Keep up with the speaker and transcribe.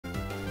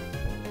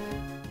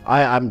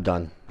I'm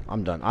done.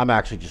 I'm done. I'm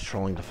actually just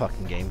trolling the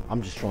fucking game.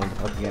 I'm just trolling the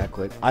fucking game.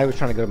 Quit. I was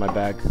trying to go to my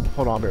bag.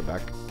 Hold on, I'll be right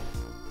back.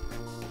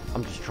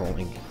 I'm just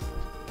trolling.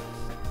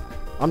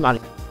 I'm not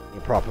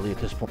eating properly at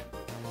this point.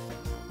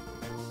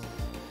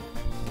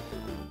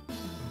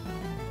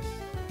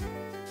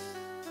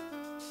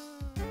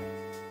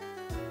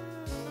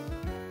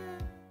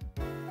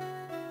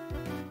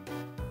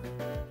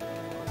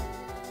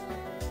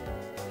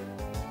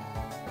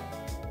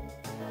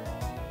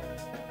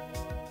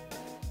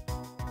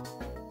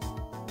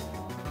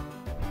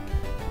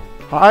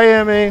 Hi,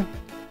 Emmy.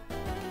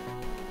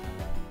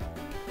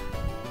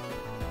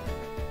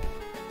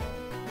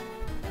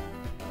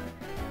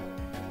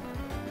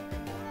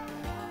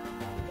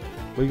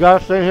 We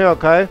gotta stay here,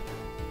 okay?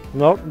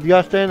 Nope, you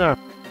gotta stay in there.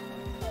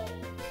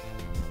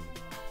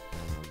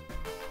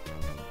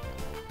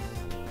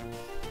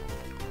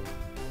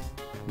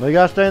 No, you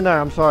gotta stay in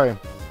there, I'm sorry.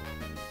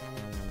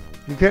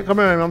 You can't come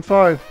in, I'm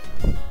sorry.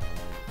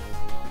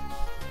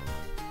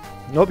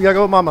 Nope, you gotta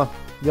go with Mama.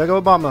 You gotta go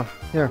with Mama.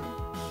 Here.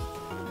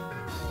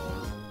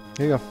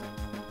 Here you go.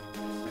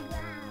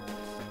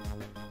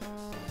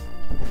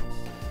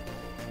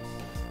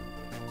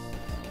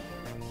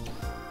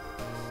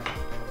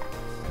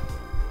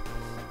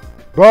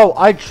 Bro,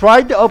 I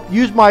tried to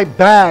use my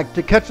bag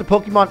to catch the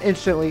Pokemon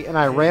instantly and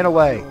I ran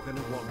away. You're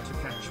gonna want to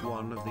catch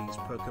one of these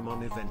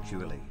Pokemon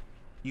eventually.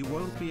 You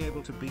won't be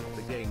able to beat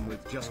the game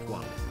with just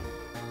one.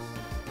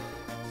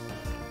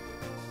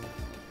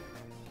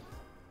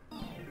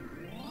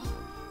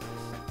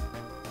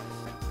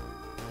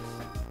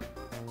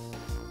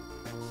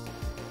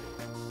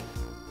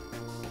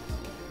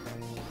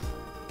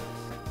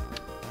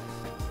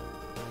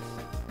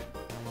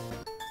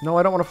 No,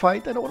 I don't want to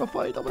fight. I don't want to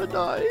fight. I'm gonna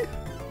die.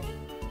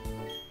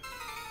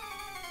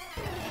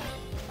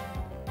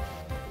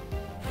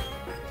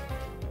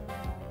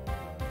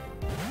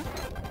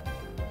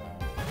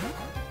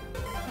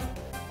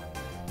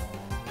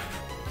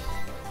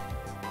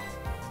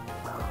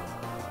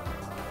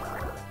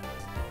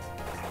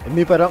 And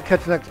if I don't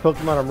catch the next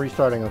Pokemon, I'm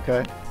restarting,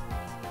 okay?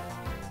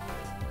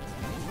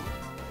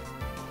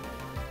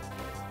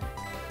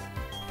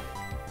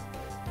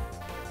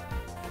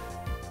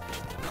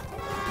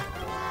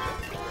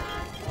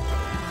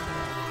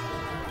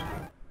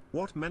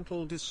 What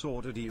mental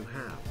disorder do you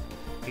have?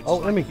 It's Oh,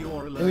 like Emmy.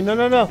 you're Emmy, no,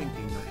 no, no.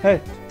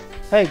 Hey.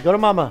 Hey, go to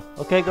Mama.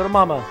 Okay, go to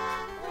Mama.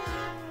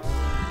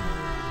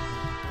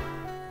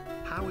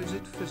 How is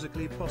it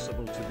physically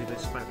possible to be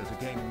this bad at a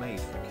game made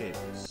for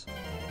kids?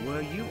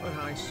 Were you a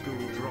high school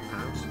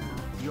dropout?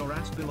 Your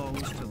ass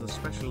belongs to the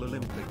Special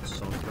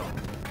Olympics on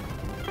God.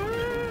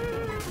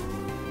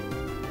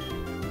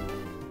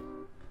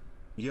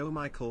 Yo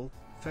Michael,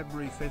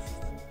 February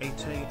 5th,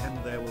 8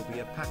 AM there will be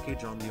a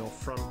package on your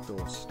front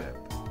doorstep.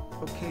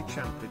 Okay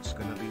champ, it's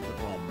gonna be the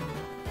bomb.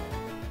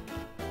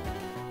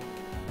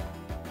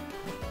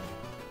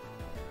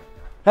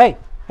 Hey,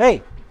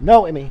 hey,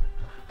 no, Emmy.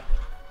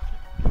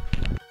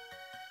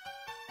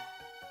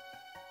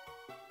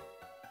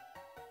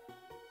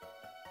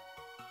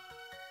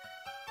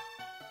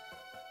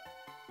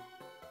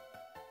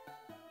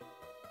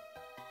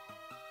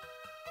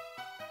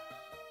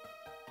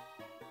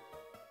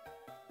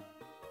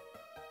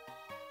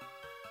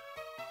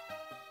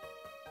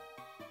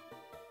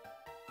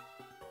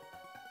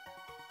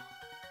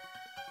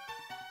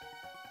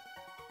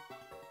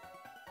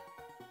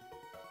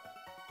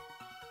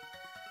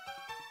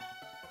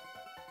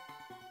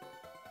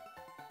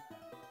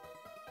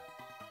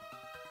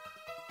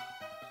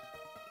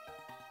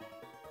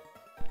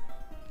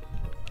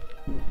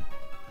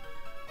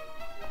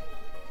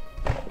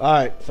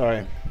 Alright,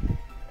 sorry.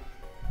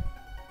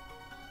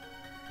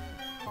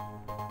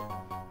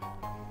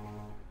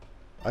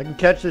 I can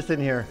catch this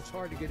in here. It's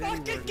hard to get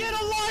Fucking get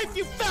a life,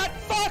 you fat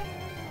fuck!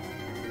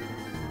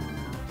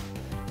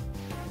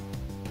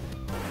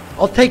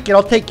 I'll take it,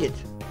 I'll take it.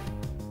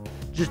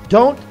 Just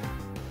don't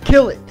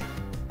kill it.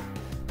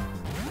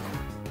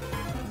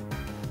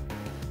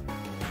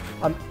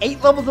 I'm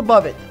 8 levels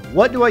above it.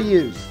 What do I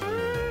use?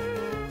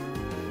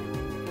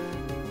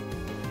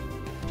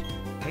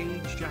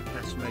 Hey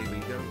jackass,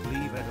 maybe don't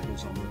leave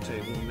edibles on the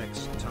table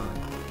next time.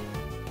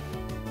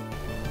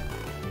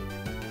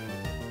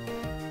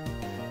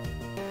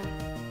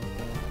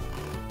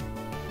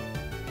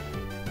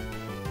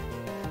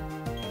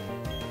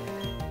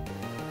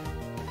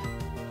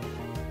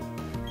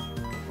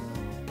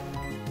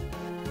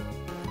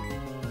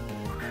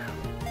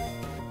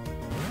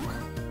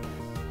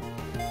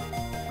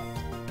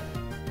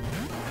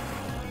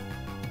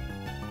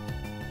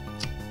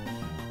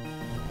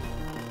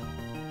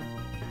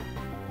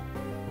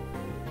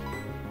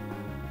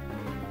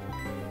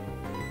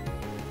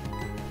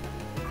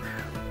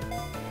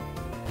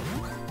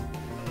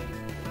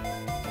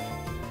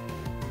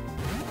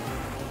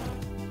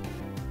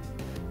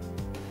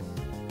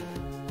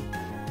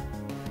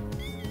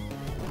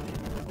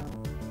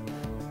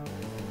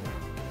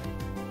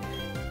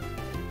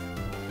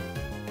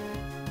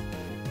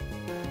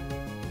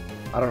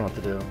 I don't know what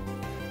to do.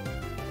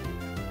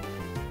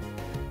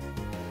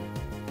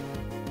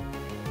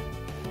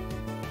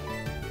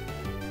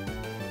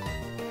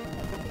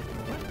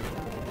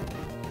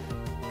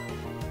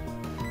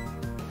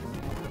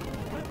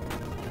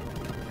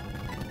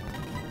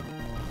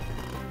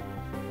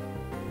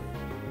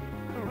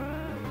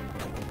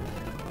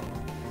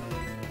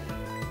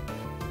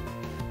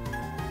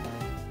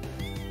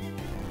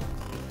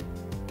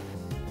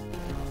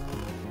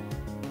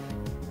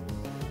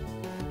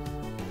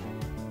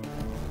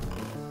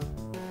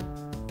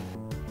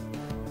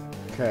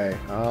 Okay,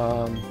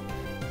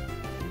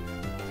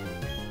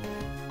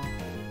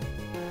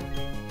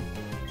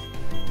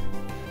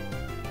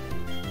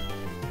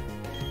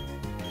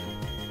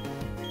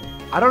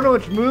 I don't know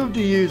which move to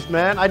use,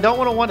 man. I don't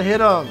want to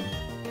one-hit him.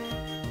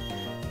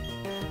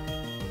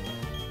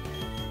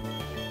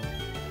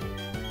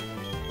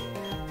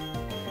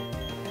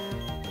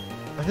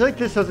 I feel like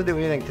this doesn't do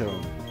anything to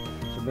him.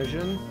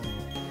 Submission.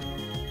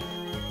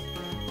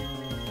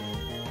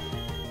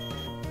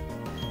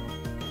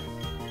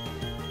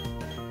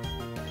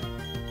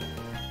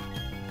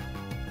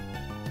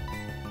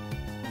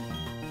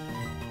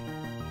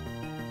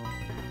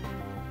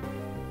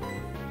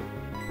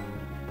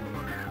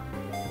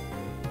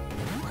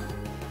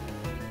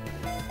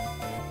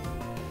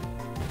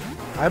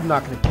 I'm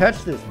not gonna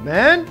catch this,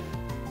 man.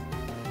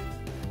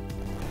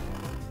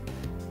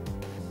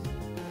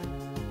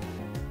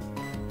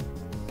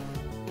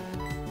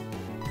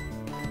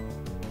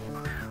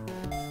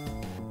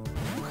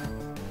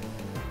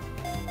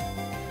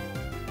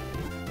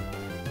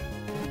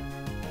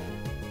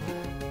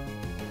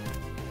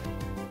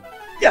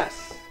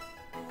 Yes.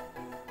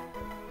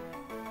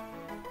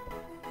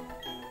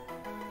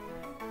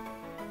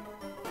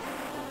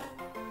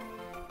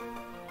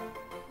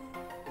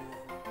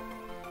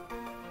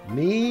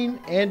 Mean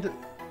and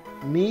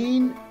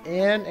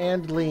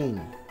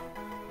lean.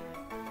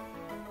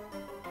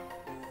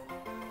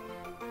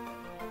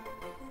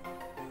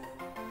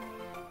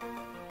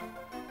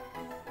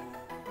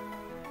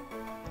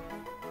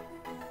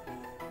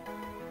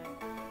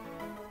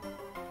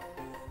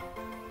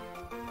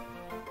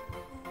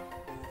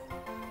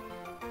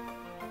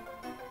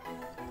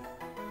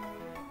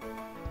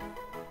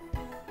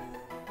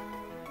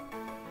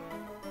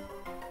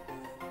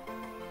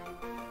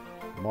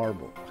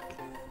 Marble.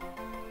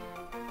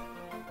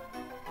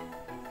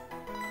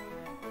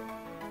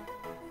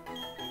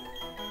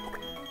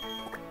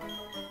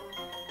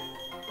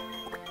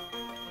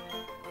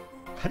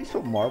 How do you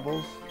spell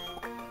marbles?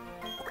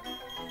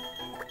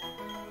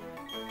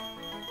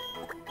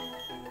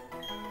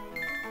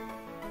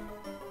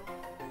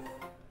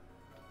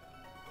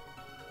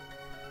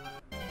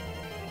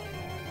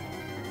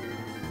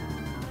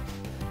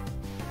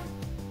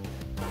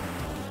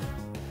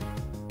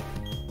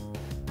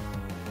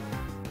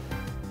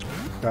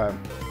 Okay.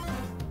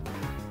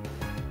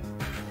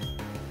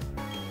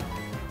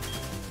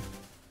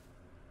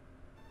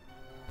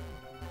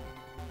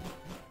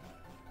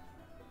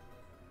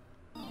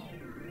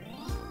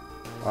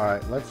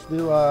 Alright, let's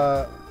do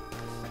how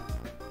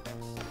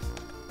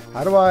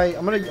do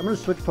I'm gonna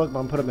switch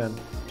Pokemon, put them in.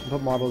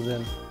 Put marbles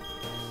in.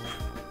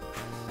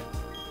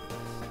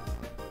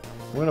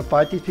 We're gonna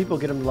fight these people,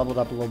 get them leveled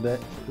up a little bit.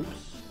 Oops,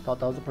 thought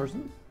that was a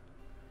person.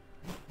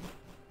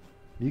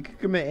 You could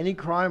commit any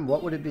crime,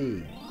 what would it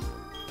be?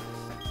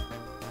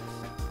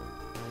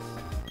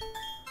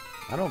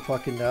 I don't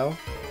fucking know.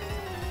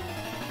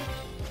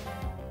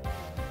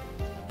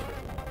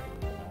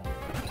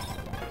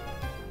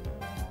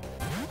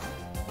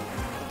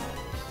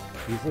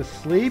 He's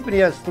asleep and he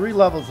has 3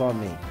 levels on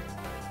me.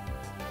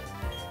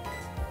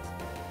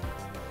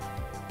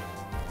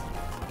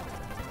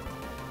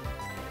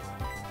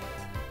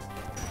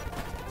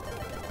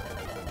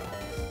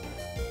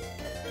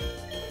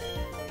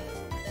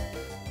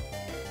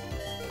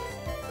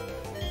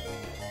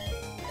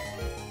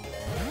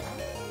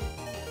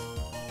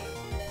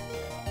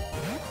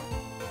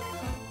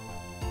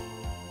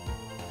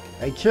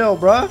 Hey, chill,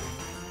 bruh.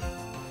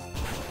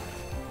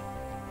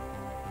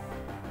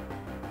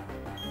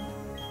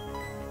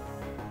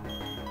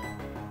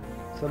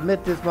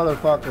 Submit this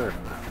motherfucker.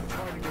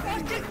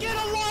 Fucking get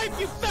a life,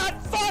 you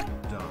fat fuck!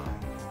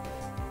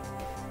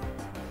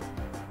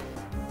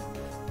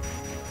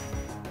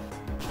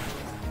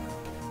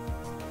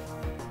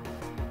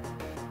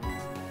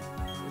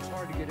 It's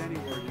hard to get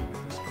anywhere new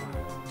with this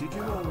guy. Did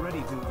you already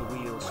do the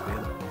wheel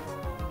spin?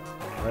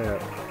 Right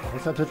up.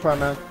 What's up, Twitch Prime,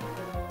 man?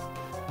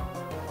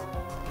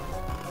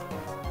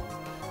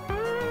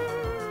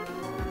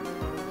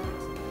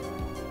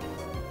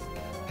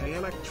 Hey,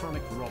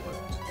 electronic Robert,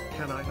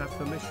 can I have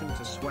permission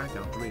to swag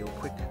out real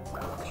quick?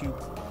 Cute.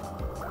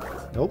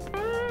 Nope.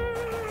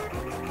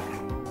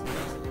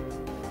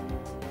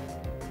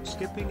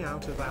 Skipping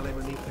out of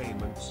alimony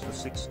payments for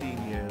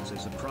 16 years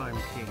is a crime,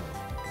 king.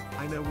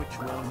 I know which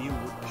one you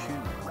would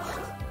choose.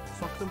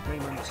 Fuck them,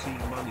 payment see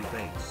money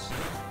base.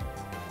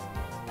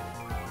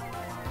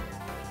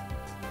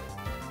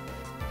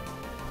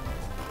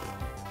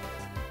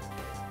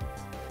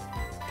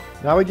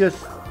 Now we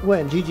just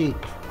win. GG.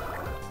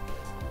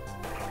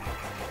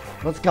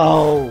 Let's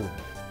go.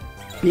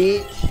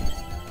 Bitch.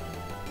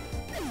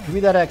 Give me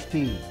that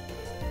XP.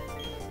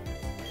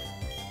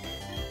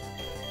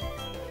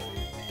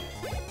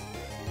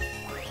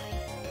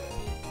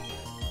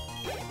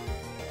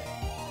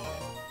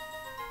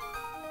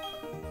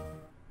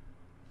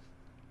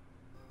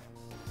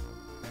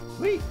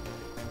 Sweet.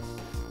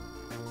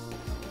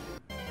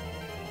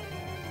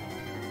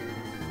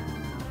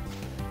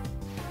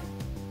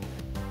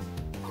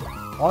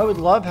 Oh, I would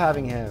love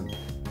having him.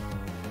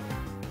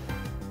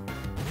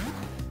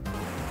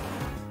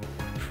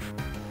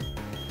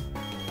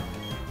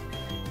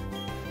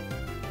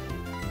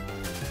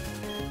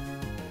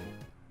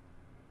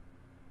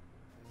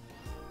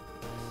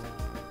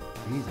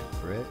 Jesus,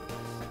 Brit.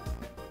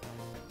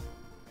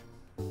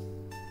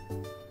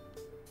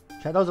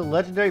 Chat, that was a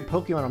legendary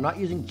Pokemon. I'm not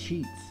using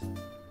cheats.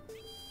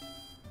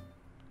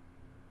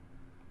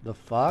 The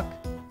fuck?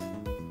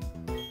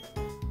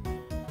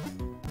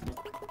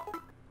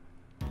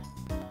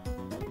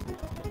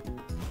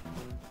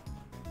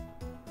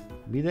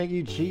 You think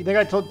you cheat? You think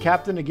I told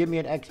Captain to give me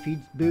an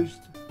XP boost?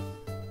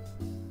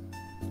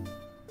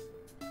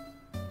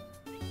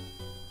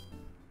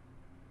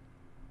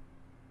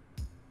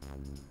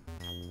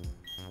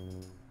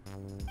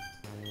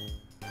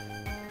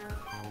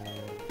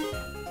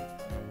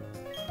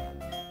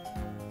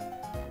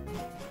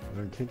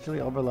 You're intentionally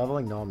over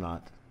leveling? No, I'm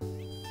not.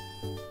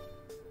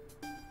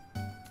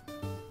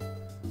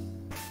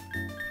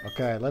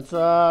 Okay, let's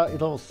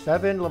level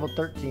 7, level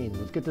 13.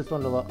 Let's get this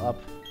one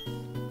up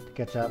to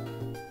catch up.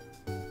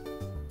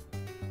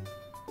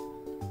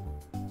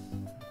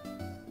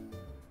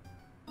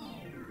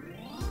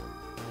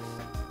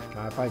 Can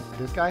I fight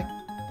this guy?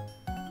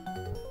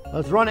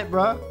 Let's run it,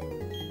 bruh.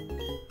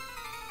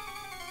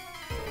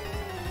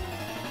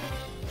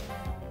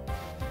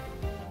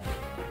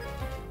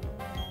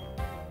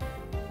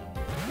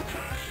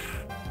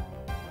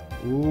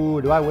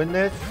 Ooh, do I win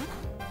this?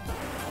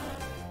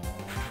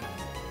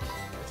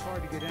 It's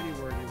hard to get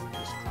anywhere near with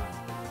this clown.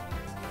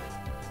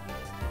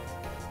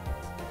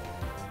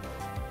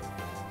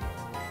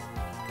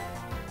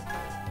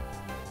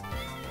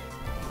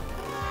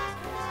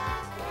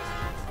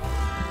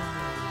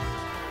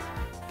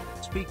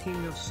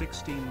 Speaking of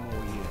 16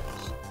 more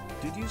years,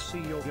 did you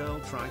see your girl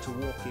try to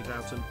walk it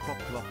out and pop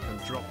lock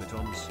and drop it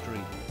on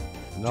stream?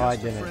 No, I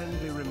Just a didn't.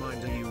 friendly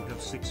reminder you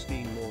have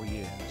 16 more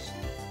years.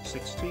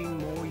 16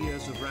 more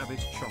years of rabbit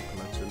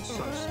chocolate and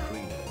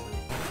sunscreen.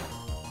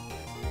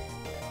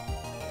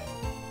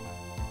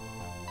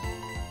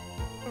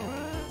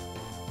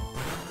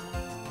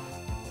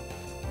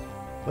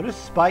 What does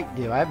Spike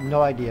do? I have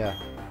no idea.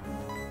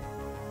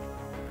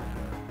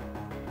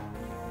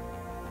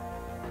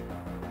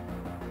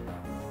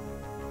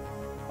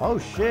 Oh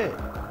shit.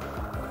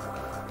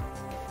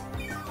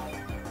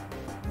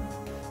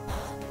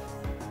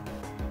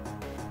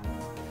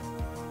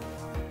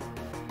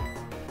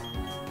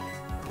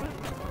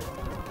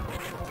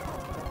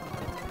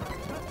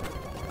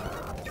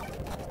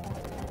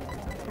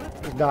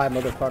 Just die,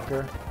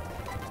 motherfucker.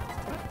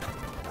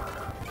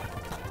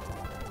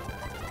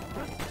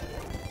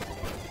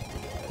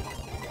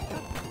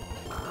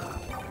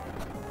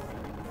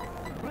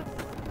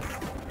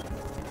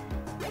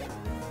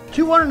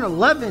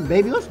 $211,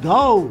 baby. Let's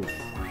go.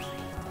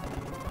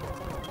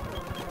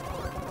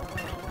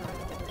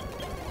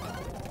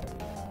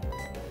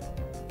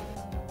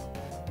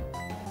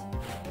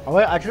 Oh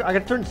wait, I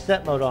gotta turn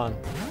set mode on.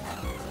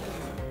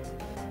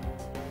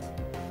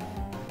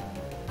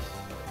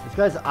 This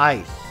guy's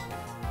ice.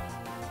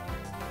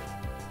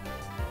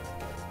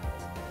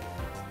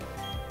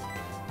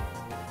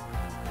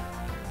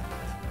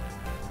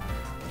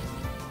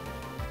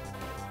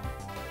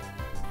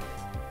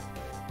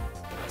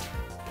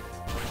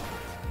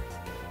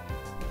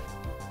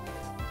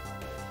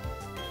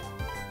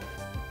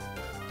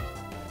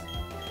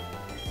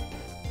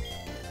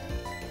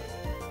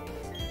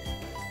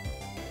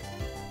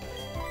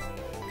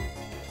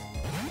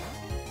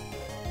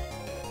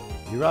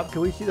 You're up.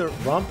 Can we see the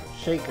rump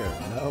shaker?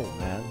 No,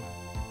 man.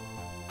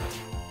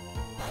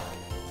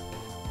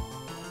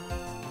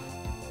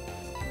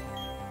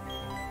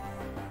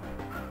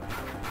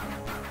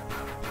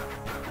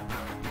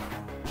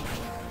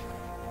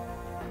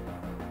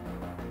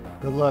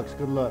 Good looks,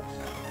 good looks.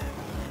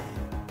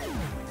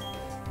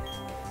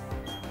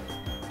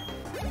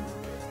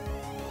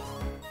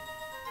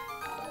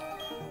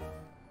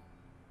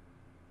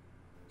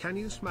 Can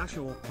you smash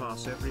or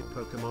pass every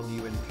Pokemon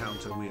you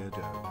encounter,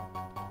 weirdo?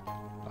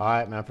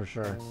 Alright, man, for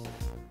sure.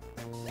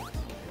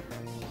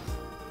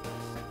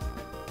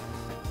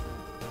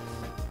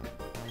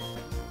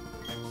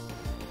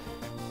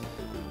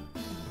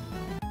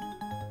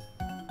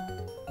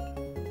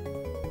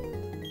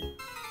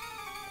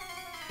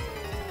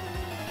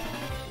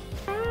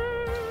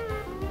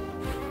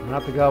 I'm gonna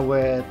have to go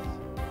with...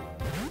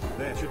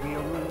 There should be a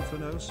rule for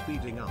no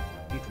speeding up.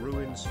 It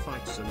ruins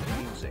fights and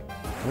music.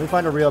 Let me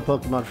find a real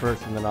Pokemon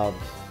first and then I'll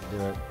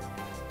do it.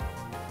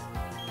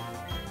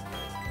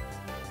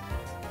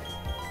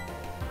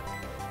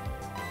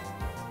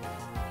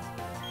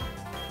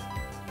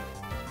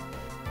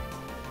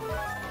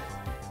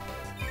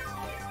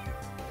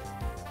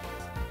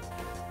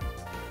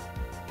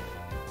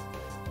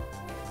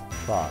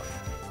 Fuck.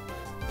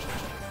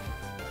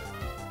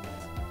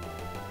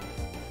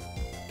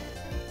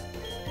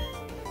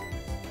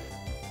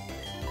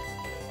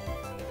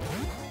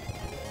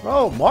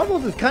 Bro,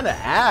 Marbles is kind of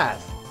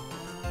ass.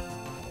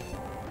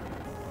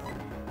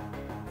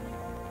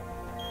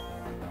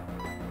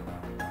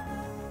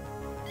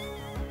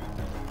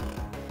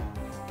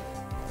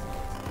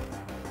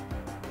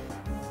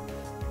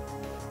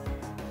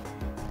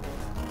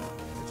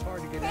 It's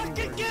hard to get Fucking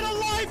anywhere. get a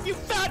life, you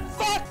fat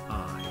fuck!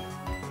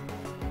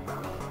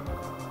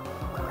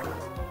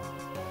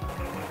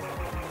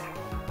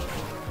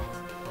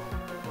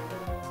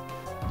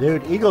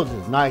 Dude, Eagles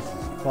is nice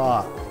as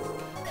fuck.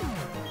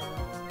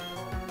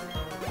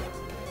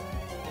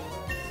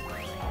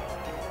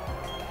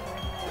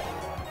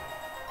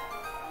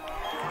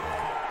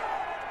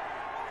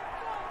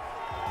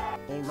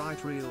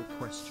 Alright, real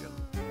question.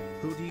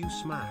 Who do you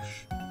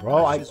smash?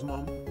 Bro, Ash's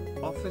mom?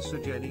 Officer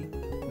Jenny?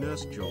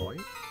 Nurse Joy?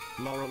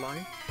 Lorelei?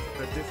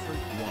 A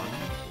different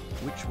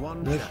one? Which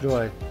one? Nurse chat?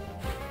 Joy.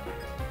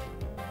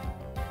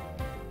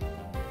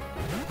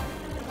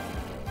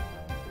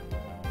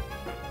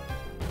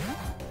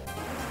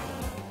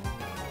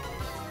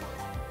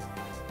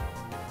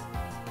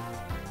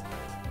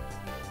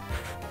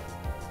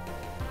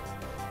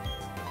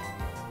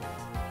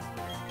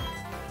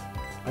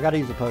 I gotta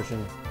use a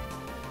potion.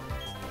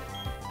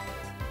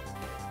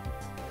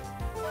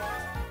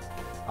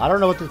 I don't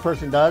know what this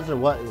person does or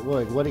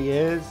what he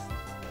is.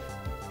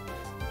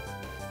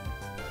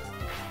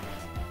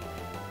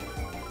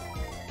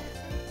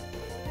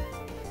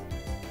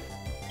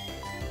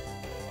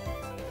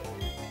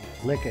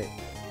 Lick it.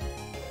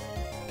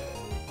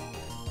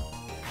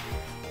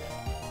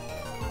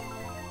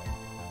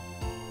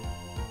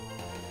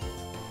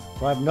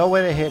 So I have no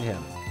way to hit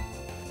him.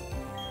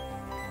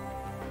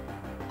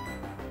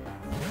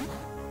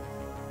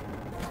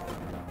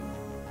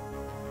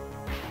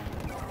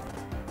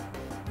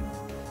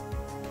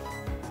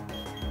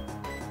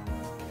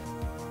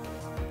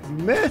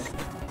 Missed.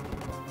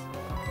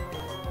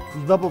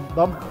 He's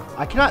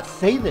I cannot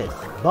say this.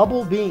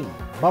 Bubble beam.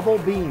 Bubble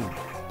beam.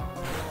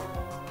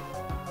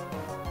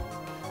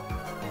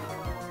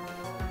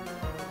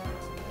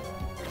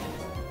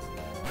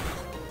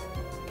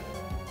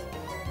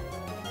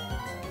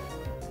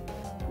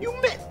 You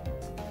missed.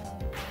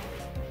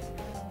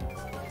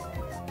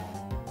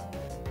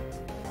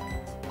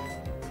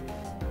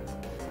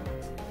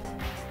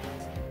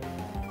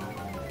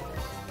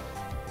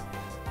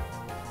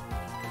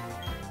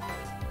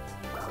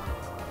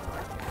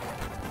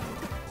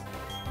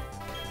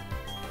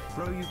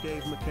 Bro, you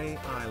gave McKay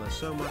Isla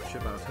so much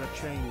about her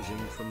changing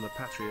from the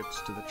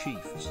Patriots to the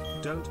Chiefs.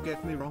 Don't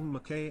get me wrong,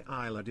 McKay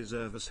Isla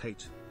deserves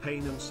hate,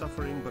 pain and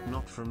suffering, but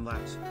not from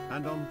that.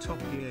 And on top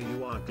here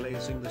you are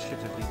glazing the shit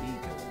of the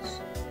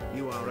Eagles.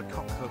 You are a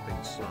cock-hoping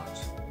slut.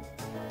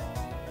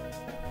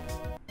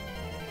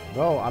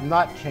 Bro, I'm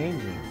not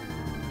changing.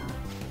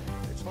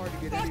 It's hard to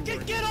get anywhere.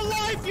 Fucking get a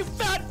life, you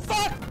fat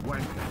fuck!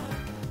 Wanker.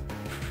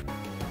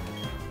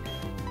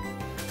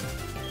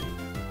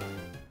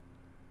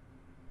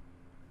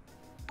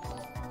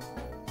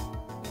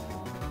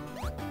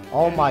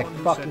 Oh my Anyone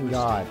who fucking said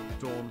god. Mystique,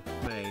 Dawn,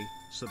 May,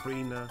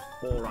 Sabrina,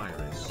 or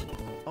Iris.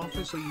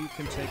 Officer, you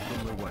can take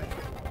them away.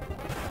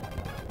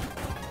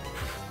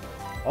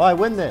 Oh, I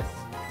win this.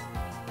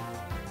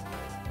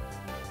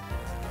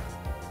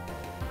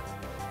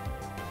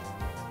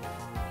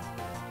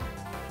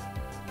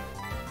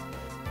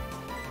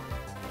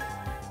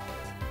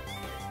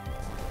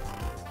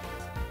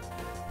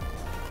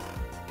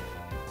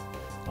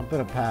 I'm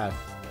gonna pass.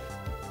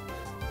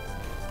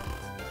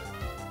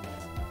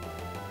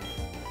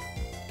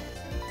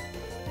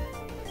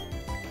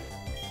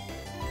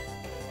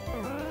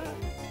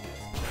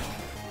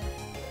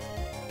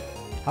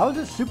 How is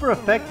it super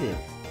effective?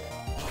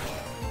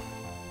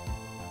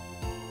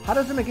 How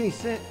does it make any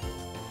sense?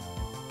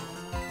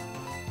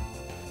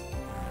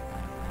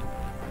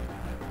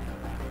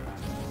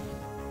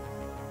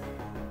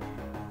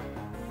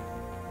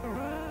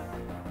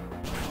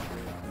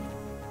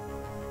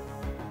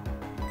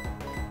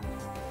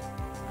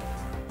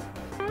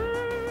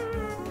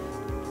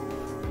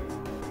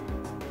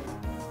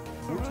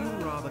 Would you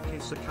rather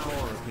kiss a cow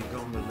or a pig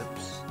on the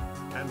lips?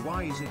 And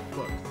why is it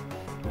both?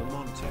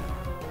 Lamonti.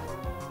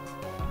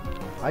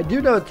 I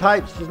do know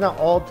types, just not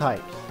all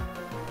types.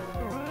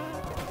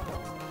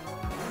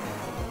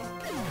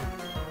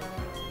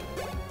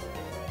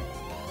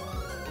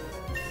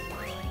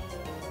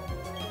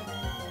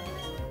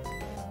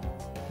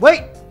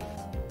 Wait!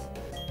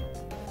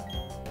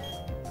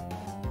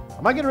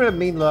 Am I getting rid of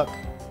mean look?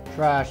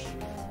 Trash.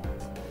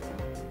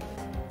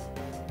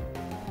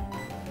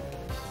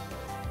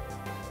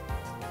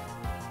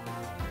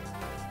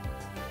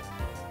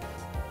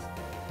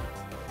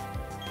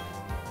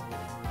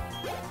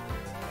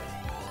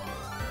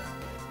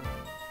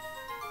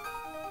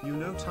 You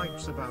know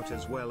types about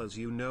as well as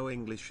you know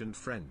English and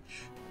French.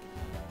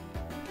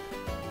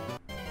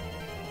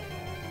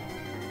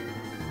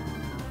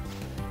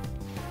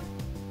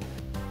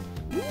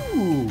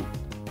 Ooh.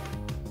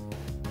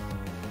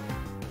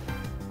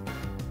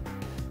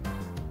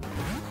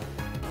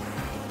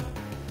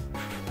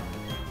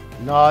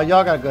 No,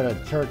 y'all gotta go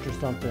to church or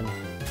something.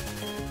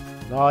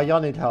 No, y'all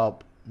need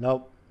help.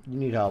 Nope, you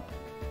need help.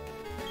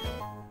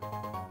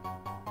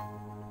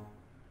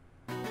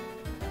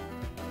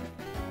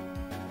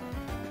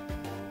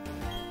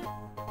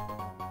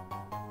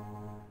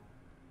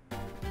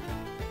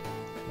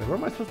 Wait, where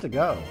am I supposed to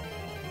go?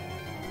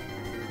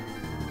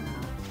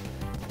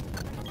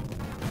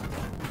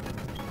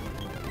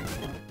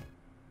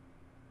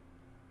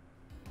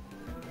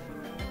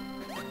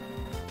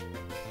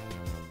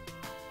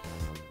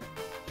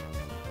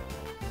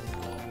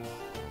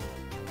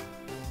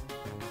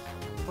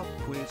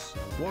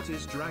 What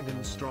is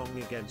dragon strong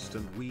against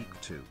and weak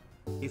to?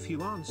 If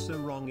you answer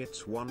wrong,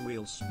 it's one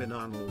wheel spin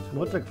Arnold.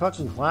 What's like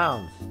fucking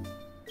clowns?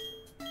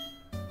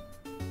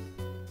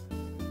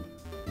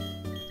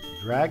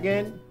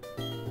 Dragon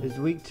is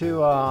weak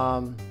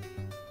to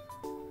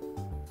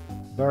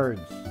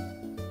birds.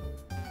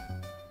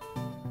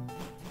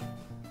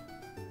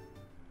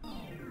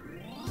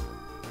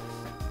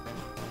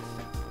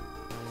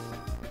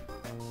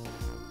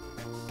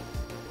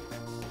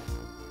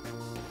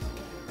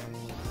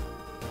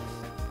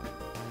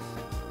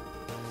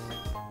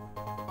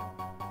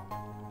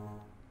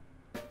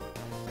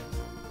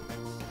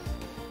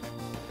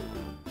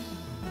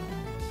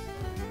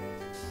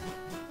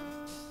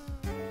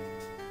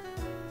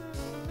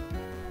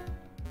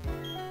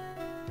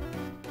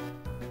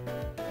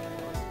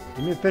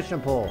 Give me a fishing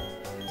pole.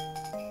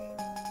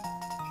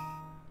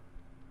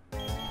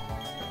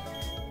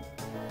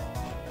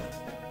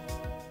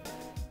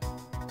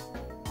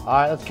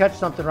 Alright, let's catch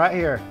something right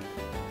here.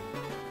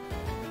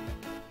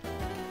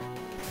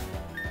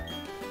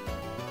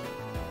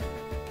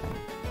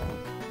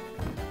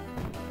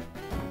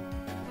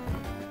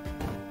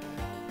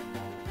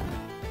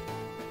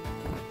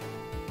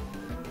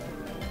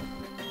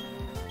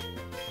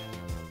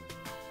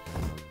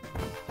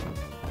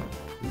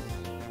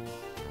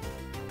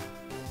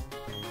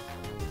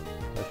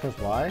 Press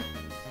Y?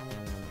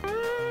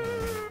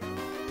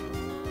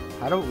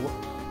 How do...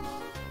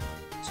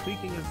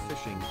 Speaking of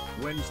fishing,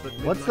 when's the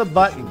What's the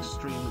button? fishing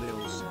stream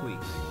Lil Squeak?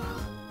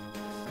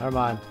 Never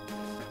mind.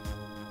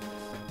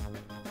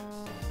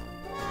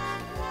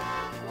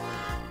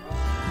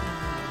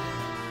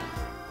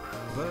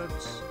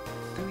 Birds?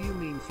 Do you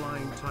mean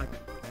flying type?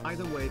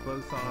 Either way,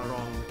 both are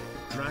wrong.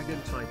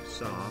 Dragon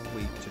types are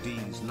weak to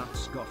D's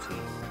nuts Scotty.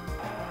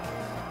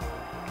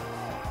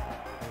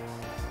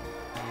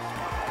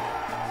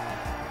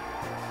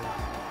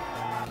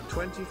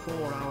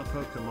 "24-hour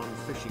Pokemon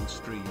fishing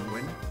stream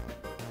win."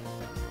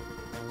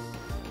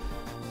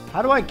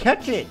 How do I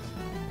catch it?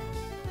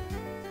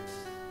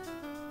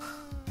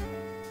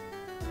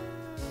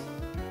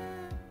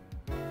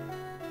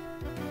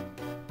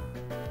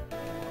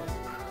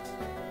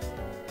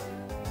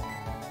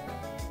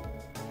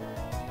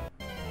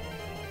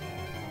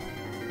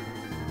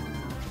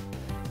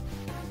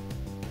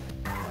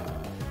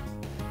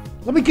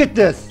 Let me get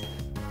this.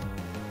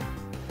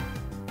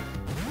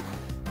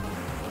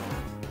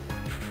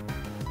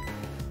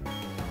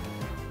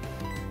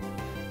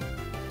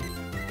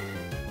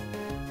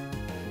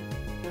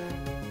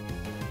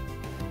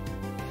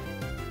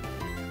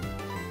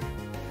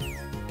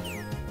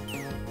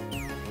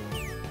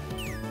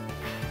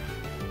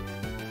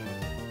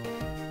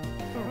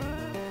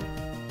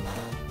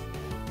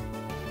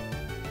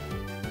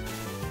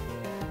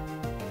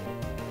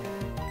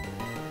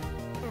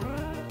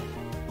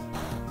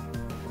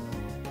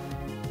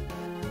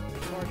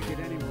 Get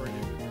anywhere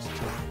near this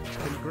time.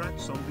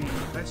 Congrats on being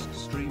the best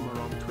streamer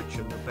on Twitch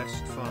and the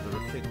best father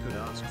a kid could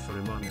ask for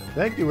him under.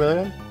 Thank you,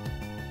 William.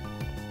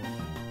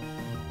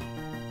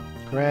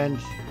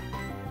 Cringe.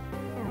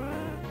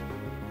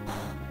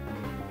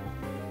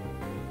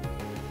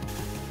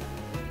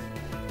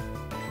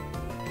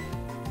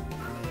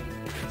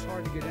 It's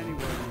hard to get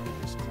anywhere near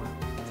this clown.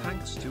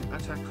 Thanks to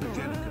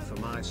Attackrogenica for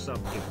my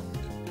sub gift.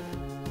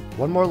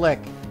 One more lick.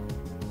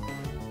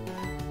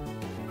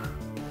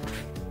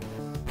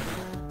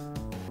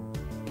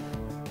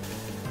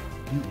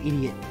 You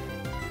idiot.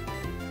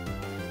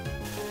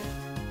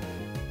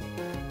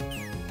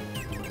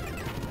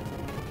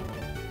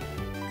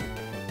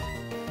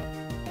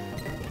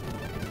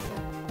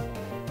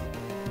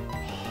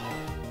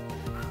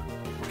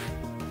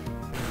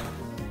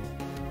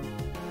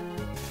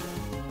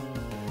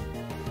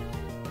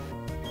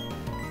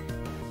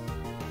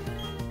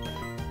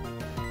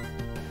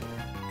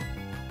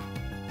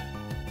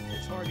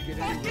 It's hard to get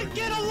anywhere. Fucking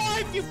get a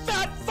life, you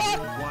fat fuck!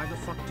 Why the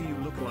fuck do you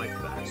look like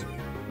that?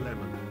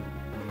 Lemon.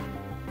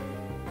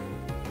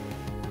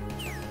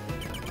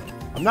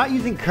 I'm not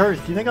using curse.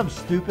 Do you think I'm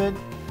stupid?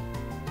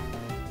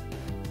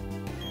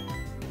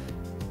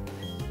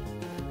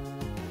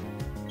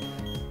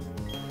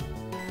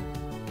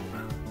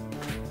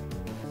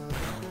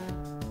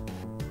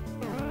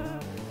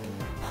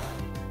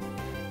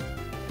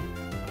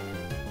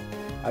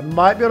 I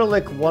might be able to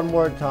lick one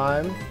more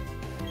time,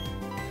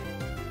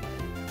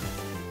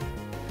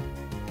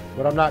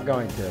 but I'm not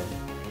going to.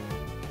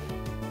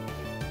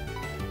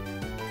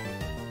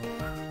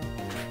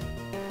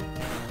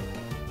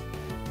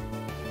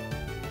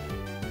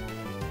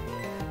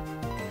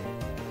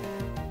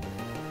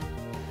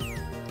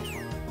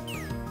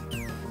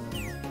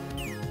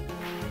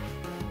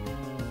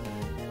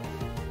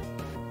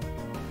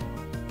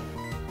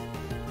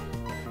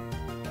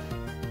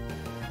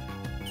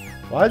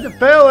 Why is it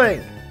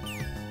failing?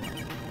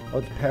 Oh,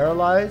 it's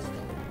paralyzed?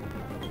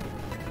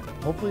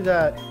 Hopefully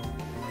that...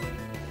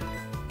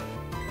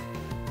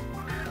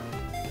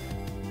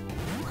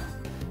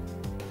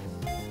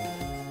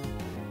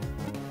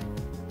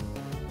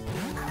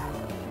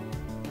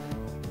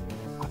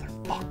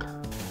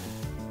 Motherfucker.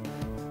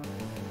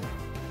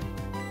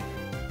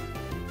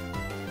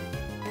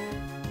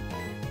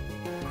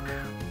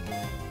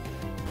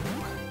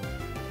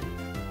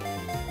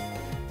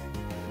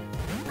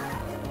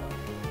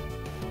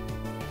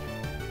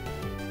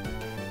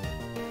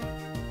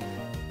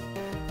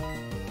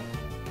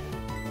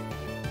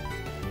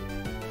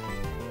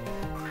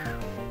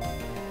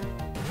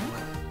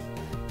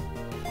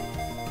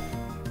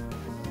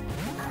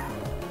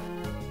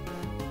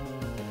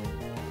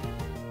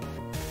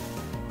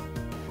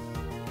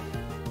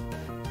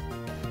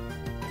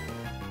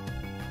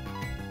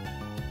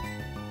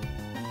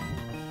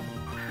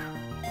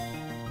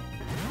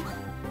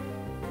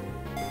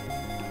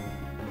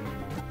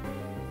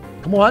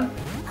 Come on.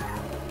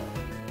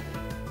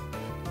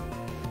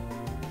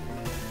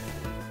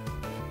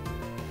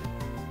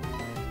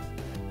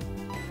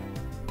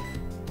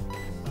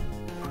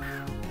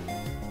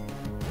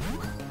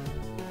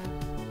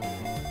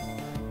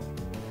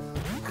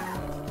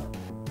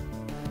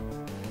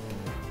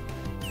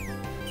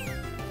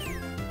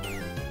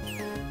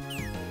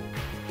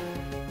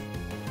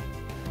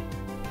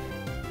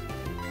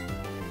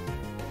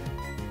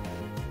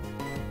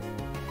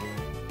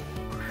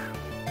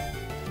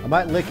 I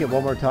might lick it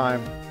one more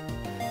time.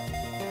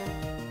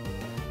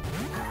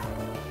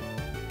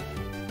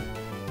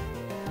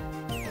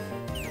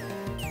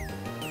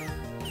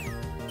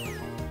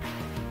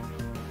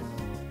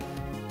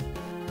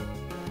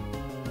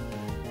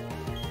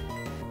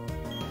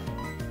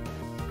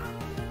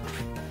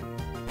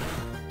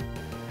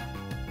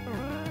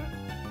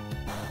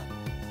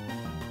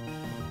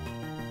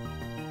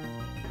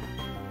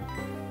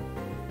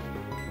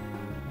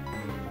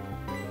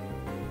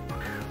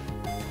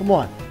 Come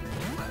on.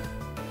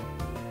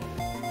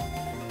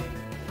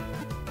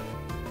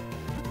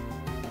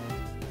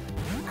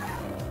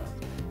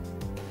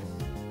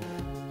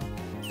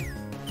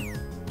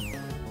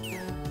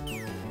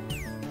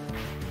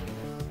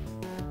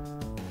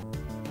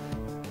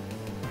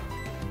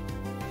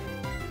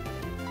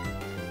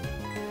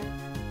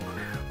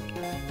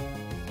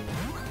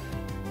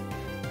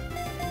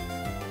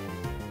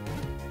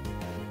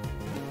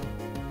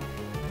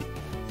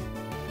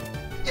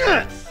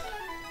 Yes!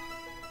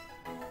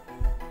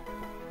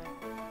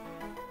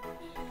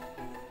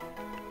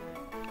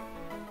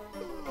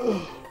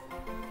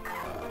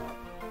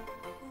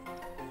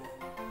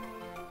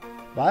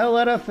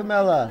 Violetta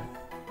Familia.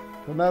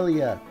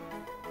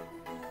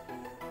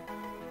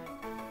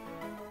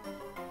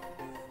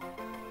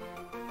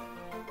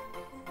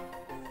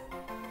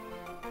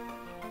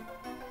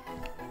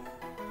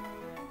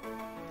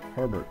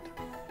 Herbert.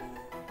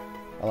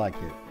 I like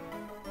it.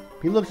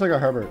 He looks like a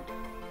Herbert.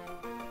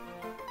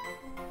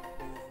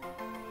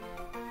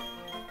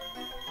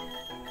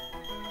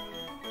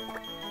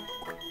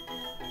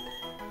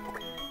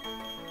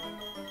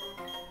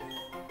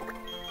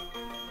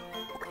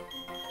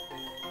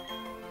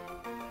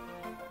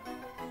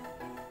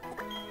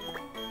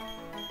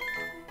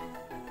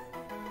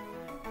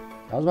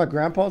 That was my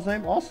grandpa's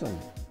name? Awesome.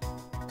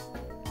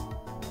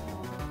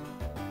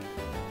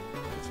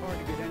 It's hard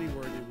to get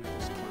anywhere new with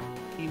this clown.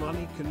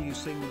 E-Money, can you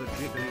sing the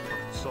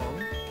Jigglypuff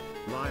song?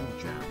 Lime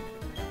Jam.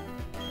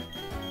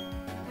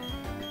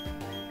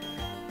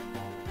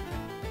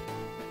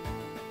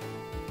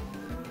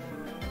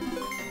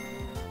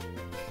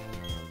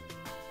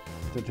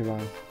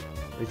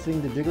 They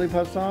sing the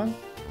Jigglypuff song?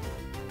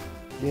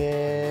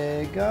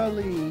 Jigglypuff,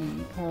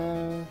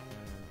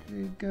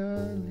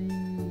 Jigglypuff.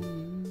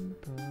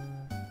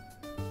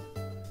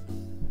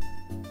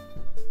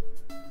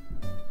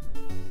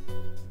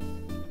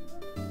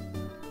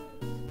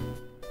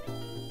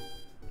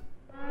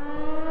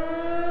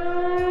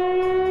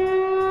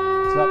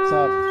 What's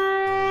up?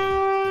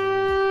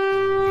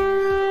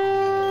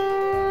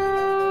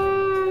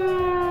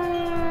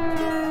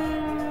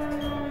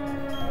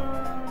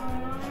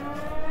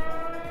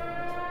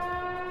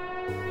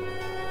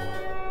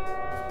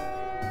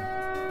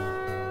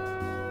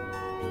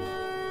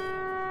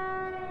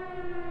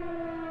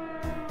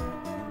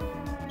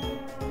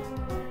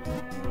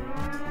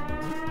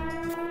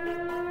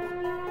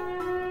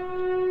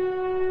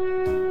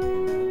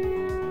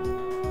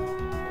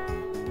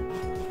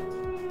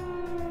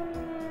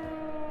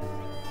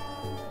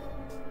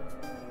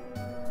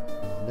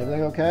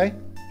 Everything okay?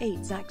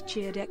 8 Zach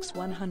cheered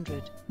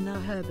X100. Now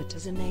Herbert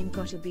as a name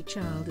gotta be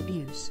child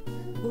abuse.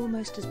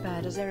 Almost as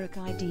bad as Eric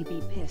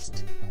IDB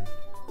pissed.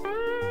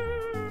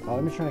 Oh,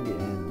 let me try to get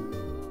in.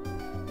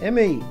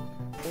 Emmy!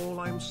 All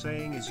I'm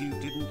saying is you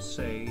didn't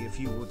say if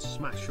you would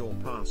smash or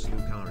pass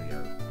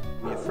Lucario.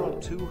 We're from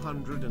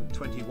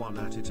 221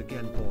 at it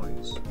again,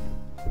 boys.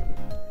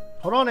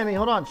 Hold on, Emmy,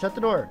 hold on. Shut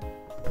the door.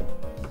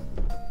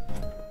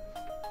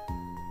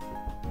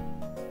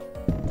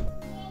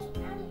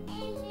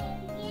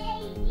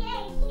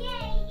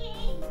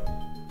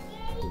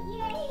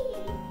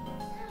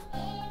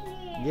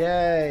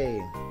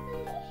 Yay!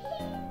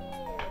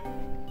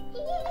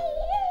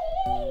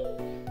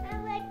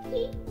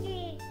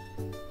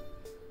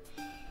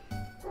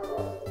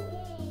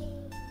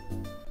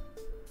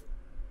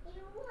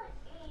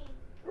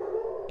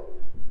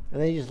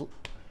 And then you just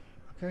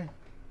okay.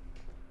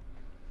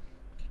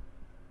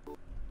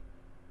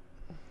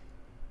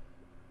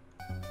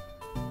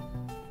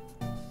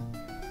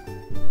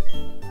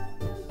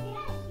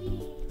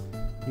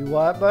 You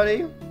what,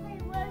 buddy?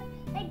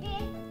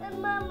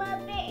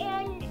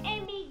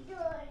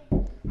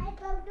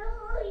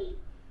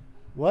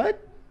 What?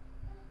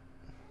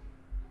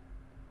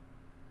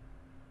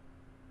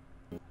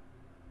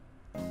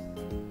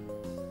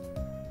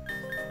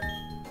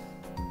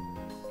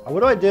 What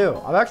do I do?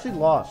 I'm actually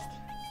lost.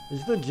 Is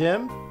this the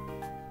gym?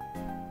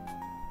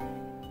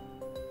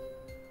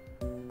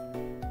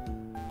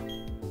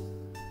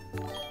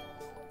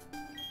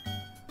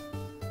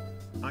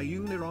 I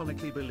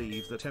unironically really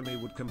believe that Emmy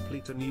would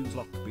complete a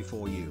Nuzlocke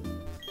before you.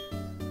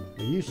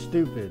 Are you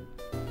stupid?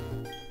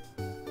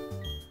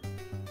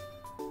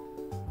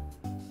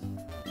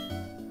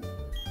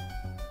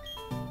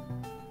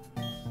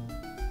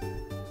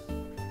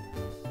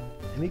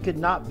 Emmy could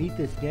not beat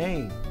this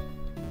game.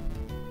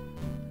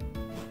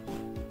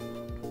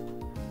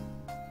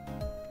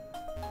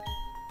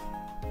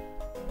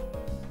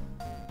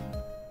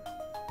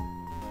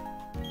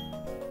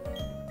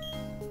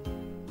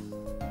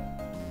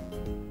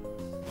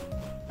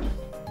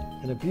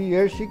 In a few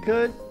years she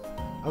could?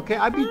 Okay,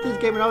 I beat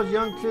this game when I was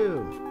young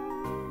too.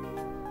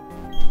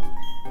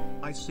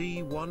 I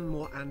see one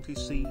more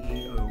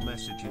anti-CEO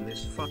message in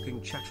this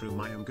fucking chat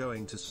room. I am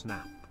going to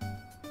snap.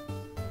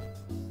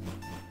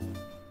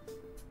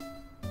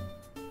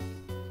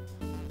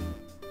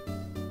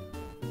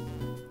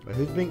 But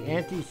who's being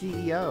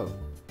anti-CEO?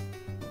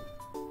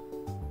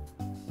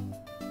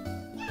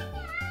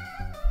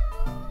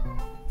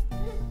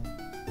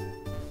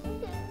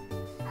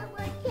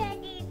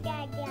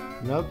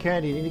 No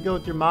candy. You need to go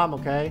with your mom,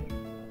 okay?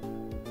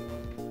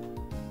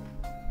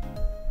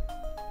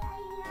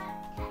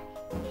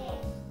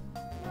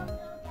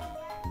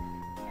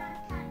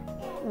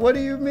 What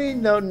do you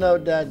mean, no,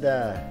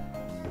 dada?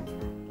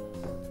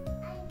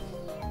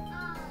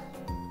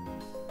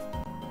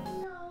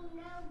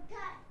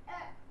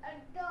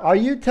 Are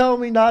you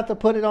telling me not to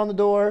put it on the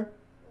door?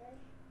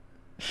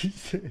 She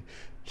said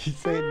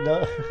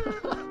no.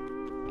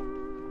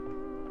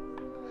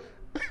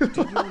 Did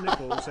your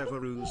nipples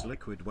ever ooze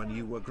liquid when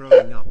you were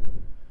growing up?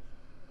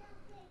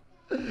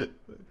 Hold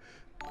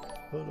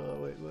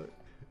on, wait, look.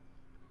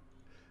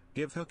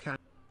 Give her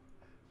candy.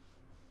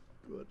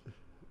 What?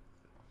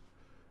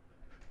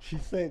 She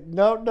said,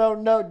 no,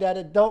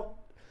 Dada, don't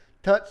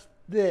touch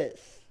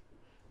this.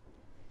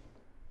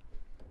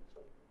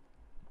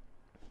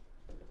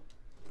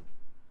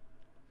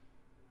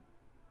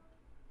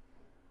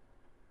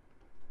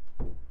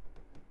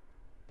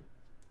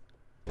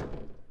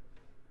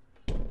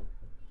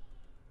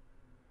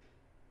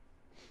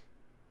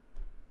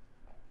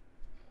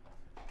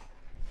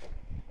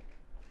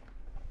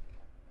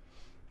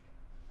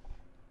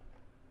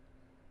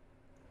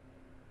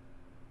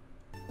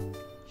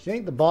 She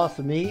ain't the boss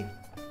of me.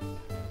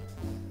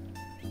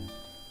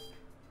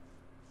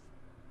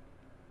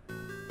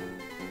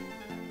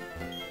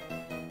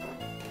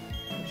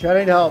 She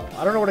ain't help.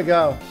 I don't know where to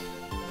go.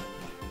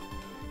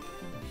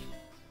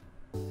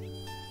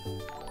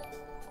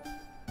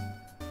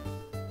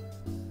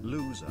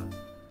 Loser.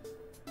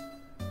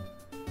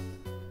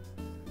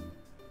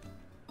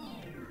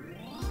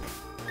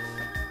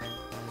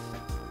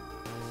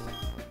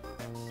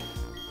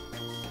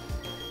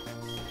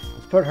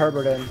 Let's put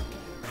Herbert in.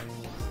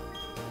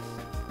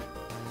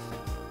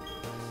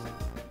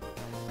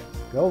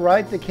 Go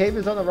right. The cave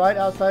is on the right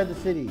outside the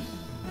city.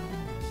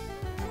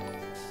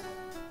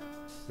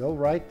 Go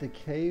right. The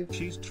cave.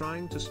 She's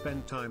trying to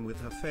spend time with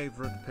her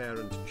favorite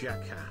parent,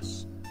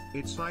 Jackass.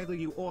 It's either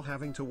you or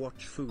having to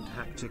watch food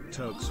hack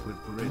TikToks with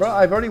Barista. Bro,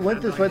 I've already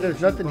went And this way. I There's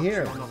hate you, nothing but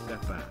here. you're not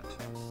that bad.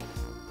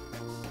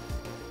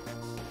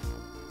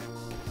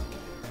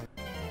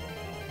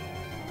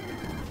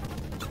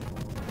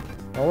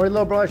 Don't worry,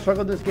 little bro. I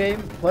struggled this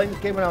game. Playing this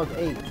game when I was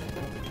 8.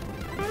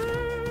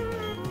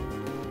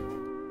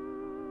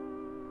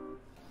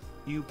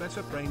 You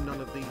better pray none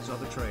of these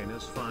other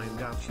trainers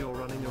find out you're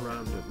running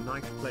around at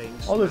night playing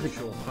there's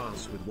Smash or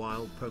Pass with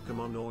wild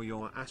Pokemon, or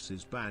your ass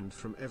is banned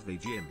from every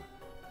gym.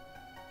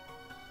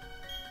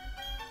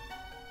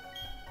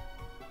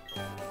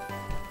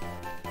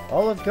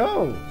 Oh, let's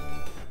go.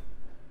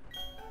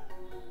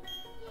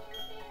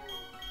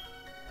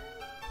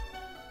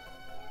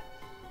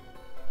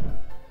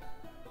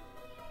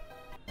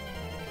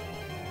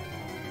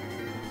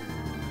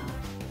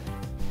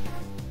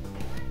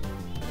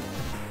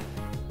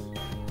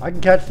 I can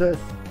catch this.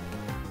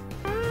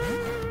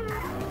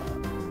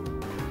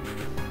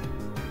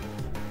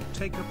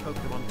 Take a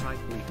Pokemon type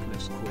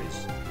weakness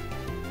quiz.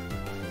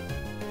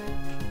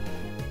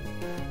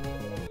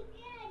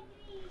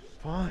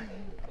 Fine.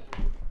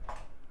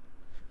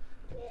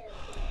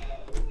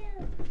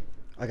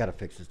 I gotta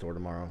fix this door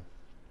tomorrow.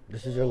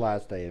 This is your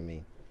last day of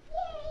me.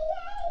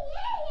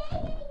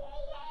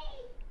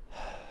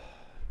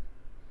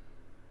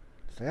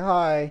 Say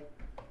hi.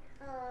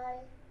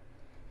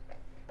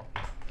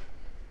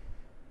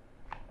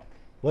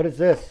 What is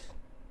this?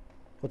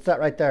 What's that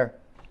right there?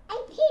 A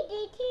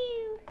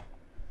Pikachu.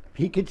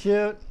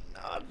 Pikachu?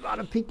 No, it's not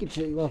a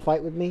Pikachu. You want to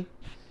fight with me?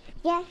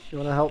 Yes, You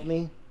want to help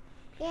me?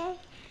 yes.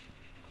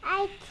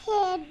 I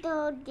can't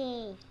do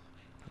this.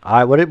 All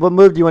right. What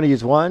move do you want to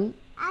use? One?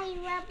 I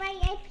will buy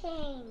a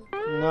pen.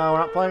 No, we're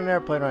not playing an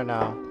airplane right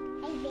now.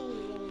 I really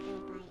will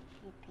buy a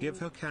pen. Give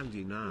her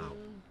candy now.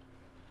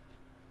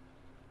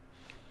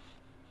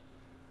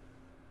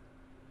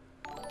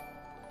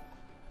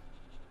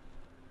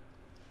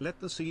 Let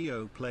the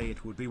CEO play,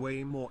 it would be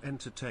way more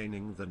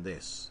entertaining than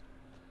this.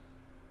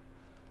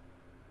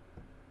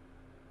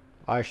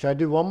 All right. Should I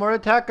do one more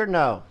attack or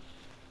no?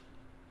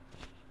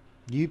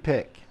 You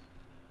pick.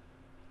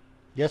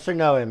 Yes or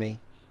no, Emmy?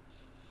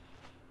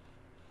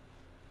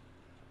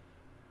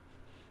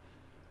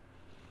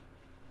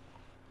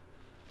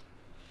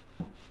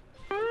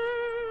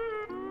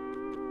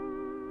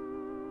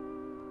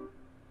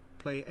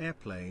 Play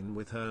airplane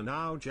with her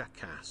now,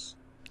 jackass.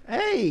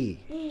 Hey!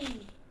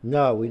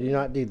 No, we do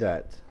not do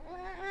that.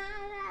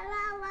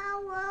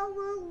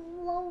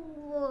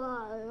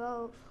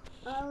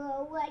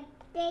 What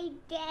they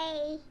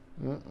say?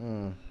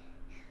 Mm-mm.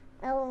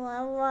 I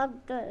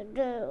want to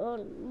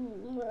do.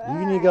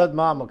 You need to go with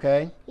Mom,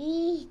 okay?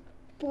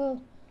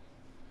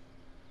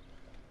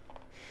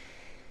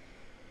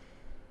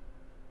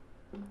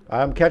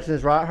 I'm catching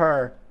this right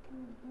here.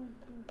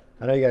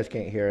 I know you guys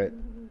can't hear it.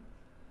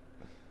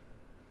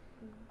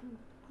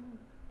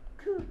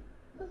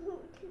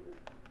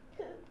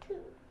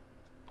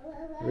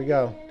 Here we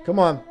go. Come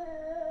on.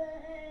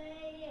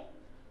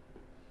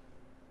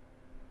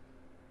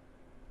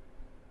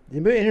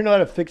 Anybody in here know how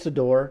to fix a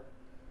door?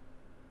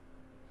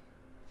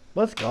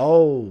 Let's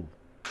go.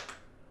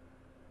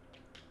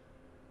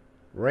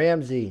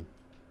 Ramsey.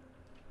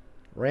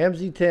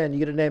 Ramsey 10. You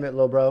get to name it,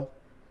 little bro.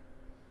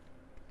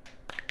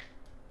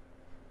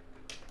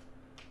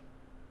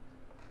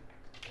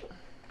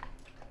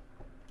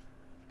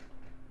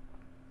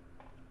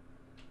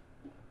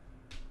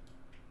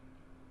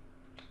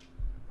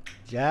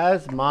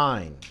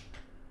 Jasmine.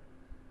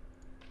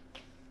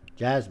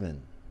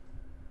 Jasmine.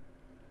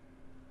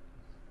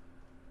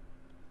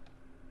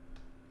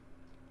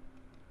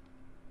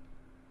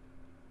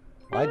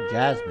 Why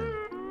Jasmine?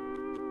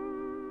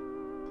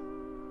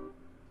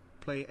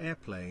 Play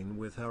airplane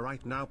with her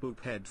right now,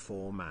 poop head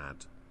for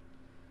mad.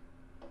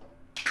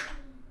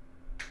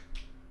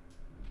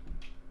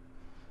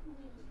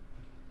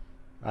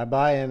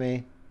 Bye,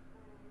 Emmy.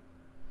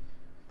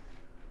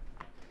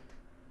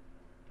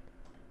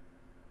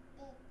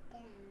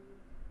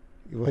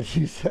 What'd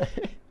you say?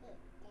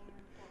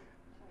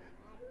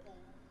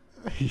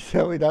 You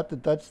tell me not to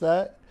touch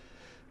that?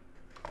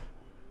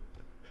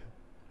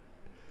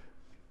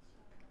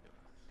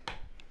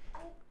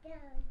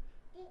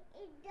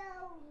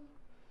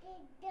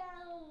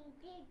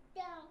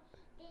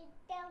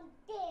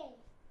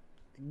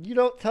 You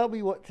don't tell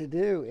me what to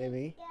do,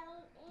 Emmy.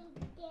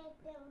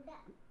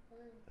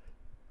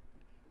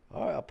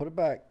 Alright, I'll put it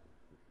back.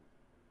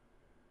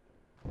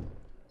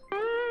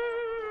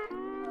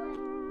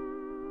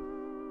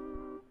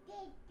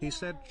 He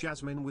said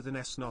Jasmine with an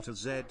S not a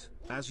Z,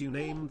 as you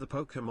name the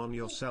Pokemon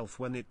yourself.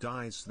 When it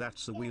dies,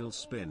 that's a wheel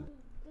spin.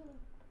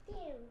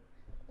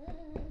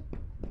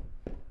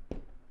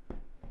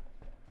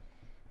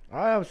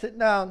 Alright, I'm sitting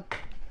down.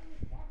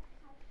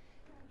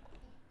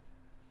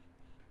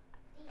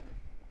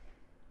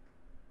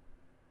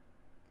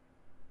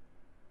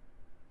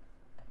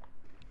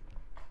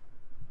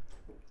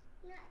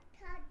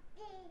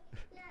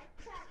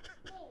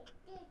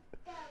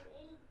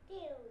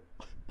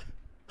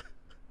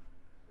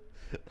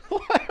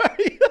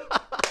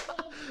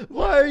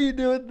 Why are you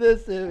doing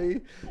this,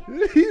 Emmy?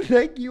 Who do you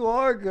think you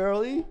are,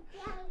 girlie?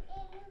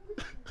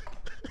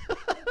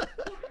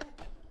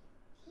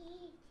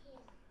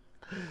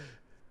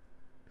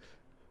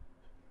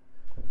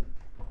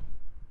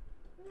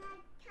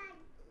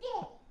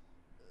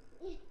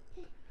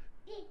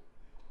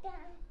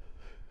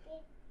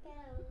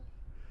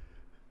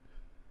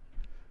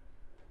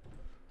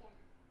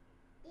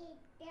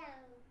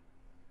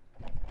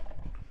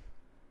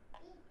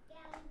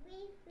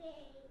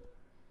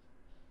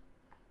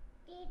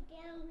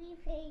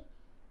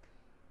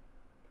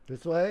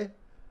 This way?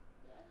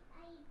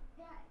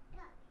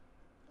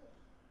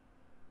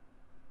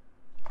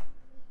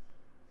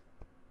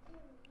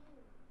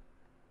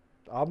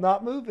 I'm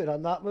not moving.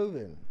 I'm not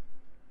moving.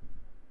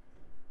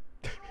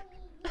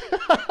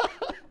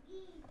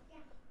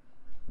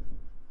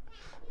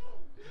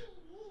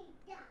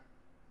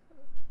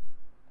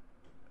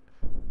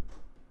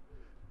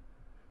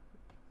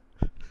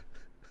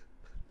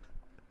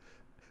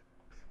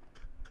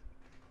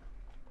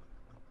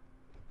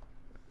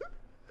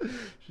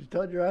 She's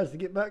telling your ass to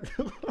get back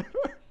to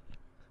work.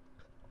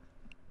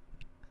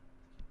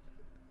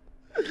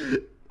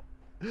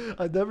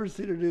 I've never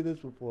seen her do this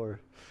before.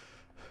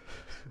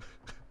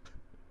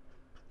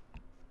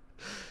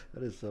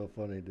 That is so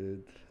funny,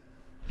 dude.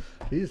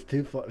 She's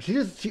too fun.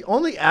 She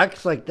only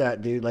acts like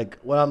that, dude. Like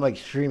when I'm like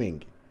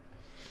streaming.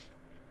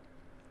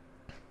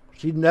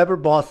 She never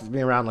bosses me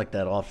around like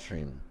that off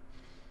stream.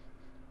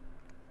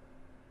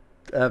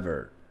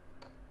 Ever.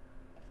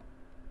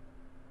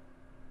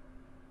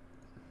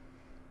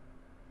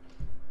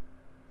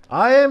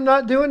 I am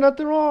not doing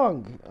nothing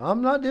wrong.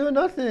 I'm not doing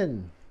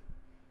nothing.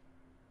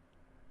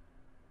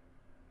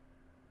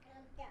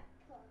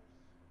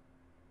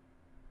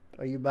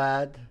 Are you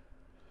bad?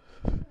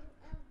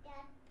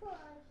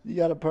 You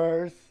got a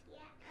purse?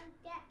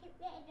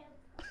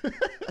 Yeah,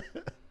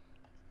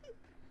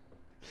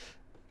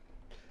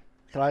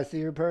 Can I see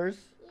your purse?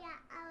 Yeah,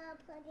 I will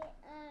put it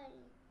on.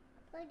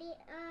 Put it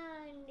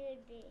on the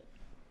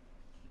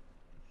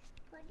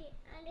Put it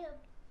on the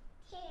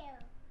tail.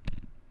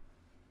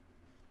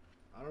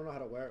 I don't know how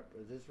to wear it.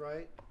 Is this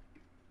right?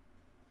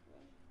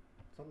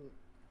 Something.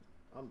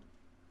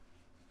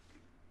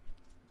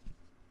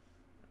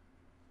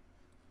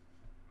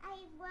 I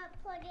will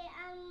put it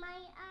on my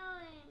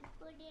arm.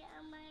 Put it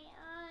on my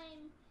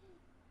arm.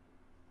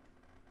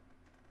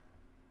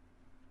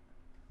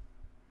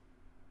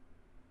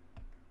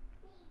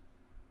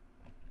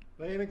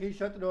 Amy, can you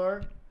shut the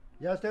door?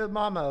 Yeah, stay with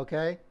Mama,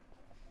 okay?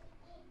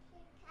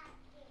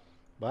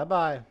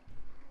 Bye-bye.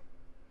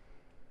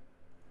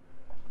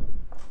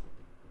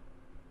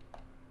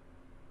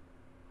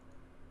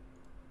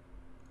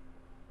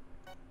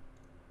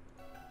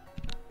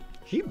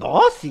 She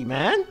bossy,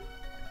 man.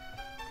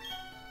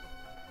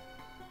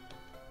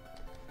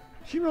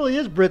 She really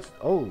is Brit's.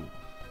 Oh.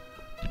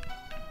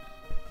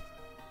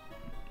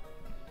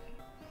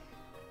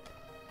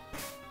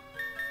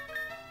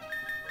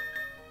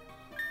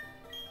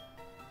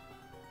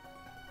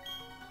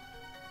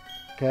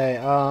 Okay,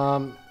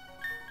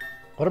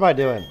 what am I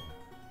doing?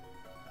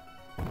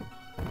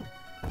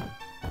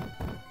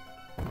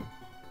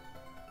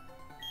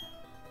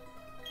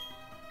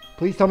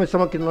 Please tell me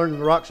someone can learn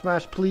the rock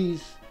smash,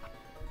 please.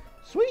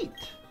 Sweet.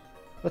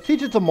 Let's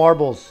teach it some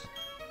marbles.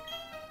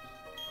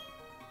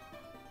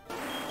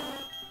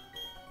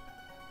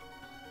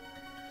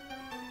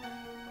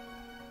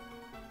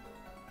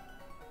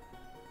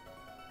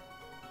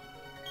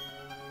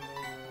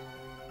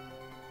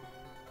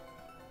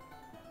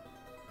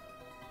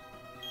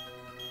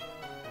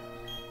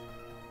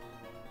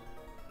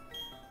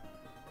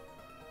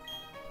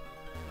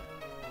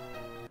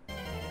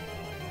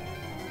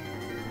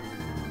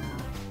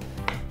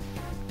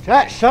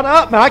 Chat, shut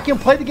up, man. I can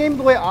play the game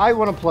the way I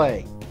want to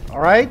play.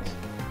 Alright?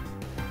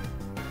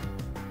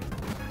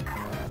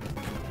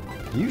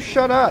 You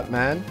shut up,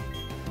 man.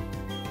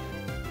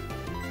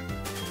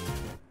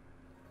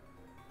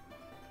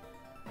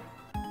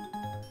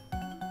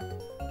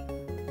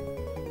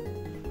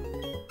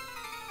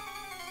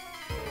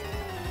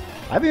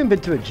 I haven't even been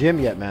to a gym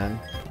yet, man.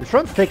 This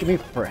run's taking me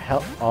for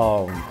help.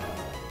 Oh.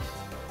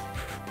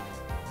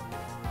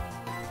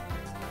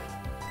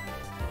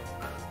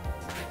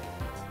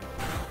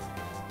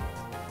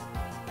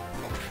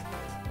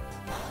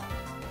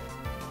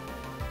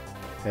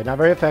 Okay, not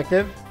very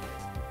effective.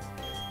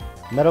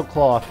 Metal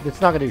cloth. It's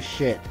not gonna do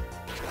shit.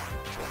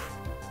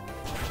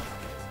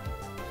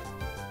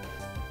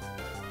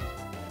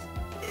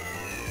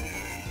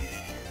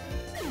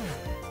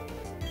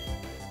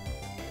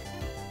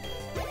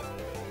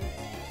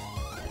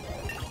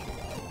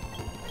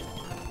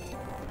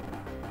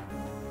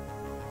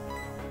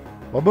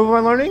 What move am I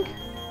learning?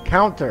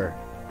 Counter.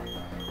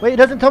 Wait, it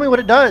doesn't tell me what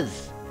it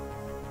does.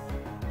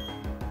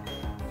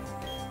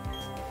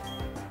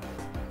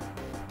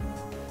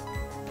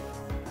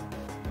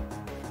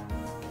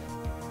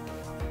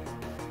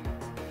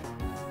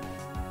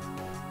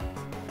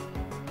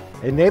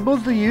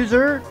 Enables the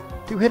user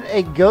to hit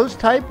a ghost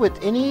type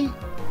with any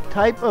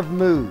type of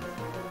move.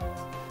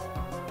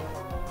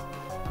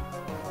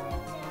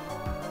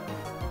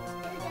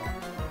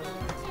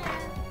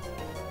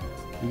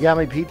 You got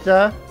me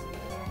pizza?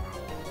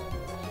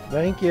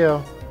 Thank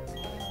you.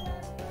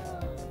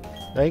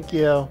 Thank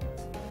you.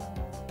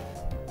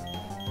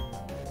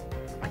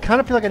 I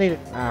kind of feel like I need it.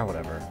 Ah,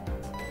 whatever.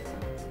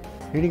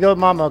 You need to go with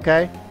Mama,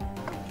 okay?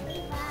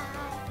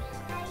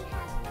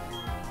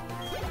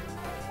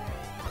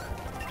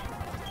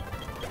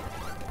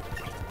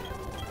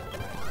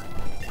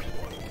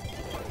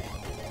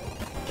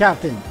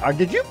 Captain,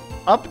 did you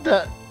up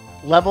the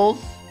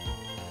levels?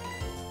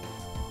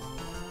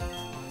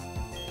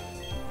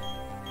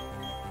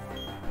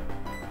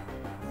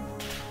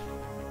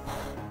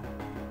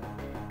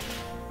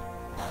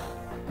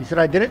 He said,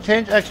 I didn't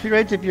change XP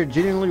rates if you're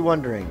genuinely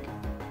wondering.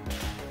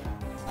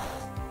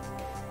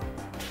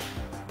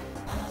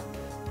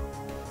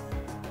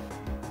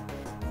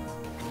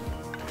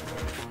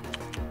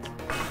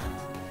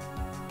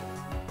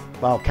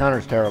 Wow,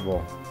 counter's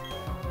terrible.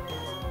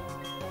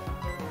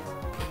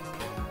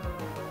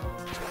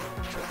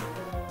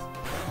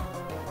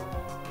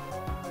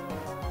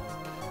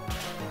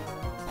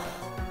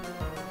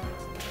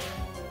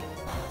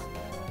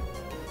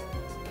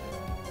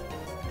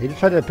 He just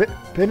tried to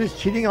pin his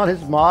cheating on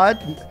his mod.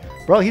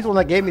 Bro, he's the one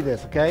that gave me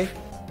this, okay?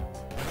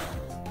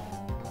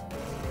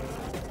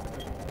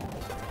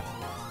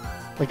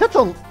 Like, that's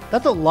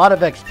a lot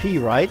of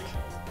XP, right?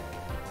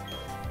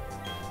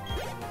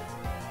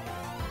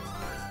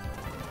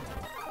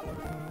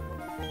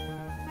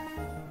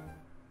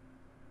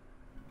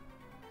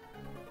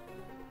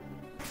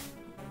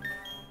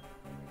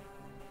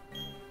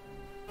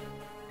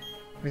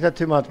 Is that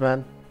too much,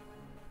 man?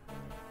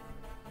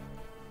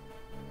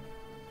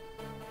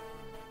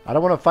 I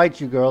don't want to fight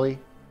you, girly.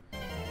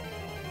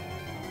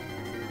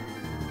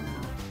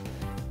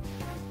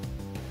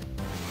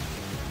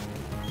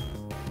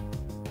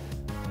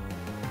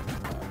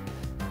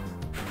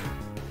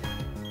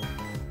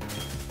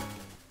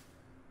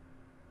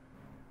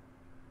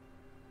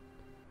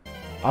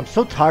 I'm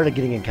so tired of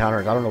getting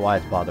encounters. I don't know why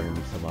it's bothering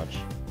me so much.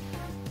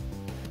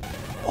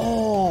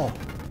 Oh!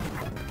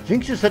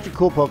 Jinx is such a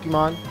cool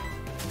Pokemon.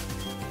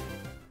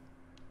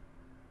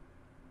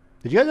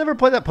 Did you guys ever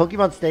play that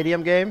Pokemon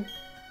Stadium game?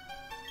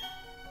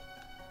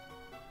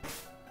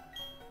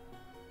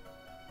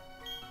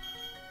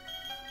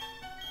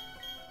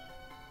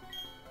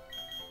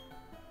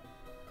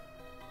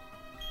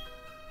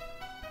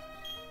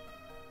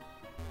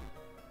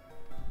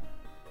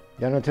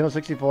 Yeah, Nintendo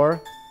 64.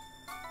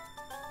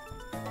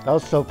 That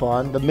was so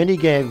fun. The mini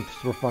games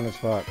were fun as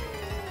fuck.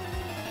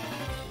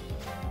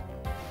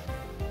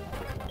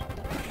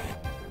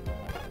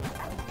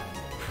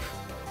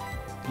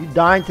 You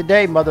dying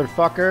today,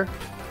 motherfucker.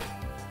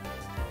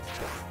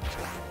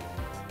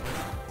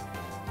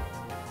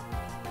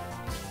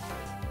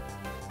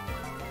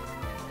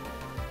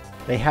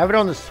 They have it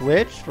on the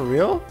Switch? For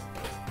real?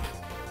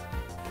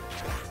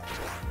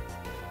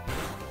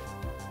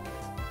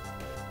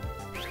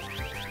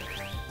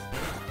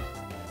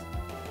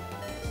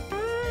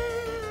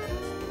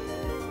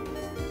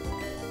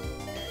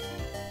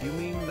 You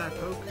mean that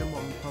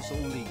Pokemon Puzzle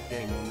League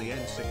game on the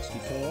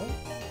N64?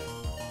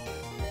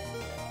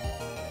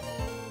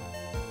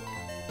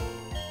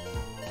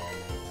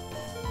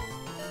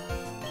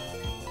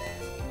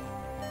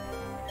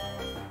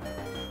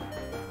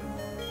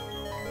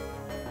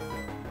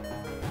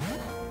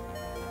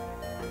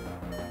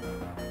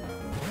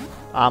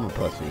 I'm a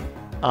pussy.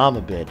 I'm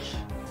a bitch.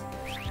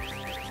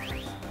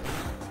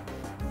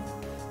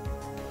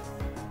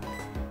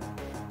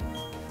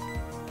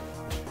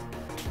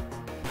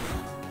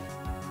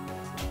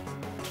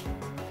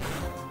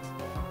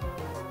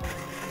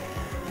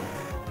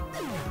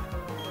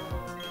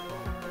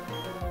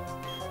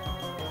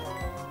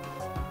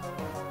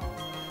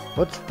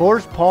 What's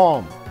Force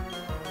Palm?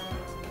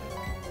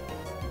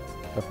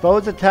 The foe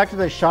is attacked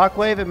with a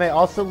shockwave. It may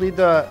also lead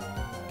the...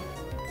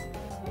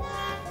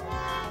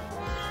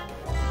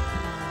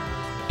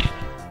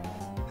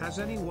 Has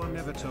anyone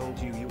ever told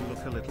you you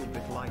look a little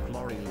bit like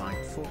Lori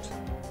Lightfoot?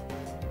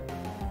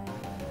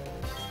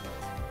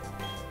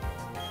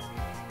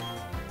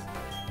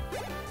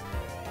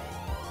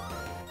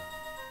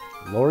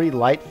 Lori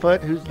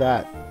Lightfoot? Who's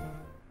that?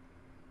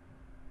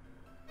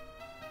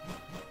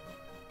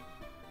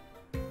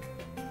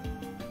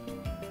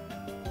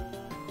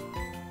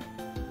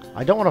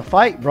 I don't want to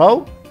fight,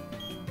 bro.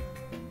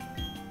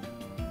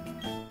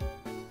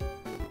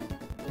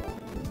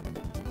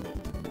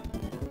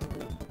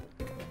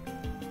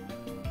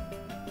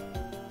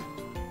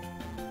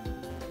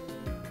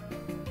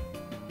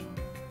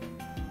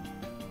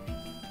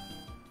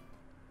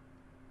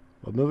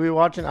 What movie are we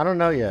watching? I don't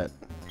know yet.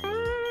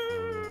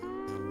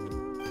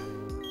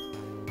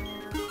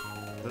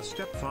 The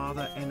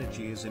stepfather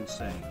energy is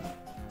insane.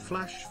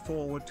 Flash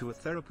forward to a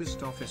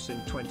therapist office in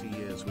 20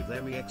 years with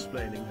Emmy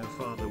explaining her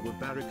father would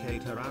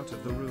barricade her out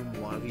of the room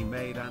while he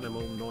made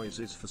animal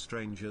noises for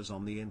strangers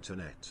on the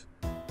internet.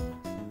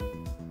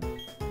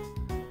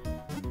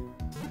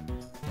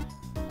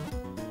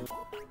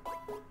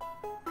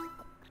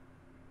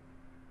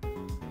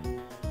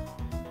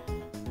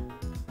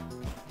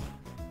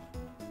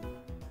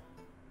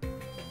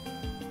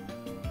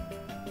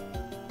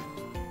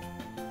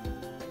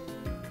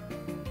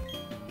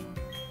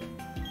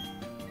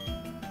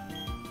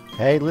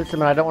 Hey, listen,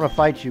 man, I don't want to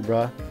fight you,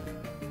 bruh.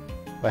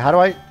 Wait, how do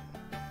I... You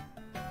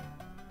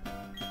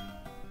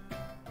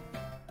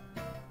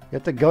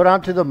have to go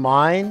down to the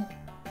mine?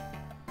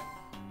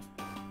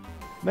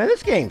 Man,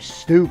 this game's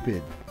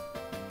stupid.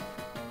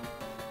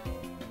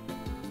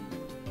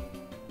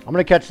 I'm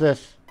gonna catch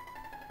this.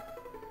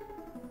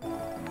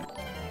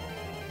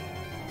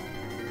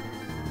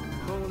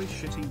 Holy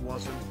shit, he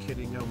wasn't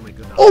kidding. Oh my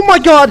god. Oh my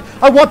god!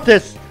 I want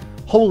this!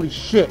 Holy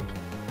shit.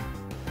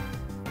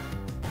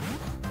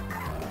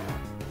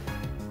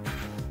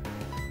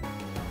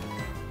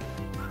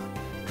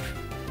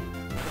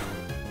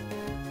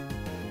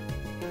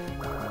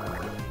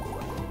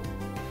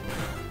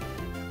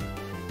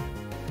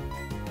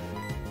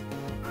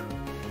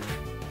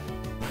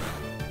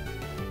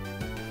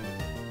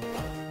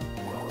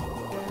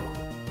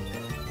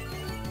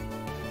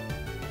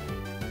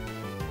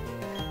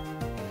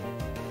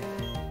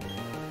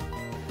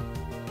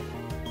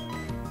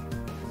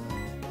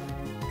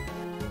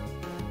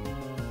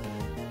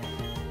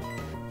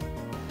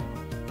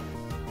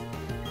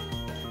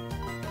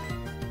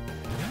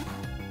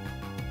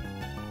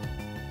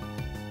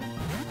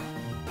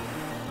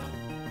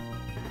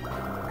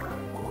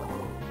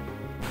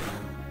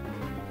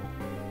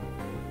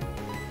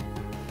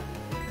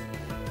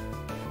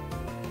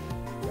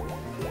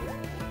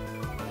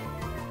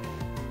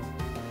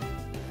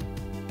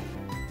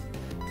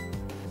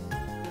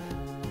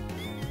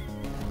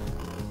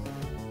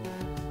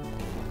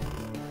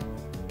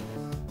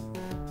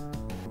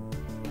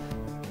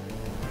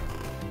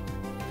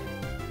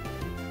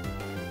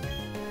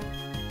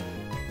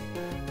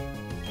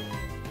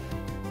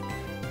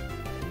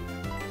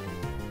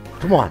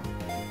 Come on.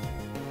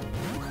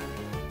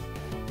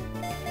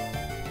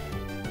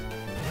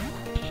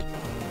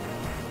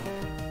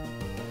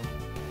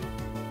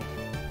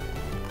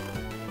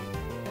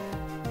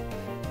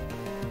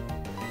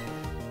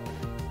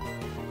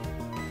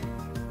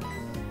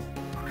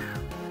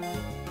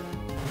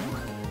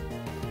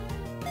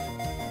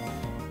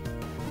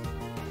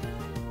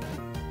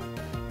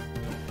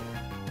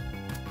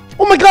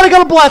 Oh my god, I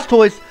got a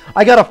Blastoise!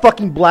 I got a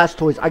fucking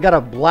Blastoise. I got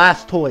a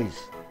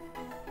Blastoise.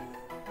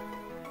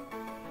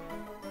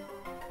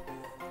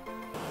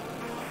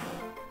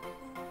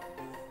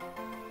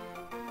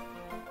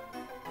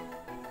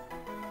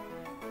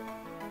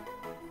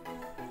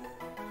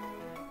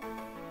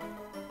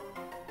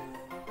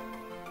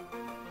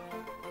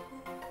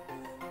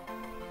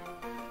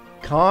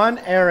 Con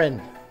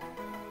Aaron.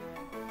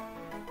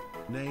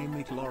 Name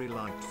it Lori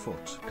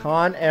Lightfoot.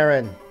 Con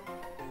Aaron.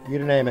 You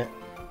to name it.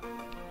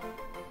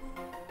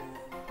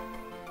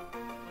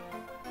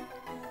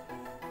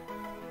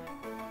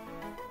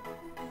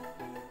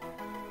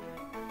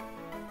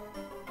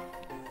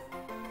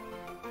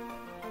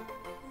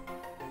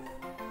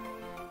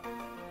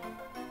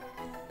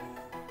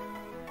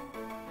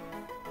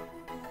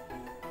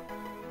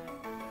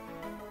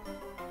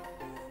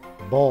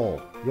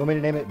 Bull. You want me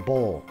to name it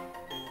Bull?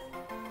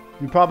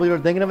 You probably were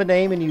thinking of a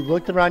name and you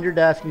looked around your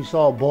desk and you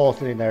saw a bull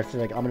sitting there. So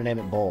you're like, I'm going to name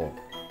it Bull.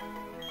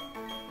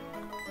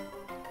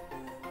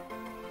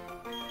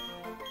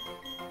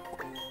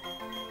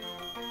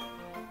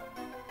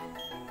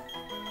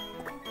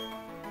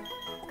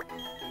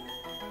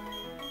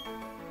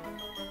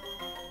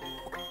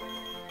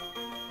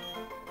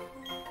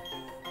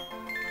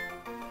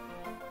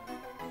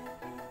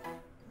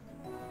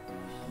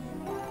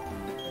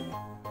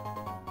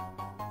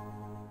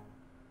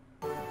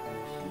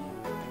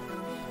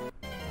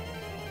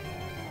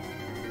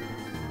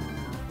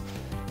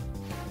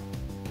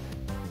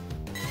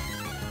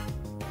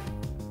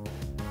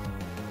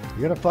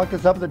 You're gonna fuck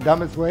this up in the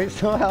dumbest way?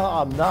 So hell,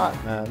 I'm not,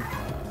 man.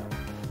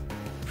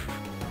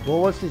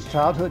 Bull was his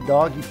childhood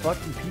dog, you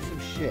fucking piece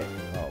of shit.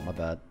 Oh, my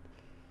bad.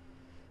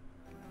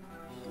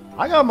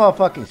 I got a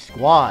motherfucking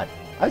squad.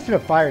 I should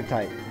have fire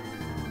type.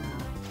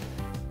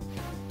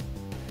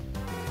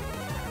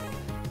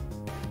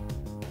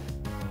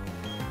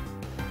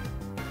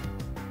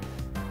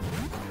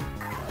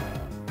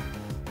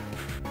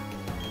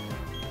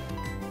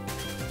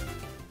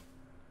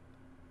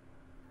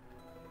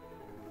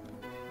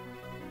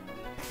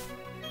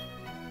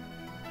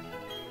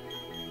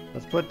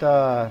 Let's put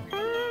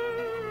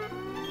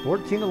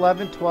 14,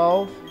 11,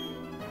 12.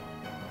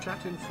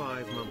 Chat in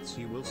 5 months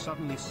he will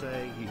suddenly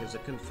say he has a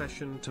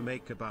confession to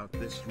make about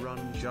this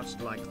run just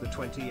like the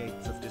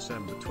 28th of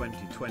December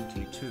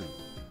 2022.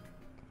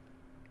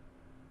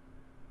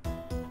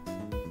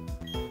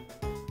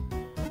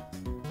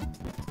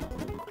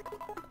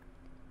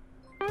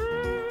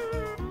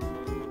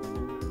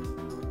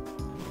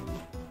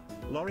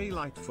 Lori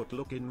Lightfoot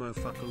look in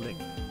mofucker link.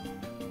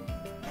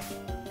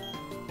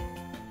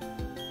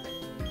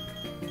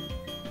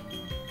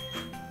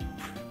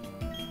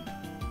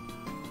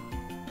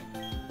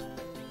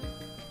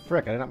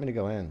 Frick, I did not mean to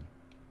go in.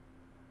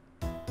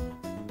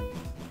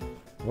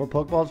 More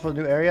Pokeballs for the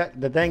new area?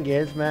 The thing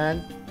is,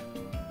 man,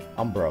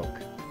 I'm broke.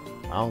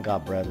 I don't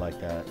got bread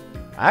like that.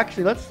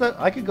 Actually, let's.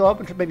 I could go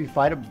up and maybe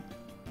fight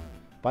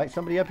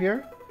somebody up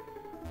here.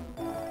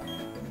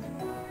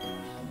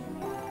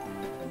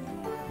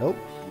 Nope.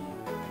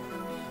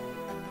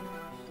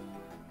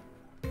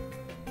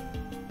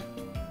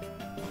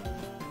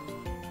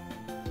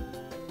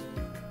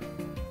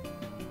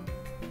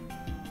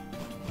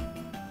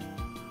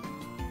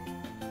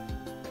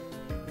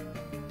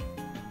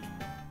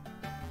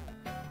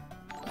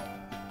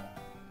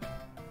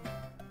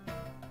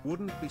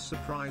 Wouldn't be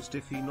surprised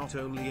if he not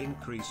only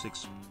increase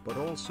XP, but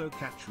also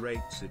catch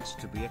rates. It's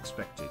to be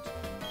expected.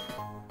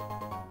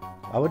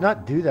 I would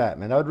not do that,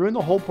 man. That would ruin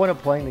the whole point of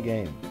playing the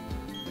game.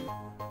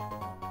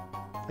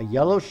 A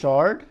yellow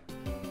shard?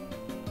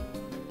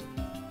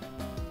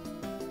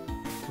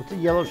 What's a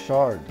yellow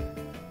shard?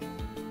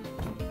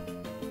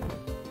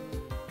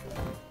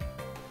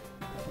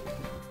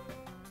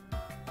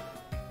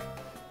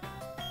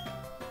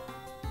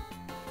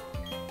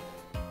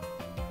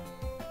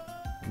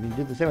 You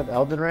did the same with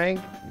Elden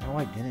Ring? No,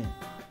 I didn't.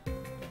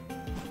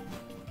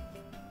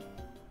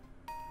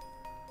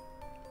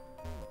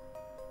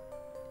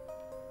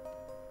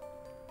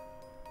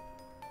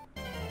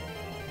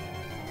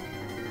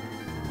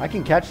 I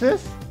can catch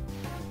this?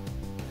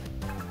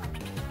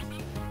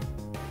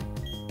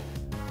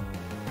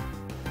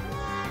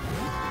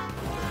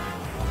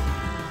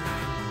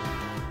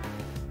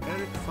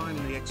 Eric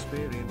finally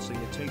experiencing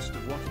a taste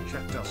of what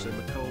chat does in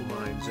the coal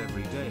mines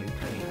every day.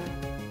 Pain.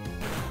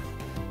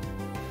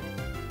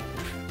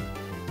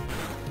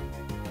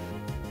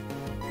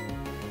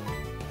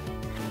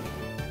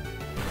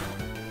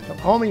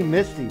 Call me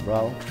Misty,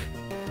 bro.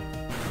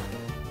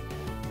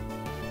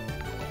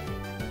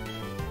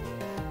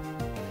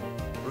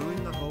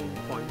 Ruin the whole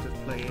point of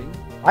playing.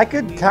 I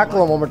could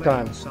tackle him one more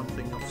time.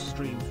 Something off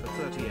stream for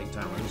 38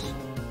 hours.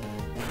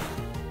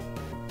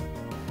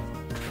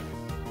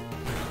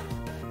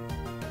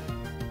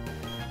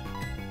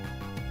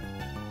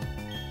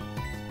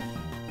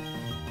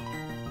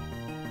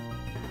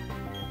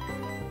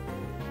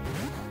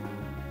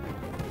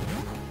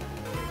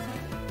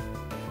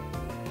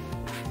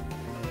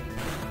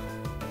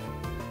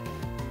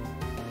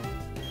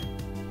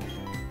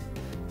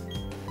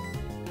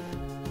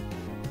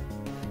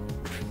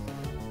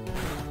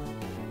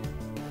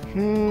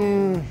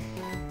 You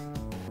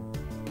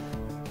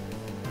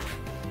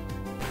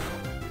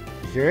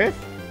serious?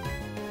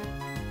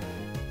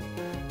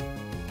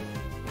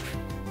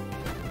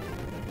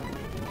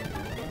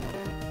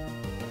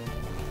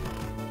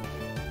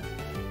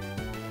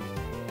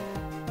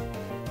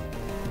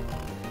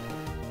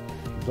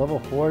 Level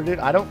 4, dude.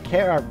 I don't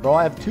care, bro.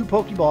 I have 2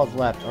 Pokeballs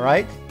left,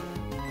 alright?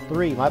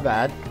 3, my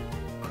bad.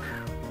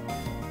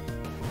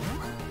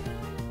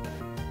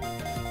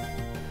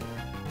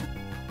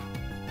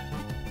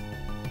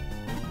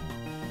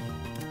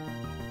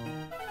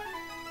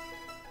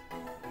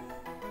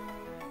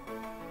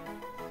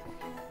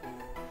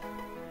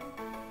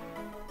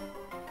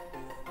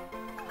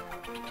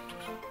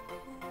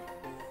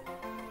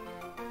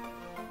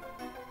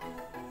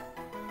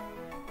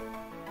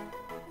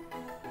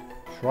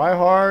 Try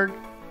hard.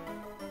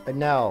 And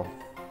now.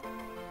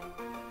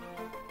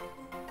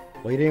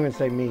 Well, you didn't even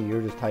say me. You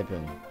were just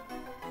typing.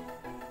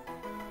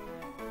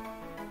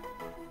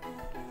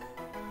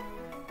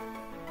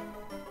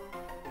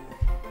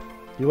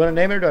 Do you want to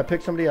name it or do I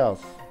pick somebody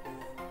else?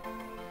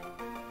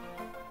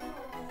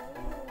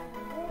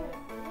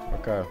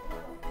 Okay.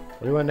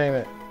 What do you want to name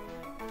it?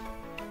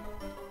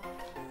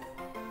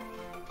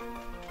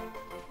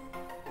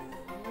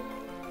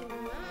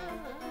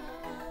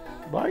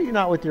 Why are you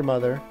not with your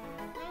mother?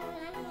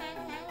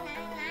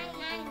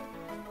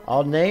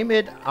 I'll name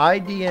it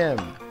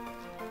IDM.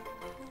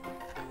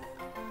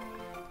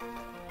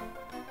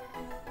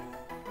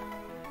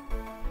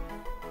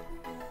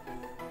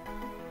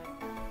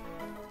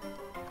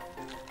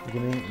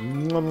 Give me.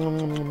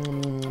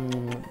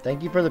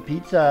 Thank you for the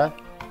pizza.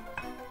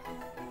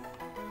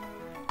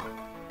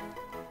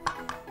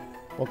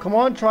 Well, come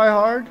on, try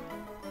hard.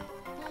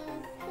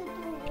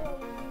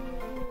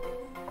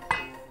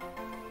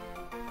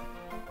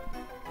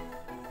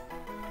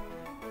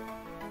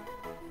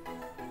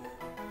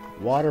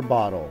 Water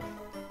bottle.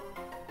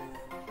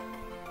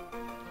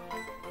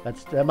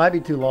 That might be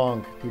too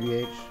long,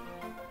 TBH.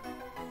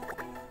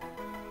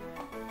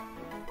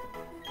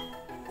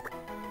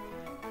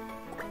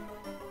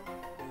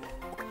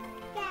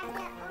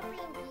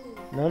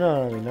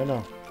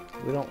 No.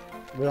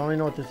 We don't even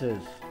know what this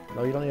is.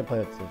 No, you don't need to play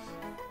with this.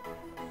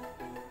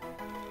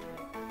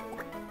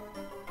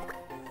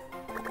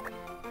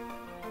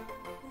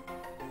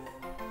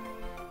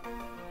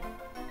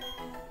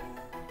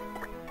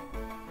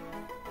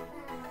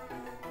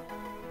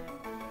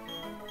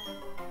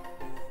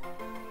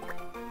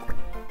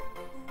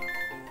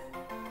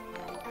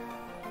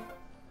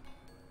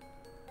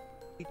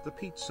 Eat the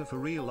pizza for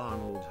real,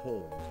 Arnold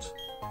Holt.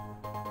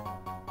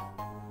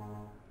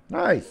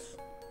 Nice.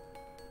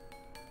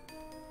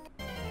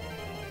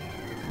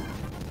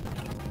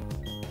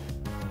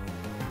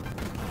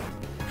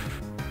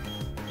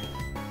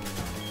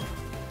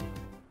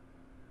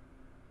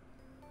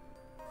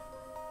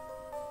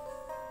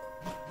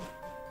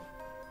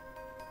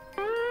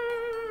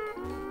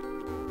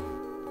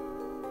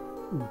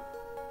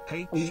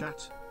 Hey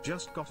chat,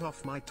 just got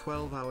off my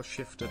 12-hour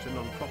shift at a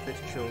non-profit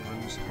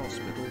children's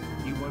hospital.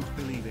 You won't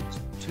believe it.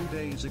 2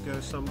 days ago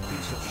some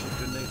piece of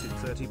shit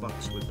donated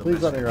 $30 with the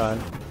Please let me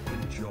run.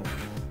 Enjoy.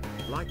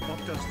 Like, what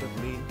does that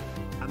mean?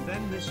 And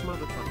then this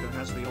motherfucker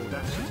has the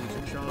audacity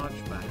to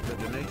charge back the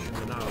donation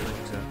an hour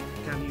later.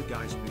 Can you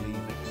guys believe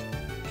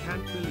it?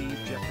 Can't believe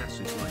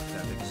jackasses like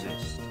that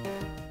exist.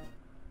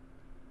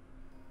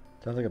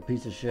 Sounds like a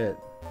piece of shit.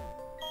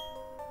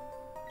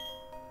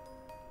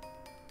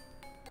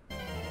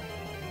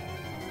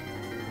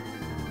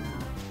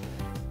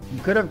 You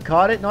could have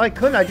caught it? No, I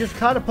couldn't. I just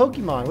caught a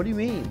Pokemon. What do you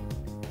mean?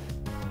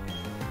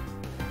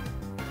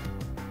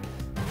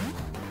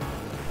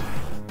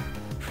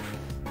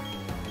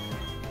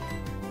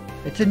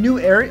 It's a new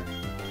area.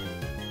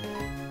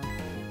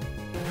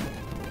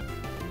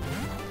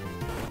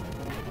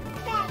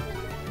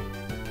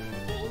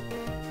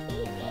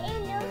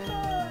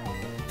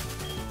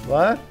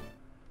 What?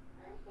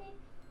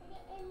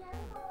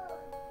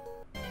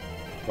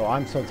 Bro,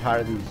 I'm so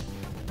tired of these.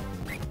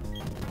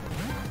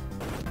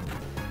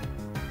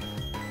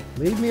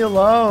 Leave me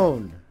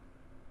alone.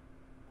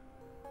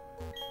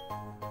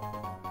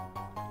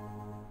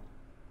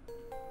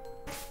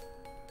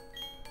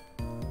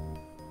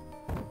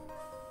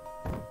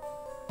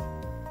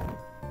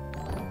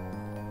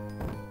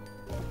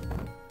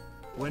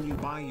 When you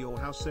buy your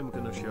house, I'm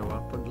gonna show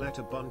up and let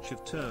a bunch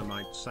of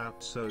termites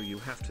out, so you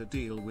have to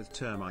deal with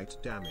termite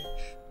damage.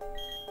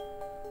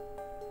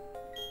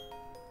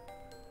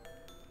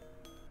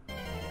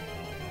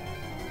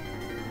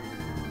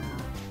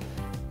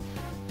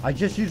 I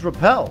just used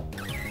repel.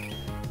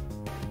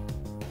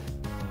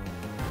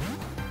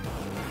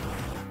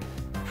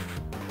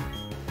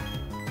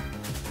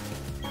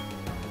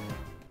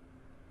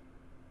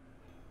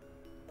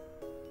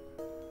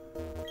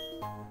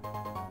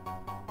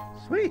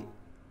 Sweet.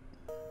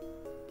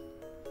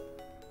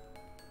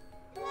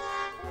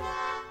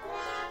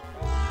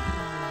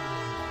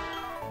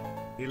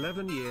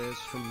 "11 years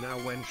from now,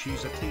 when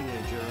she's a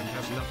teenager and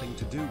has nothing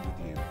to do with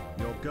you,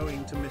 you're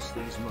going to miss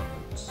these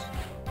moments."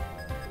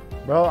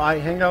 Bro, I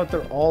hang out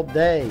there all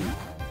day.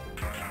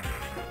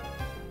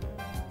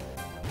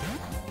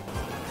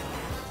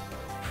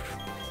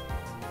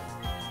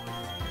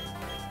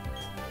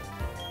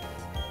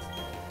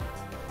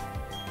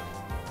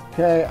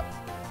 Okay,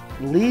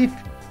 leaf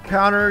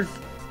counters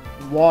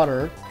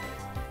water.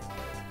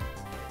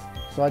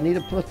 So I need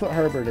to, let's put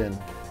Herbert in.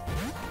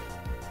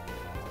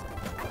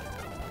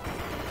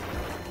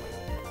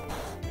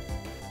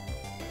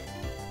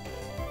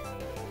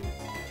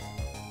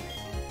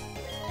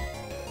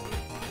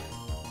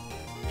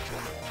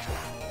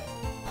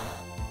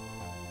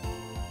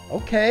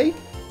 Okay.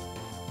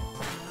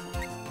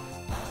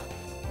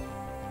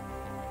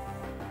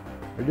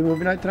 We do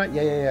movie night tonight?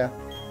 Yeah.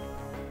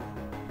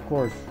 Of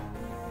course.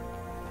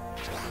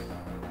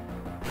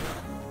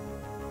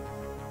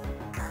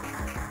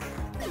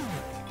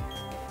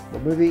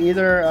 What movie?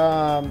 Either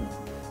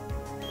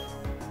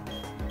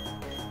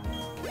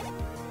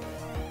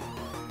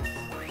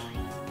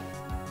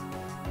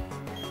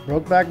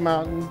Brokeback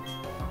Mountain,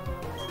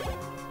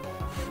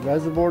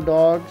 Reservoir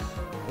Dogs,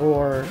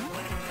 or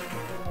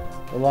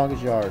The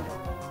Longest Yard.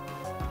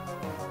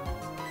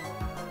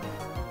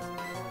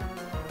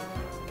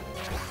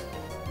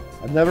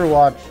 I've never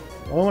watched.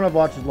 The only one I've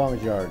watched is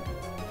Longest Yard.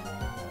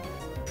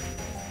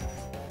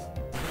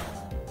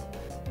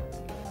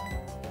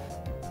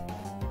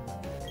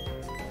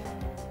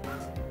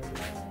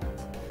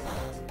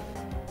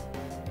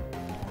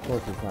 Of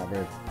course, it's not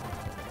very.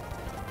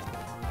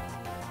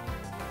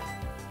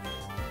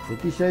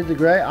 50 Shades of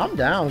Grey. I'm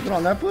down. Is it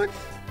on Netflix?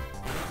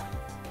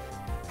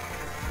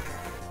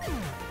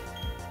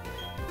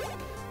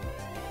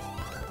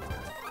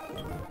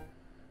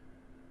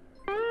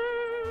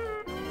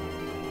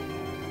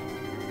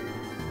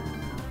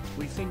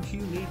 We think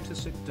you need to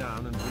sit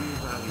down and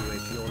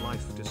reevaluate your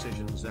life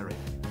decisions, Eric.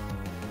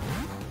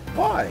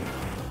 Why?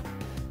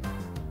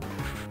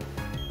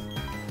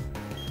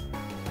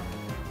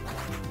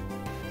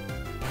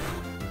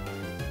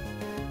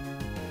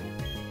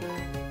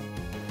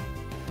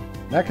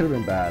 That could have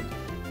been bad.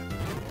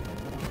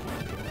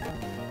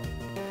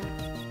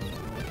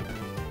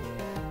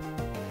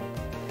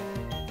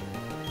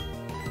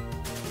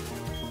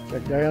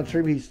 Check Darion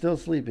stream, he's still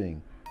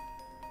sleeping.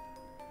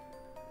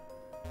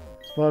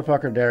 This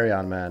motherfucker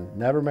Darion, man.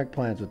 Never make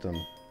plans with him.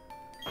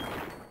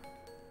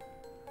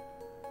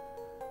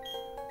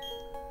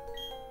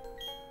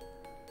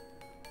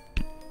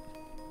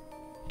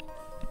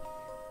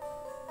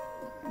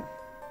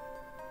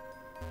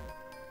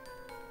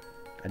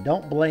 I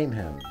don't blame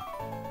him.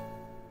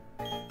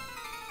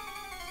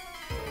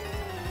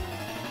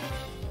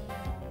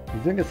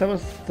 You think a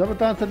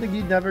subathon something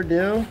you'd never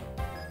do?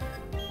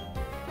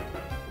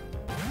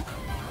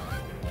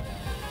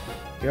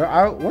 You're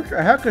out. What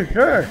the heck is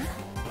this?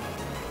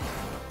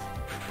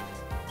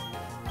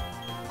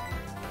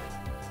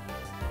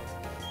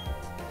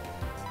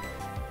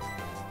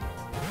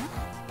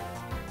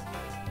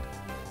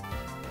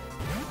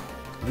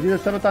 You do a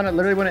subathon that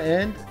literally wouldn't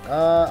end?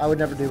 I would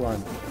never do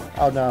one.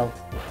 Oh no.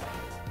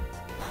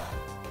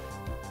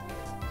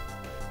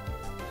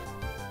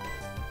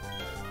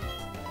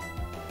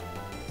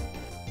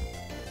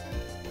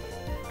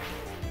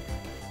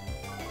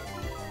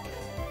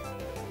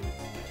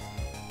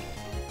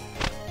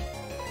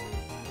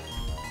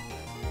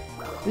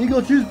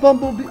 Eagle, choose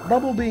Bumble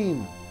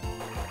Beam.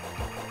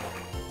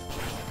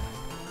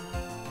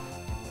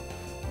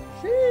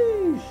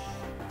 Sheesh.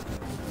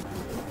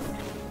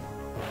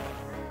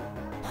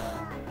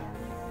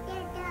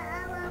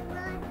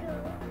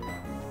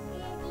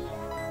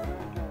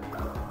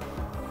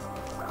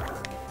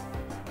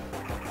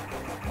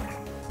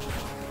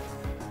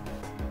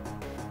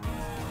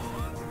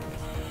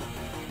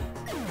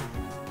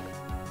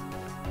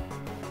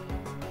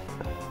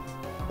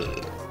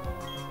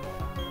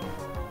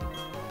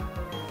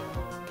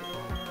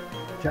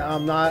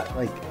 I'm not,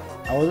 like,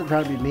 I wasn't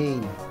trying to be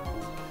mean.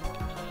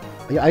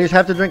 I just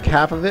have to drink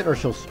half of it or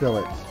she'll spill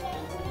it.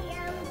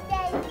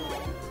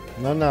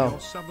 No. Your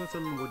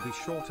subathon would be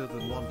shorter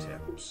than 1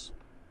 tips.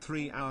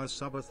 3 hours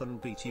subathon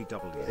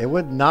BTW. It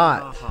would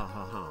not. Ha ha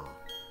ha ha.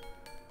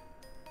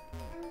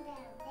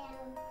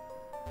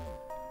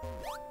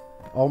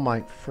 Oh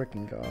my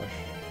freaking gosh.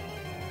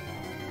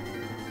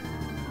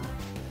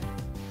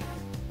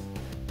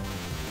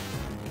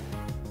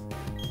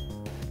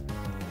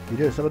 You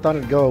do a subathon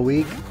and go a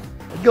week?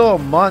 It'd go a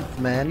month,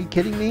 man. Are you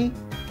kidding me?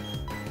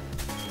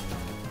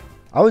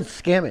 I would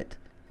scam it.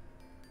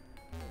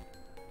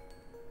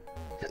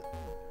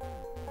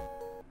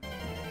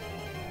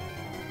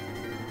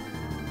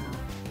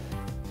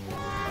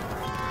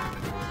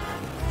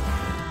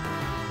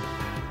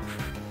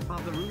 Are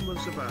the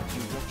rumors about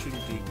you watching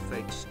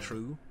deepfakes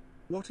true?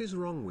 What is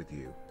wrong with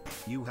you?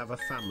 You have a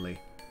family.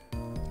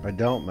 I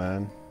don't,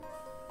 man.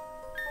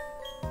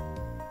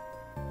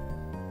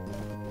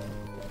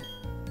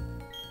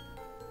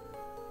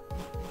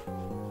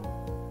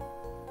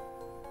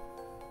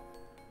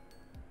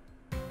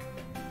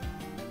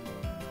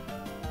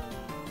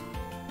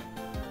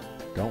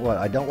 Don't what?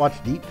 I don't watch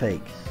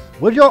deepfakes.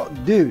 What y'all,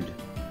 dude?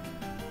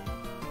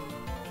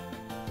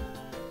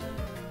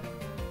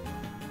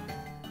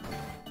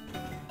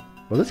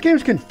 Well, this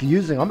game's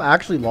confusing. I'm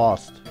actually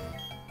lost.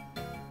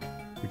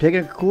 You're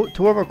taking a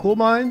tour of a coal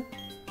mine?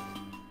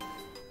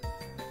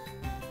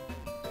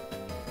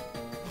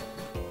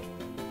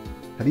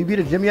 Have you beat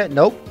a gym yet?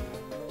 Nope.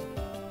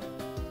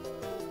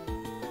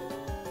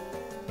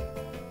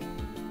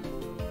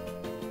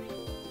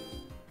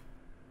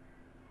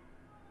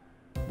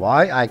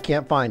 Why? I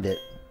can't find it.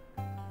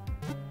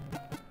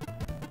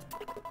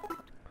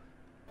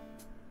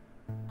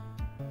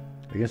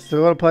 You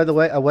still want to play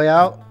a way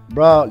out?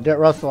 Bro,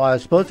 Russell, I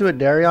was supposed to hit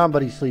Darion,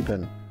 but he's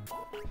sleeping.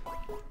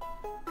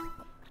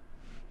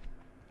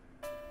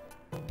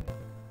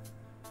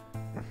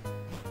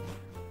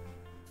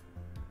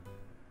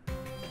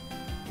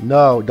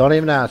 No, don't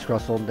even ask,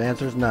 Russell. The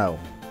answer is no.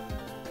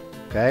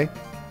 Okay?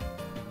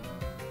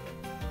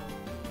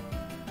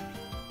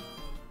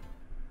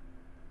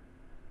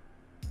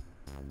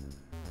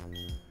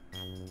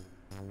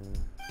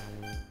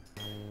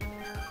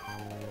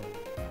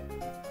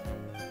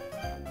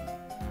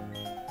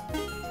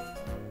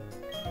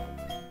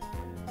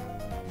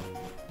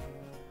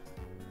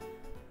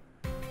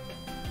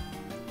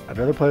 I'd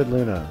rather play with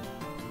Luna.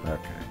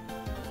 Okay.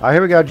 Alright,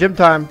 here we go. Gym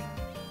time.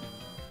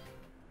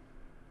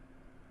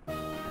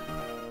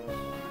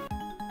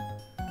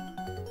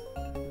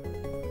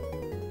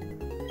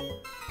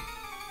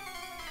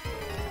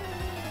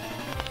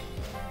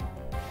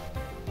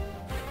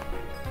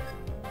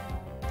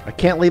 I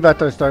can't leave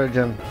after I start a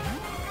gym.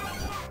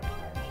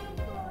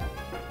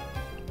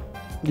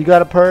 You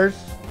got a purse?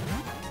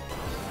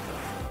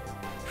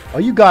 Oh,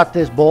 you got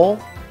this, bull.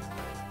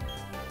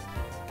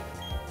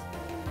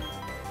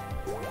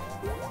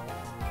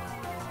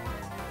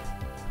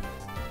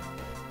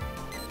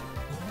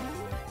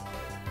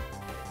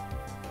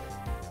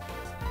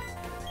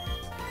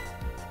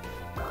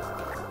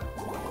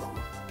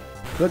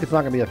 Look, it's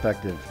not going to be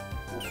effective.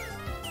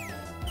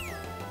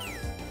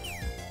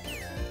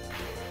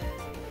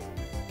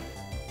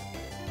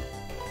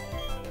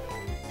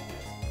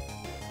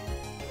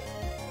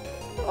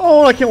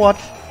 Oh, I can't watch.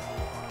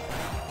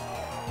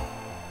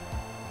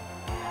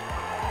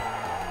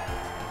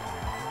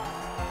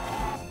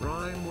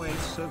 Rhyme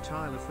waits so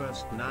Tyler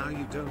first, now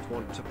you don't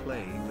want to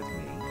play with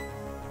me.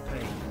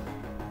 Pain.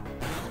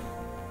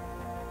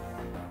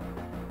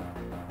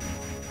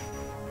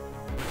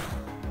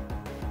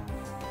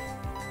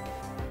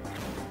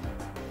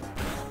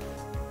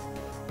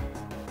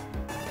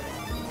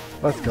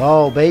 Let's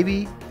go,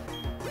 baby.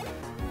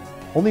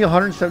 Only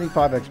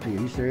 175 XP.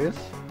 Are you serious?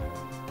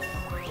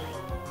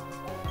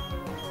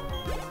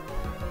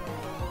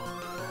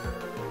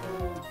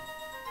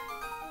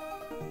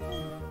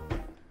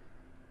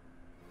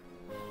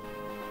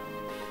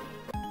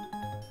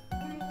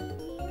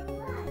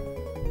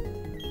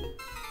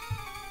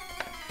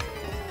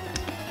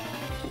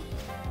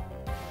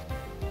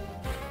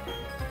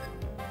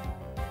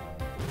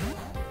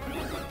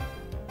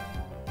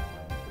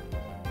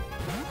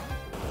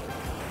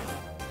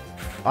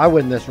 I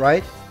win this,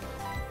 right?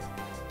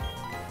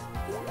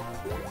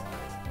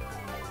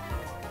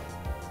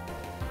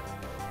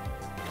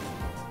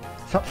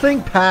 Stop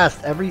saying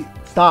past every...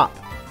 Stop.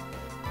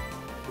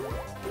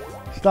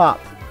 Stop.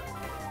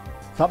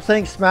 Stop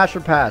saying smash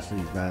or pass,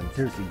 please, man.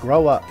 Seriously,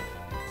 grow up.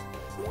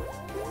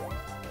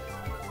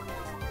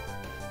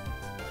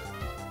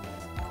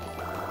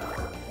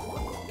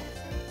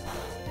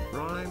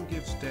 Rhyme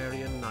gives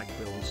Darian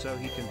NyQuil so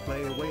he can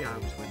play a way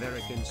out with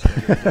Eric instead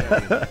of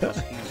Darian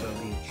because he's a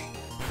leech.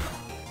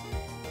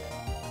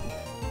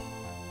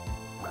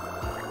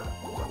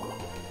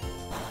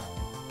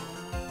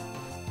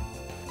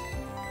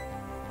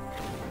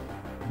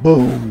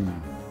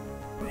 Boom.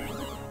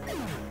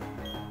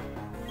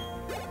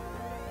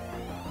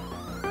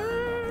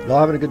 Y'all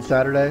having a good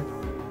Saturday?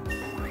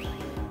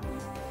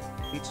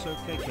 It's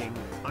okay, King.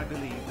 I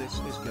believe this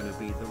is gonna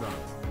be the run.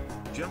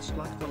 Just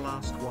like the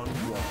last one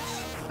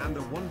was. And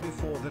the one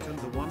before that, and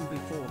the one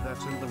before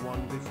that, and the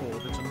one before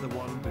that, and the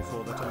one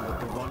before that, and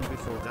the one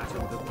before that,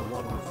 and the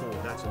one before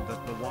that, and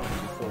the one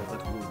before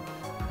that. Woo.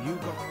 You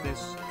got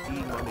this,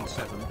 E-Money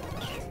 7.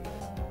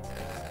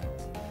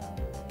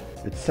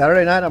 It's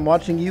Saturday night. I'm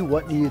watching you.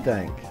 What do you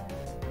think?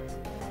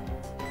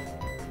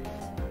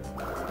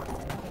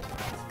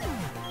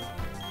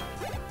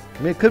 I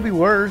mean, it could be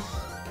worse.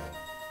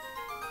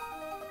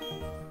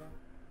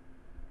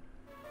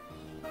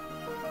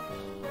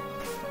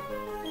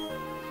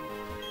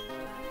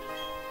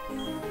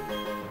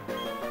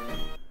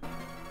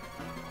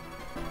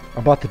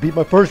 I'm about to beat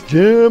my first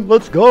gym.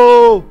 Let's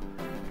go.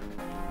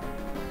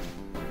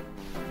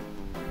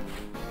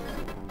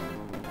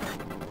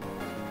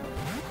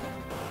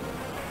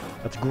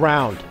 That's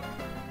ground.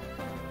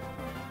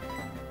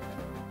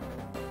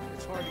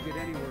 It's hard to get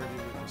anywhere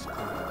near this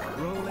car.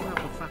 Rolling up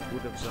a fat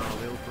wood of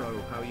Zaril,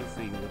 bro. How you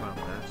feel about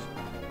that?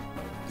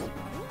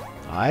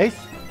 Nice.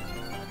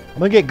 I'm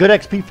gonna get good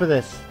XP for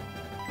this.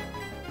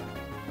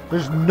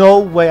 There's no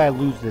way I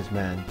lose this,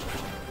 man.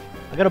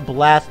 I got a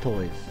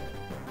Blastoise.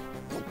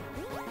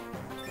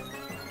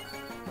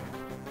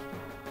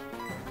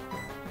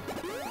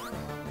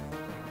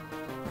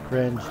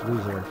 Cringe,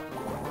 loser.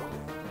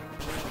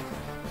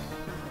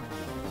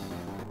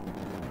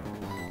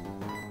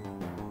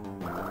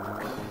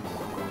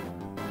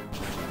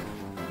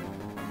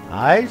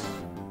 Nice.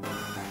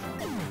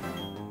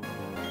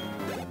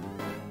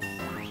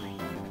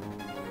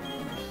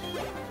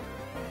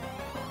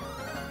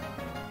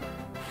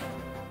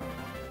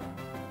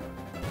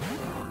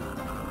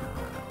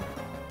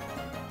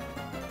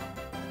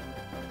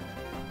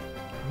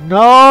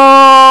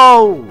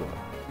 No!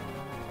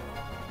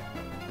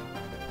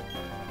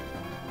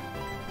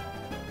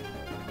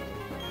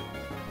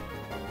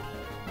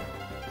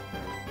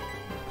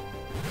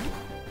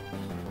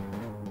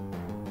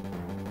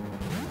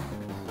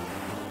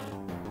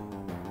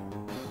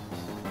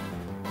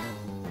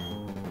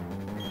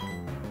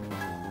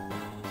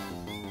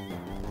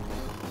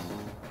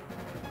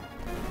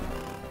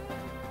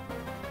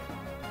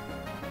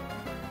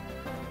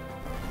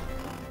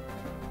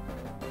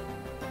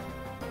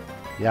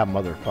 Yeah,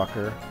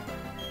 motherfucker.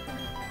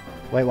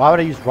 Wait, why would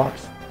I use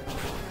rocks?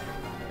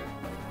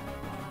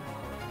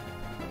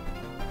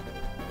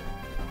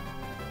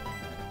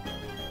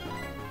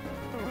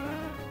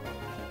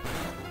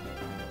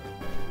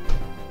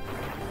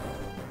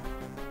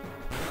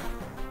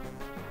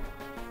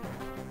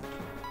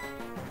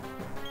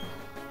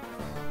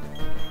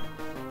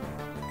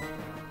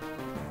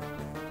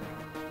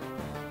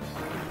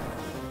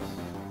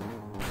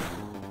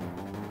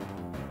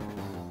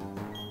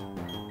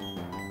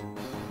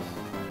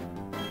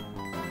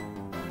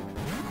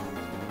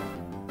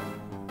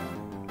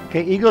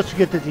 Okay, Eagles should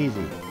get this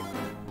easy.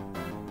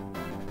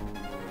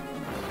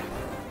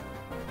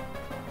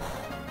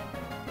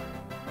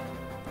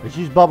 Let's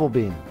use Bubble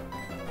Beam.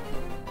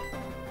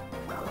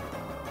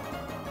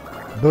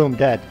 Boom,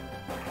 dead.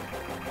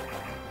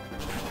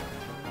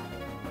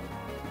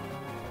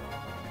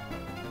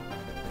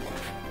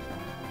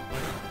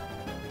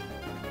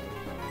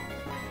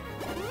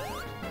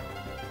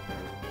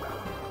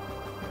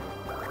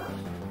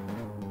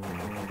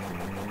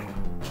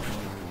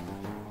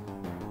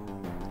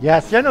 Yeah,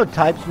 see, I know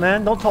types,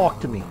 man. Don't talk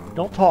to me.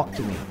 Don't talk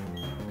to me.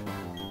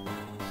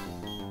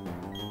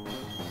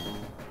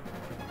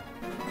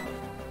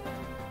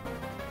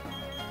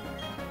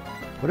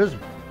 What is...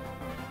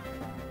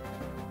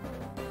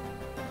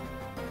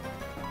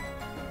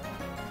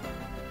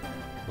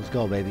 Let's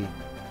go, baby.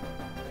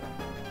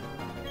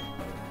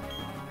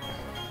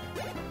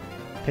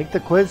 Take the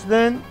quiz,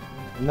 then?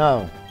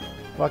 No.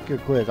 Fuck your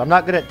quiz. I'm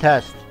not good at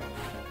tests.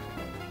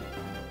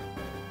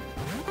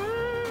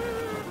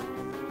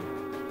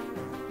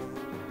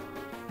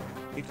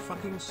 It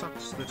fucking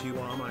sucks that you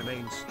are my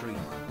main streamer.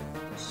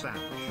 Satch.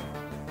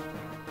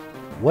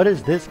 What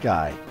is this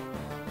guy?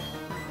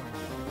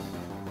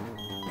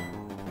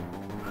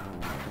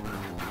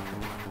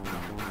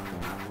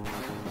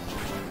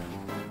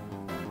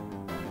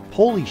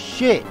 Holy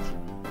shit!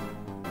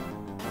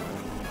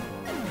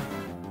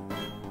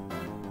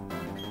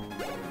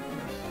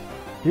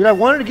 Dude, I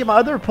wanted to get my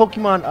other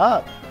Pokemon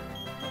up.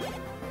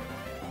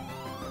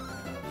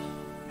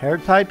 Hair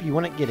type, you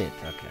wouldn't get it.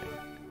 Okay.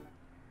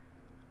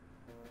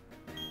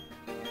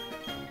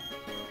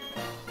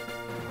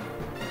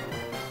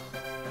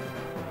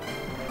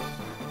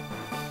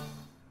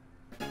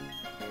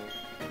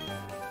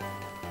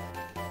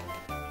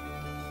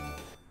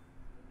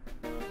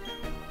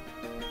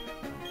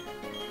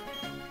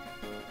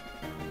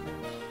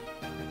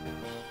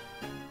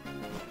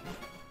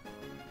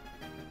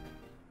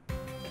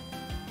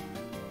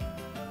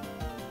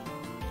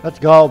 Let's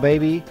go,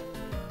 baby.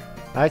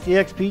 Nice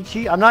EXP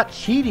cheat. I'm not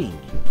cheating.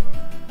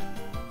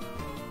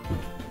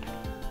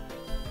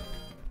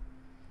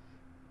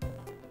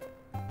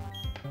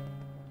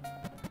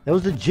 That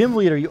was a gym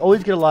leader. You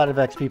always get a lot of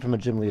XP from a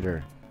gym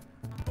leader.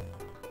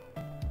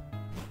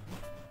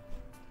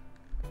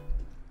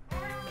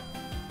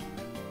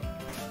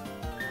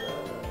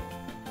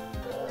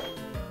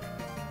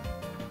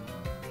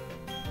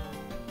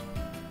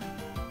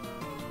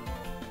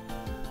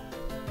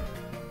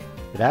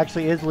 It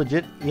actually is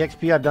legit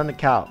EXP. I've done the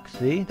calc.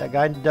 See? That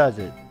guy does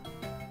it.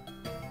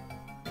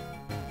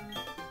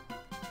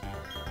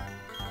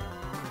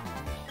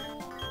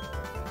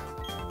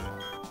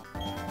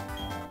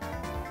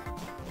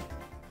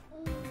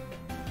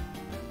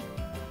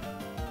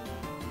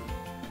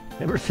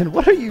 Emerson,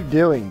 what are you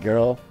doing,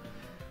 girl?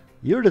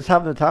 You're just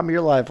having the time of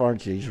your life,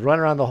 aren't you? You just run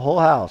around the whole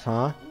house,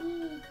 huh?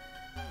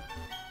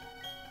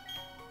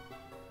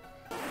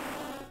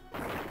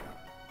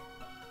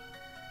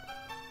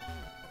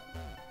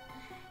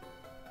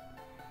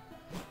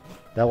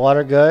 That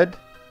water good?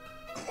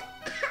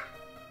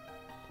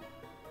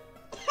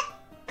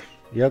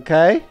 You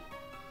okay?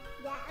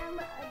 Yeah, I'm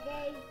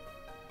okay.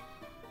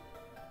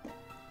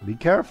 Be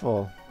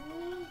careful.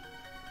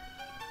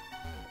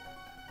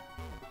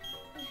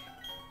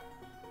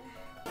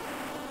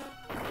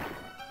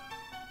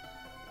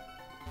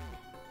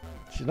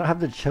 She don't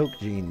have the choke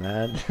gene,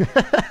 man.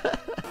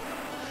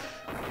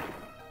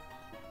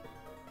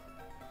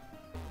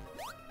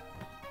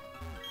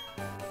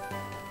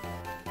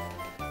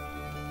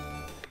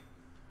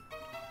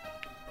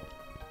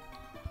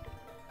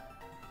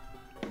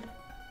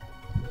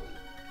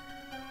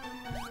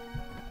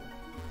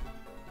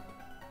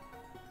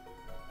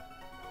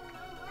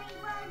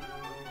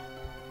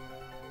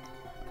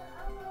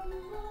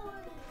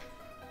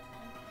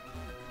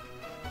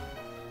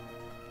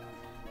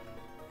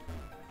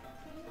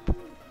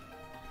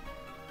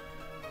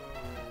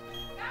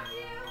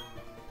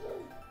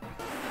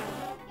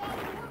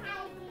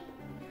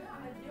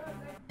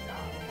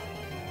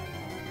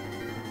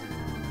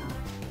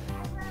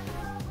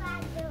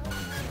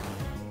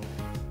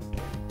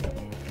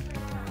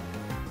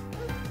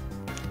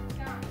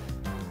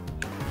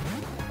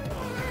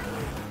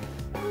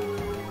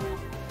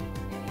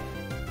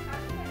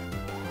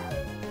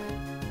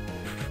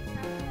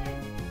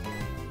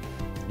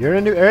 You're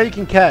in a new area you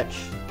can catch.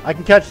 I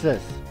can catch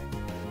this.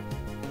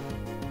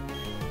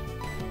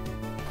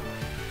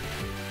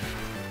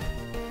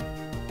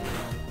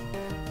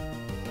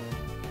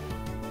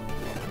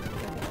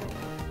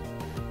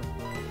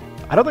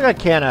 I don't think I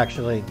can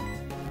actually.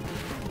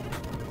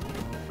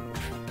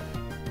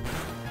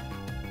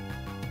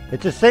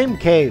 It's the same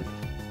cave.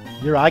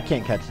 I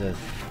can't catch this.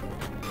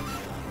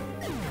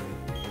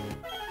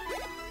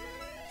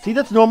 See,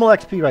 that's normal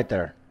XP right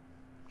there.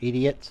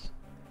 Idiots.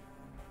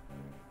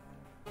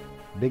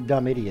 Big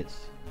dumb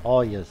idiots.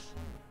 All yes.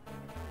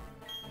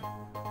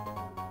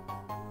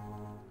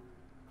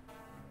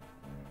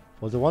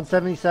 Was it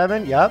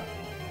 177? Yep.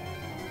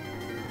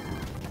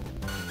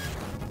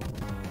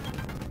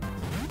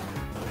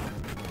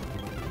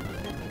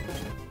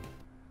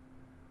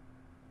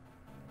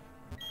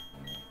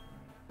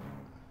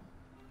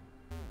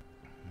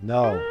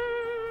 No.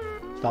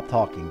 Stop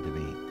talking to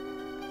me.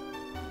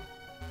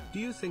 Do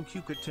you think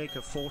you could take a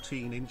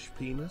 14-inch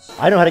penis?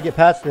 I know how to get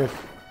past this.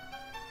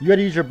 You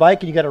gotta use your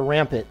bike and you gotta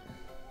ramp it.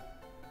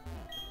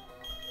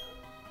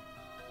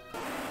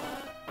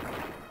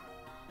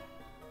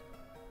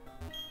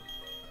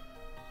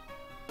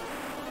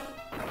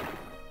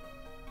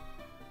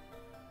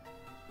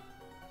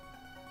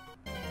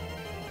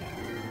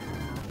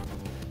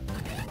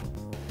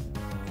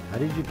 How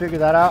did you figure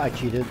that out? I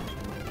cheated.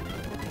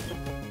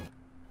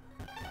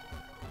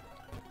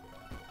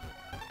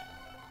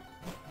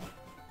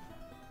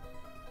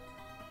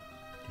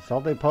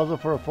 Solve a puzzle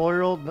for a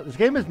 4-year-old? This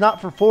game is not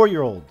for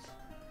 4-year-olds.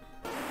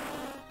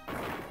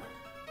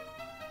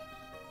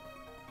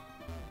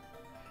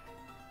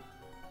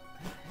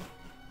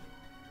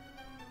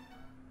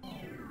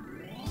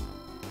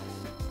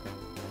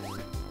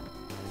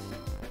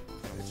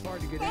 It's hard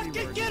to get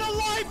anywhere. Fucking get a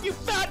life, you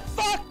fat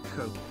fuck!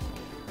 Coke.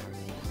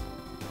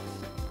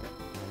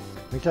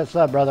 Make that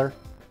sub, brother.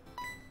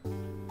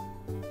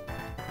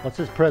 What's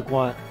this prick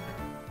want?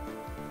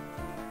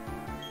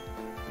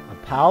 A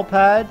PAL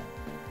pad?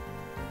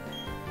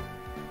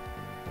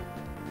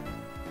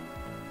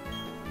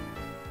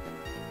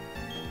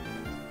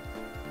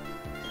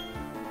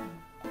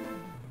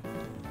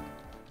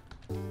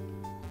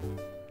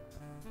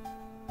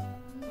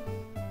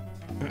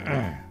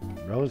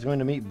 Rose going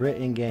to meet Brit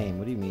in game.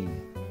 What do you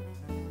mean?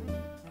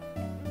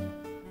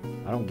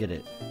 I don't get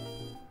it.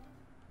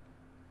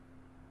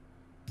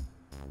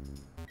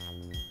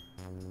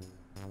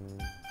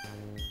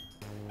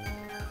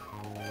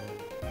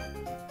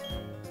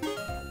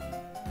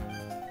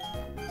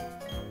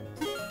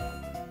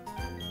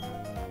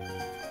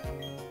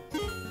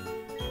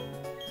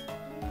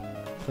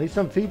 Play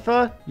some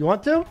FIFA? You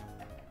want to?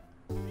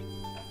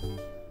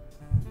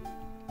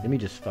 Emmy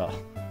just fell.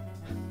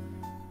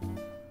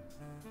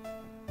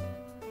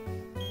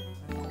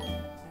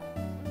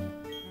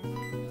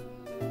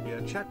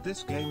 Chat,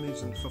 this game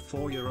isn't for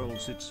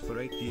 4-year-olds, it's for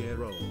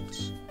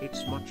 8-year-olds.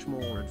 It's much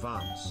more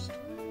advanced.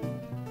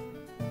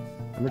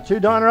 Number 2,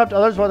 don't interrupt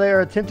others while they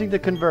are attempting to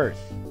converse.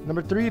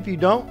 Number 3, if you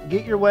don't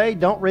get your way,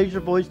 don't raise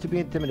your voice to be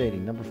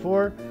intimidating. Number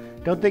 4,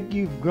 don't think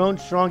you've grown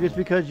strong just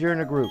because you're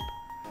in a group.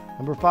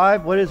 Number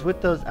 5, what is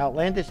with those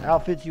outlandish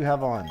outfits you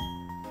have on?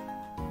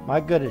 My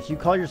goodness, you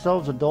call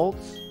yourselves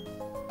adults?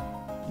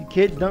 You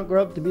kids don't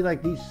grow up to be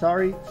like these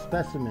sorry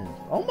specimens.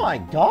 Oh my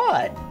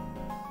god!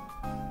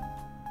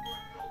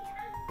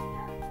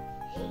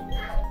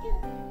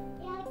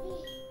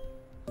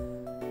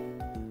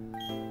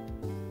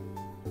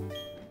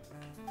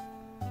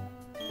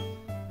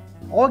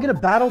 Oh, I get a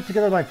battle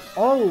together like,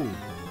 oh!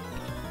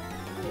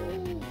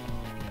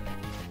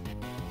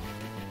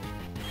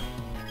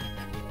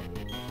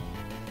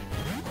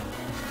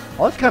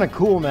 Oh, that's kind of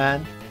cool,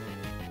 man.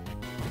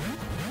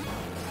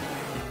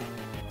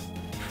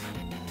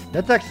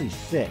 That's actually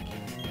sick.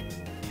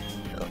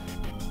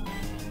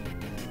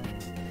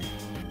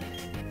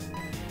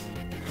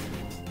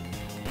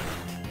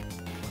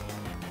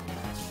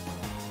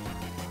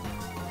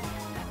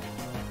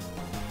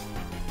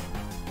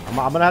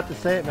 I'm gonna have to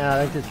say it, man.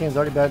 I think this game's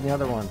already better than the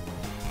other one.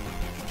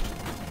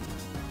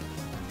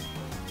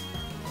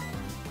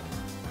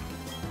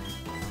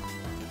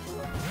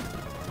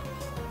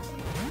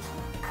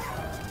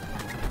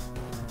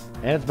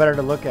 And it's better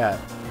to look at.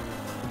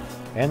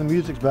 And the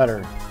music's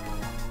better.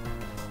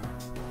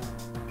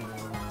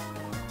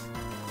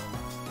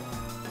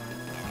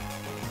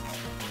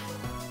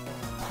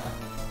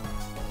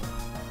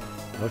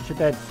 No shit,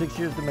 they had 6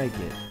 years to make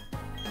it.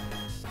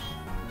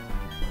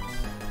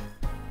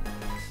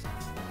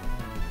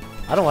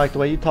 I don't like the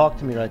way you talk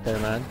to me right there,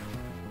 man.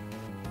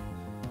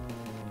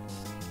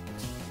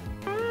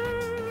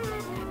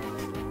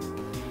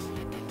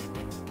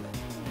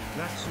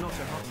 That's not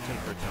a hot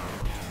take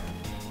retard.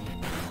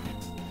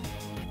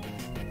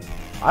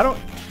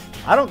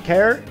 I don't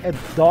care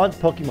if Dawn's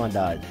Pokemon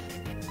dies.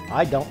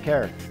 I don't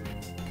care.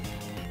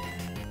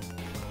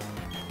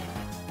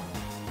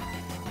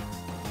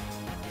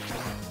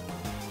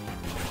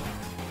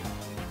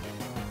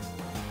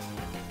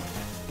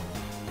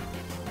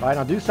 Alright,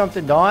 now do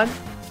something, Dawn.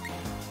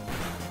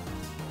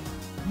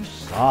 You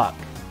suck.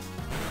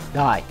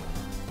 Die.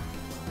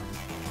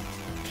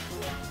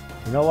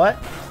 You know what?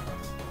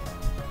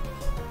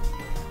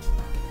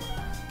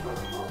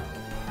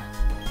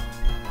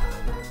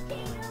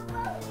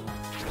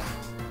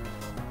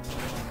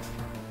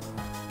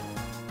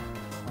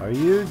 Are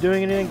you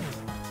doing anything?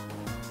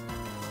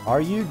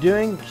 Are you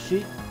doing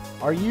shit?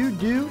 Are you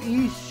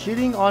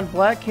shitting on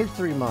Black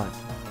History Month?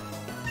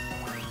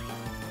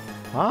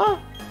 Huh?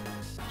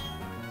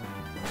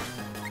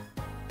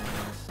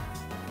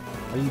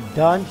 Are you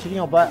done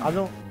shitting on Black? I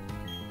don't.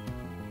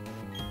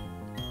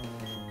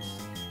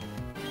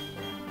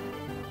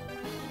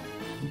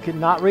 You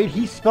cannot read.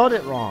 He spelled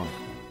it wrong.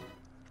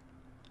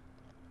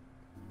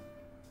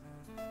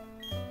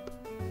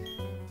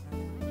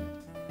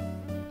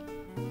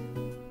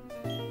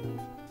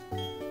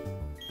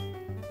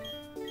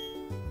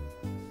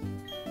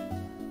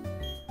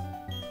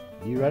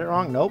 You read it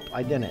wrong? Nope,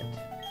 I didn't.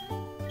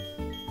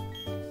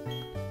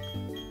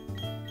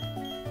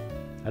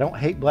 I don't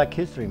hate Black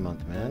History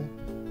Month, man.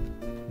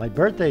 My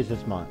birthday's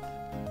this month.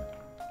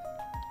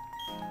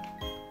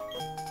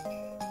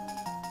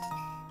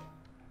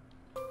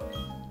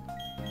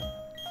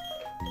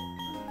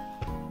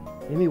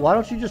 Amy, why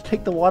don't you just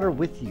take the water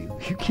with you?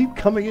 You keep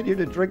coming in here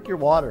to drink your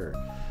water.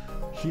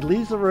 She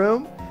leaves the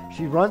room.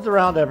 She runs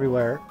around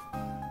everywhere.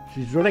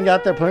 She's running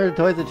out there playing with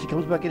the toys, and she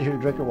comes back in here to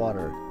drink her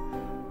water.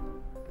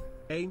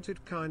 Ain't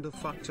it kind of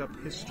fucked up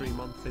History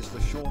Month is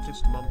the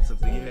shortest month of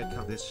the year,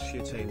 'cause this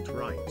shit ain't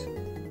right.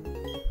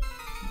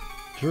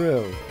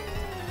 True.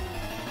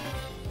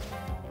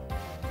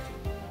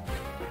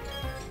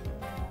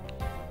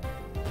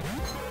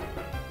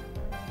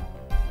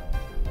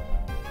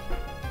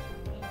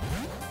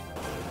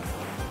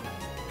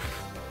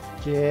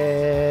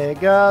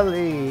 Jigglypuff,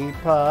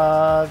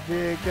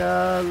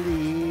 Jigglypuff.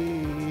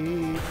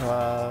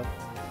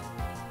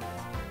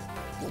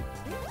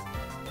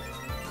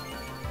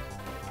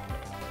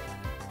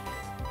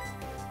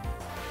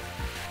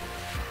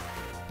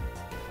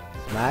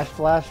 Smash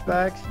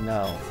flashbacks?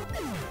 No.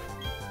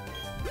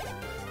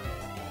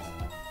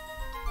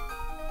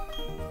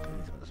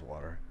 Need some of this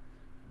water.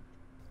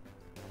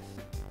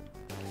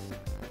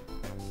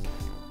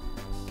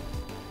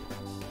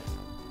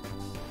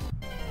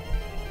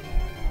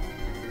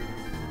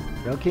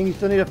 No, King, you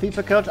still need a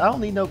FIFA coach? I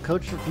don't need no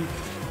coach for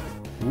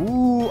FIFA.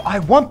 Ooh, I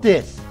want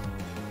this!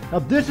 Now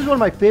this is one of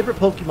my favorite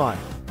Pokemon.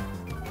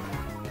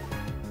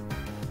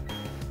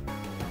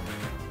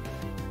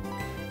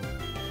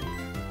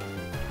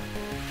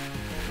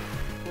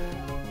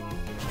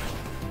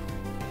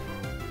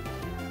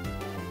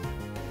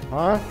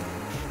 Huh?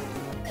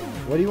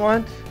 What do you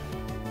want?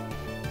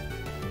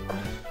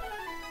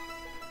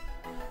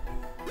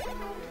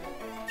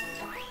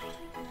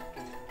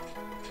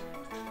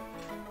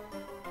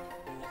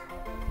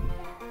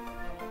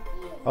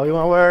 Oh, you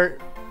want to wear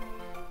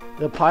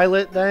the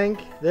pilot thing?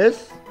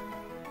 This?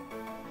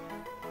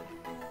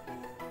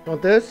 You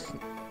want this?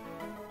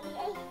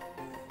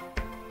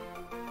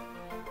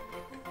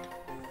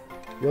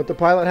 You want the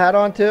pilot hat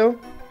on too?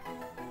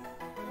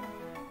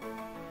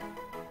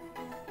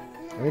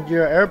 I mean,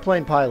 you're an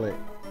airplane pilot.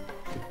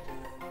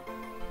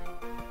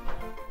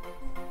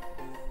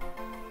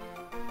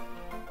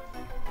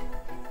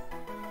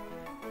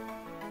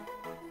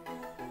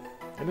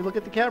 Let me look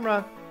at the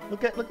camera.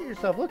 Look at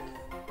yourself. Look.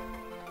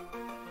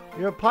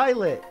 You're a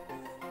pilot.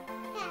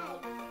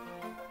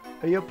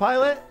 Are you a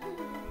pilot?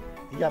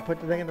 You gotta put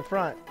the thing in the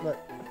front. Look.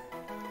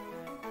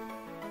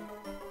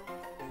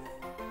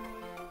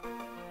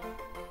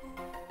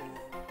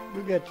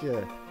 Look at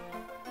you.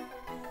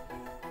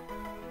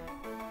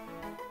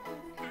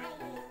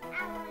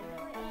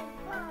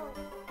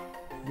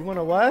 You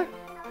wanna what?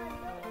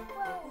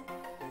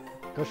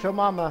 Go show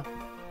mama.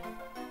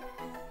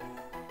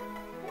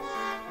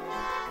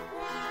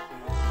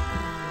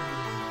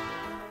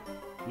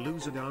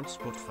 Loser dance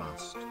but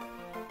fast.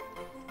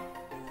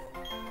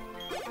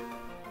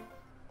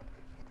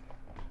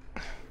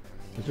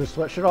 Is her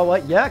sweatshirt all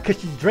wet? Yeah, because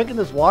she's drinking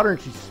this water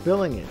and she's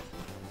spilling it.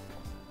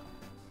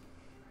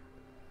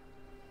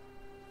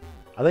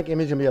 I think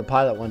Emmy's gonna be a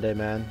pilot one day,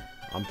 man.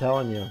 I'm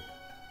telling you.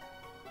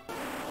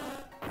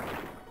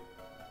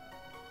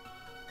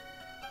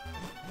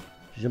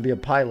 She's gonna be a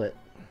pilot.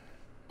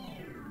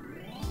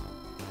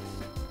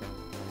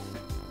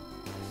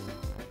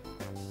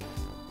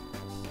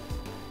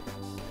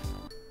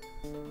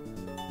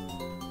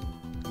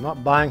 I'm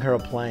not buying her a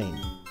plane.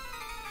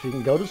 She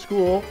can go to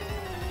school,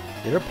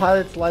 get her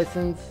pilot's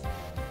license,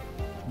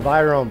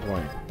 buy her own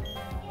plane.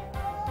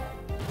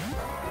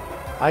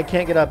 I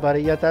can't get up,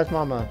 buddy. Yet that's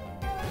mama.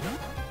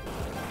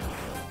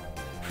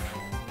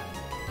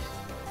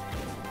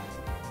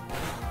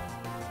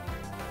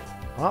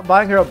 I'm not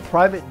buying her a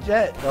private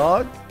jet,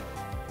 dog.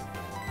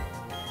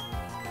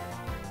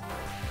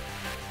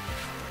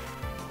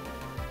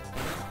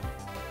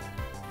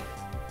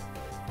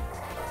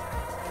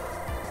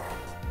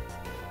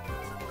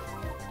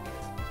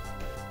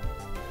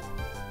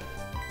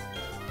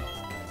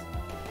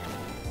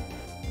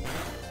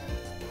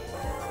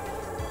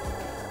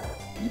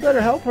 You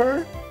better help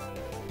her.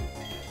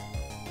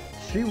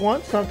 She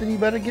wants something, you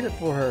better get it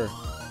for her.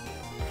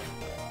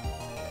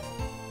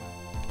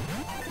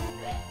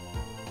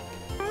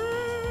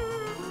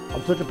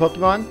 I'm switching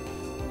Pokemon.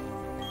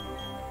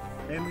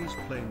 Emmy's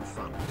playing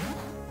fun.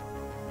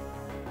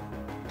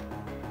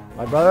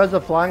 My brother has a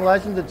flying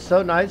license. It's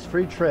so nice.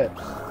 Free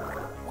trips.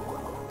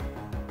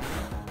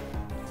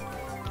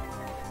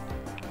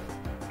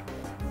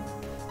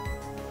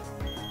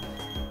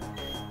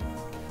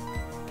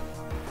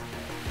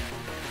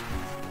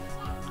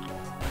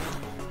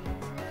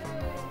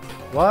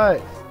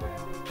 What?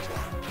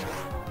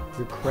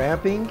 You're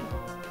cramping?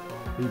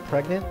 Are you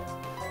pregnant?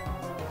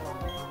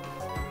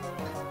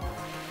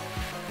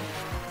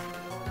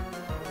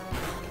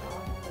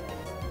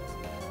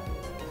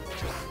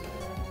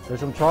 There's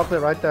some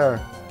chocolate right there.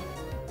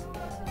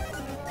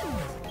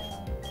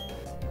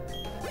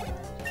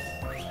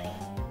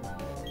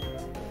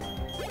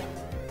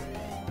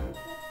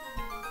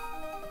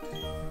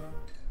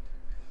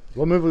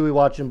 What movie are we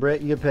watching,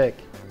 Britt? You pick.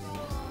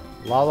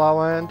 La La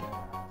Land?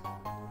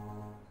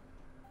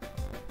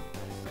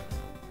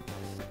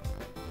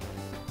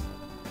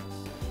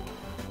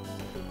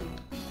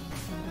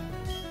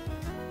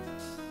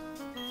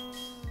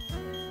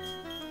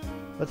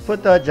 Let's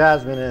put the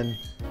Jasmine in.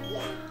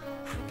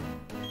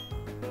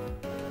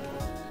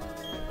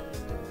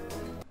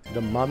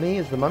 The Mummy?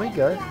 Is the Mummy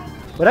good?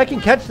 But I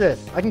can catch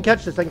this. I can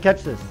catch this. I can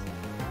catch this.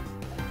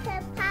 It's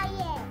a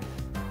pirate.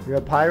 You're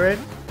a pirate?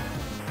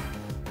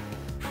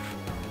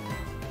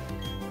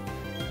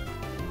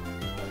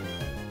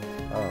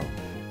 Oh.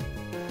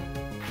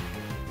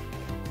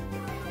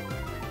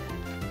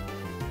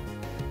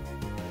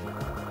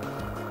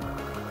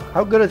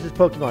 How good is this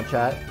Pokemon,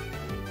 chat?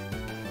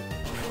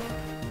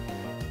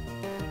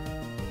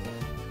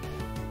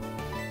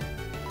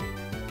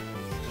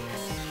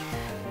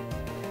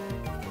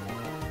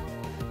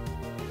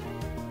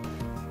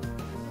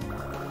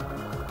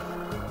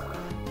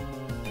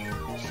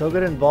 So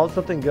good, involves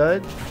something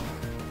good.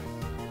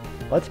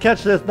 Let's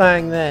catch this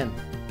thing then.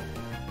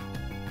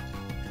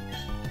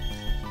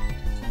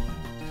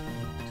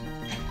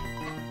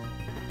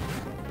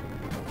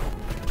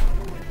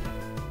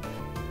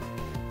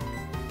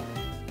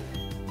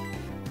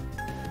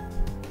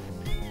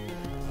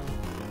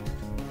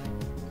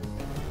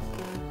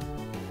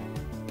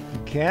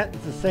 You can't?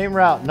 It's the same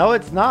route. No,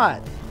 it's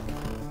not.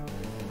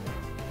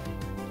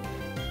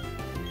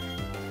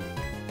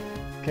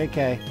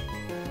 KK.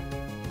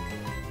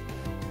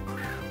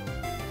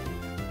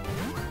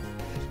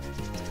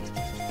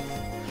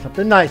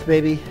 Something nice,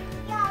 baby.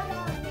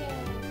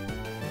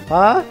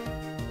 Huh?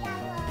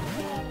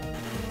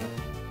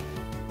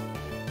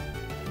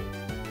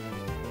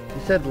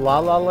 You said La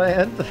La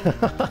Land?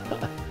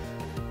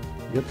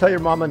 You'll tell your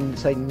mama and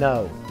say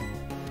no.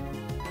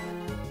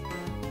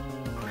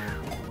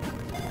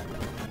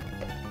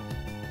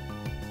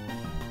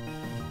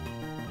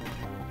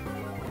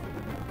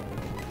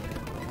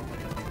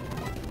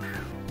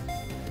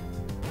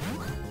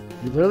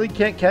 You literally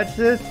can't catch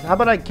this? How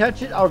about I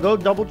catch it? I'll go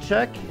double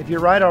check. If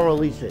you're right, I'll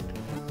release it.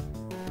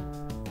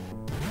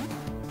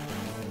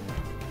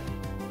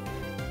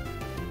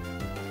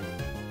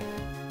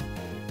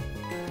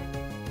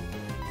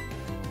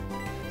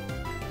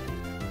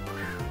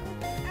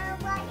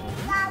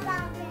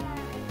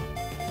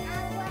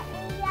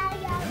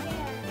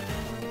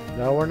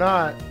 No, we're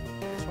not.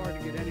 It's hard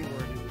to get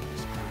anywhere in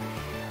this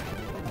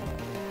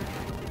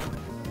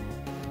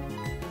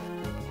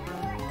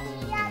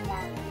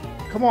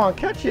Come on,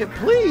 catch it,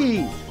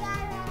 please.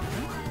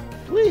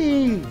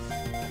 Please.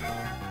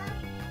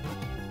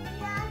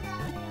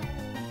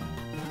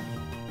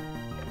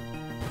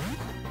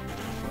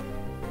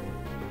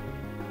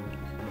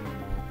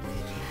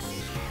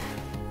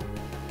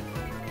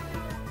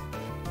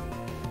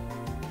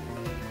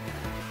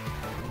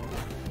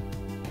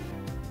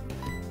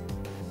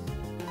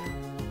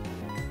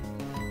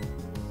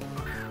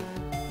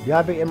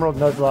 Yeah, big Emerald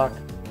Nuzlocke.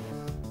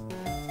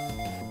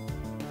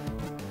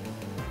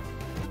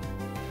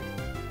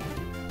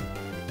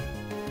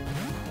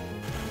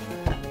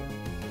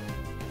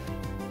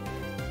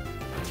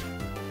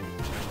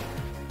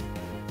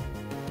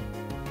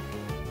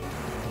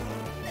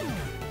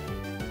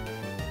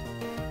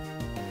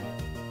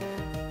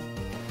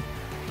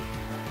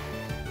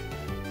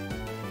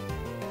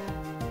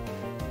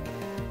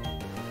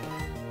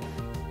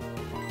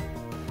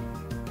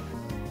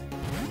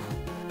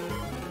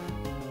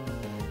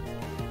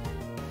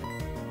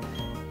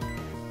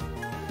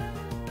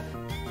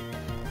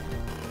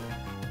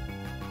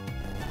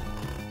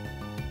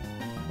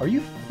 Are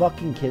you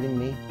fucking kidding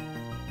me?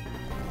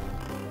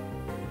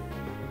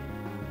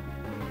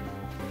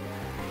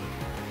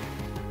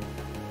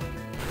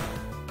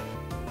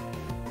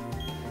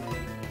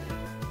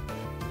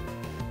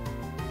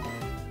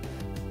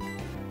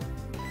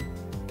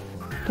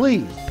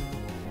 Please.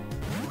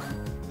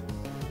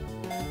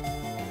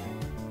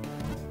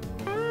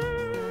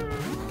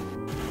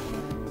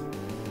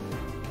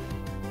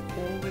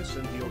 All this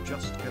and you're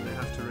just gonna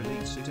have to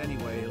release it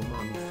anyway, you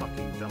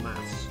motherfucking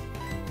dumbass.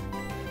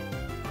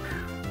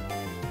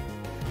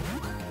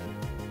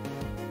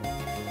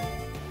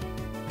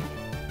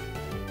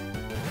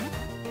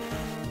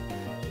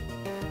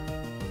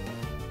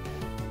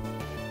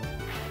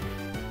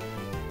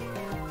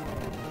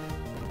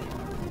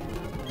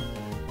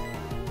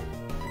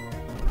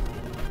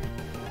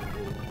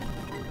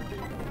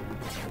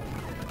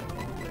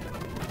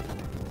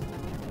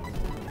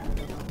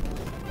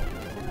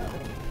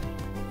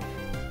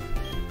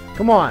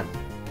 Come on.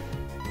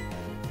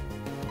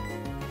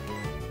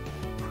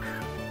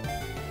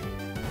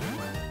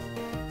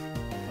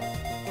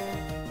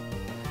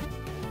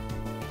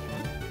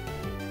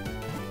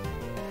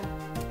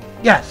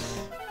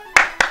 Yes.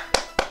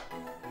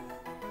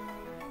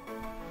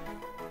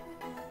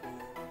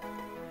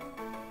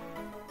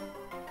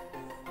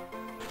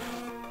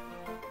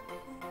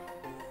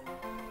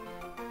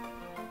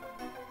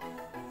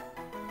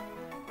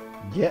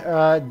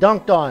 Yeah,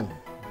 dunked on.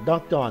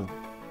 Dunked on.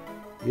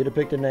 You'd have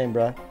picked a name,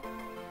 bruh.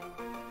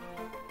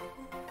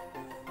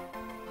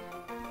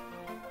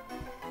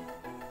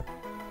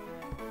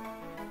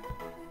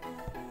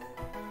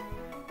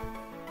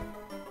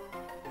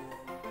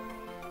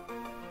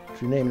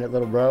 What you naming it,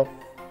 little bro?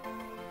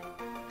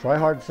 Try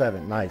hard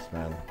 7. Nice,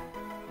 man.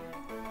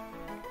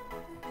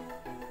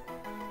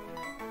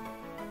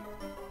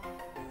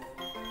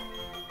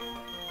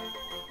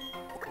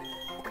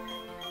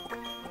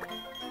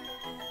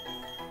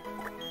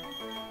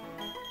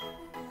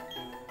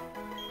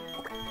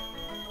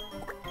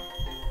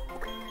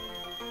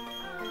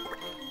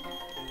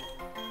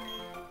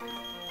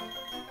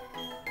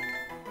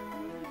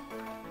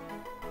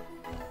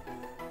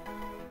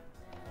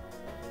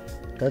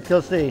 Let's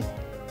go see.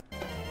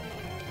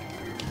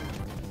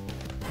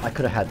 I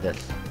could have had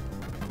this.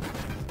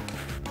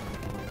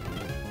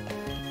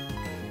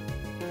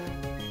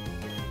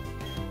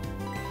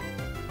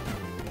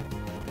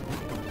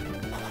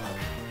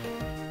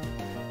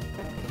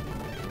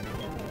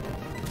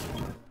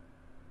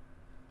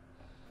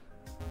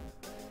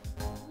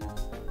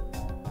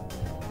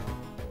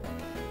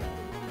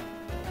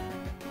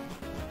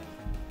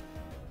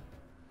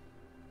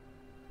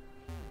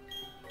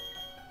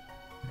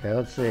 Okay,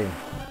 let's see.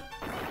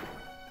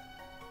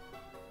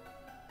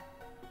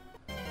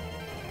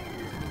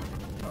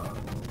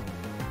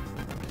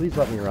 Please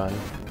let me run.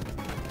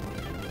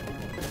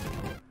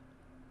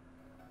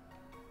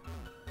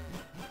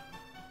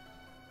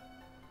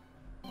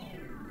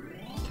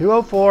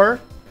 $204.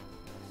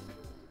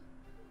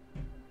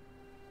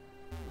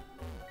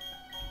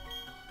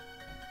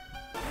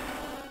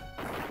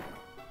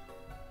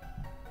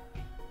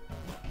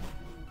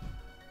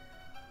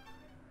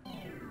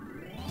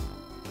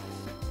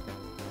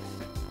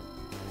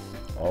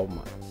 Oh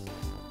my.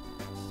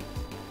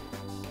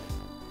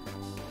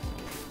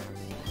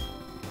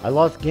 I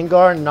lost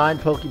Gengar and 9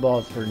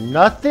 Pokeballs for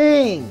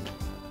nothing!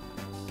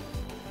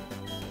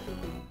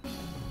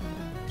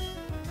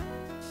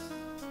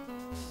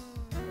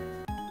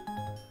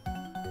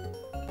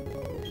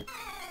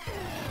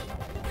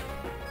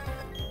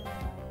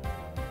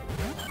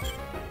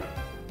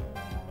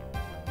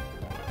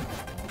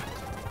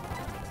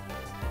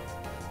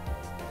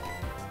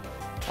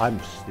 I'm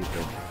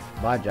stupid.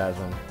 Bye,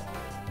 Jasmine.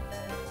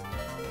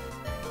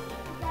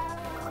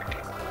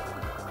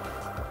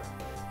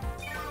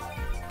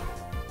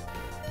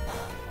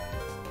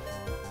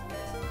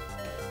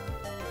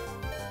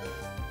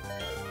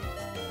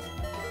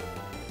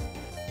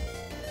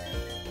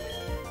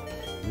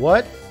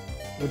 What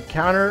would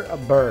counter a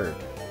bird?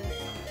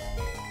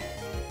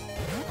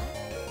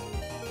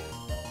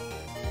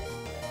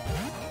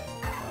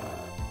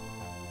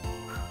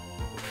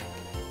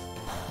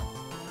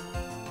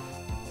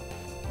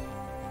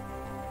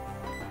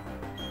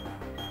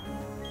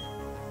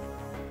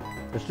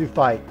 Let's do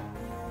fight.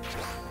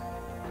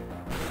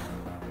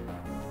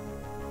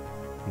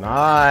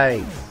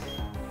 Nice.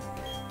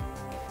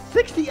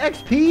 60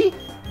 XP?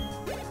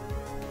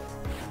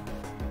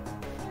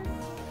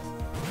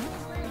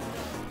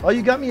 Oh,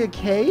 you got me a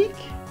cake?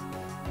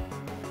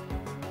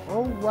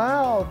 Oh,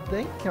 wow.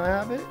 Can I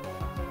have it?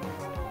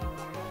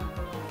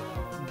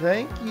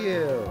 Thank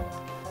you.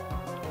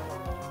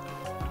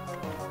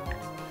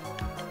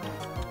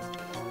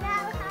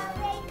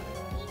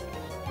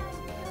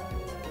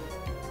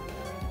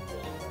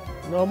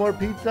 No more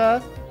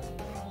pizza?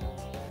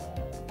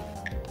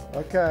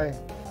 Okay.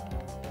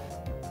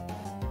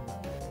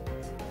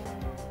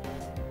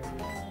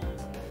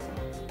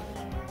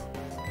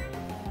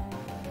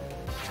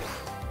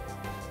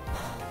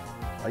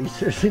 Are you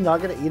seriously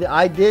not gonna eat it?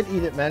 I did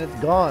eat it, man. It's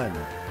gone.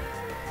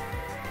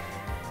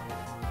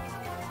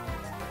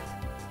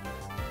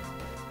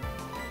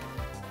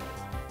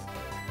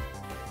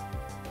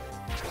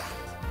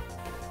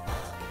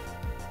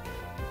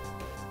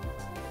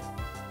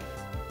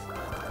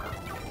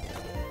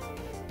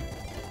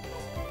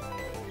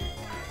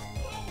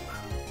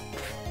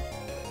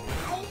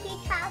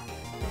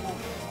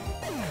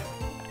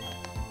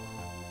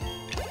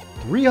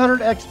 $300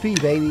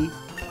 XP, baby.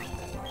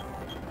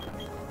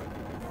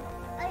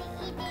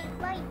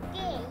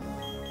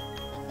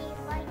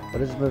 What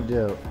does this move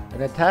do?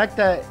 An attack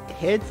that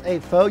hits a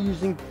foe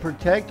using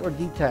protect or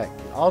detect.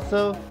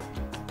 Also,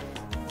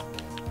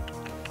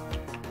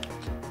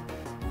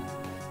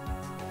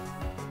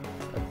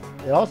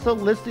 it also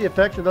lists the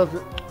effects of those.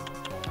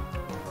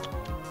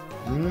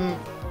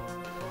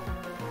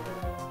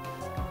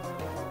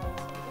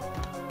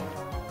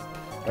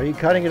 Are you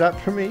cutting it up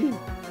for me?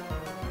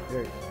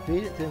 Here,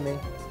 feed it to me.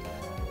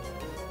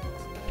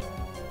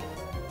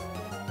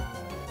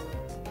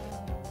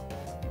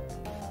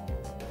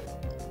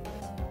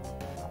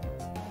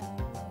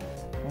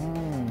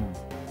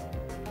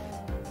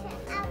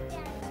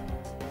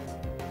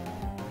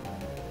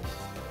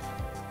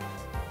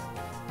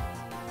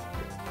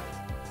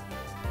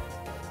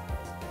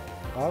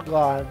 All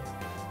gone.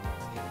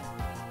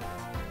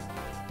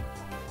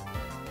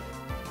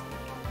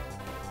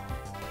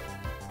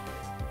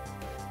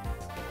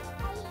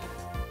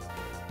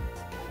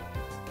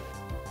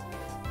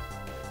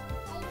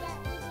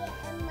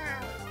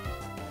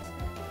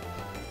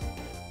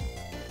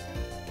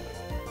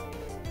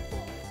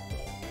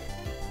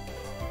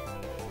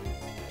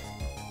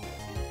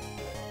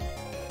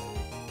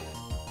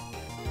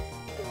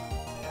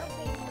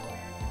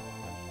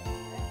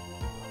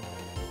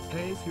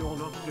 Hey, if you're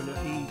not gonna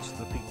eat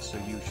the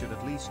pizza, you should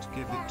at least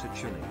give it to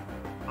Chili.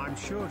 I'm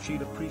sure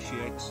she'd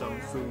appreciate some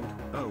food.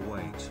 Oh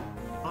wait.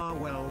 Ah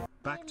well,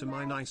 back to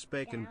my nice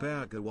bacon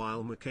burger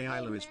while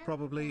Michaela is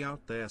probably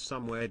out there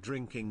somewhere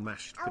drinking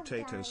mashed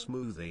potato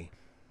smoothie.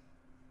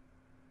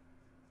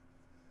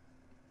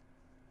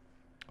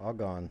 All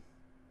gone.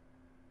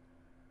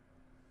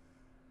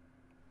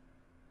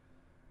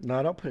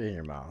 No, don't put it in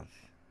your mouth.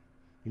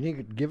 You need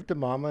to give it to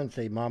Mama and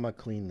say, Mama,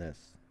 clean this.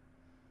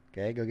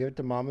 Okay, go give it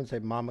to Mama and say,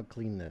 Mama,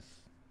 clean this.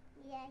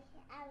 Yes,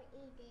 I'll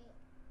eat it.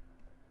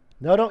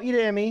 No, don't eat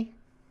it, Emmy.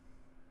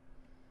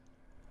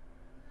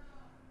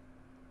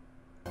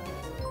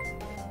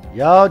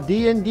 Yo,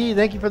 D&D,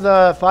 thank you for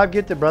the 5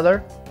 gifted,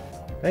 brother.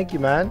 Thank you,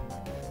 man.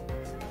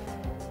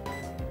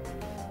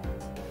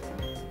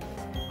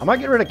 I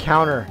might get rid of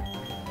counter.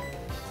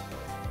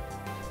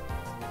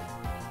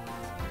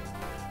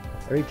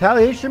 A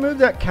retaliation move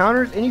that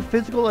counters any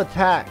physical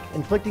attack,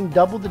 inflicting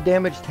double the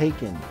damage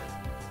taken.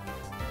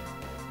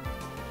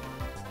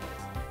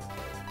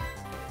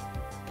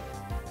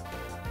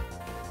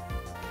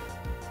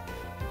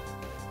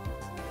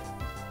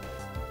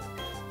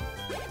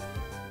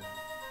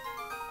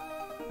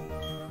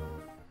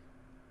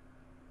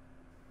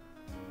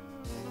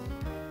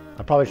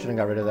 I probably shouldn't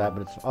have got rid of that,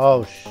 but it's...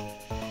 Oh,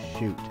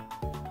 shoot.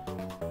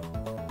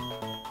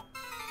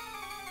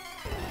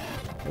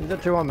 Is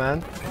that 2-1, man?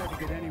 It's hard to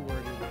get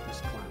anywhere near with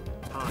this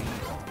clown.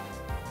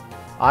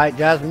 Alright,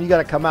 Jasmine, you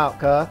gotta come out,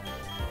 cuh.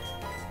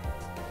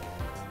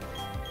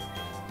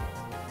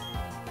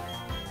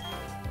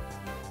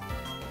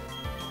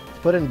 Let's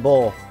put in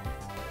bull.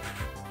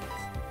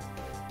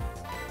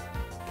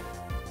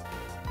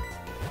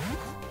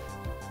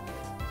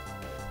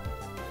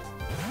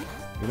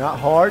 You're not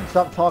hard?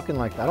 Stop talking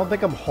like that. I don't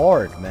think I'm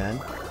hard, man.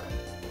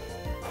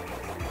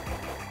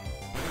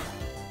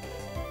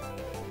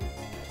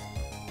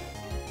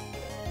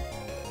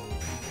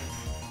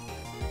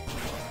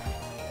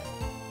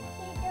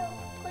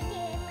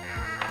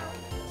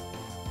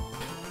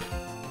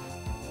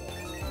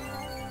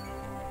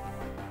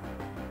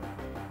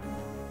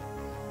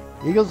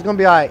 Eagles gonna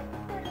be alright.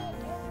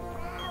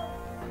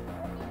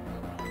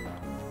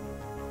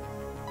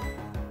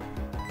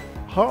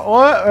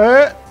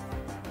 What?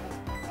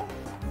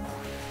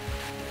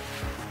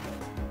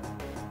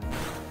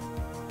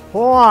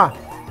 Hold on.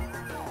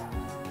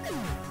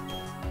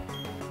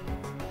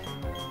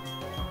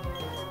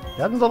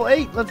 Jasmine's level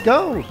 8. Let's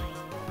go.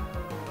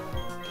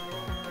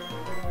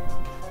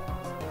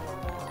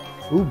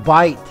 Ooh,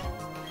 bite.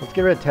 Let's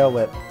get rid of tail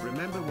whip.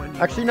 Remember when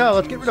you Actually, no.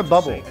 Let's get rid of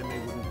bubble. Emmy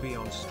wouldn't be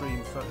on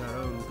stream for her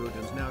own good,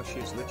 and now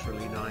she's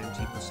literally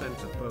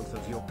 90% of both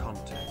of your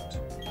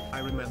content. I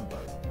remember.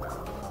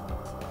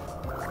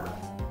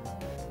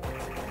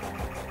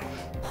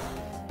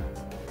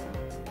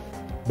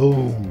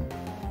 Boom.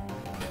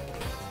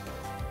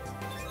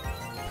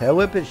 Tail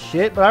whip is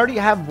shit, but I already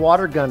have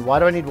water gun. Why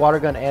do I need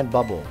water gun and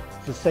bubble?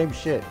 It's the same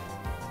shit.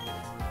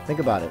 Think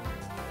about it.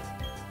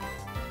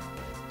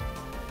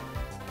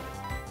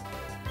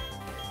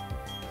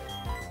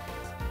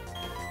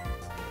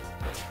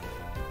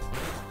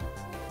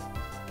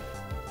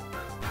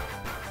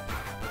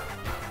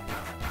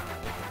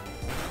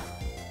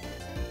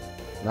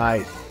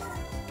 Nice.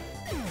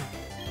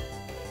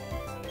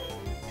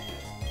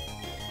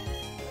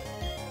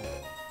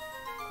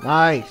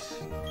 Nice.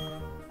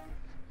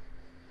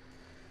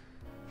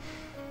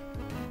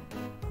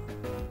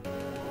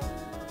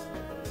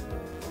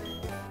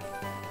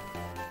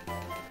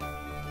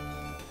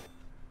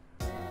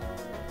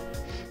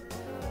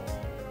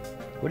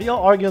 What are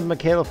y'all arguing with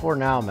Michaela for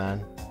now,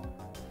 man?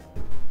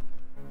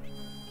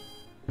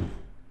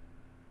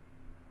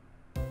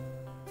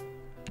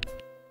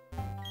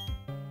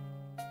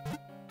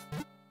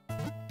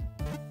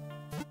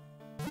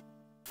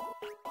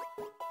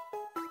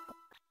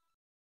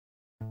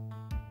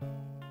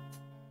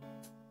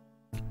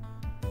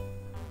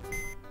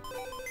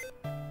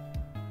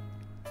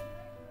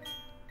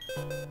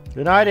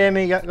 Good night,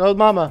 Emmy. Go with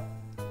Mama.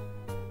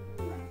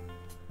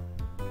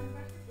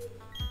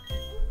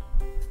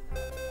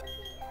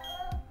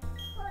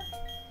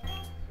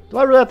 Do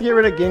I really have to get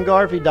rid of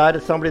Gengar if he died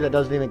to somebody that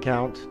doesn't even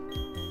count?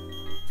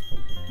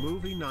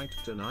 Movie night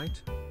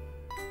tonight?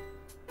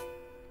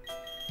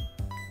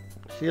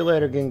 See you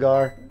later,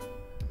 Gengar.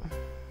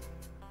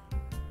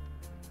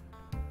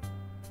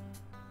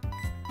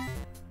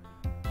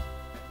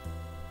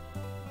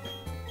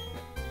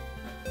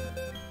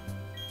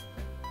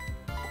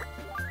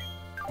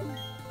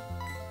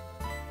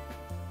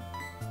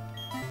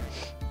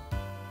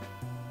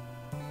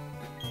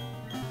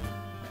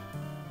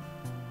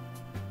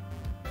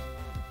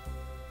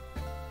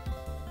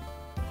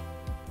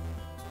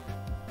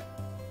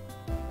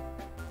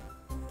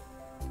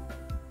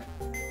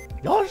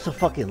 Y'all are so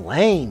fucking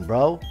lame,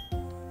 bro.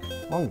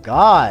 Oh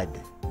God.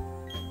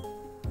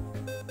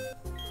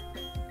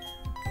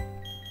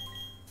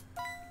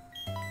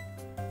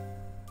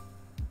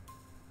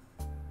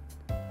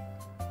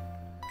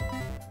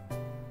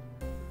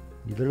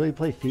 You literally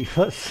play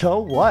FIFA? So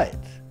what?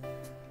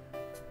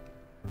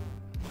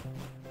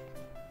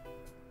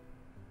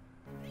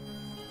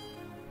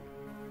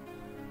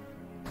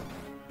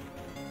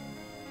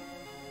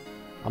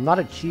 I'm not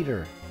a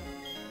cheater.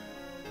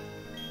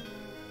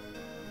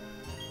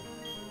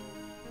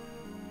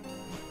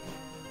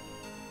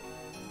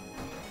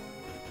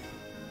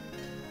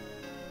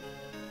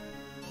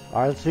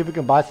 Alright, let's see if we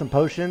can buy some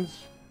potions.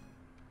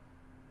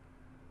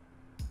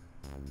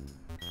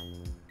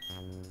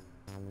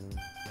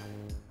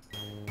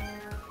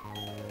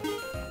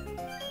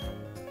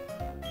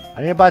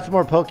 I need to buy some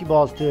more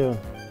Pokeballs too.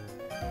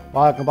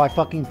 Wow, I can buy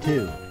fucking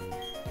 2.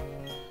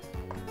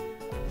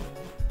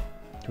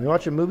 Can we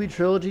watch a movie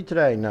trilogy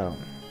today? No.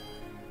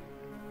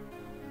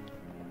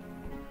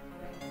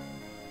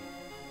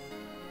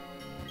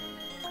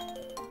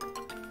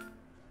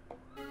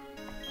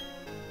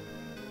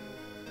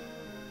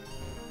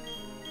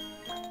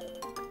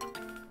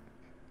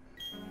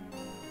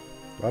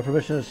 Do I have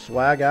permission to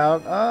swag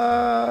out?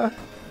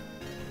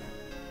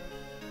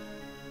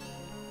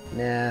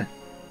 Nah.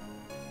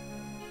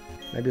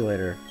 Maybe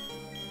later.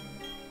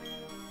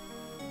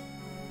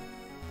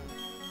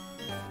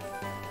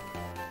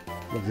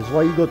 Look, this is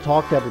why you go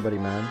talk to everybody,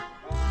 man.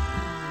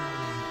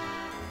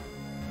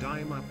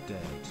 Dime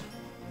update.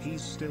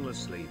 He's still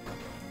asleep.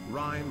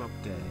 Rhyme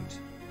update.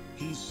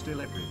 He's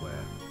still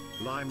everywhere.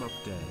 Lime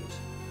update.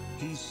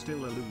 He's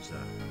still a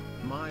loser.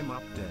 Mime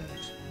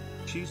update.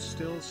 She's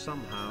still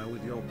somehow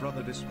with your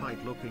brother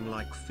despite looking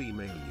like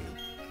female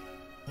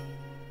you.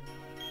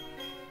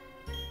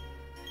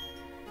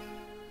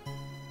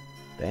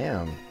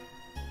 Damn.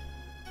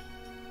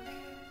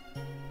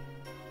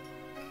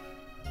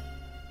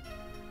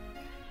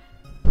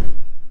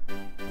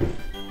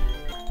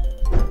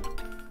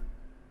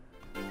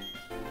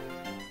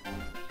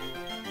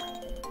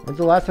 When's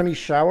the last time you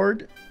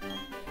showered?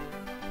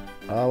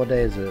 What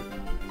day is it?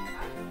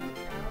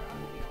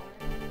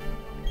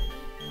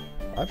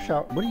 I've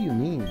showered. What do you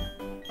mean?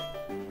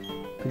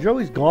 Cause you're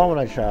always gone when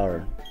I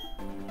shower.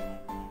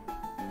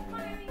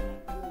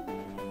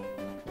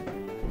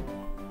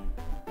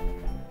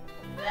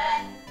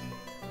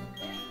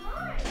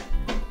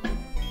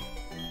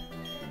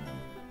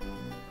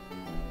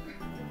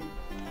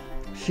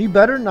 She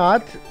better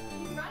not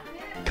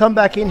come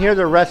back in here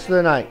the rest of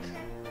the night.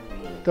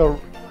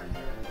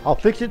 I'll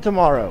fix it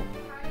tomorrow.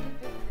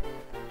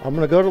 I'm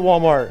gonna go to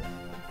Walmart.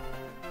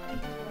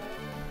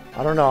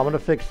 I don't know. I'm gonna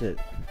fix it.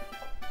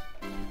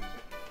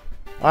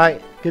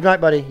 Alright. Good night,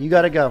 buddy. You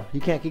gotta go.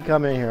 You can't keep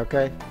coming in here,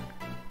 okay?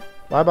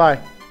 Bye-bye.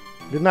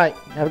 Good night.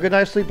 Have a good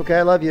night's sleep, okay?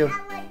 I love you.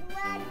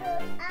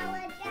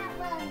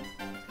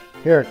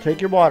 Here,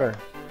 take your water.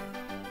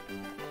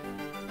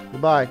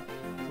 Goodbye.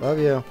 Love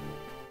you.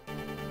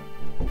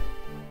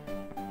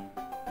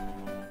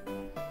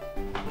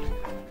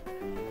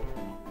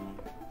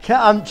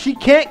 She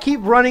can't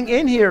keep running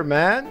in here,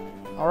 man.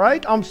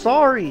 Alright? I'm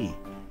sorry.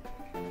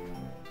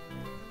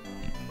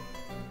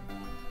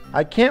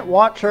 I can't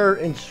watch her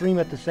and stream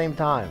at the same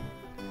time.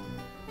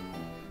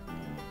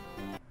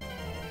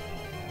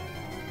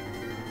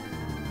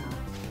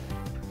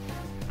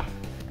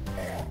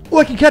 Oh,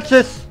 I can catch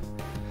this!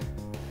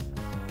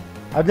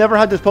 I've never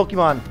had this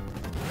Pokemon.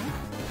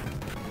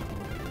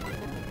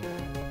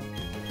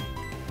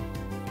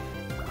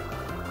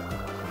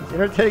 Is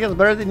entertaining us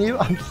better than you?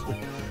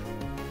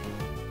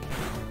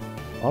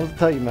 I'll just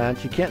tell you, man,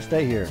 she can't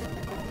stay here.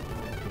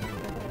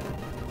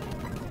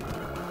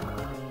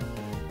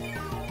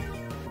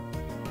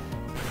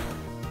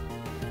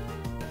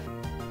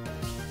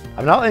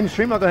 I'm not in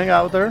stream, I'll go hang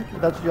out with her,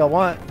 if that's what y'all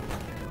want.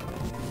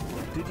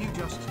 Did you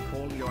just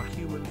call your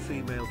human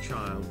female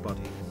child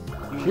buddy?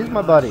 She's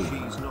my buddy.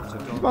 She's not a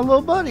dog. She's my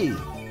little buddy.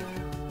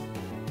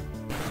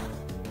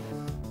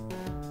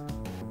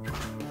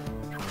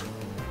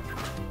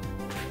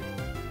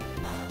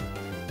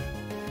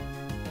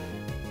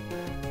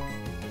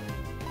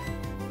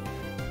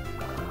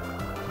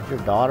 Your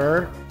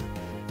daughter,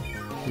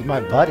 she's my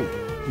buddy.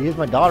 She is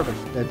my daughter,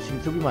 but she can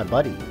still be my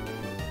buddy.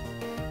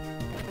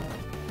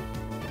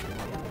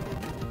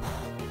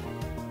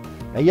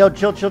 Hey, yo,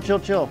 chill, chill, chill,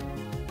 chill.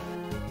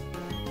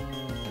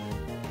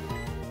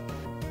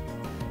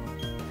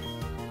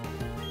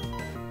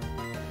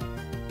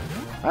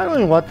 I don't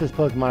even want this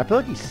Pokemon. I feel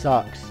like he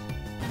sucks.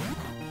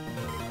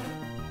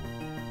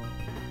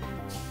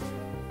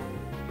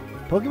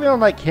 Pokemon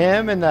like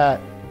him and that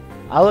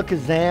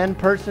Alakazam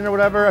person or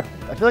whatever,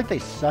 I feel like they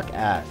suck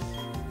ass.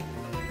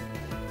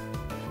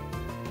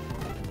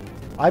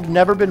 I've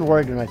never been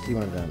worried when I see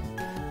one of them.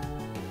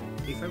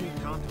 If Emmy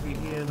can't be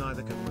here,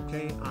 neither can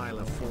McKay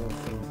Isla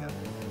Fourfinger.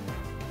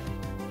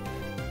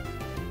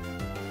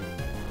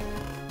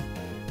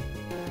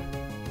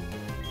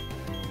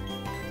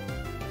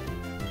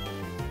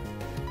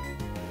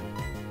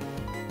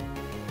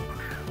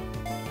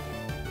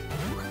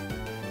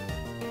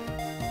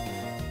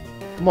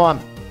 Come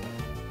on.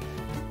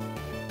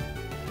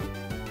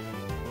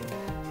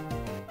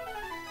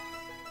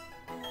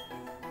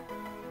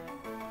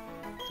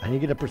 I need to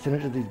get a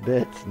percentage of these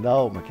bits.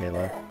 No,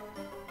 Michaela.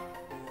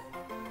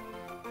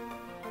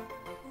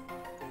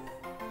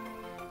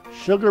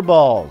 Sugar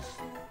balls.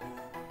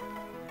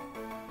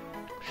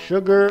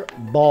 Sugar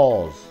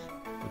balls.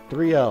 With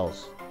 3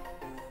 L's.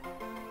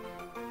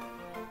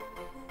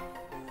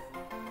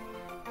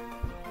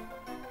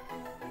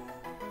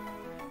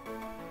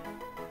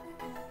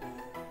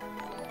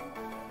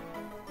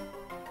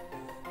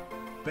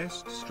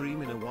 Best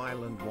stream in a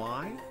while, and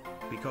why?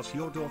 Because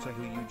your daughter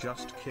who you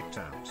just kicked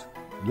out.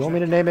 You want me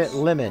to name it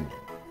Lemon?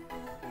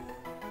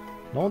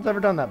 No one's ever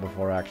done that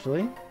before,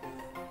 actually.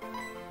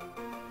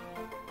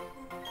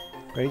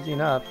 Crazy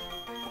enough.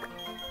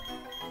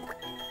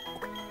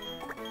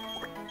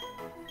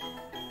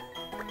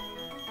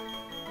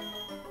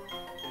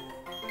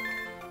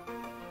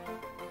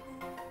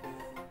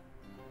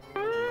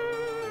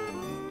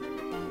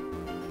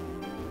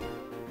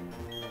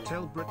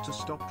 Tell Brit to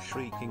stop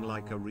shrieking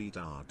like a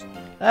retard.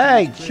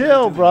 Hey,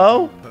 chill,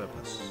 bro.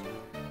 Purpose.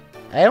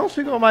 Hey, don't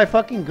speak about my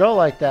fucking girl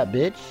like that,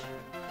 bitch.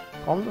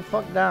 Calm the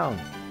fuck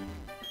down.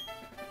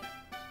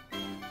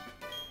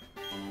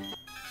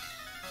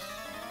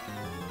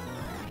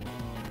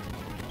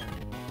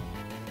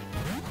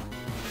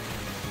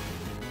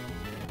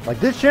 Like,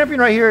 this champion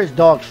right here is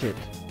dog shit.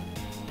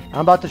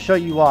 I'm about to show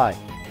you why.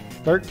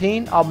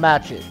 13, I'll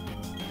match it.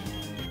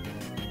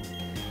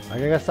 I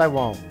guess I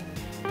won't.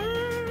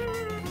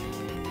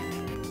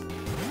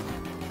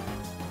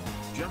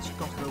 Just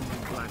got home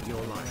and glad you're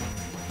alive.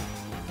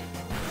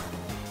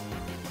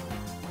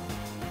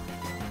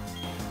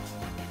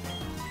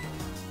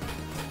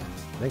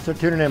 Thanks for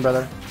tuning in,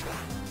 brother.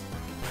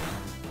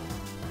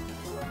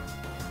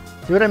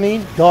 See what I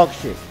mean? Dog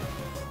shit.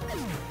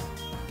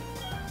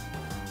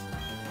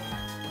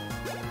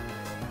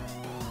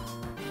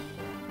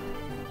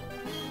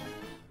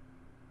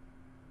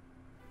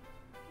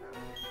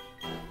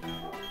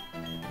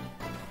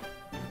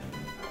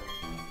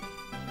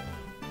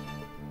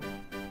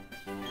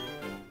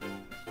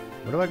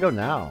 Where do I go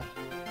now?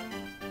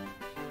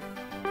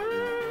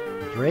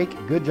 Drake,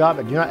 good job.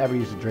 I do not ever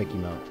use the Drake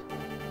emote.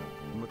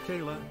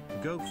 Michaela,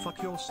 go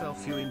fuck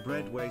yourself, you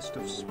inbred waste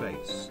of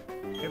space.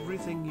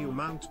 Everything you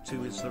amount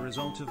to is the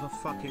result of a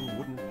fucking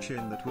wooden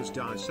chin that was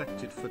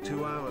dissected for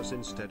 2 hours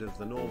instead of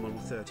the normal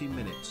 30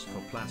 minutes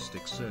for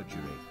plastic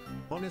surgery.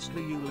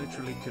 Honestly, you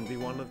literally can be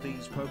one of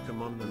these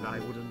Pokemon and I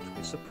wouldn't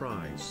be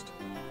surprised.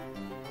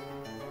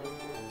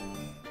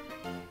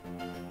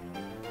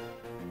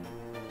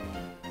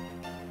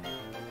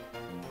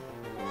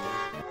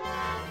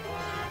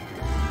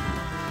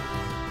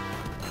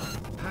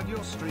 Had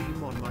your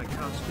stream on my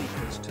car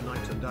speakers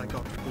tonight and I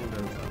got pulled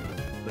over.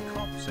 The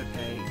cop said,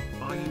 "Hey,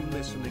 are you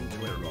listening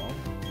to a Rob?"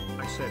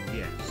 I said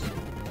yes.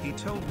 He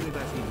told me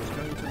that he was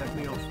going to let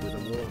me off with a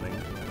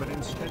warning, but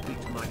instead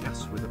beat my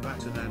ass with a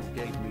baton and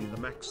gave me the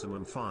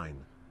maximum fine.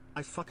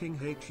 I fucking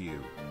hate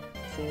you.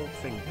 4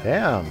 fingers.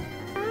 Damn.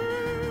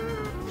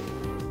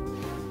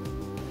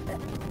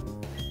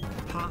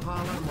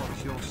 Haha,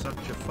 Lamosh, you're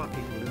such a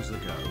fucking loser.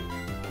 Go.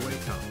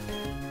 Wake up.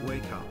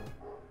 Wake up.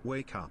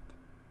 Wake up.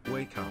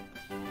 Wake up.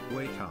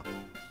 Wake up.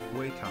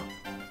 Wake up.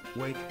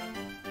 Wake.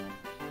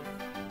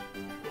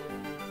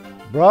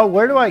 Bro,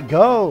 where do I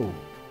go?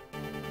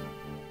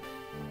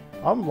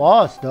 I'm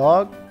lost,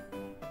 dog.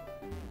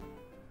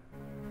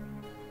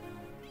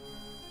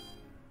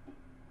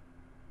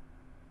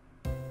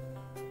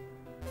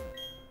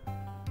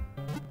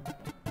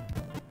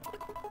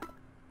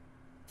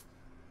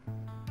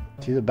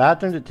 To the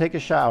bathroom to take a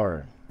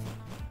shower.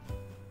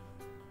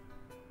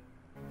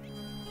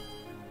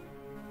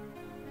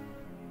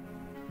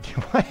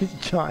 Why is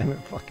John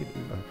fucking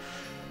emo?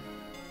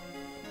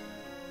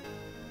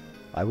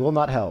 I will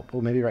not help.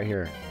 Oh, maybe right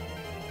here.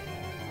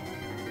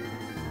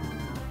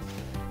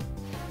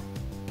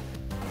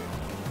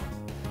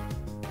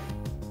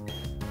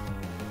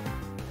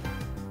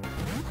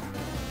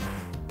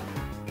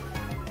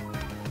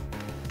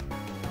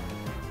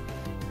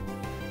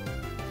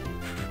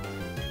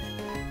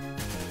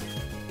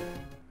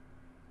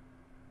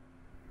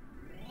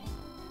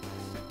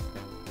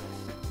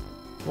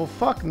 Well,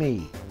 fuck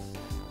me.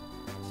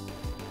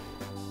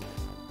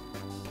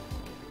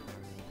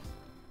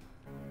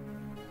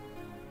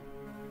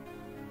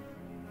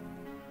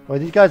 Oh,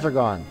 these guys are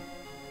gone.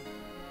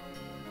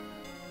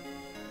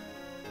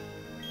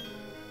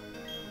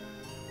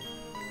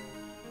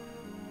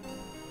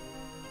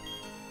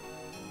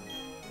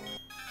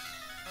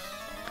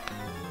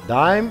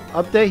 Dime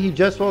update. He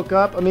just woke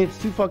up. I mean,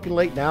 it's too fucking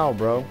late now,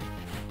 bro.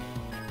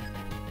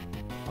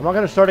 I'm not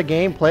gonna start a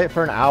game, play it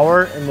for an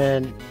hour, and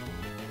then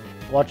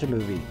watch a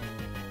movie.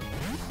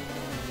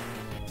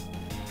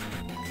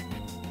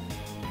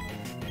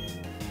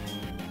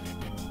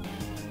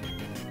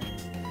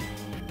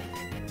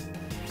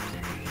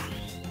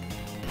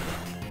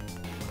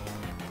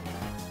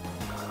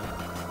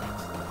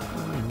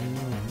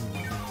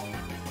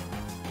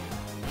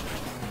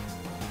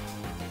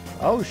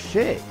 Oh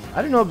shit. I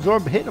didn't know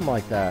Absorb hit him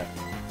like that.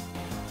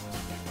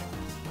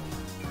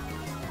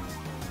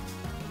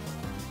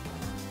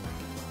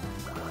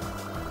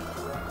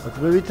 What's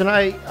the movie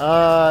tonight?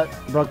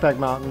 Brokeback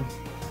Mountain.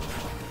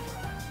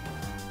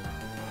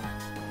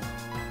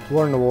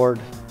 Won an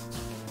award.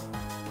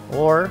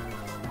 Or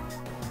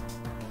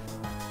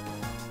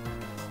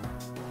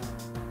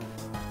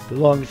The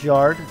Longest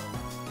Yard.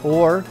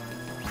 Or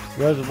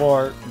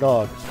Reservoir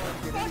Dogs.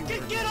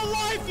 Fucking get a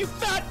life, you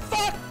fat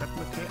fuck! At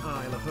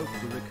Michaela, hope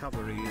the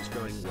recovery is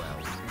going well.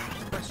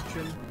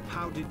 Question,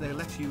 how did they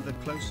let you that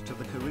close to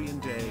the Korean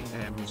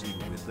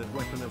DMZ with that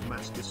weapon of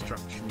mass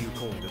destruction you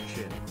called a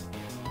chin?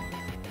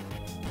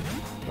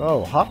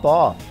 Oh, hop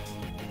off.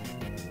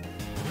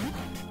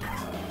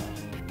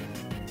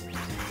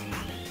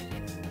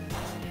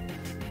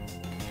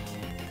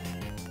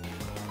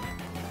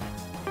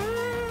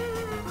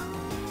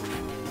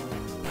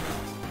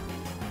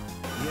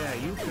 Yeah,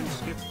 you can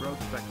skip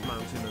Brokeback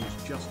Mountain and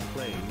just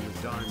play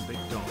with Dime Big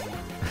Dog.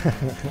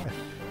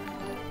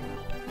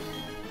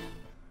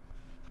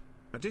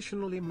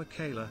 Additionally,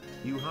 Michaela,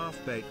 you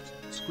half-baked,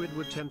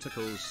 Squidward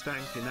tentacles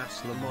stank in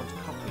ass Lamont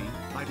copy,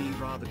 I'd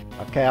rather...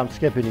 Okay, I'm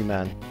skipping you,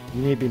 man.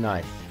 You need to be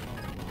nice.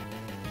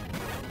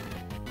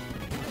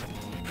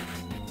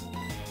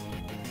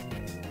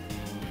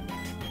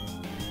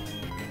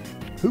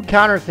 Who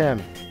counters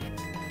him?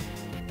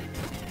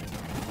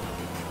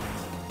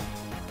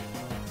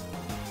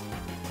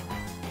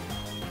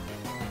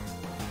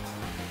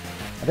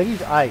 I think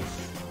he's ice.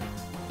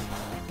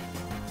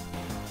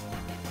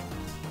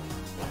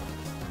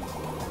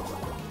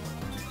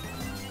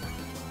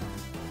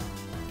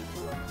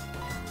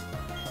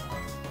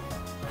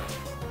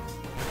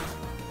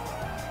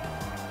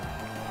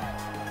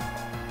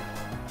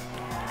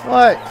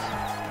 What?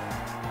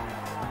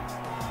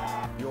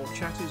 Your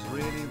chat is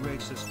really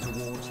racist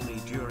towards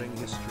me during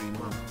History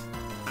Month.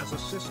 As a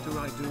sister,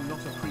 I do not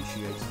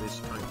appreciate this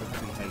type of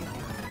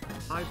behavior.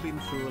 I've been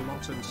through a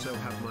lot and so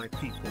have my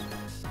people.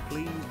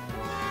 Please.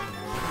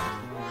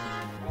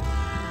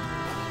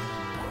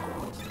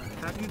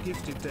 Have you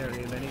gifted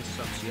Darian any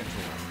subs yet or?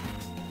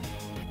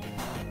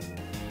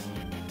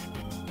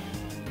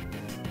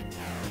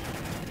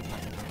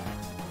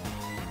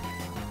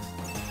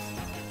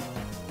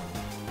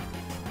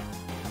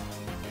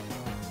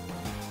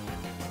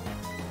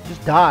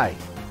 Just die.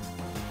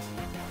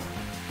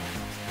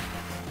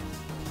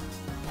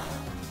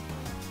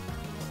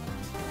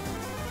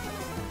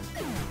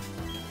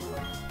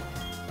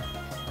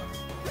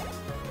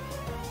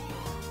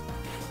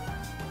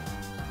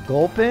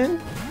 Gulpin?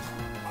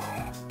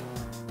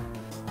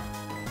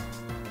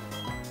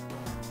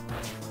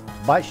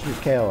 Bite should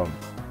just KO him.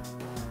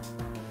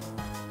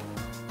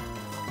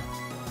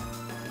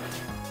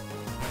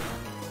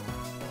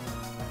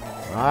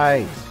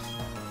 Nice.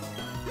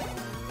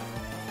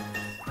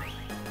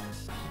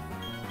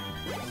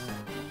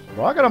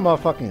 Bro, I got a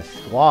motherfucking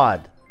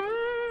squad.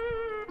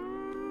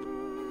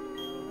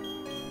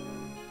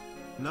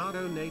 Now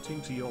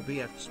donating to your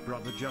BF's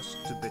brother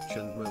just to bitch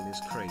and moan is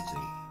crazy.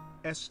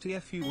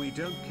 STFU, we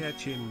don't care,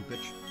 chin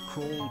bitch,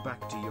 crawl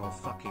back to your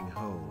fucking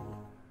hole.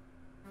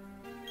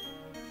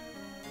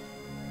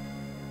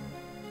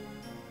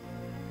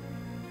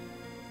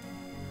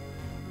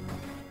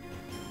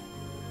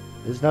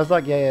 This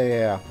Nuzlocke?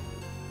 Yeah.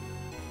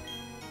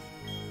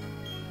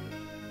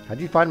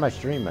 How'd you find my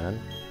stream, man?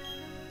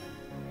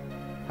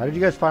 How did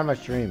you guys find my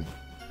stream?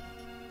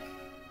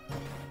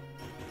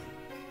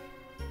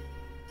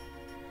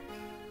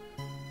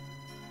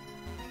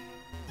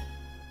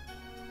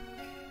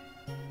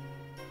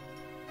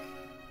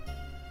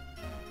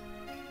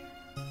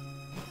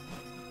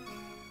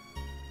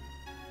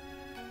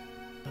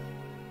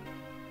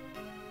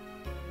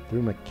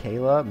 Through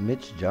Michaela,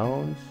 Mitch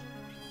Jones.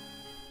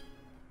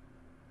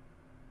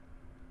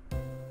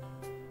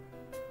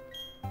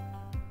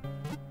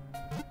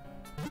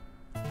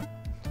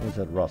 Someone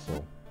said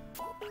Russell.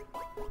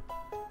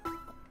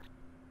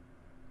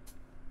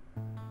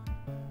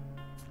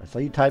 I saw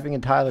you typing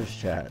in Tyler's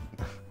chat.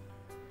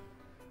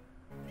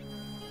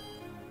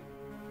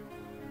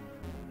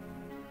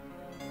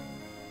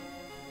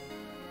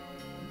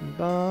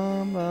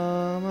 Bum,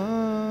 bum,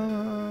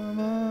 bum,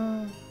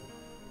 bum.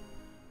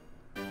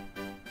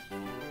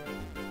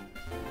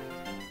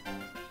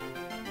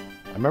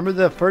 I remember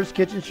the first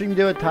kitchen stream you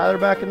did with Tyler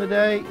back in the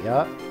day?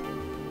 Yup.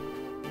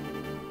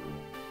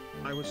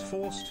 I was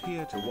forced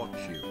here to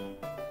watch you.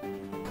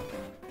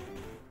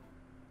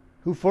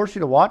 Who forced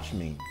you to watch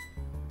me?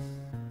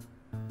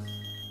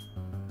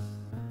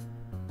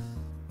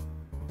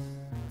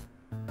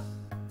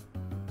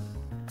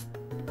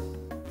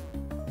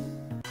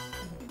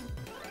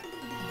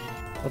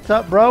 What's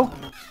up, bro?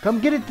 Come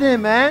get it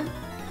then, man.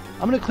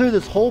 I'm gonna clear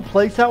this whole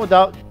place out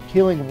without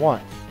killing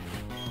once.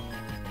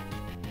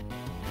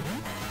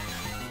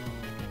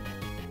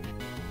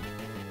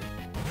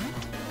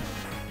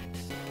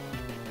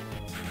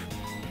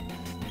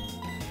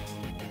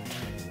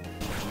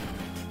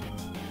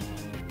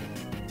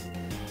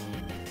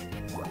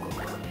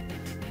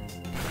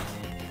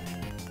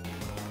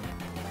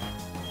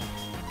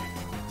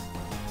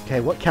 Okay,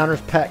 what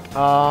counters peck?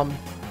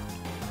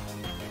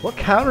 What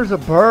counters a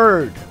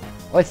bird?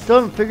 Well, I still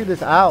haven't figured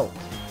this out.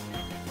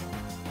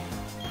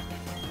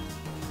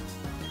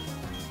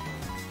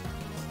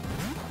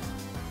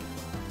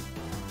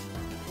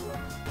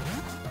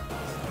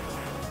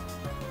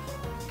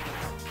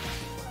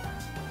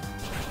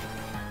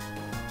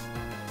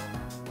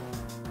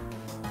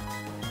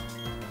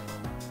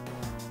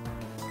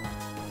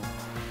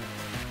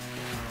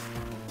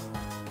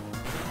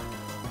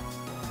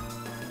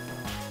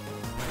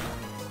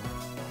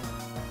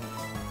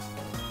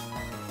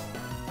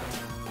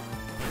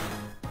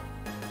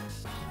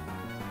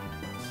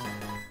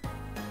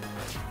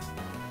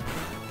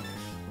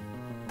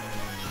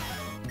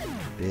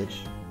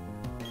 bitch.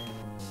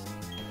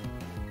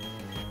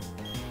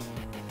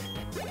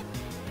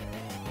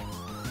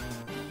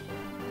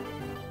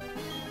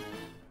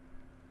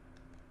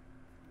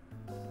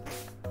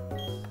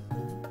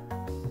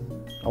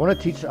 I want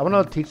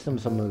to teach them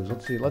some moves.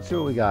 Let's see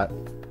what we got.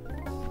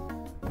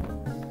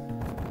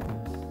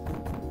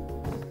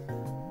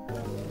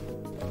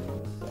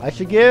 I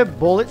should give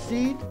bullet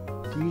seed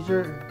to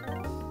user.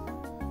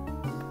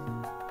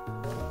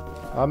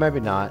 Oh, maybe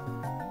not.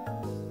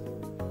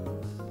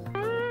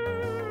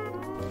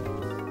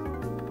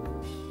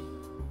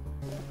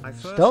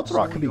 Stealth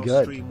rock could be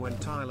good. Stream when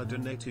Tyler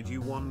donated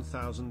you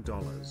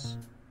 $1,000.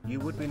 You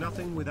would be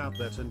nothing without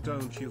that, and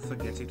don't you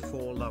forget it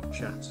for love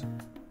chat.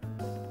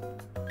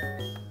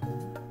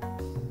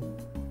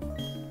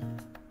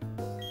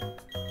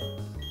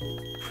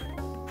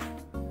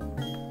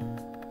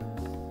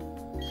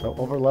 So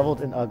over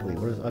leveled and ugly.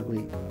 What is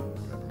ugly?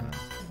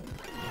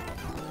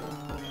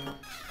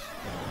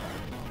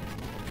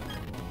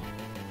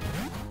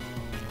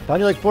 Found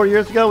you like 4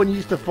 years ago when you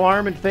used to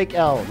farm and fake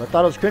elves. I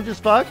thought it was cringe as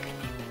fuck.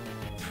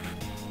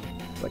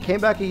 But I came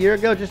back a year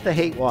ago just to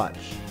hate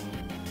watch.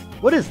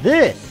 What is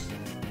this?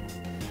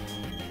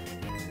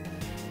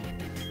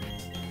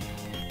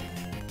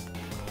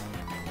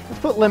 Let's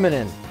put lemon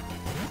in.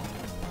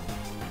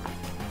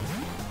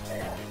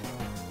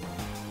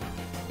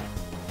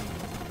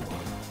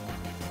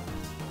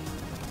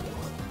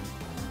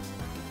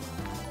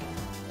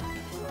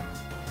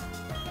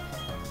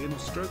 In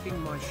stroking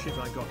my shit,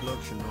 I got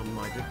lotion on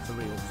my dick for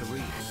real.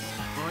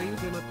 Are you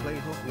gonna play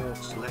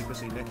Hogwarts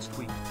Legacy next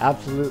week?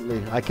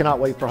 Absolutely. I cannot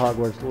wait for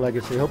Hogwarts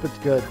Legacy. Hope it's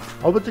good.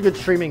 Hope it's a good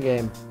streaming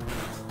game.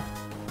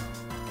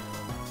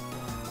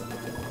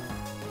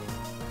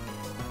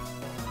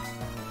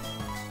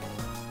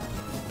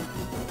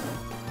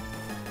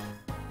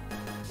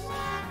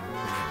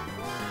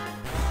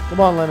 Come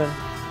on, Lemon.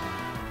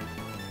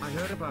 I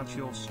heard about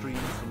your stream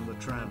from the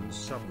trans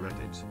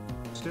subreddit.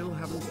 Still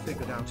haven't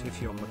figured out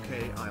if you're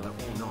Michaela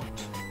or not.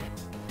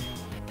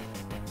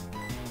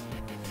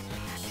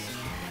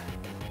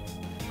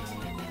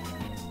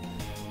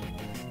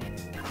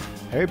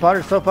 Harry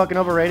Potter's so fucking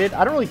overrated.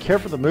 I don't really care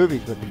for the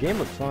movies, but the game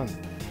looks fun.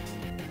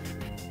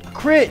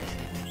 Crit!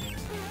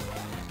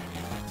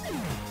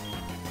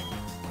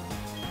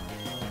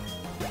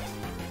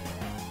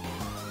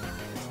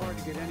 It's hard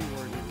to get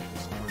anywhere near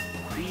this time.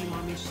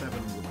 B-Money 7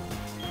 would.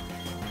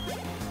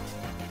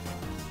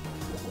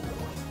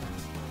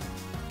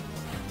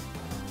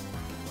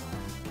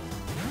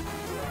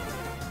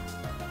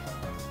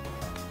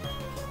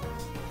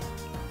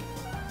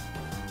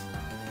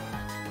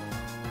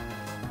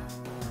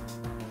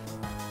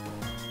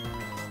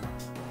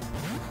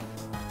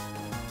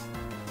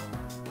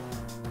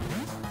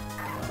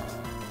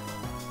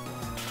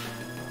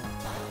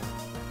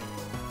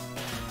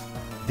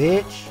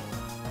 Bitch.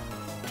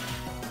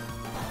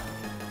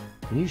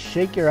 Can you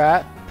shake your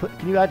ass?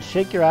 Can you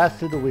shake your ass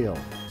through the wheel?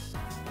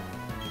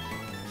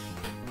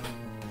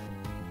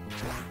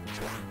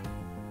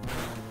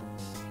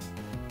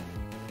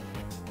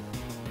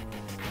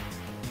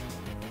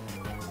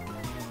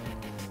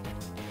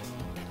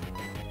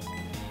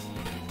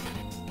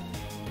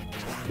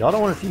 Y'all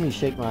don't want to see me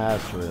shake my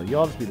ass for real.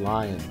 Y'all just be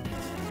lying.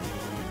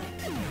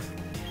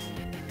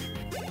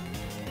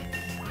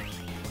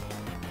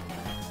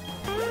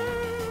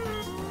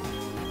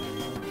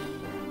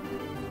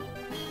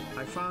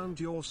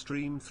 Your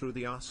stream through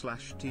the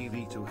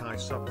r/TV2Hi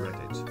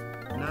subreddit.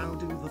 Now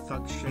do the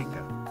thug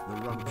shaker, the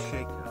rump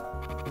shaker.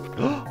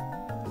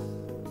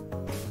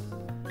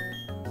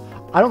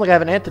 I don't think I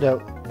have an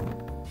antidote.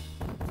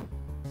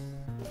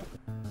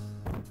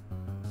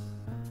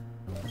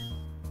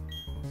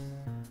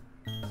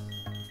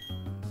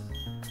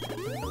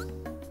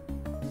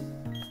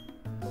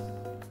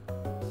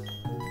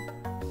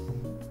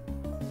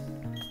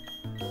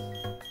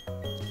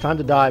 It's time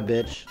to die,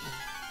 bitch.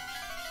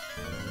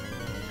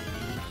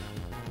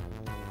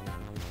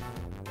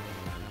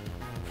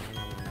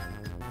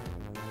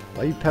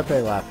 Why are you Pepe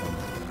laughing?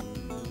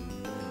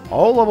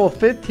 Oh, level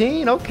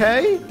 15,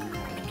 okay.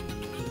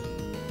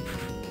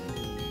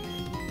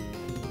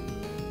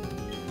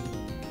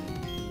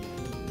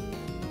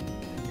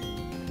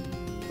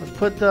 Let's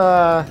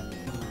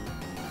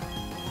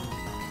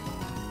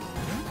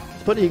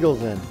put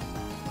eagles in.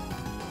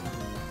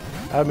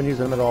 I haven't been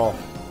using them at all.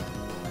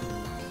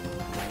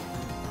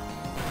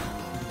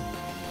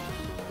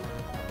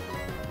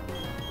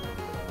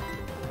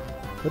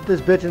 Put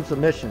this bitch in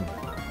submission.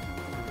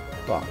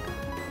 Fuck.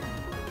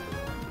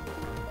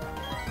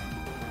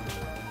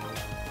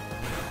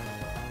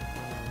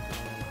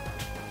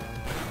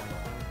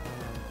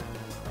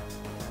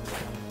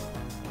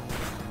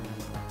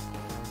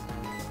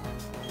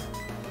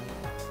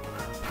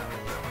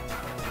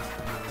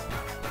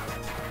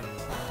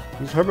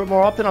 Use Herbert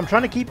more often. I'm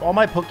trying to keep all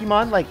my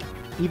Pokemon like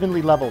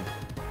evenly leveled.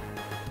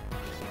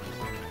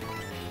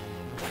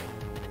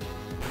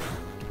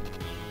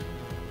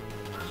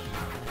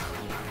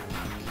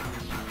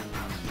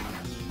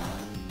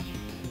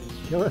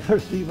 Kill it for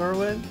Steve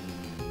Irwin.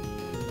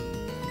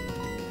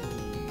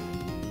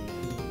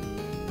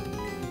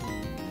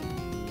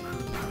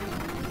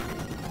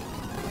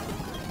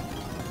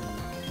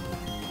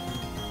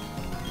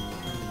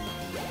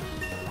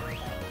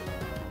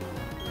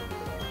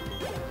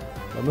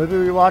 What movie are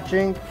we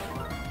watching?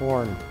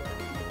 Porn.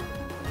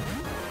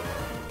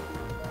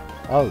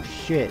 Oh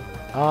shit.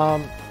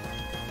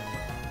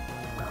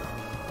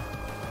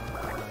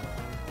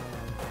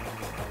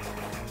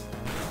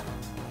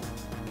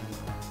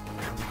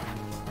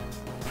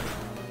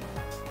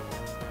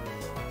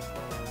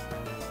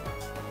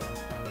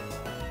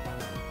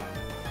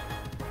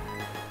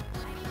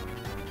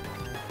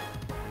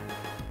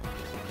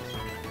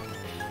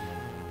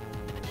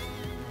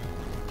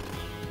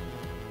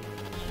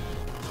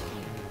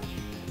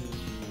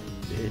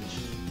 Bitch.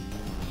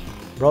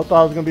 Bro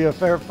thought it was gonna be a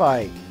fair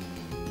fight.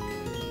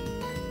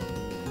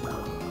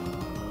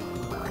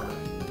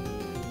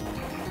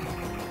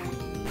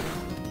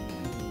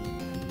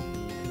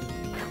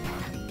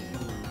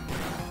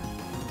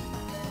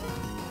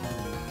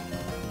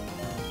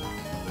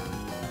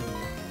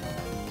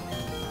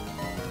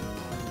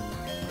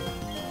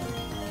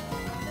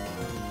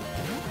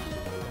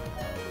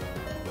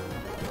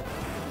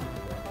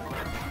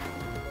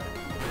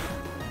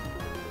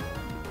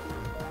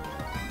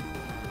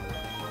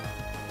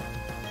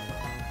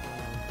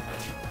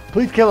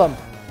 Please kill him.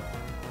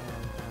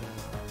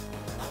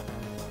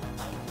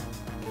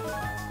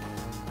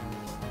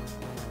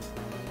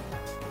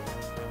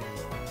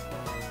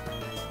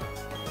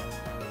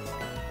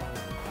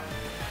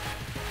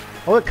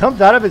 Oh, it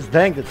comes out of his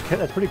thing.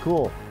 That's pretty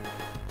cool.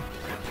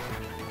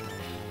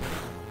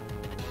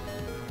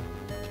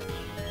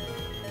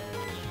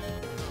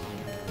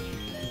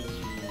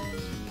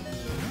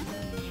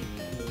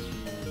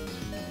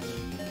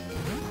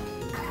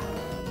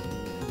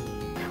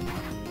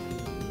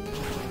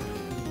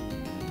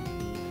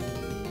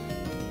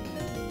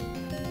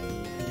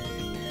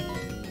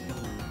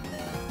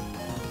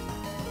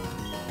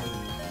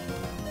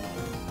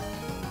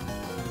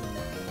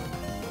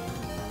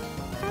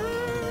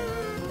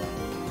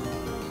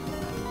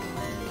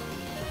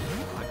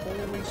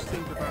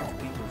 Think about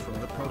people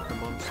from the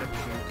Pokemon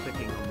section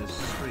clicking on this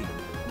stream,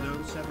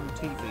 no 7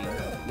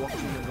 TV, watching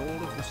and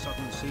all of a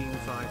sudden seeing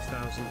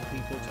 5,000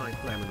 people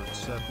type lemon at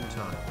certain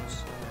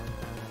times.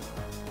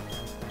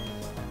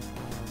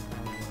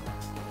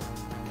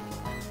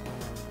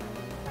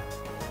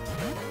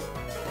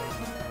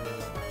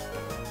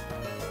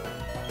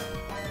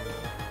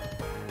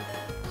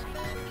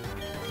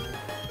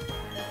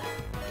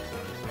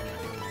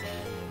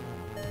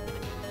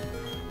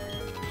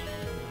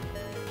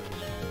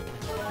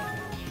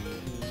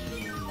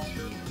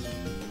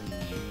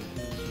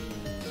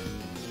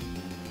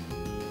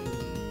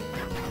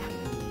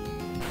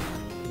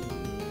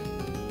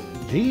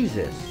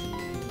 Jesus.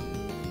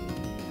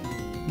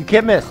 You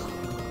can't miss.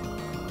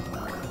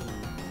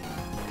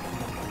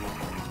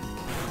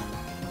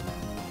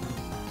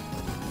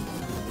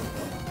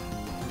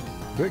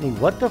 Brittany,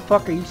 what the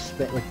fuck are you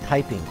like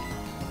typing?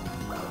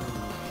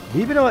 Do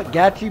you even know what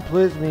Gachi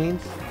Pliz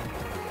means?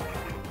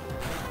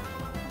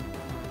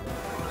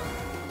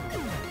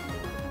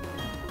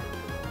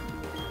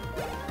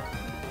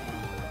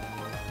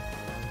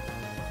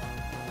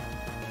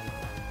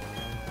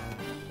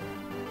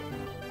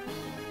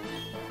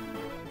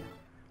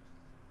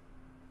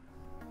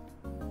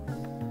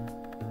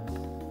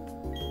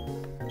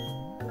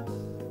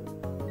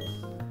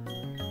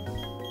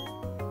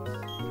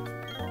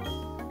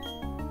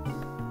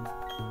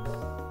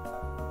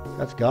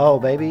 Let's go,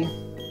 baby.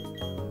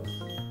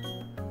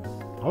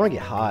 I want to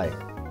get high.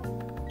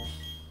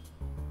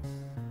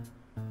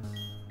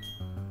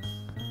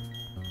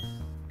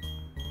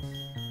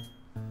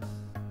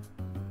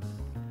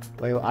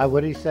 Wait,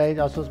 what did he say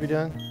I was supposed to be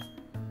doing?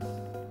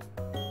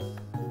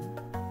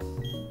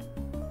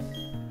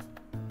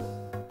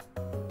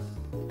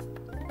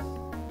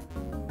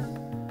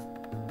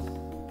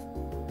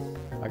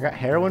 I got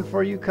heroin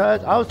for you,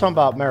 cuz? I was talking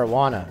about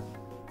marijuana.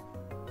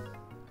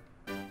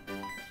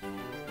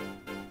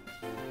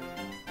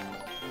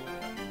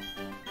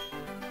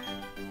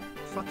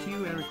 Fuck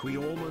you, Eric. We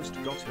almost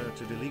got her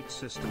to delete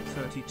System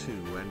 32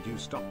 and you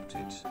stopped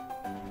it.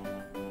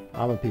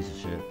 I'm a piece of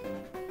shit.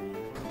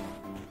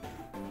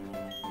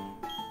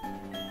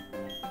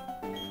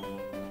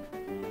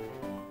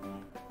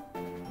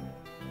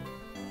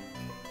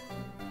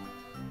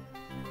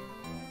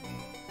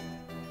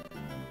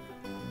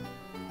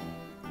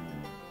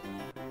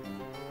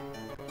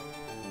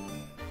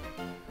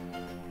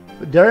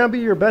 Would Darian be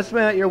your best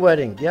man at your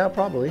wedding? Yeah,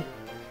 probably.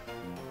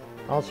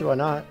 I don't see why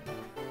not.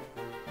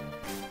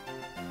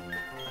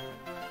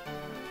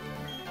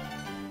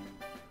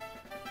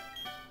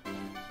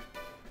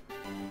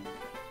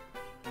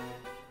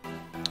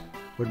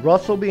 Would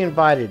Russell be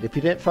invited? If he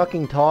didn't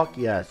fucking talk,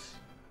 yes.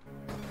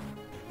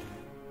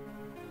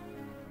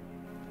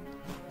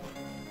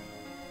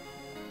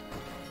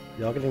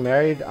 Y'all getting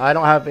married? I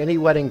don't have any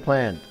wedding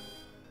planned.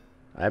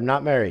 I am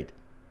not married.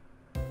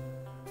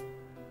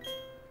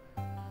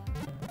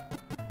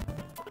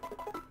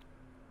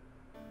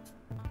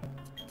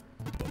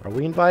 Are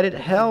we invited?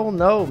 Hell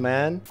no,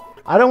 man.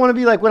 I don't want to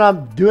be like when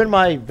I'm doing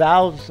my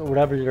vows or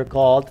whatever they're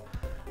called.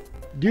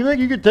 Do you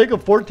think you could take a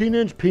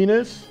 14-inch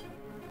penis?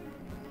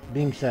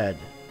 Being said.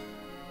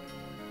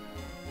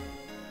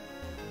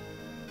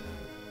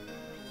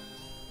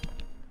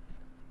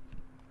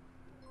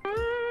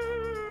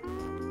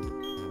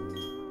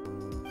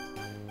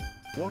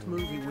 What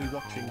movie we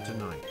watching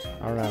tonight?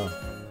 I don't know.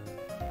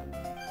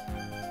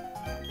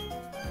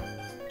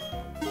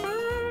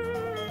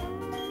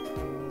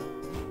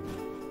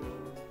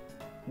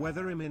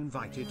 Whether I'm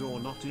invited or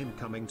not, I'm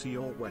coming to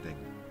your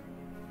wedding.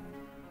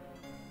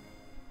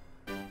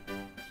 I'm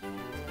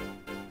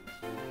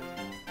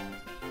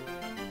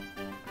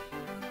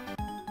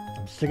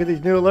sick of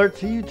these new alerts.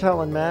 Who you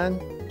telling,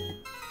 man?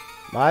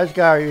 Nice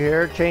guy, are you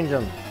here? Change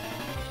them.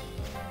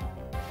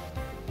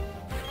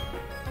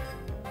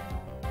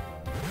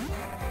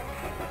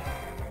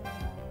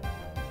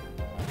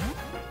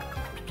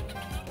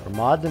 Are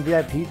mods and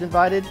VIPs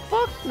invited?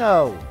 Fuck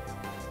no.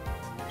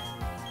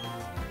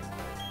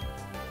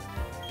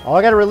 Oh,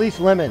 I gotta release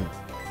Lemon.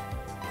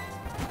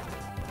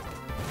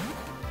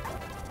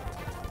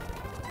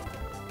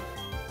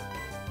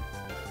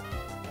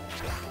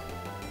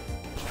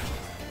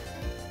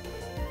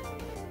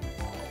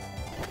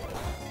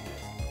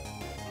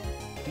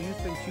 Do you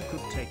think you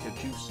could take a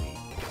juicy,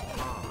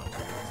 hard,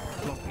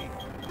 floppy,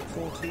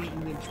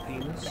 14-inch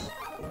penis?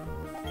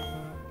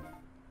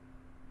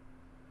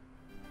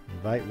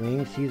 Invite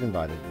Wings, he's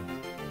invited.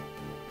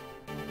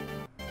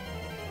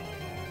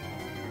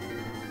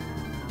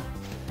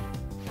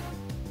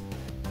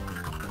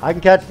 I can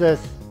catch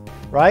this,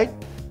 right?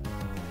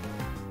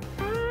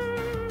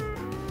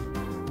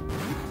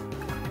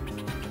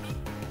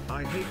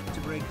 I hate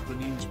to break the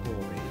news,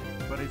 Paulie,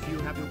 but if you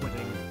have a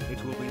wedding,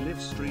 it will be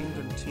live streamed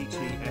and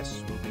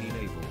TTS will be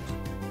enabled.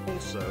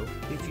 Also,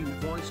 if you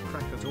voice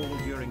crack at all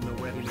during the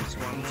wedding, it's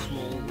one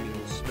small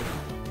wheel spin.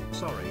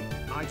 Sorry,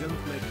 I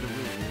don't make the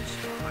rules,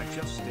 I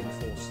just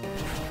enforce them.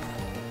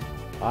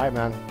 Alright,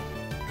 man.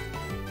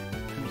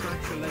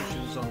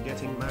 Congratulations on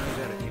getting married,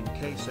 Eric, in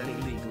case any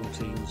legal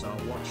teams are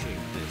watching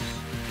this.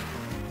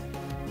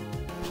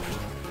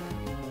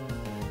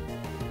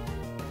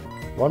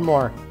 One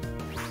more.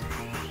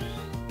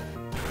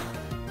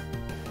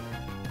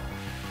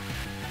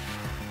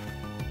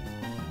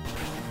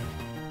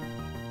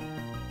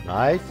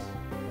 Nice.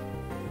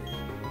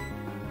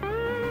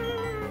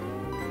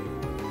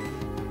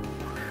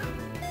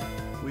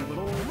 We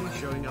will all be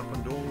showing up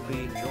and all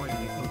be enjoying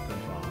the open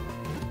bar.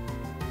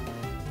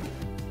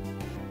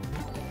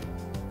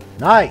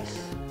 Nice.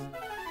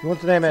 Who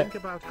wants to name it?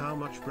 Think about how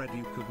much bread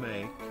you could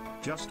make.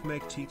 Just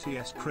make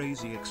TTS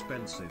crazy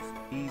expensive,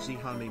 easy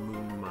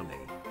honeymoon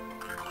money.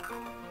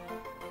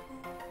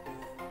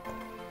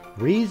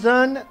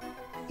 Reason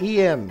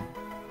EM.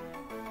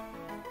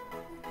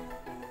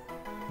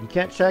 You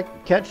can't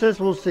catch this,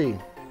 we'll see.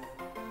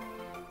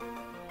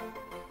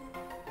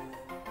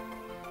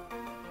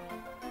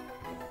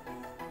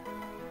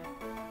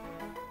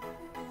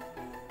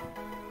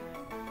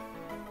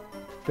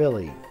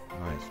 Philly.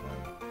 Nice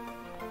one.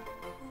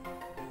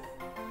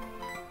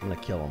 I'm gonna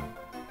kill him.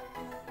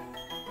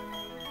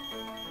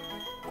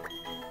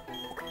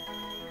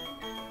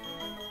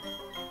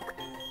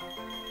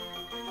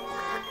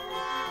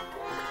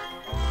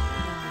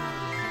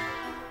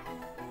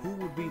 Who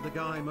would be the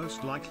guy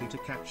most likely to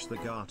catch the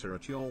garter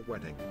at your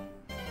wedding?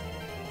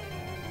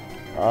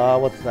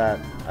 What's that?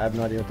 I have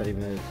no idea what that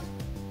even is.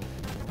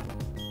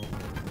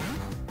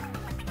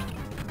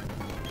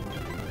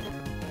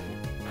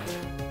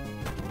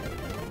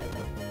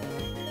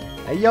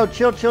 Hey, yo,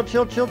 chill.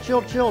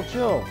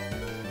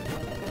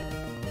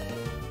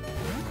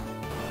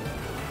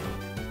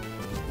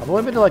 I've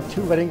only been to like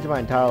 2 weddings in my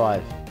entire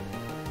life.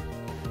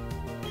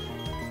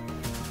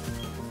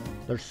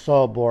 They're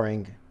so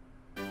boring.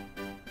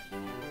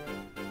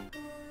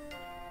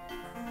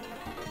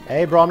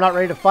 Hey, bro, I'm not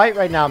ready to fight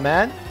right now,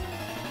 man.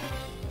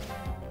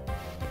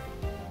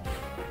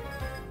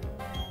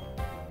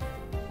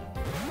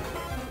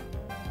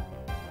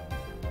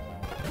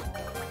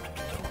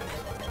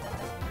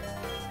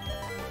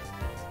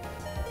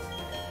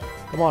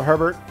 Come on,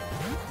 Herbert.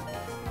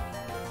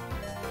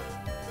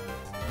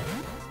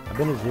 I've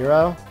been to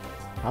 0.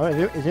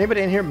 Is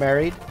anybody in here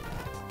married?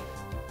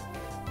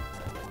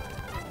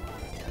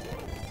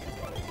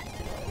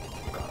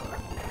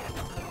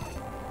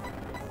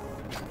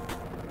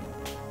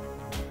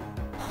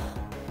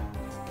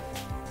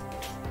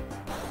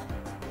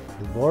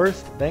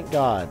 Divorced? Thank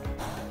God.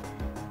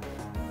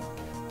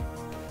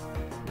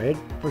 Married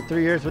for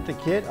 3 years with the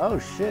kid? Oh,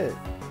 shit.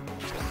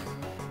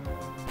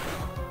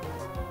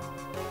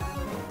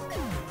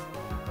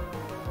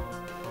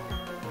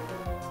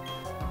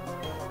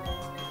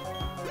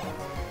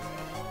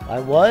 I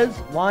was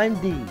Lime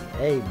D.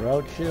 Hey,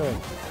 bro, chill.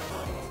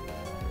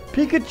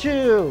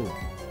 Pikachu!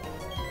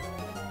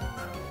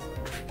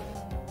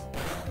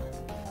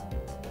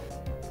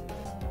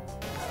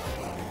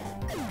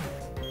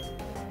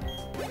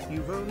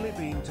 You've only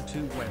been to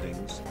 2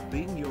 weddings,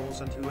 being yours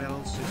and who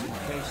else is, in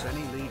case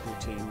any legal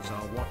teams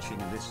are watching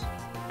this,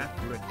 at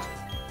Brit.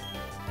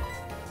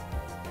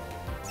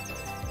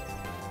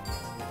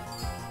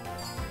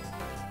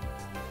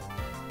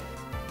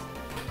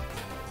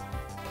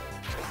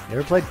 You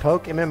ever played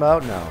Poke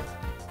MMO? No.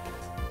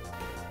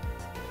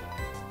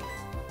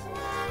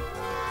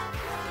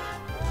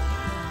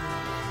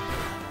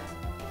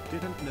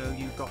 Didn't know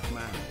you got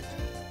married.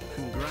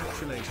 Congrats.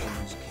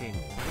 Congratulations, King.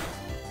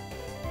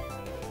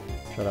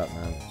 Shut up,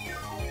 man.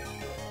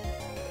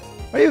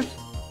 Are you?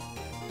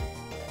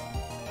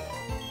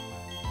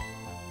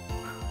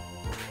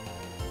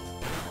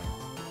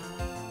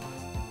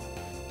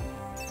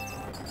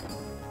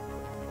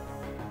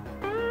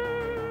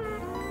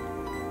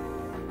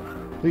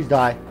 Please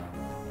die.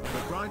 The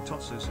bride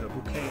tosses her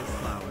bouquet of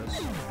flowers,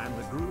 and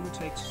the groom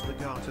takes the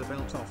garter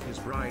belt off his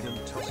bride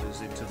and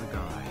tosses it to the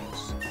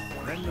guys.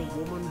 Then the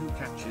woman who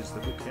catches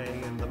the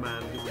bouquet and the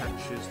man who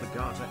catches the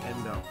garter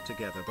end up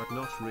together, but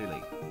not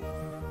really.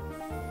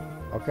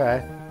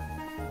 Okay.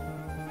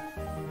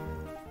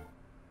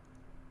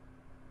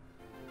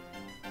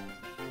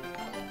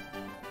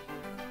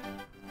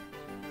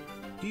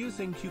 Do you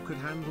think you could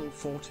handle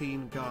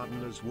 14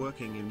 gardeners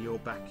working in your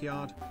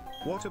backyard?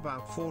 What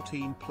about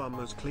 14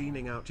 plumbers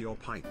cleaning out your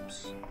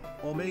pipes?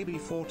 Or maybe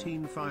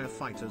 14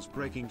 firefighters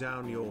breaking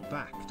down your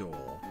back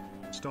door?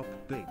 Stop,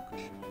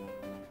 bitch.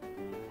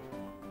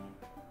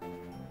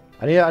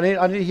 I need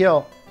to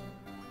heal.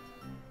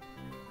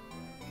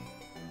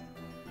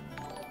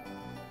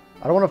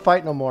 I don't want to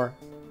fight no more.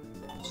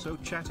 So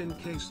chat, in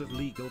case of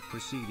legal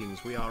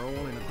proceedings, we are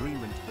all in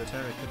agreement that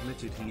Eric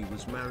admitted he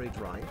was married,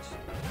 right?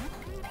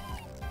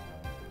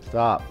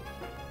 Stop.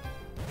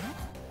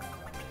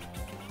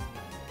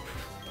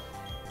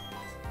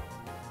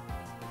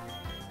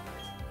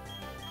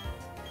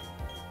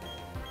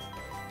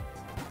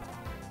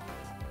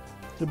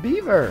 It's a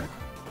beaver.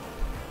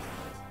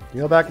 You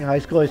know, back in high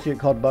school, I used to get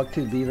called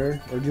bucktooth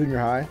beaver, or junior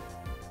high.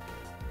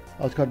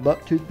 I was called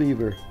bucktooth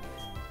beaver.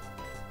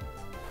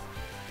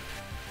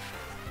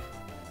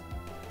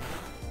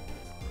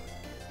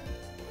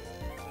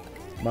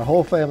 My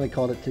whole family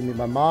called it to me.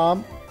 My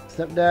mom,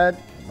 stepdad,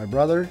 my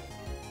brother.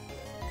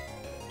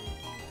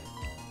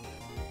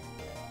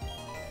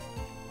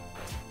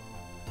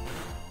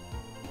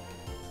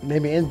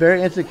 Made me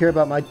very insecure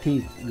about my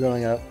teeth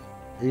growing up.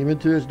 Even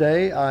to this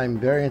day, I'm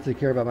very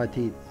insecure about my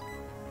teeth.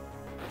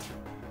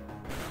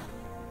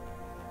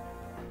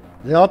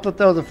 They all thought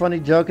that was a funny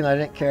joke and I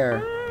didn't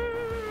care.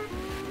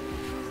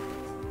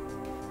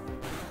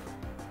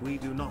 We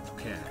do not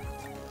care.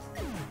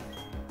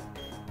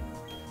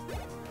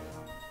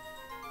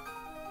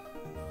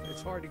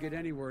 It's hard to get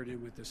any word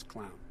in with this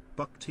clown.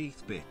 Buck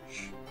teeth,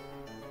 bitch.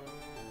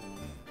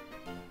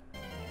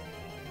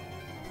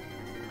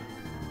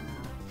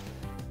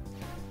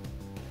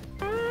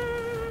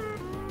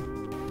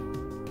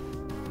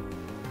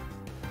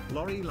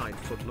 Lori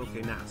Lightfoot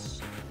looking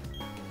ass.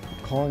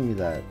 I'm calling you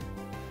that.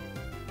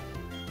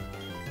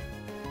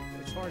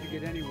 It's hard to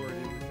get any word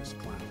in with this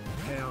clown.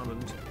 Hey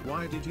Armand,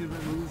 why did you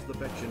remove the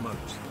bitch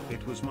emote?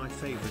 It was my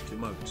favorite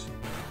emote.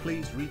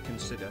 Please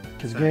reconsider.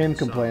 Because Sad game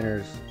son.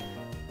 complainers.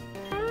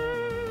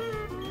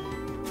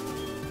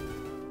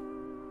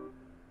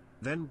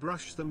 Then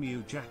brush them,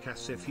 you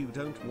jackass, if you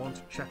don't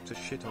want chat to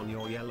shit on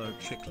your yellow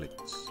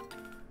chiclets.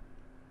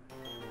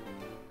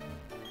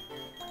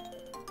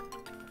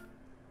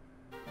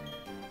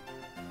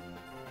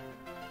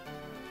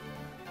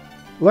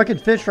 Oh, I can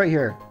fish right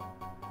here.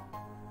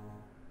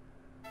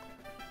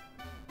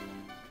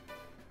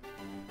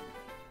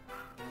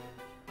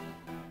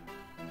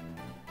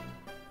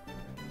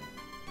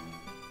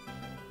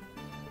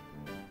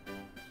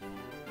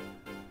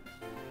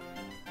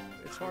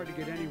 It's hard to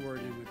get any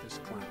word in with this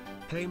clown.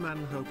 Hey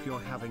man, hope you're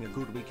having a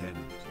good weekend.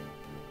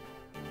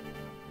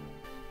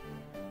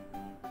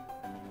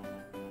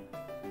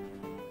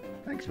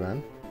 Thanks,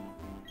 man.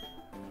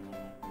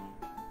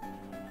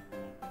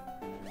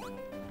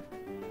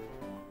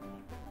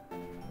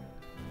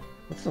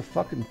 What's the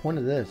fucking point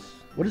of this?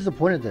 What is the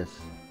point of this?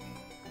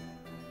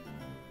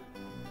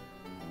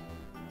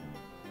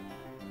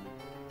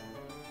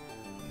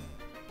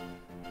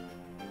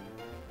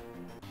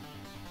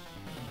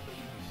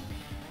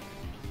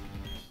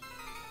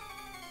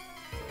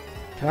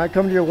 Can I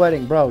come to your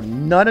wedding? Bro,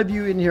 none of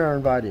you in here are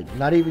invited.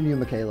 Not even you,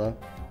 Michaela.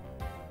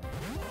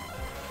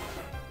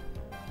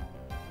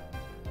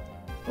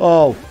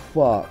 Oh,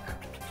 fuck.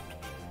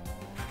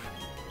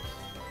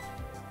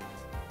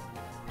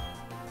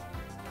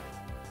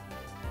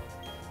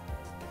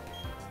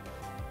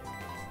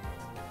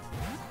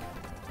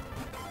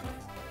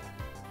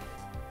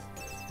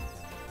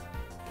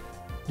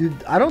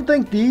 Dude, I don't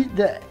think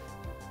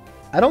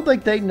I don't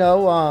think they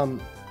know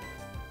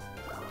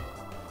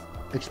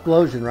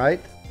explosion,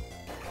 right?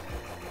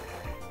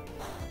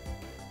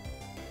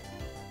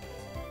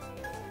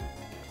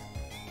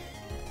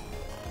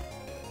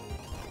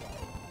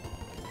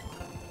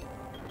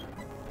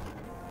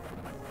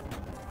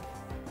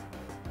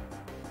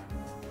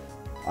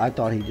 I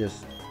thought he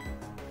just...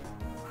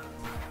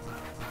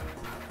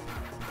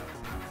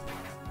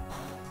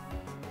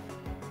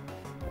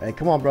 Hey,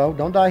 come on, bro.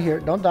 Don't die here.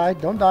 Don't die.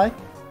 Don't die.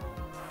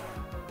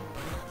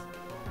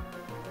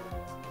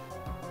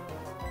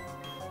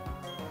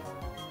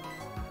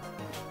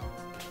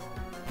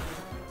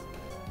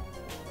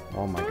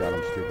 Oh my god,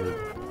 I'm stupid.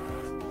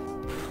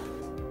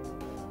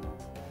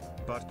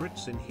 But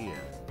Brit's in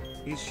here.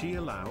 Is she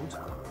allowed?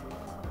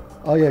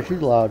 Oh yeah,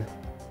 she's loud.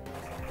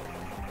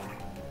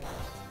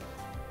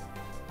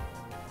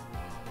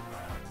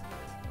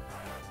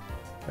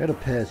 gotta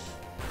piss.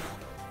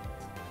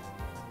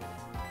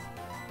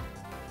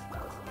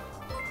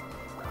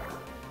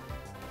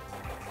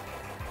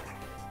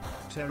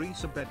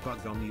 Teresa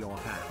bedbug on your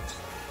hat.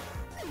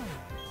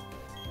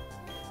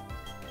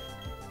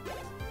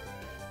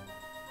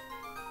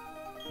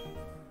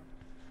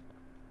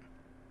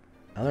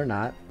 No, they're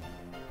not.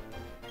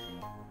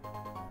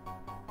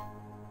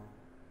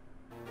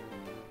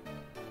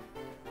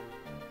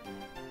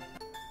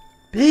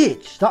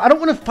 Bitch! Stop. I don't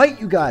want to fight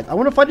you guys. I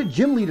want to fight a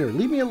gym leader.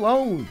 Leave me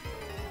alone.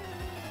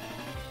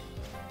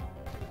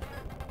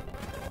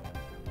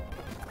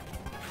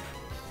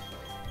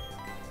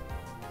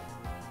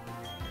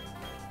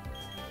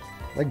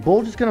 Like,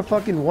 Bull's just gonna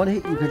fucking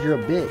one-hit you because you're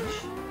a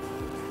bitch.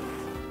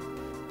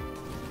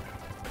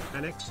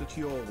 An ex at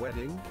your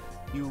wedding?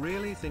 You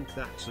really think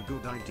that's a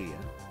good idea?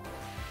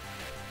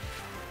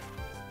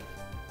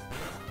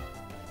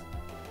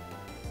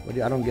 What do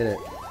you, I don't get it.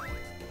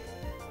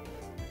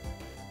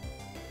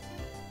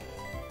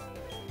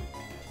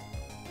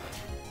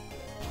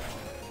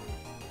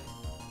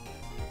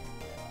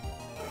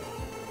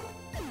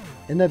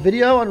 In that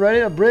video on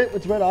Reddit of Brit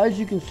with red eyes,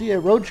 you can see a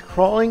roach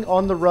crawling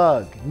on the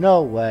rug.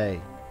 No way.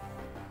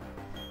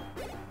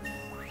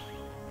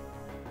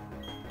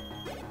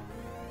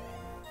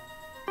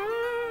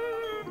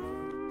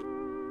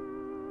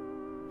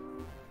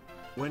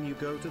 When you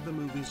go to the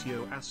movies,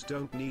 your ass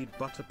don't need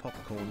butter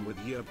popcorn with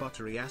your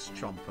buttery ass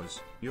chompers.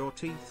 Your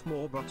teeth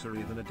more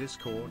buttery than a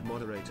Discord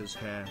moderator's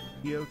hair.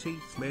 Your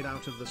teeth made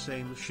out of the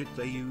same shit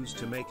they use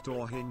to make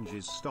door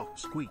hinges stop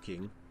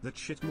squeaking. That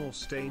shit more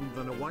stained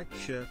than a white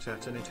shirt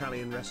at an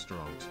Italian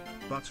restaurant.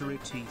 Buttery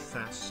teeth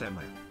ass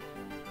Emmy.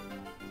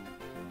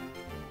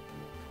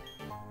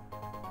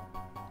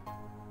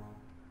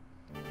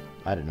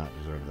 I did not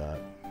deserve that.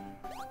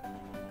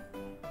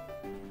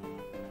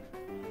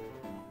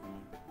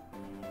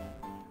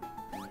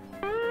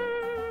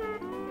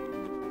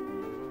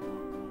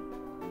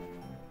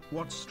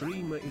 What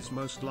streamer is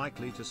most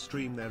likely to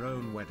stream their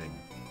own wedding?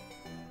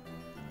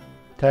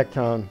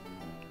 Tectone.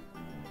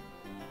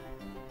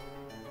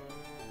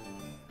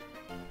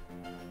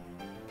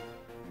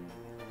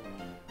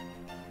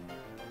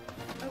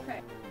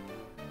 Okay.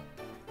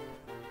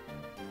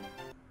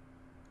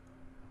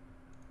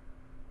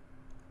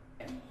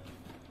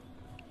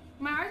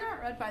 My eyes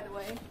aren't red, by the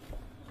way.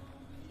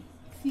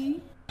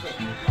 See?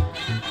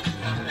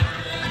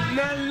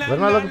 What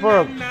am I looking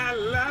for?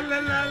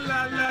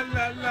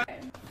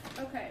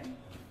 Okay.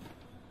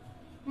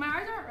 My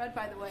eyes aren't red,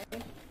 by the way.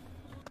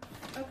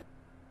 Okay.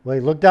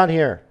 Wait, look down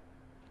here.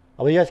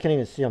 Oh, you guys can't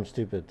even see. I'm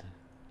stupid.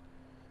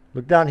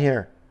 Look down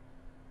here.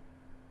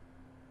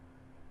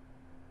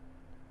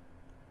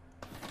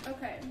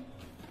 Okay.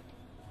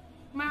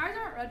 My eyes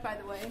aren't red, by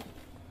the way.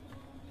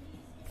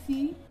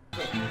 See?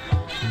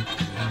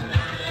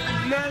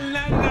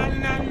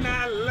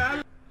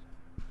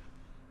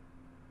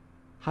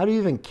 How do you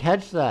even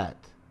catch that?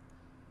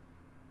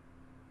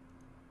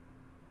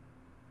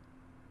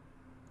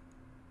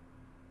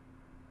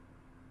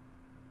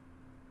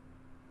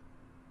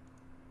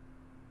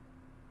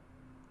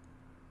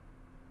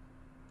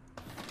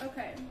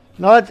 Okay.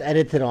 No, it's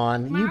edited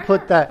on. My You eyes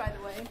put aren't that. red, by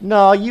the way.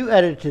 No, you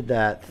edited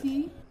that.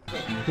 See?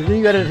 Because then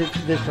you edited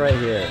this right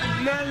here.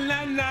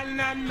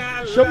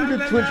 Show me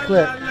the Twitch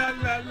clip.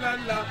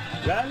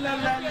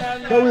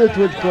 Show me the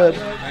Twitch clip.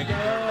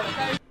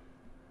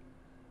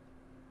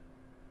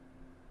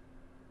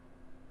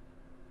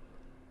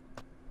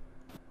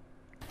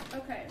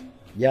 Okay.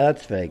 Yeah,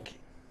 that's fake.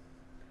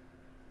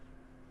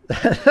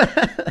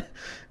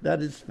 That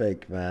is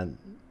fake, man.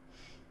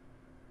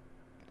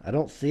 I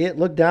don't see it.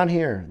 Look down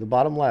here, the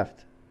bottom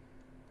left.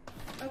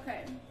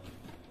 Okay.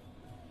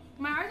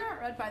 My eyes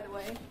aren't red, by the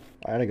way.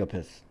 I gotta go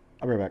piss.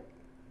 I'll be right back.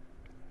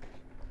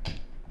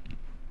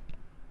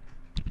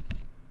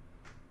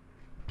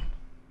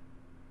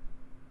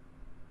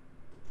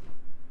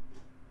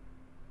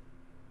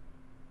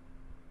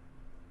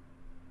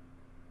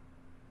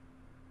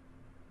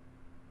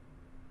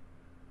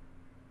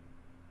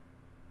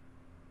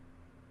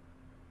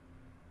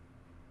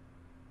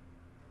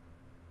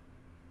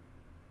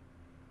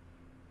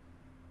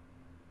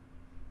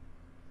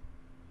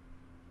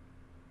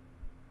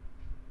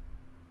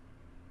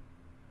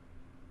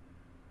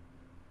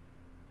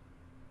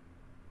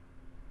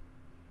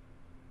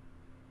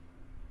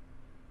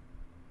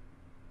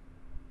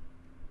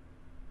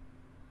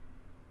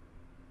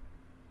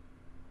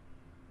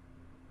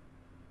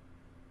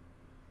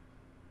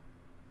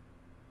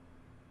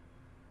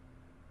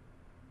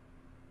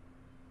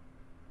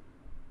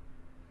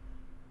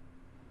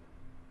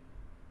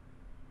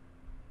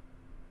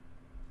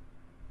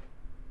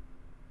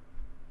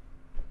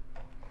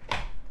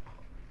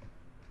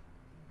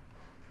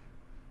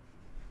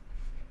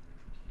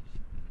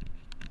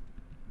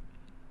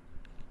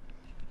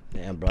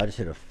 Damn, bro, I just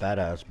hit a fat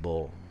ass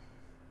bull.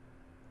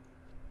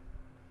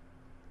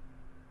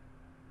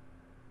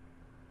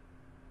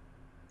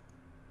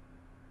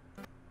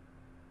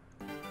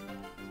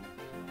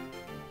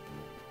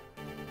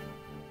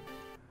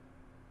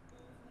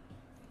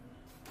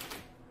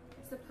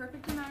 It's the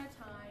perfect amount of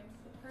time,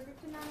 the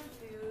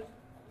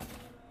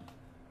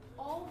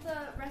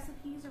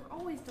are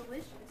always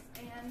delicious,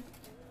 and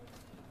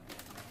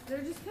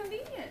they're just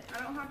convenient.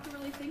 I don't have to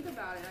really think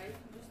about it. I can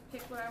just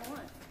pick what I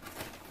want.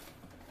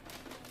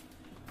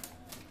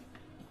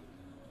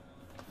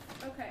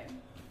 Okay.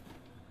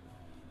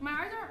 My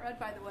eyes aren't red,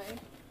 by the way.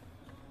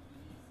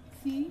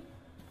 See?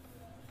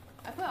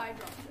 I put eye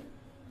drops in.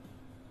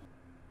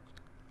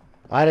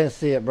 I didn't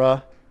see it,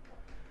 bro.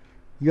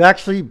 You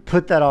actually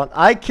put that on.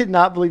 I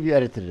cannot believe you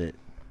edited it.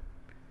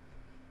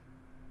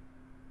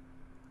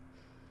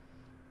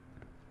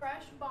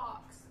 Fresh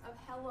box of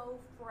Hello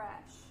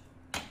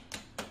Fresh.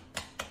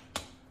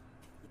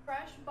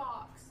 Fresh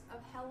box of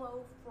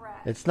Hello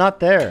Fresh. It's not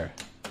there.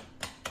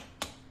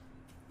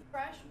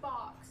 Fresh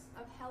box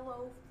of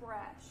Hello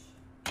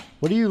Fresh.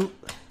 What do you...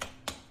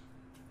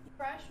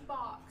 Fresh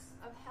box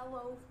of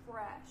Hello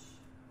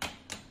Fresh.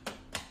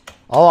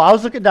 Oh, I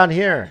was looking down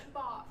here. Fresh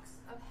box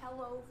of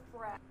Hello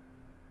Fresh.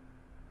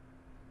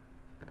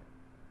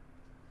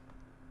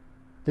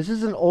 This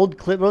is an old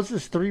clip. This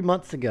is 3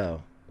 months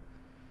ago.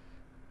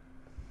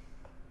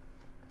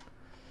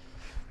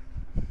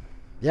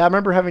 Yeah, I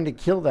remember having to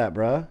kill that,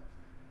 bruh.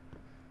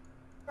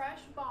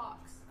 Fresh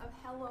box of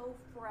Hello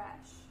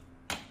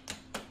Fresh.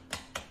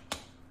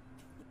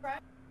 Fresh.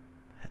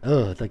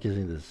 Ugh, that gives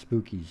me the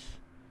spookies.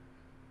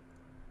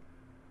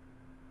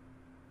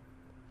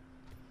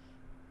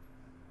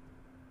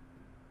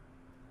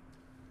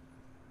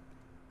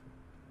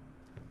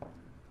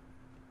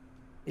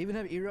 Even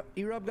have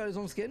E-Rob got his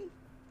own skin?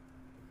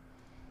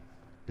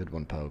 Good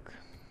one, Poke.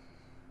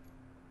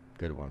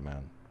 Good one,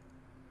 man.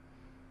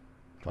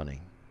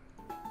 Funny.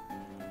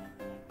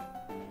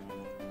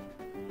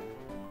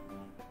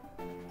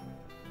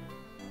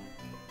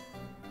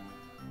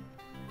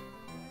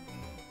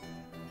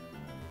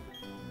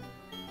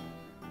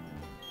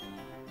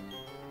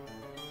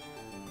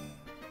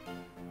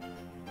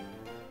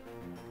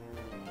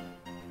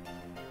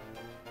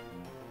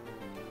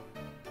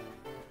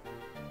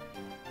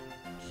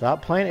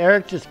 Stop playing,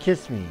 Eric. Just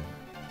kiss me.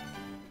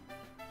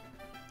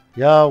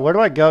 Yo, where do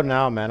I go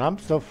now, man? I'm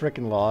so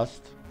freaking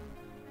lost.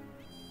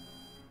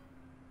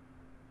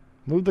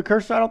 Move the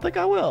cursor? I don't think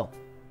I will.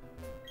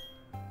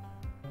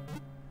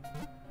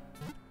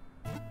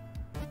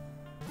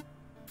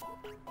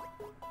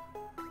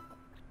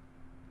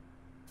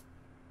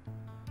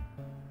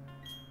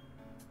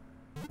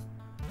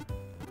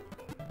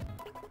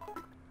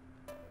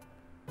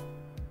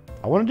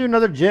 I want to do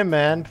another gym,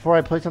 man, before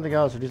I play something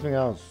else or do something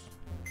else.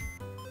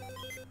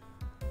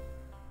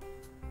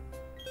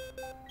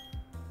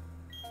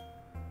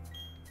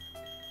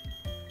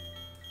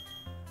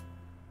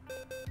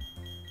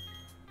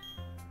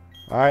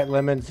 Alright,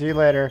 Lemon. See you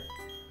later.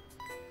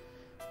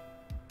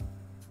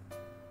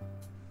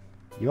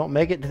 You won't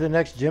make it to the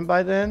next gym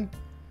by then?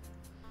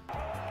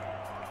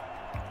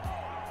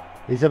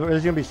 He's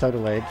going to be so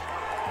delayed.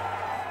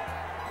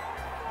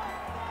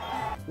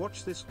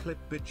 Watch this clip,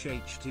 bitch.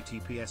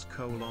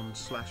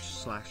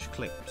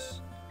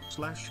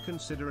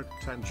 https://clips/considerate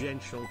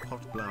tangential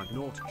pot blog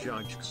not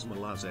judge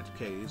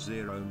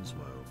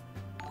xmalazk0nsmo.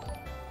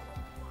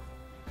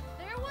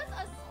 There was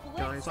a split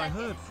Guys, I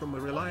heard from a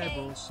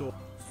reliable source.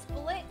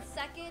 Split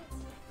second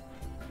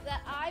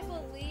that I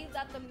believe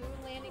that the moon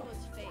landing was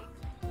fake.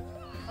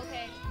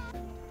 Okay.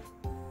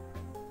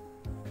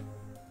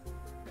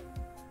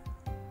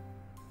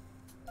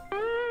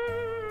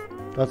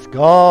 Let's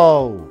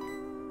go.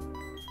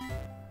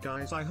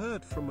 Guys, I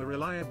heard from a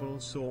reliable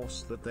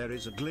source that there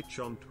is a glitch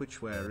on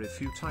Twitch where if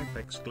you type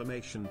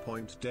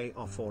 !day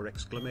off or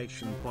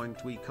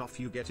 !week off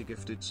you get a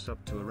gifted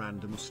sub to a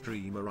random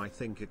streamer. I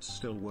think it's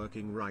still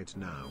working right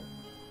now.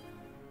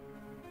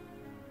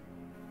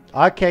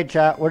 Okay,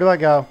 chat. Where do I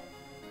go?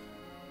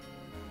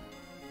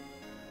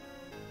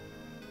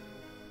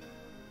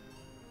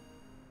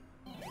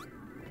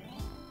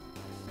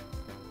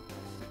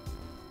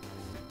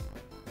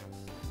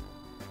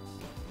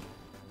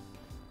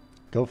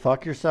 Go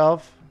fuck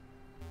yourself.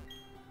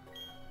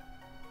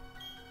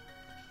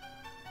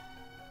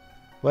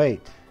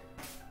 Wait.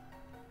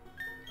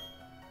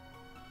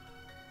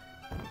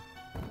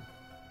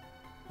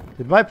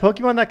 Did my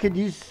Pokemon that could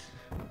use...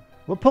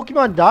 What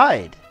Pokemon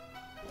died?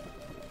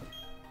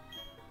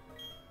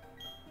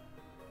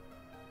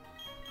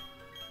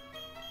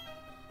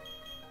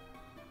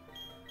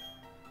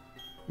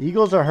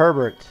 Eagles or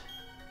Herbert?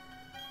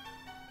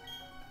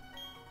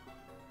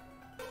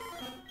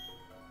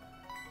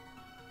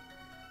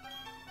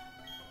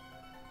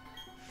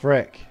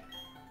 Frick.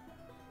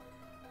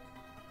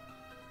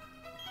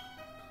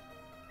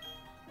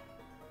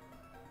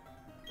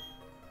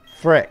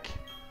 Frick.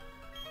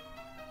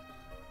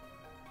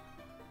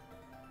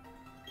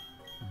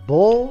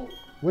 Bull?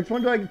 Which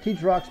one do I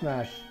teach Rock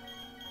Smash?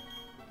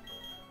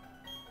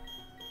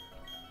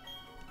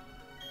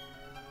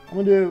 I'm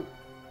gonna do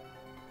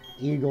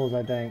Eagles,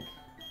 I think.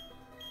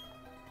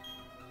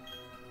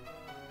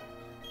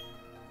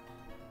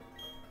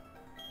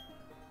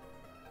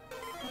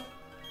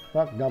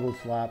 Fuck double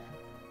slap.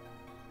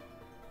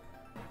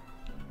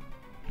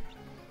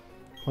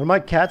 One of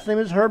my cat's name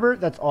is Herbert?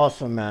 That's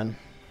awesome, man.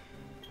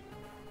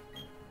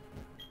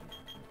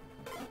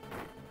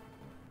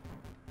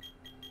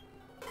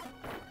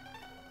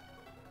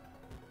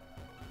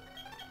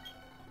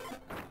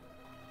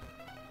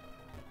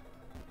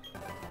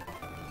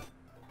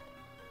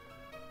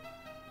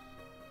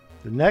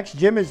 The next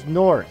gym is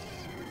north.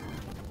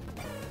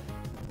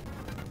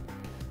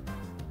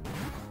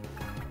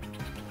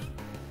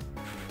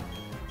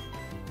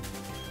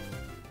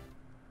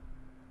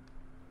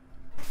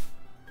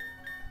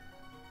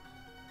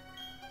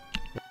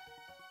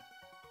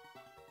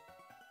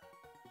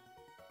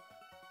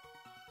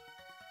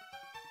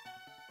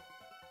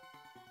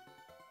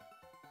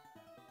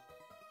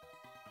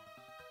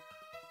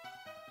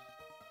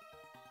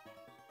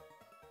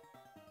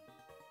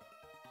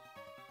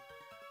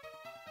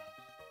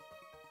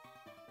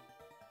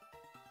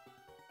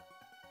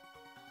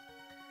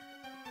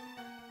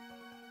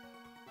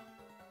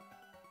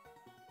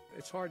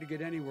 It's hard to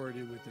get any word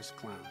in with this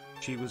clown.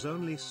 She was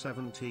only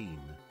 17.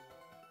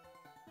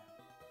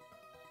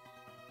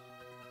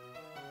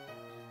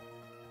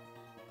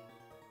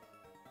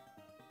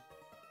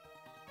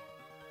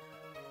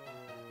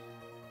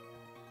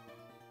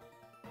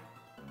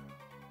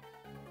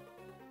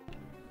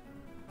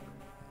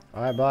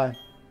 Alright, bye.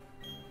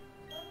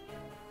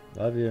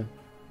 Love you.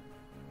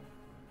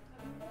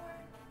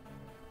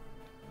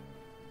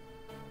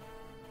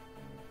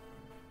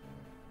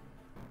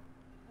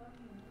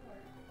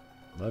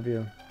 Love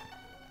you.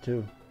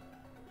 Too.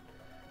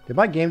 Did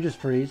my game just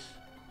freeze?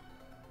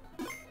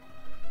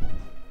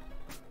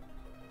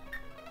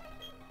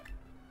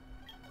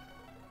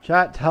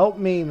 Chat, help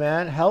me,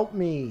 man. Help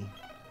me.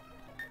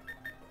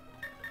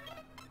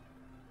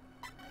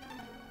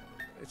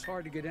 It's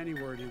hard to get any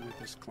word in with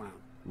this clown.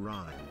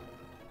 Rhyme.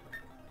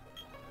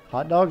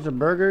 Hot dogs or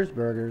burgers?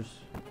 Burgers.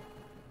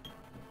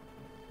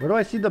 Where do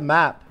I see the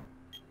map?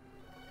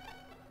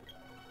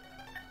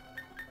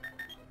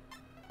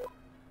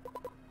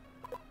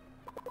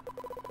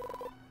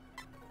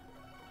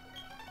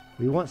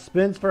 We want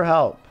spins for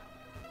help.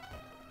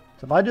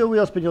 So if I do a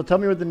wheel spin, you'll tell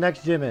me where the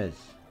next gym is.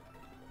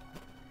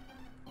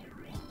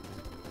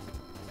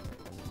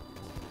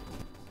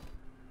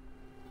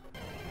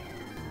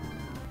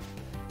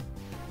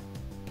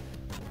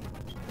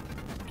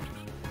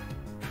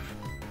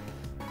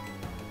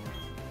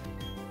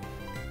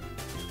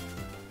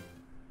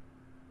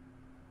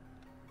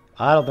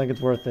 I don't think it's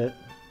worth it.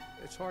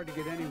 It's hard to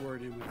get any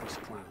word in with this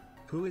clown.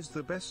 Who is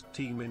the best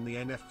team in the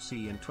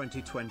NFC in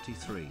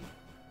 2023?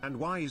 And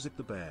why is it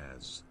the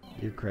Bears?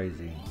 You're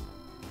crazy.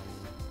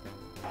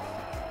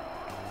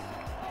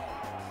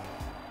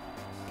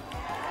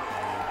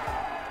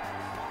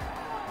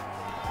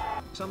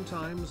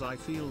 Sometimes I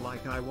feel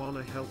like I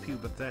wanna help you,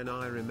 but then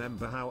I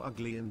remember how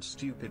ugly and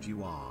stupid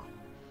you are.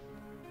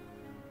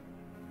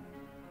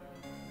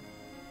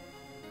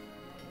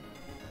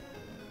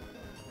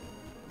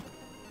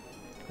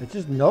 It's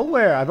just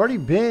nowhere. I've already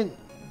been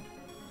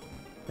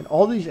in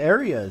all these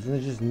areas and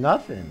there's just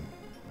nothing.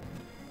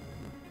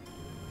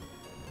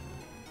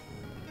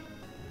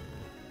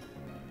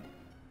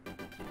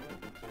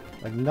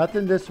 Like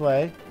nothing this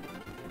way.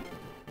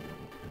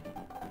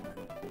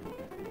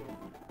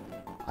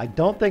 I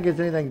don't think it's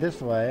anything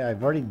this way.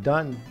 I've already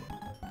done.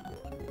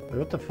 Wait,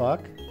 what the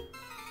fuck?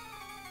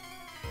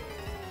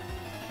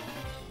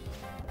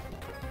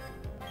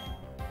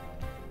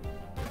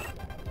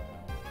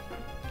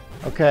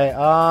 Okay,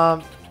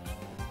 so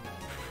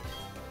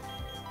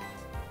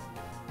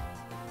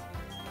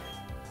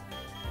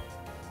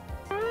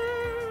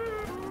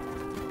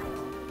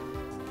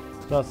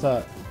what's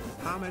up?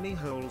 How many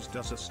holes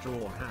does a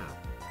straw have?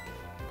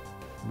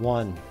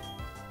 1.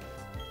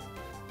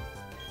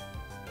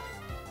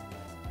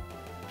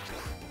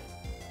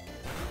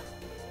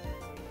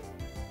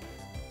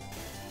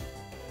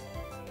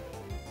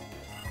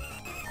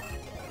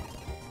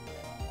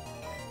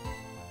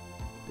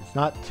 It's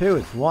not 2,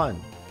 it's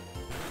 1.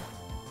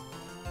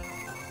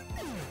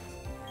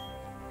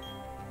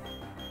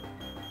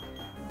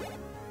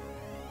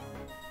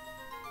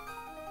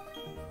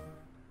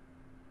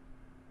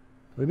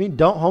 What do you mean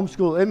don't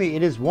homeschool Emmy?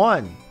 It is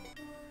 1.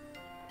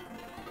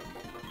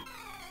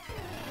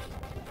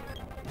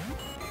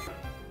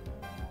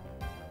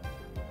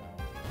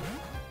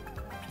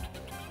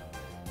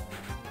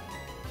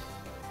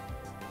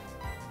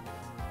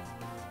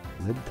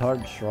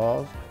 Libtard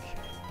straws.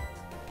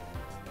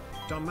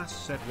 Dumbass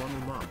said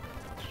 1 month.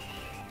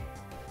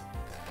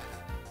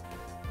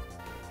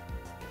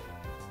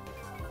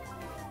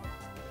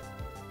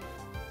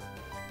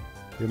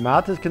 Your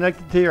mouth is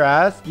connected to your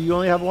ass? Do you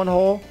only have 1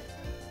 hole?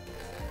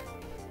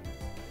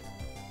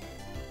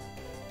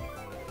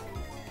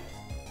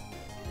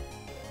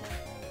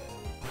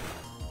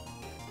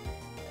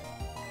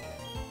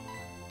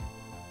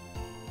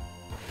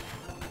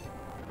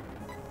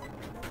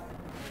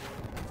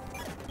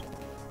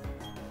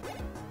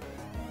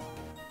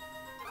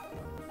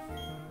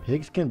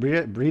 Pigs can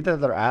breathe out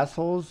of their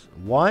assholes?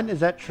 1,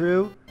 is that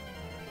true?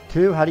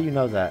 2, how do you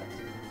know that?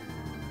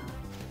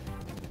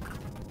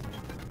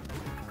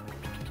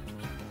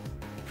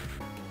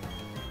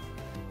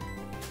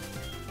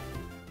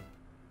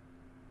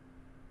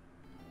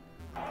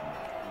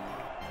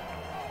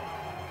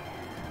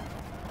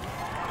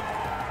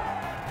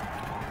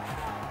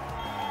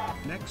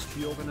 Next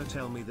you're gonna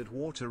tell me that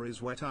water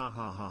is wet, ah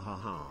ha ha ha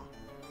ha.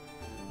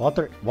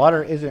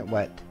 Water isn't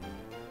wet.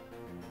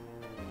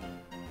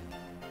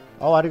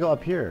 Oh, I had to go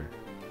up here.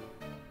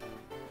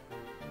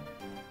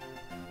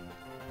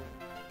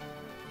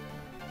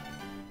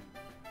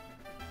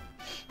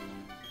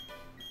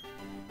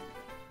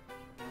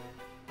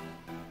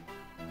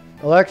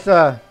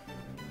 Alexa,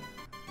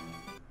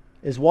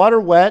 is water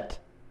wet?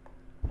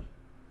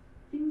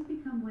 Things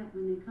become wet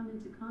when they come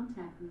into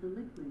contact with a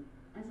liquid.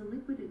 As a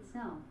liquid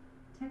itself,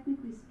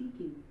 technically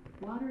speaking,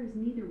 water is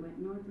neither wet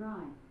nor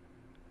dry.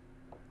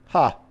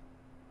 Ha!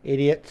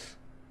 Idiots.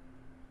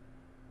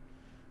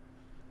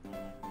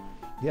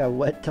 Yeah,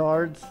 wet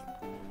tards.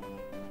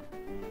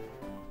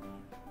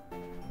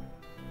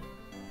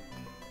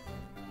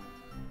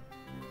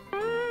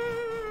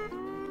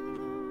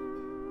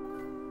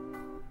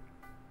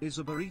 Is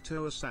a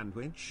burrito a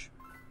sandwich?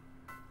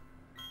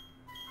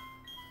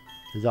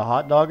 Is a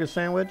hot dog a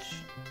sandwich?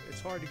 It's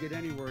hard to get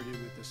any word in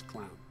with this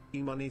clown.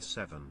 E-money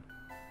 7.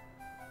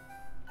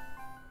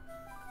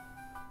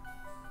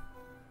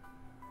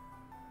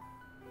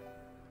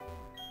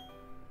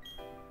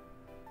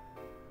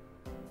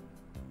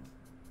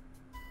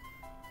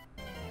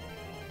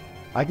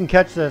 I can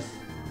catch this.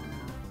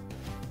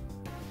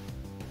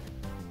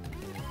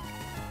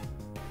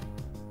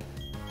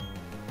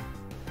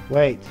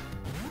 Wait.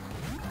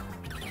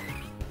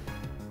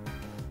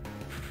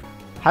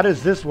 How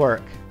does this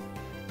work?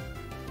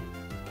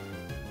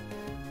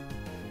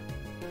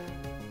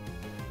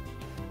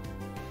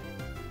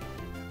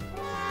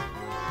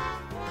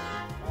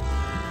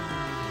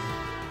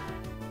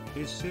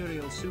 Is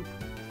cereal soup?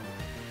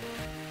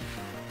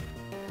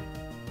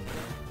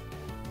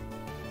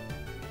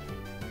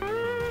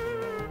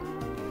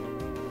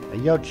 Hey,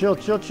 yo, chill.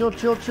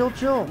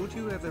 Would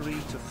you ever eat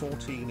a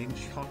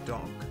 14-inch hot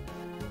dog?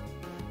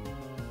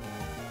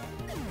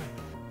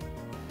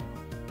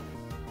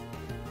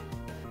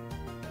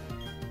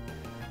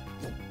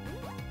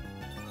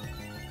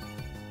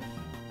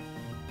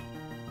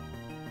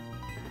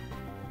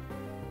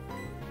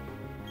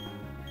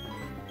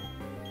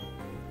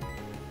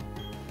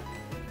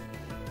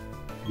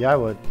 Yeah, I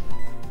would.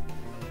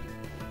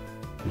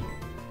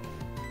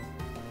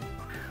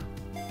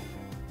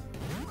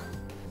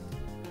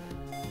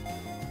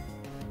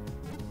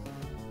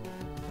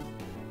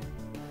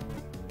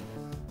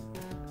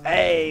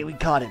 Hey, we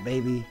caught it,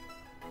 baby.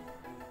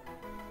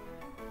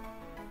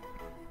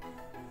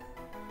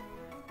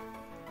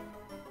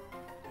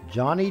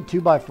 Johnny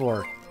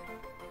 2x4.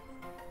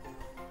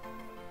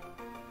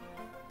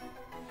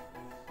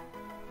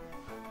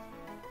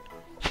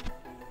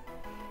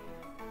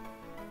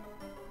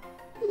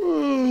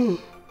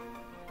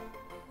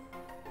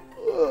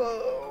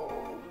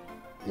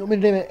 You want me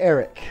to name it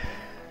Eric?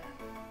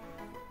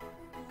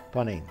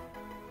 Funny.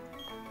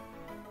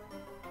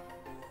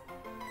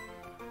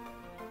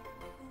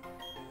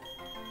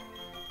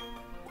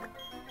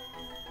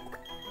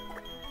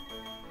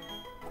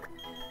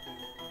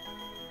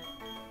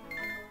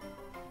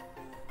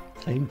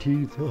 Same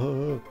teeth.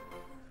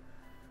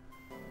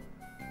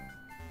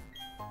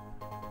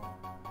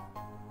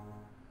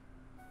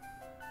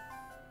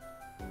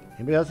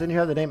 Anybody else in here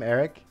have the name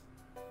Eric?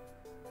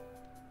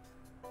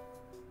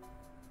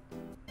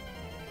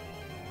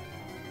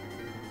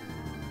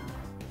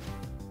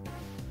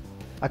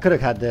 I could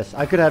have had this.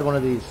 I could have had one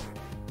of these.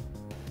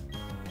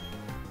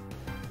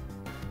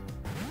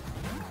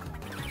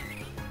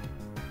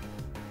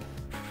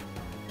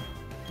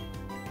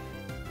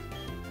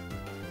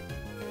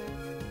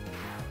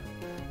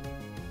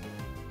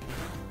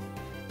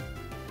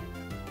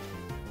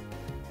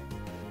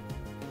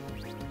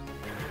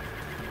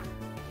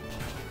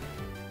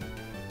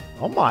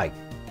 Oh my.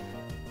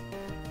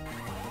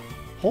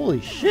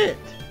 Holy shit.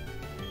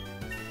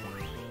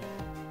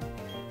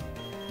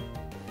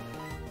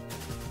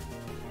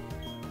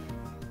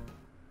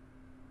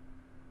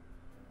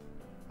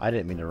 I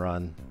didn't mean to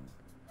run.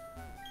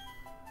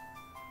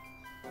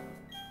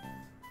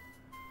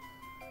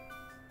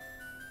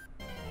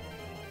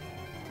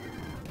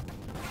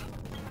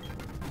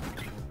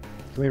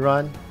 Can we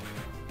run?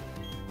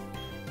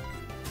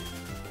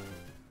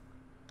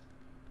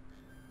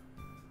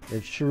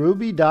 If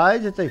Cherubi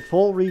dies, it's a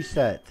full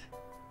reset.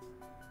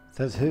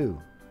 Says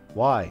who?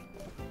 Why?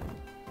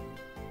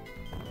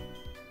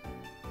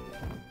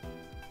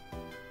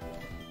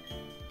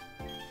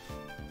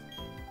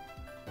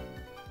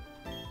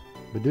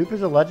 Bidoof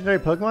is a legendary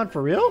Pokemon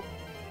for real?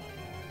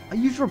 I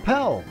use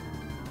Repel.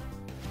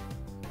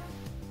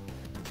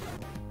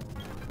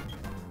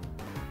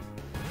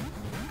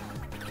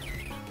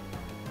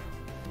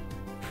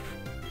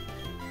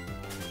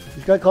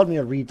 This guy called me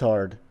a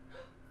retard.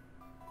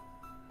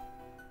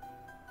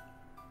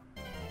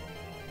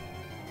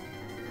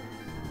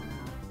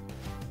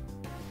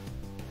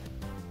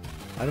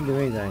 I didn't do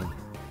anything.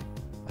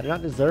 I did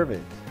not deserve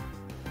it.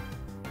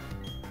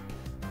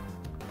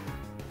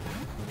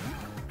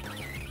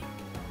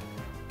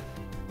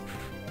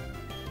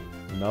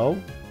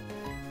 No?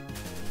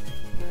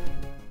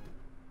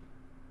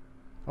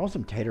 I want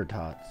some tater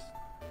tots.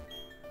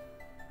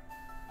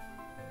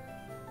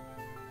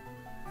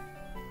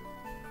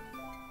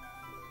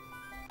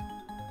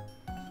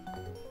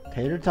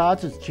 Tater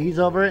tots with cheese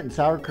over it and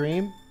sour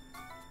cream?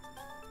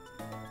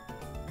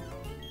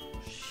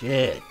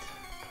 Shit.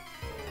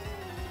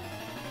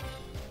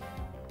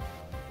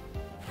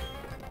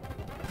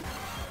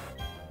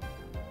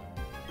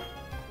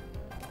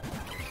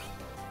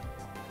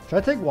 Should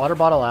I take water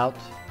bottle out?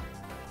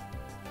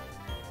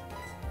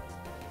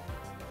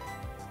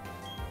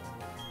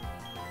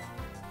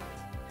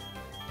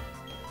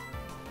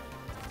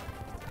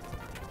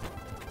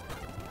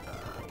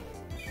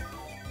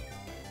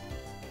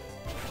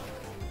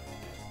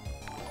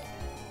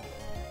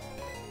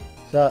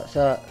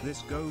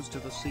 This goes to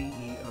the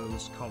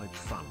CEO's college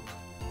fund.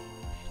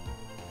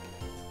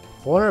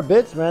 400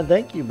 bits, man.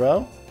 Thank you,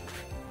 bro.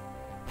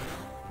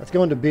 Let's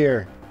go into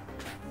beer.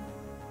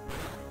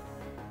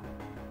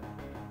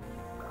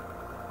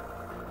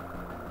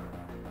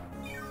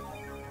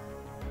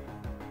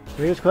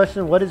 Serious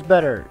question, what is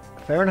better,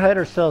 Fahrenheit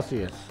or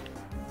Celsius?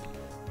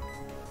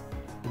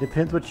 It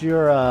depends what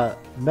you're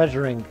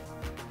measuring.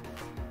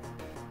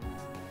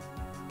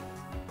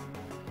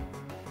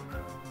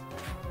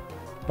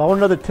 If I want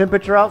to know the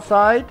temperature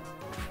outside,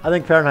 I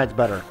think Fahrenheit's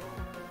better.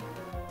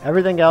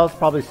 Everything else,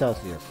 probably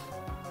Celsius.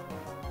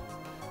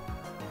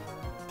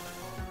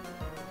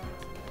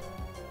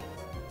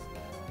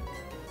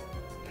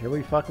 Here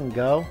we fucking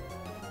go.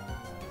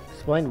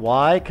 Explain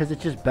why? Because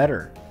it's just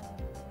better.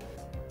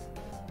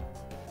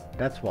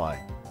 That's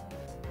why.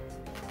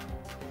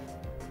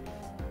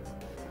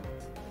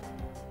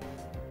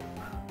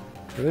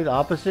 Really the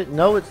opposite?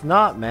 No, it's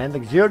not, man.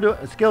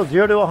 The scale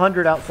 0 to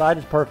 100 outside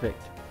is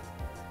perfect.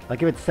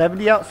 Like if it's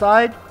 70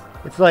 outside,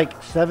 it's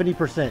like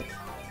 70%.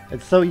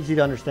 It's so easy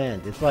to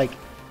understand. It's like,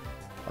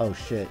 oh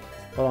shit.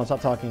 Hold on,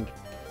 stop talking.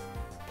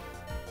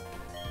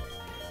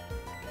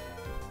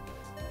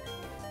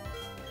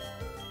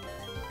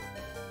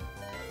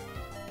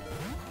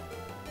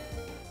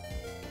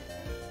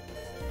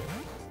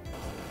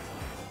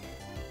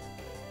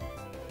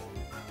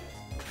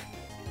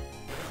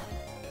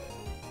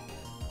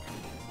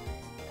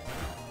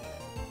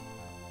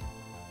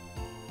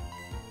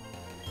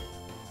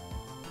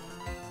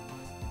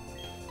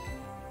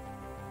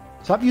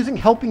 Stop using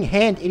helping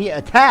hand, idiot.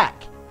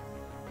 Attack!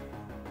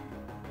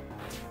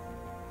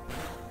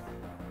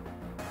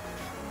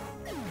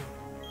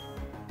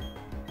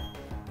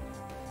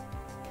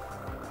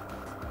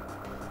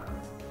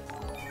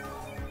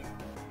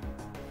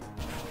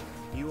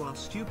 You are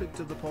stupid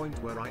to the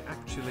point where I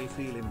actually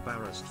feel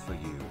embarrassed for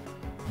you.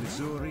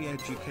 Missouri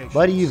education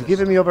Buddy, you've system.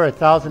 given me over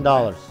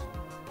 $1,000.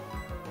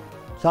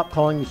 Stop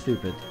calling me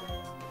stupid.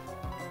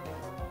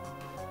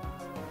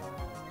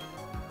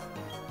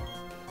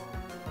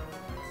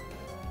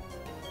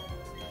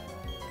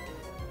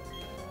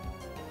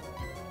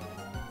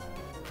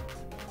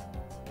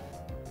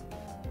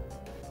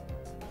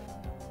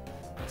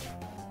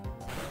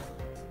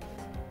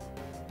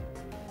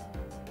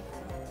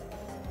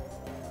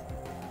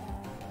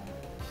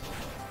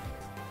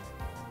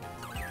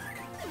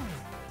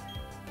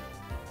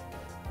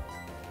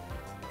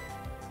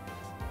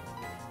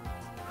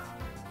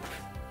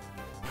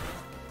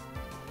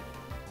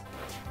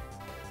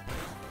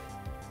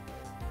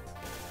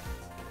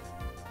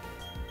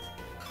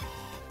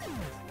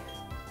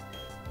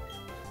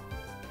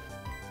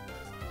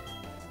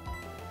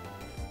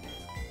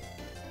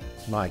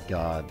 My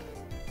God.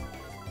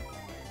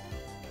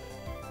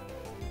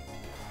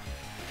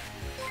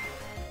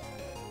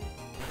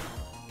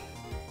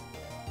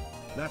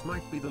 That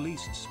might be the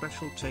least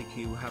special take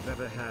you have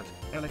ever had,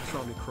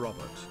 Electronic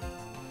Robert.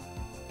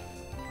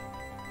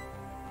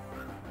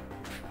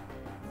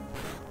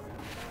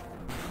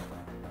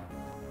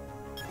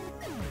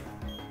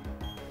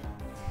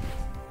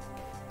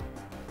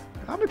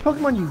 How many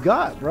Pokemon you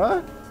got,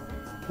 bruh?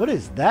 What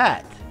is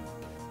that?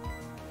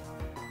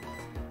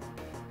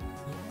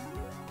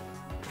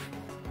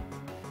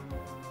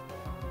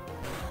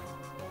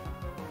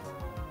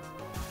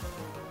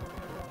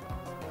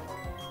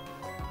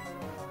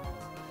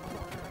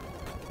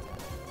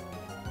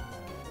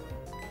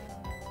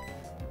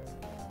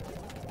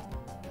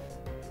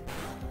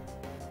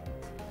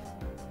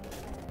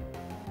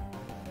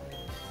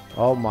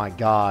 Oh my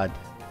God.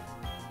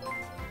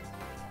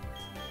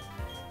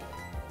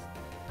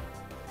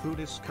 Who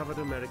discovered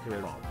America,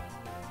 Rob?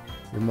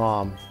 Your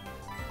mom.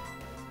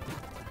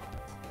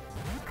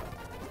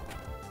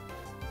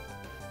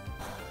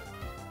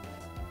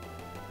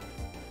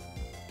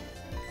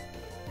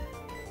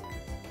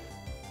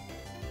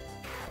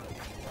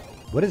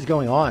 What is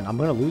going on? I'm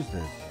gonna lose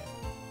this.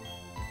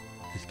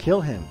 Just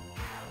kill him.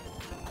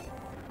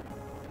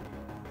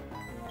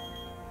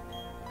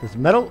 This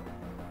metal...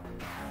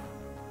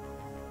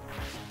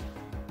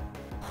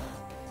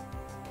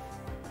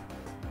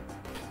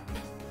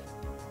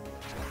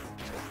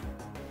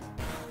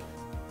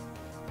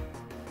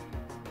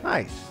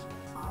 Nice.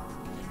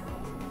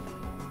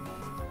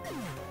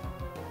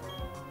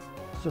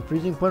 So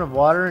freezing point of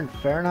water in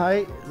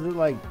Fahrenheit, is it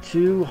like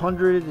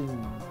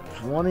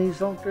 220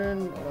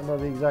 something? I don't know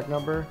the exact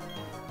number.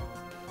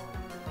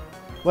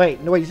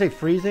 Wait, no, wait, you say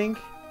freezing?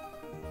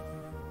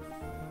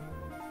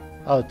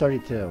 Oh,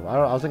 32.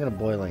 I was thinking of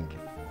boiling.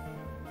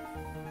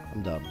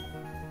 I'm dumb.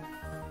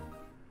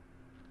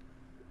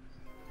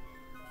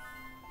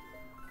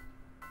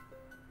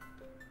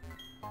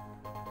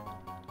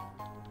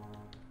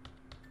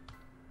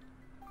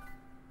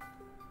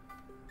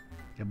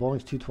 Yeah,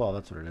 bowling's 212.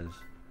 That's what it is.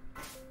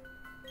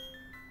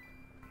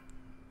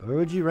 Where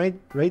would you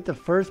rate the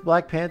first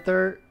Black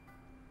Panther?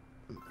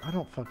 I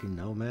don't fucking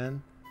know,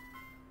 man.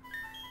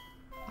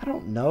 I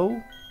don't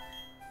know.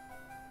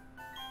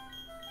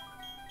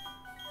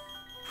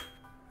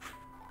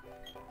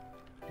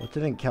 What's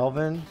it in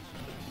Kelvin?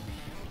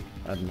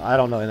 I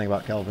don't know anything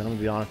about Kelvin. I'm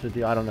gonna be honest with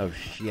you. I don't know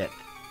shit.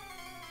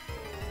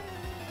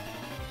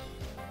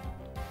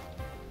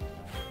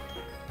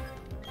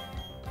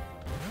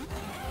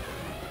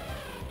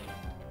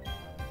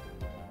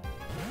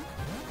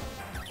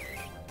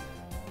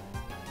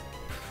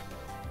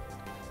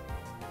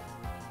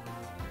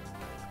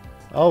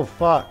 Oh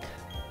fuck.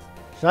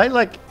 Should I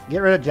like get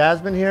rid of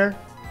Jasmine here?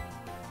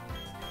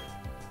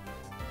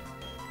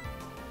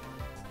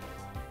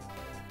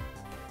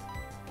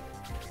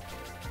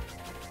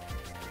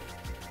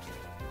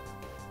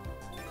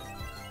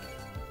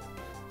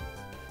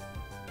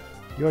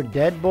 You're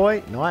dead,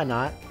 boy? No, I'm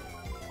not.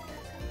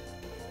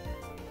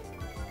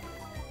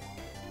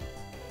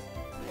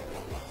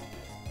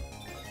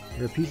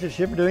 You're a piece of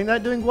shit for doing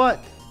that? Doing what?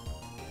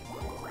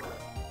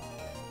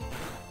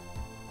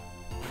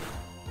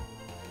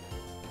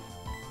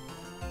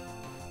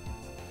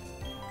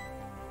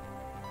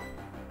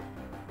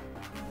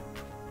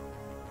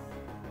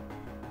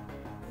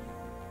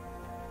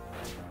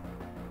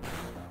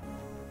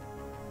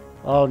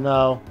 Oh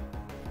no.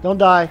 Don't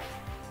die.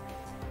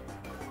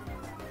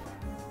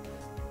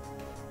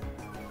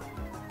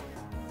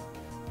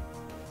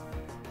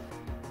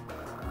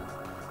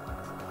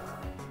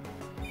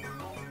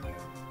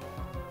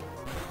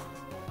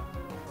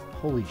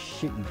 Holy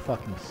shit, you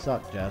fucking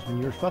suck,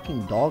 Jasmine. You're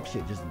fucking dog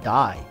shit. Just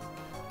die.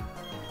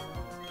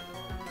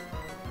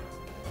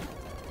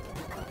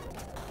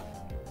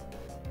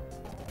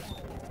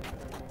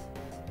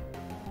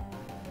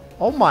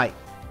 Oh my.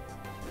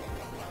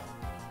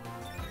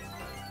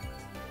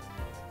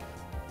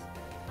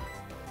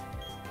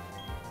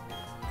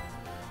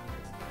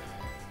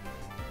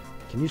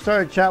 Can you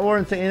start a chat war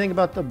and say anything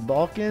about the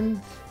Balkans?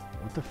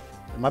 What the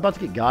am I about to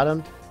get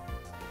got-emmed?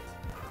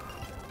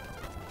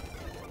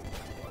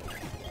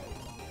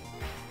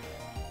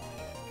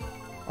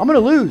 I'm gonna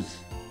lose.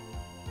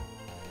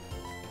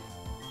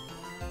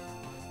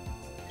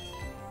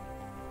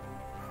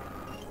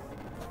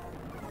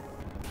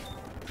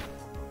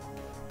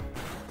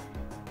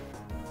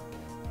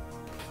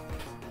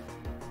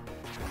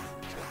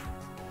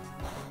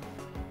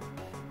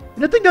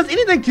 Nothing does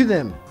anything to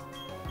them.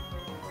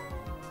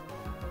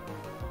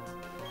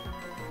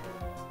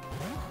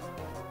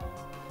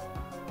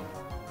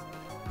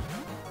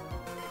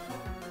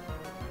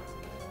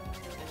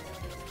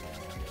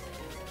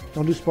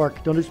 Don't do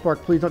spark. Don't do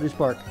spark. Please don't do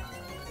spark.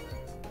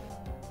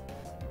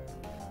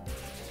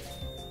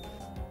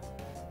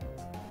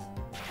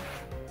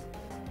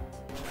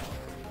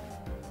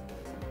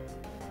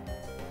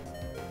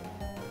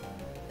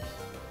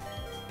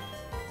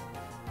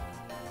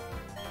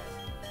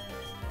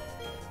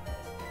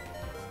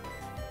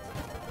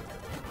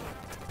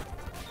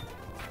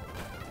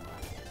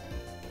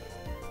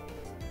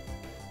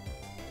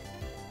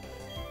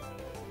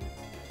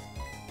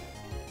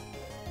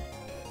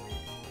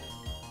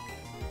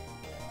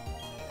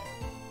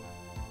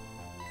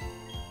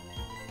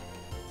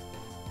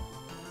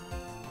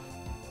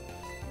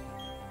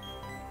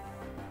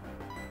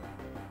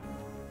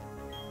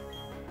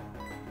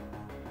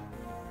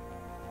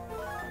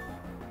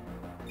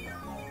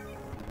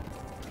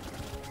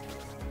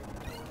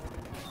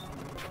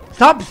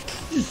 Stop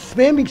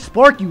spamming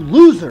spark, you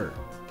loser!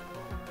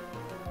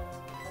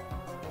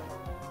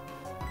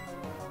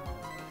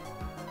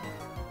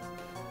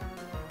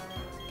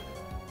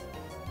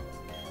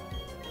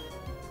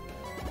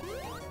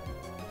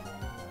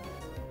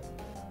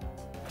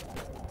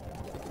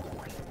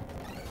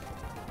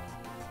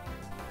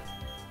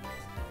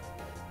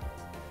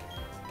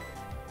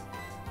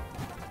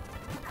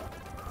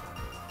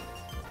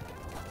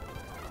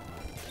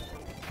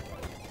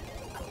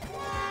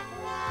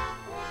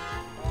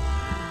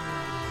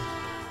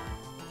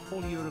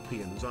 All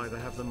Europeans either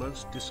have the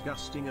most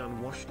disgusting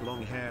unwashed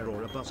long hair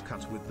or a buzz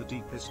cut with the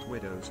deepest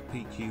widow's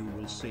peak you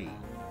will see.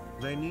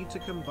 They need to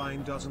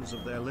combine dozens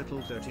of their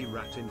little dirty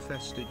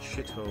rat-infested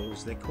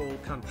shitholes they call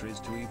countries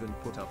to even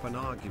put up an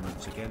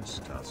argument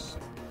against us.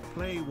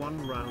 Play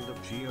one round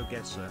of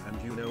GeoGuessr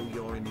and you know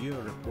you're in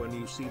Europe when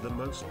you see the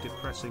most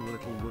depressing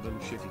little wooden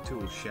shitty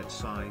tool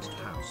shed-sized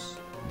house.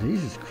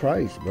 Jesus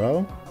Christ,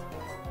 bro.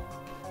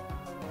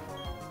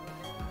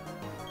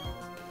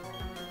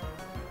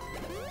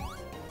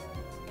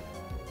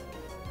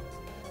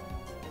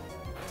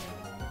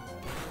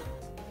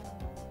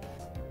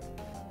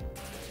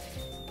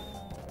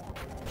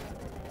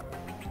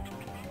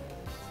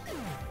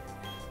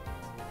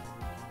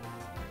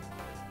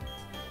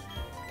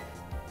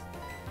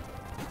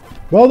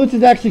 Bro, this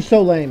is actually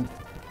so lame.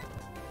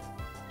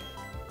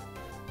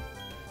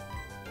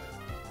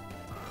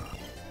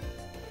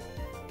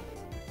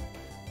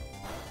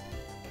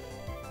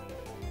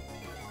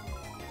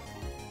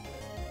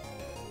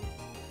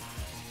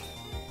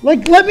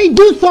 Like, let me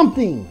do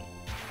something!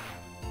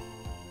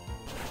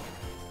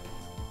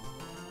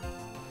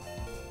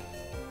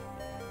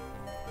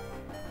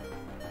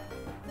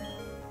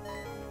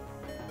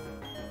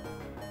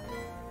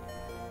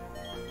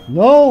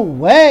 No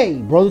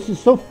way! Bro, this is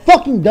so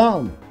fucking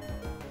dumb!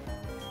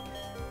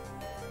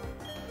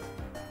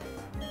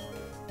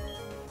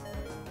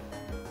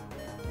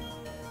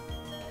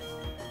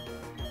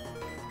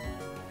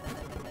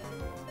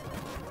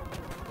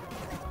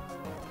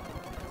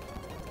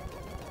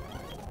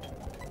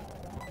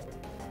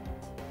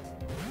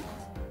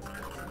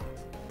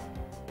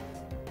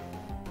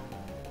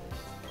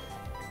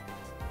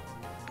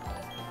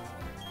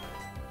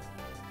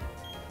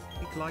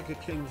 Like a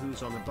king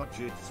who's on a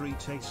budget, 3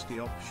 tasty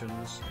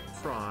options,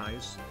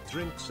 fries,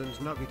 drinks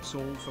and nuggets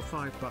all for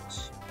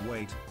 $5.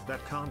 Wait,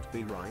 that can't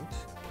be right.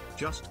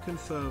 Just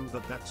confirm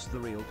that that's the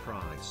real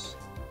price.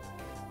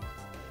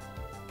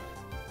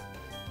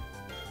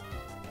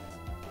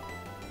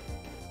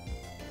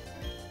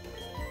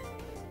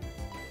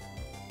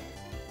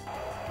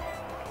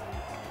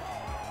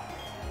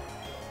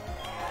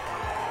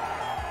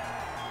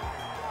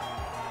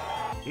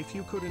 If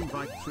you could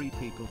invite 3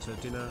 people to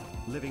dinner,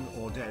 living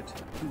or dead,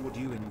 who would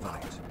you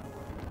invite?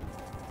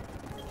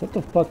 Shut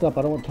the fuck up,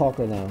 I don't want to talk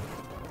right now.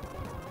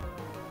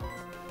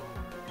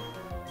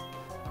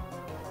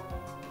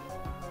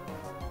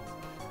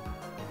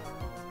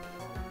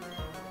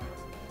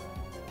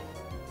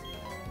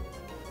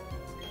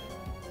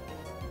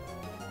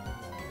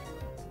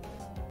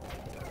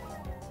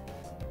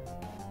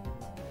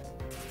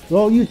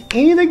 Bro, use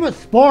anything but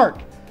spark.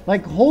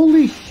 Like,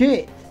 holy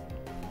shit.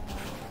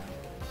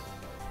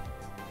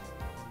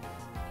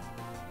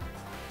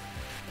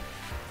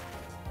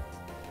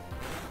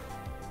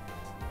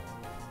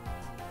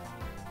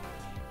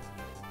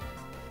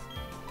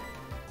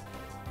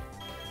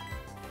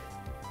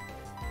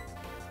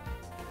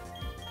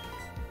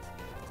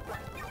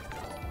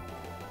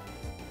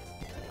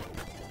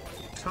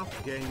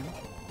 Tough game.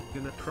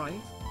 Gonna cry?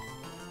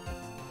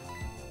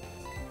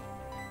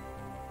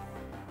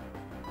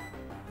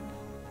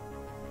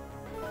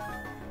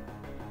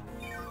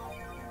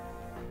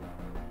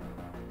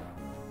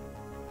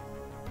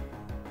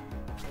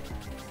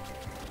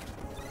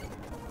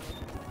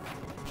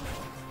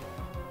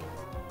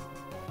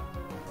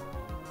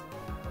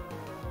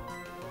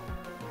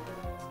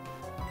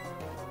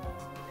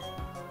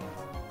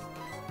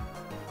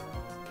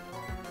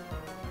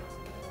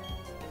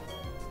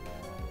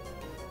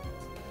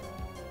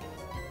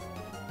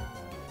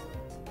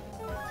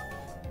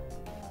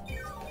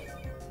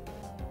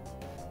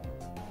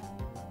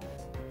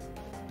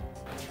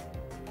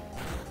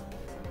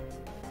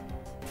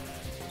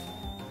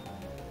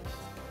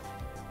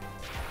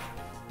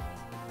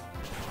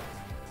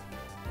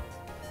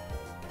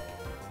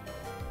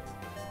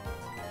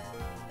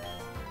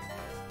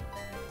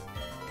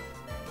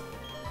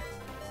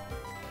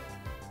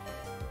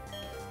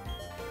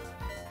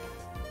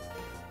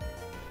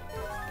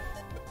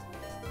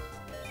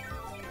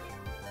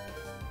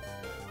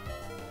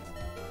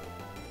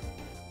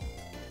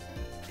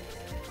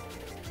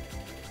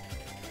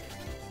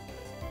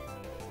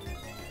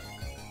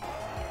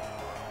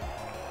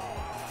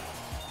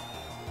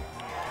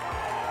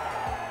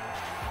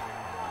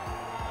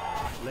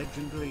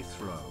 Legendary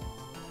throw.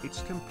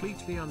 It's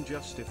completely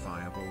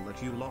unjustifiable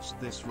that you lost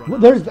this run. Well,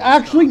 there's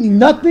actually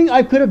nothing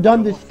I could have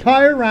done this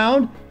entire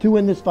round to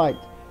win this fight.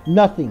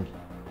 Nothing.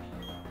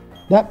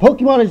 That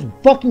Pokemon is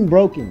fucking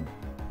broken.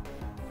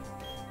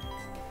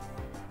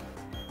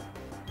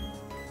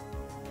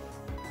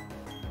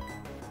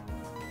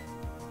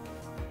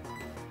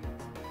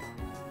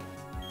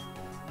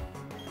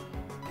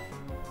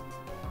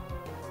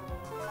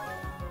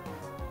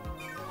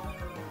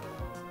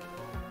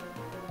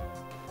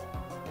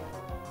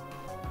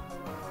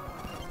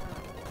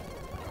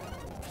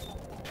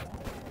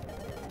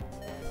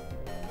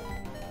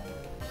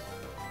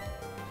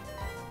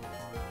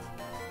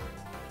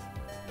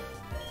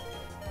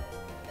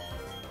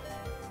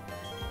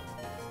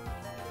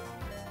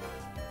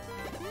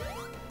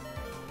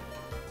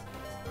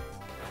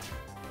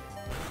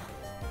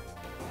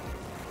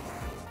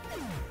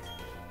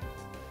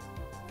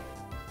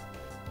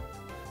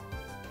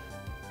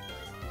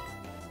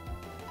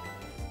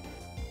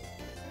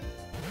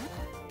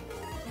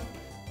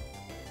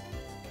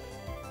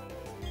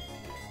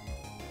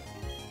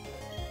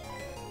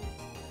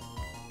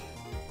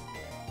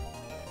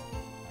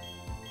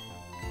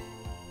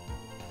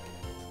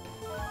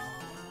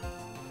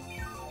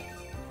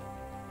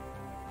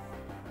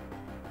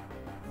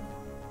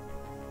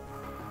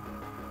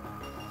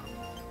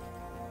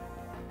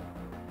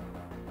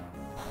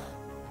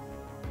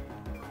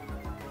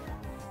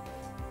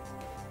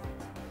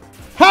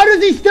 How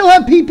does he still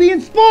have PP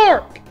and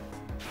Spark?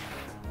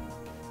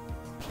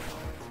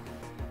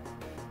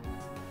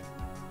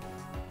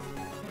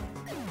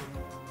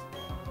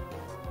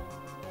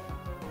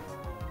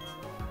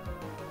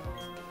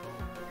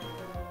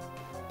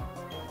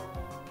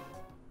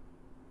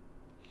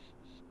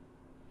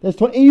 That's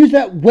 20. You used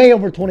that way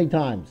over 20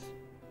 times.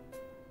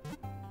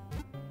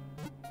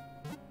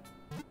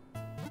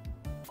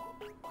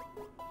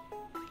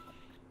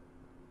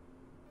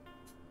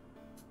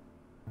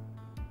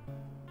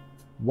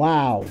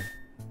 Wow.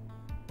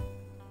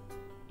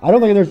 I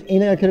don't think there's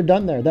anything I could have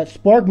done there. That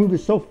spark move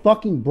is so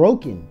fucking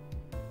broken.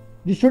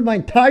 Destroyed my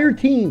entire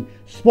team.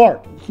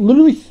 Spark. It's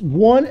literally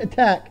one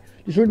attack.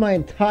 Destroyed my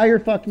entire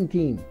fucking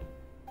team.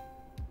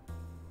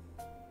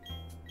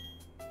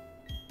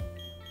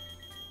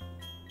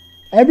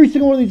 Every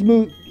single one of these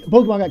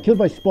Pokemon got killed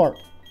by Spark.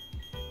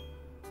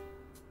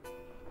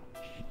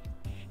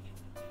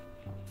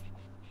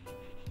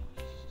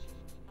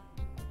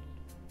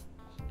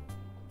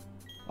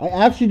 I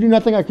actually do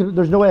not think I could.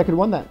 There's no way I could have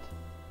won that.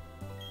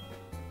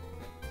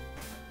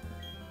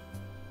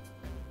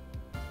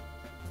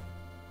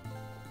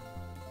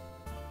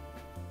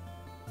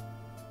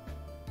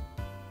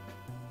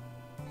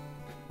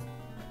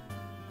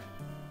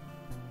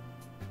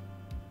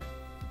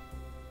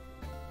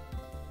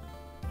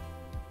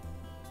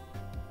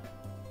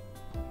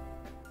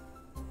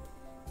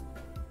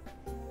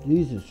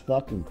 Jesus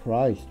fucking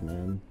Christ,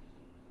 man.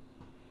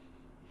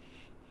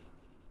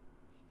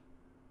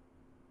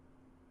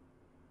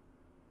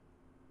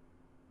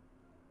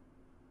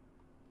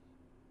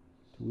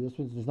 Two wheel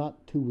spins? There's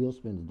not two wheel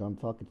spins, dumb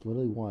fuck. It's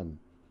literally one.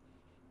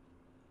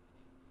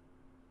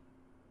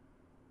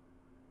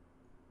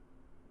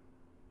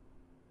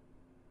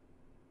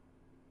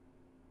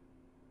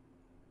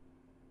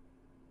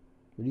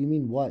 What do you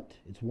mean what?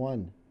 It's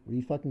one. What are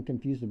you fucking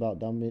confused about,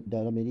 dumb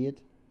idiot?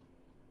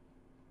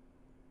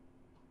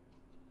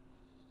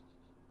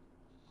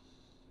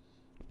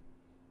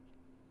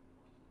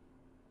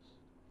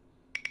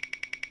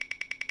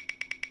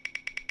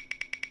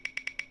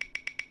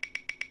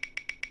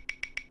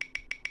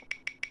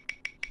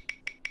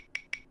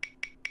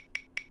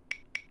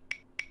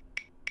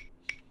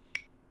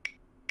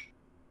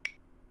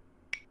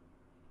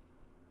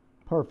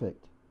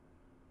 Perfect.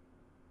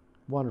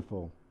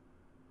 Wonderful.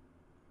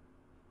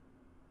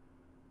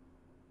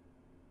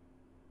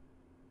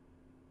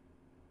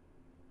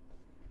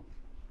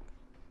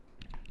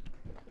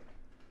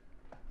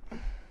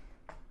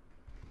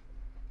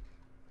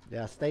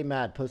 Yeah, stay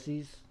mad,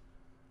 pussies.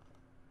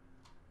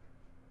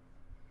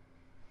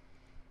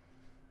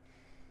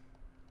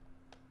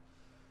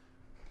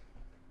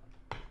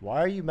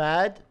 Why are you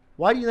mad?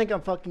 Why do you think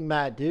I'm fucking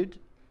mad, dude?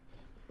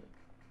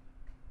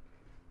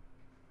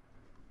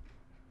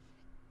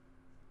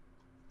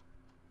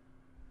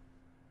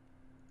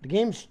 The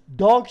game's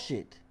dog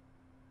shit.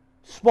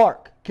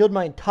 Spark killed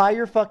my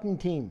entire fucking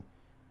team.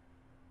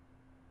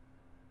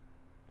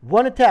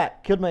 One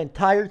attack killed my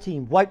entire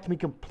team. Wiped me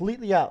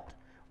completely out.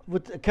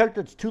 With a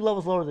character that's 2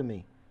 levels lower than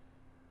me.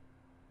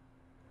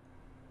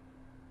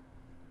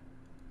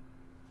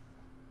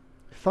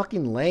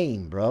 Fucking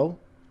lame, bro.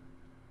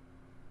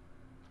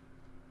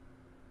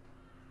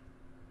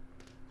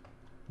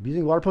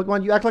 Abusing water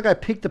Pokemon? You act like I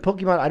picked the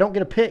Pokemon I don't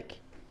get a pick.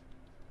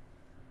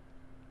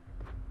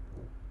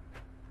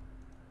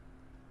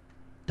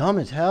 Dumb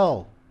as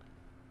hell.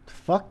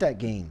 Fuck that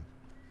game.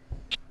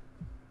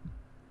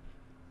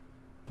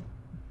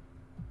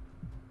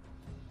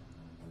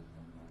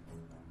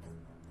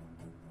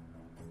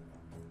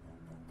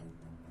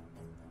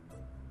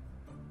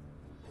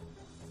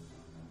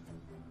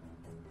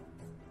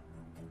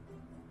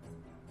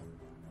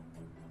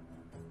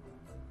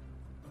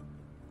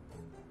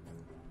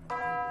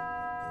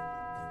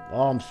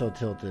 Oh, I'm so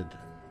tilted.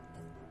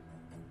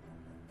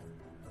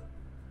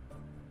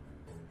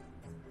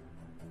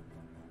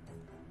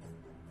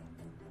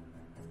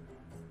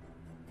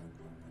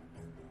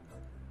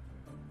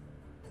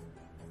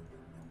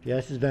 Yeah,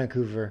 this is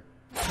Vancouver.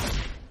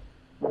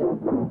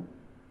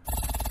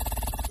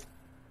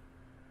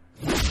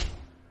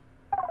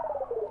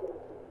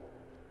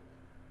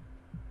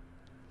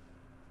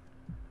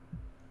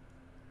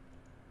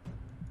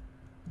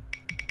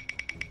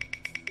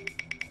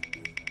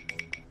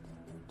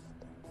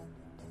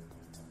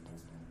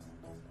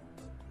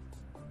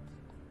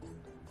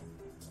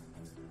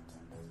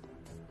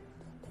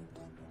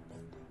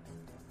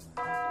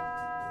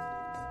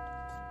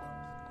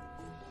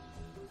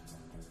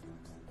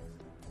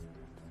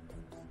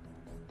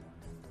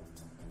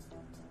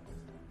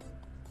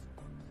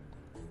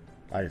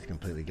 I just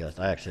completely guessed.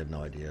 I actually have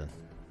no idea.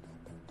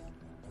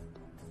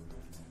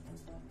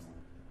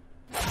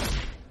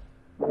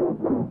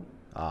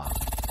 Ah.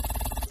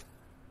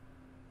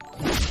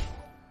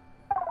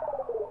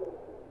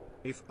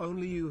 If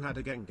only you had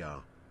a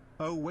Gengar.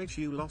 Oh wait,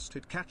 you lost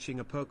it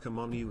catching a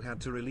Pokemon you had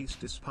to release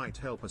despite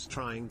helpers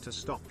trying to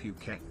stop you,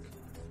 Keck.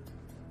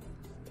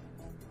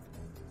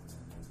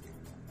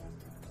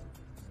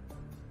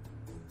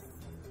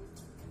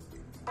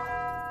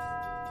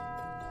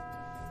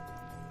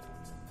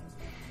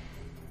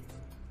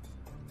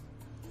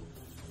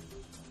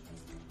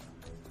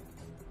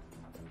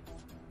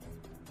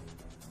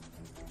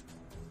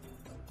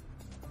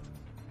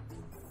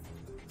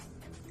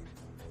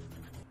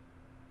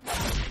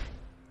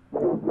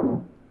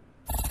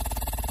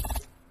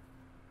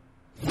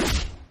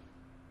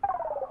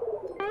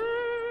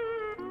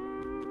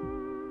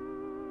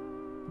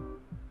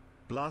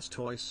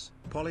 Blastoise,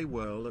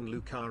 Poliwhirl and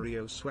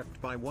Lucario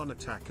swept by one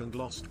attack and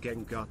lost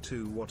Gengar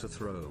 2. What a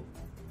throw.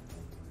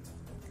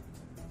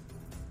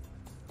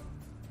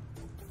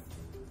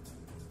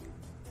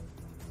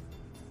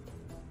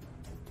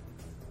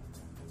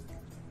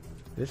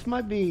 This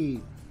might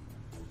be...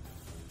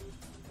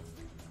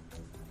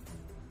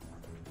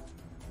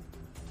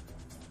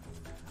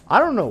 I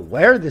don't know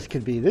where this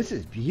could be. This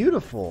is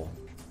beautiful.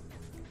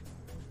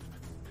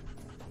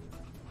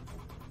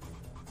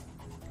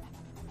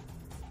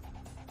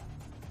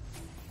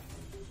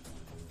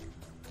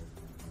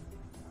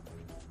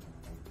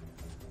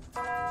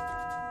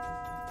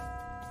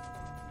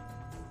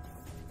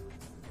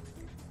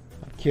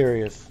 I'm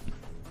curious.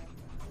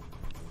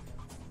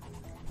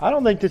 I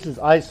don't think this is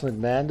Iceland,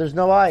 man. There's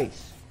no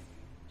ice.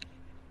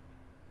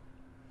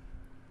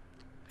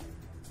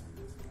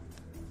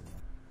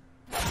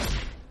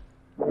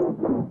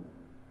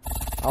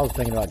 I was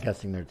thinking about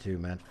guessing there too,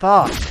 man.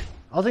 Fuck!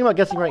 I was thinking about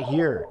guessing right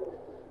here.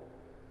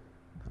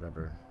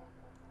 Whatever.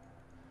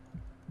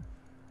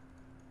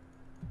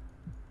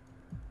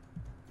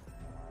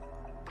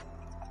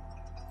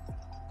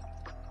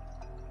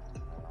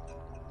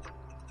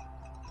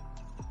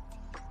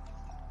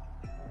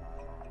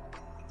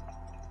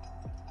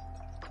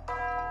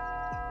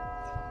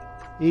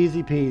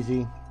 Easy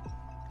peasy.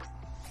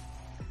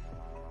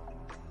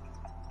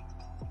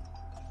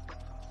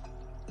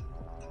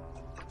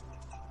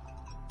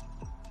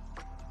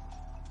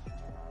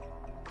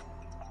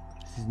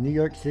 This is New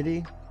York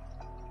City.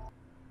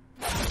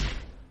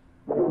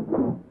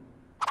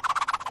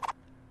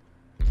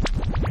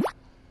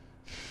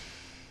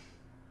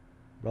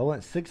 Bro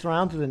went 6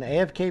 rounds with an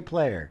AFK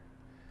player.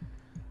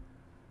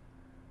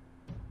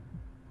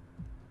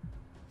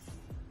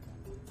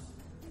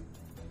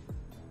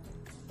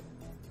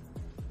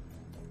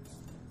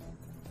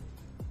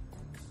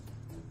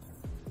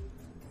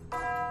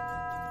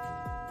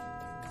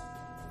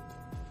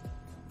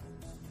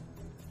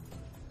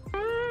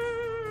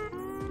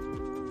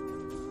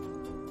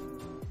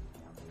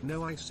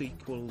 No ice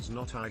equals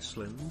not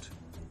Iceland.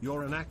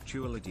 You're an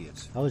actual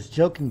idiot. I was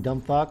joking,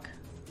 dumb fuck.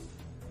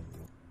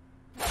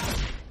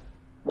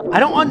 I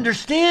don't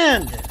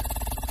understand!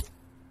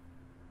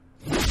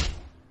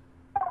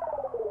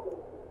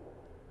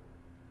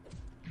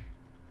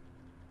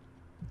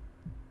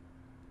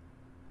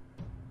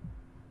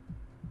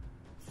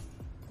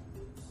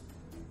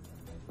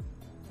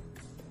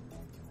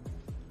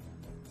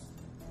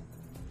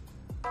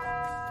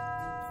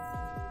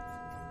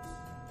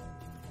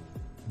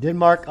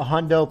 Denmark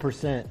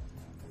 100%.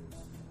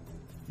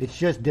 It's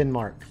just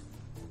Denmark.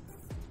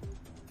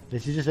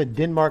 This is just a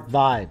Denmark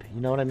vibe.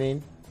 You know what I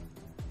mean?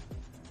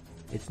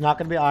 It's not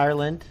going to be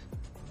Ireland.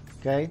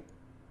 Okay?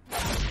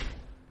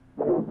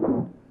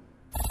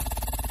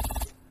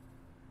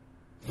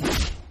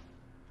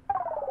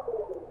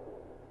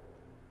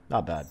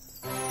 Not bad.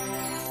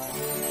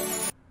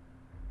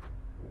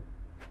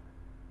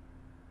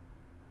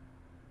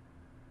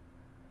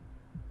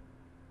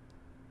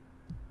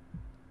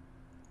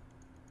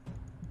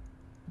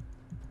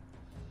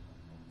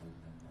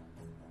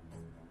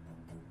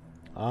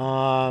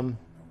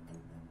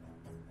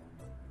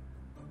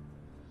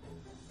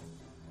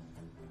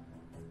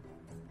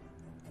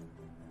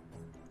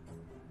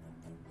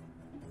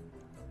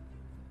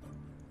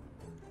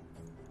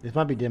 This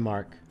might be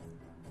Denmark.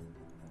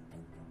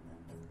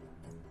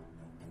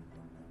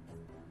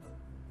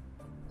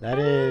 That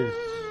is...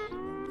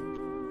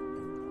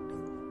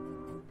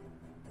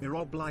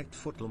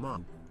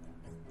 Futleman.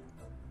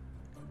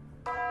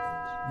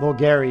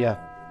 Bulgaria.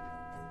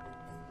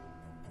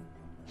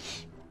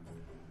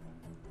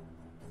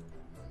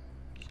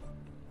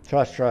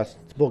 Trust.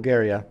 It's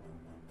Bulgaria.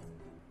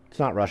 It's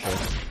not Russia.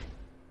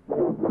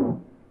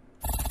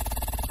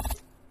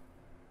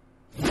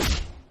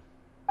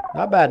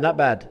 Not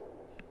bad.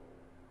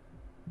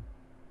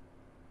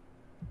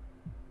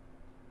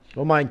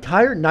 Well, my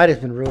entire night has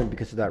been ruined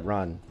because of that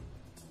run.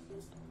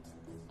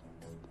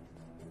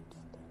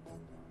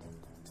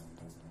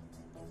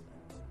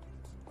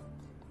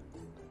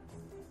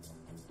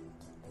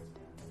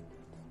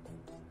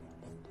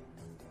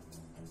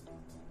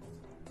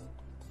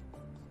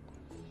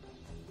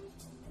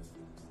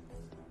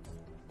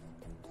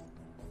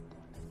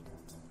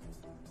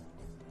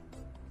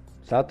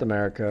 South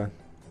America.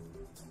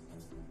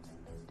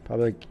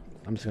 Probably,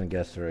 I'm just gonna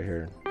guess right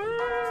here.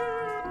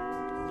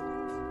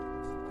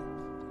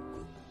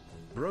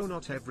 Bro,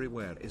 not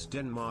everywhere is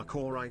Denmark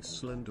or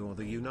Iceland or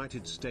the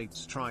United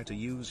States. Try to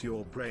use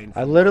your brain.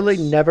 I literally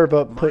never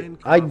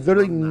I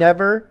literally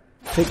never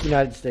pick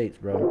United States,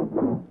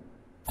 bro.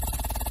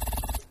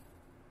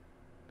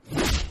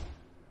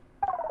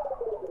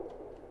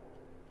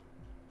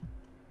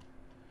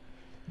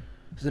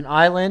 There's an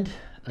island,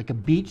 like a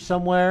beach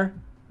somewhere.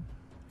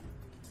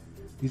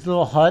 These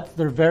little huts,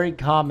 they're very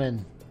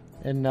common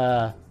in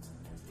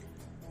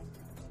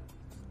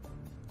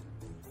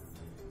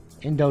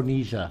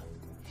Indonesia.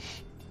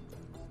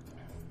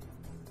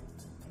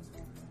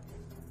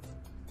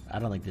 I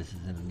don't think this is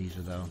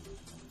Indonesia though.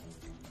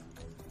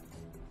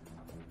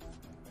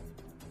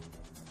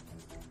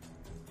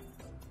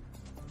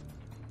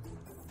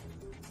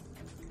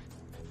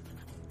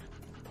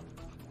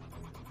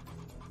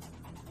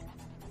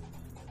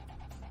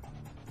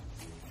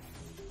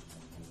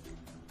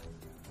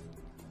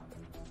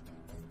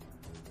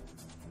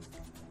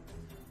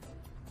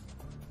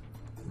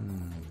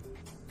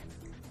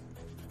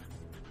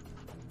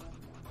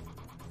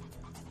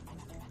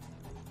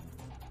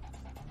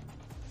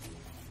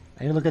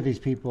 I need to look at these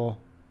people.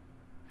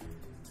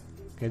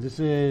 Okay, this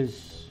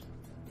is...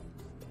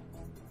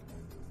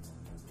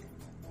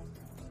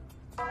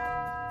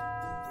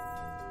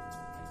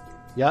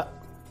 Yep.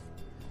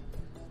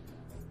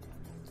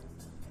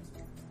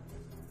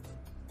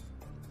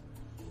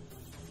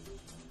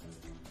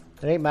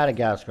 It ain't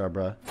Madagascar,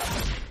 bruh.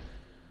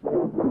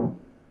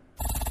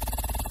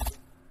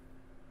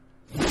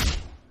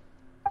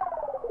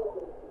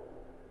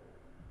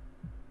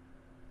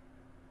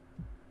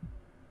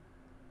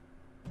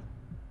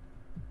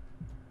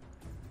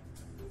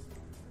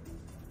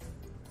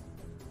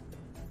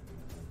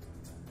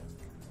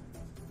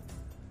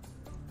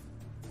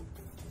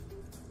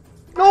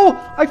 No!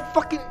 I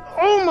fucking...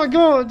 Oh my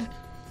god!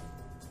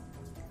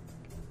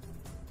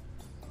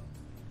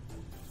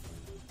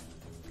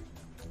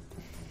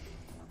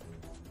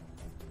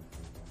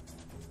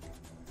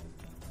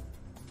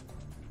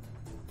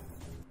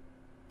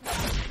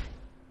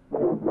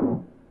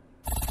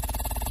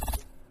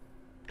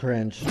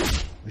 Cringe.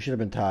 We should have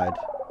been tied.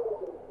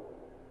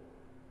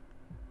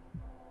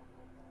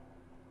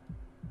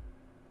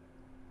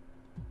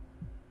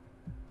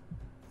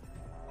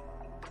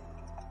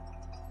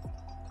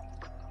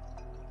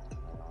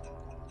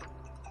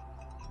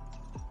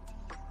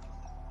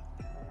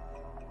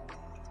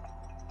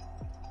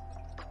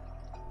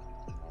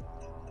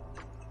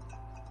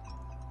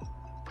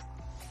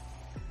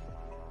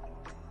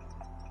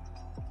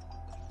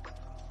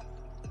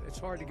 It's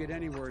hard to get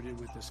any word in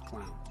with this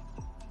clown.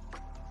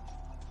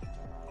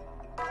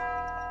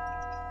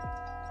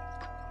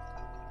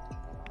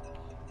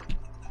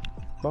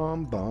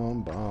 Bum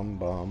bum bum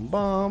bum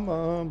bum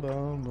bum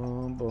bum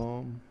bum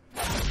bum.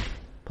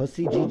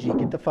 Pussy GG,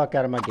 get the fuck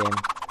out of my game.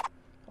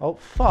 Oh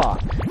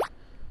fuck.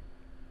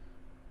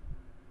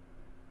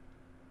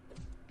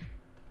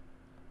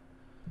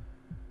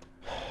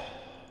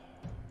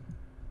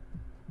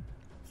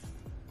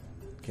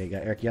 Okay,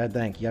 Eric, you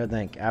gotta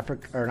think.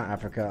 Africa, or not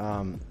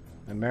Africa,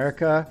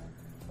 America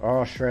or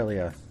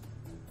Australia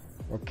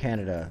or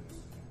Canada.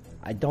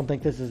 I don't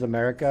think this is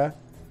America.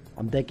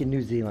 I'm thinking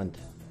New Zealand.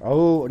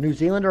 Oh, New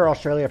Zealand or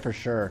Australia for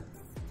sure.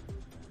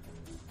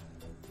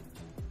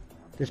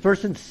 This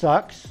person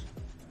sucks.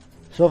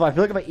 So if I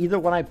feel like if either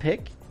one I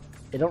pick,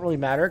 it don't really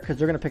matter because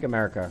they're going to pick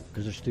America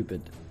because they're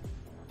stupid.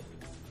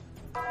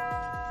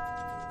 I'm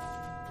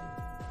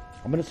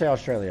going to say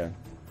Australia.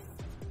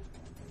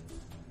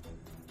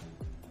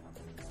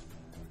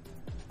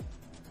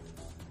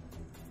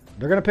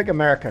 They're going to pick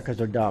America because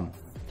they're dumb.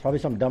 It's probably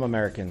some dumb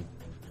American.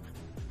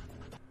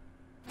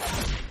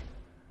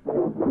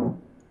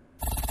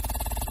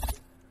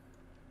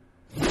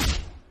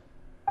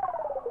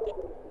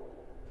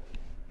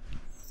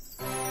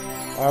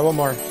 Alright, one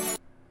more.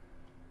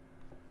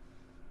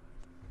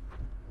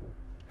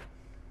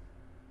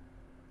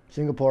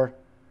 Singapore.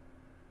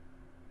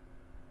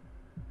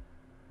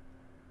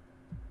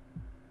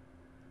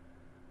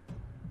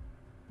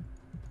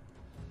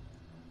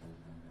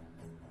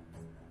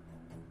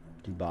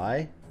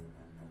 Dubai.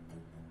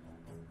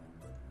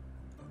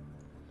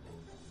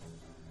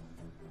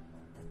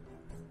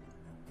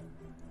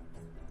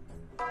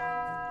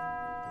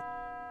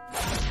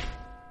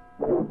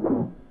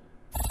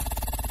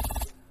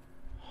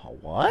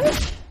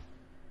 What?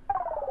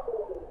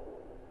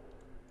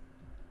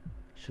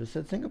 Should have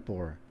said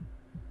Singapore.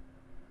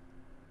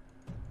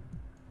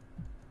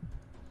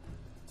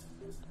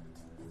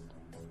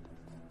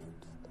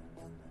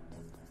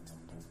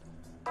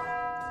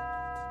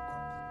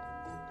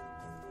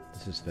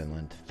 This is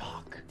Finland.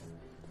 Fuck.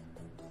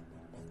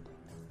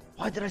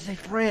 Why did I say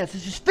France?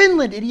 This is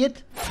Finland,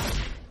 idiot!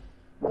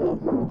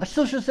 I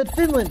still should have said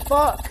Finland.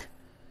 Fuck.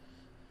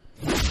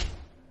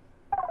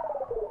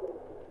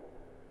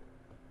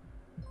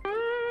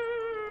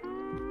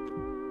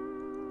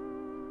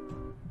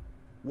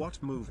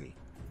 What movie?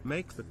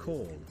 Make the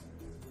call.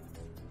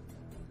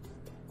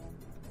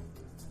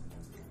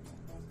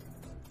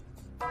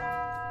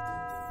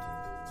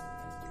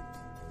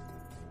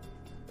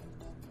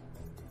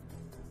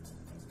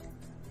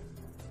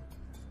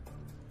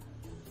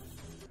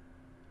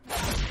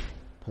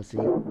 Pussy.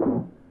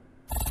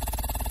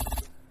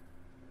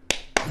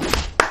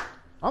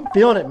 I'm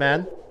feeling it,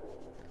 man.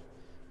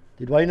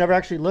 Dude, why you never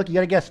actually look? You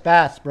gotta guess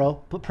fast, bro.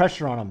 Put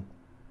pressure on them.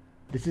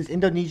 This is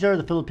Indonesia or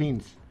the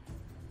Philippines?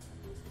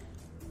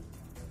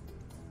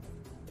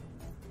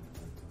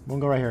 I'm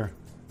gonna go right here.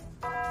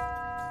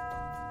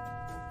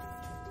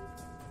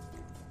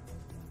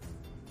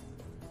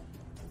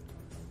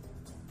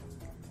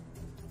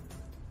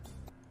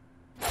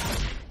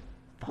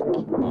 Fuck.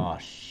 Oh,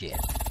 shit.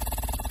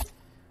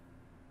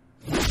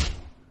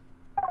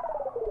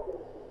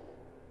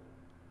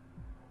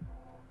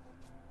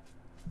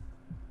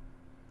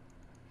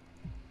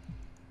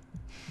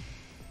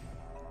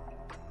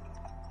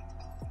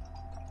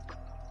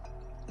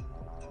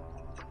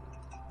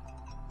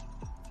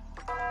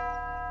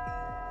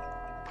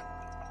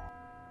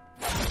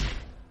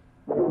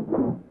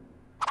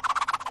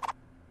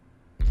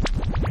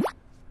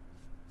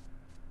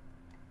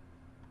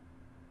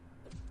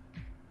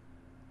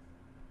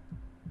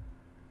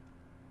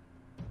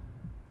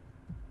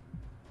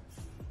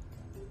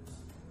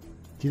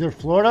 It's either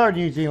Florida or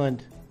New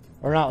Zealand.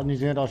 Or not New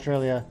Zealand,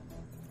 Australia.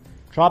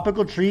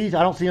 Tropical trees.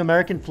 I don't see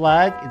American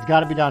flag. It's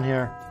got to be down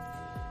here.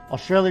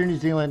 Australia or New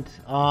Zealand.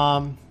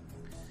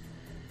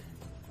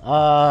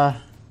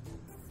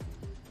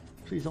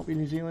 Please don't be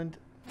New Zealand.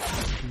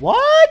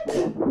 What?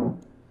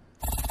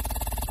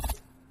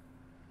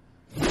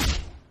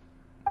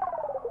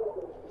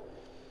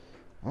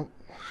 Oh.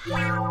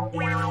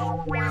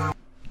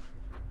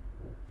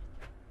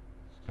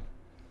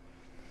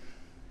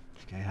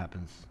 Okay,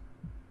 happens.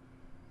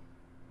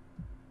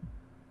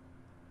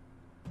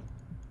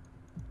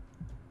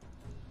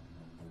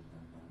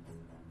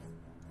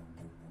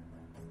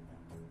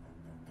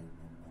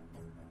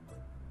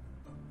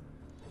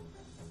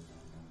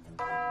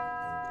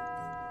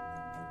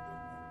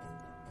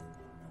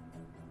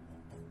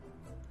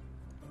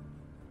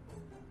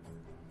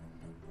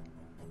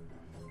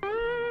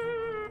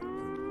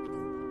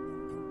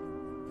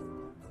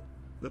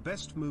 The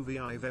best movie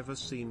I've ever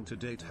seen to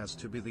date has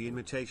to be The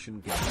Imitation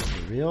Game.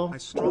 For real? I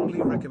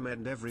strongly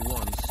recommend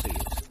everyone see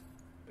it.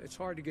 It's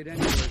hard to get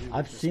anywhere.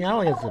 I've seen. I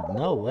don't think it's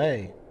no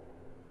way.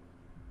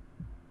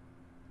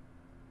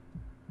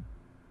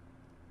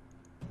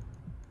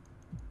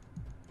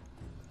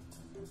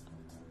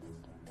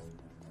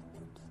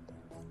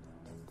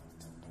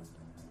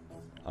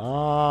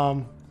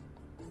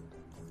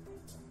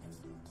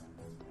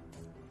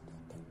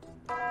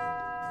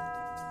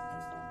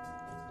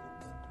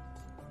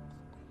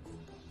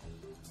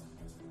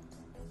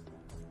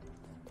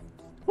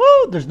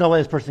 Woo! There's no way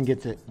this person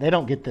gets it. They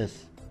don't get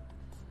this.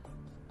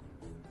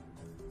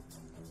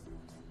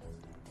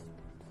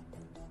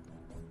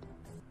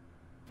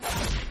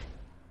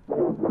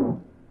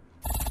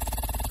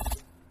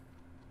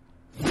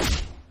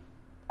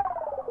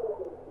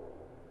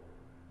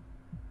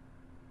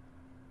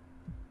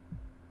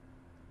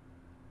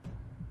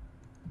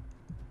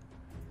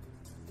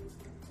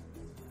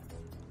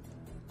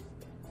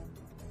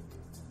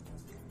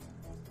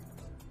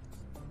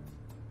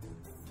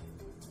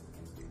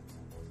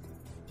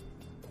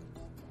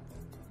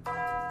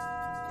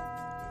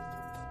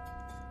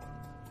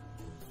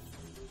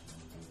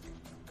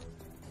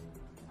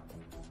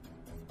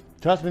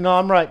 Trust me, no,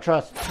 I'm right,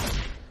 trust.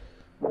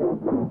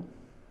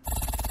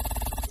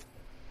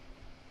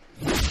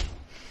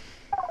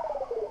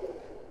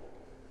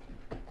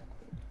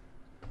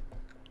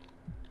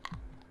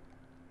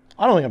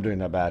 I don't think I'm doing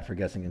that bad for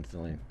guessing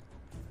instantly.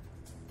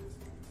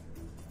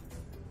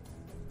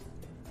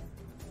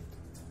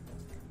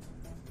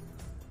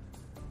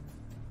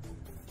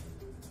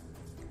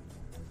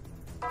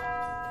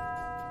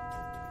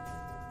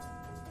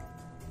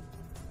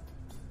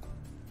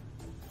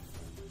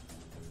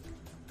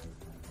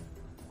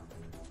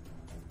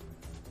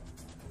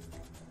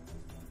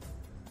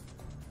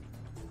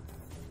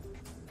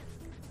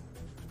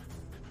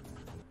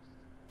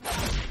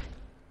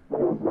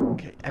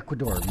 Okay,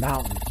 Ecuador,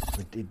 mountains.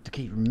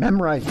 Okay,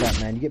 memorize that,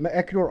 man. You get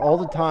Ecuador all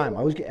the time. I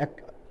always get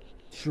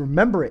just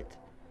remember it.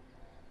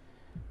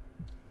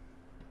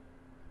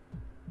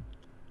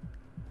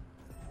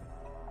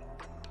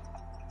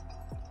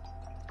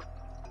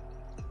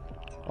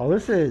 Oh,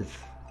 this is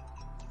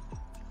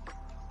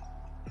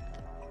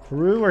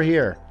Peru or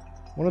here.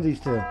 One of these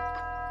two.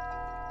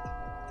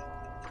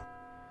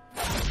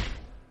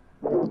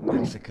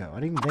 Mexico. I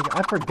didn't even think.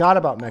 I forgot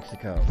about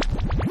Mexico.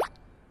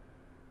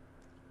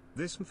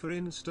 This for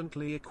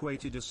instantly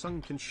equated a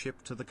sunken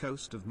ship to the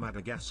coast of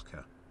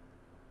Madagascar.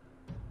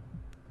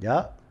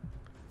 Yeah.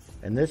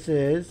 And this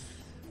is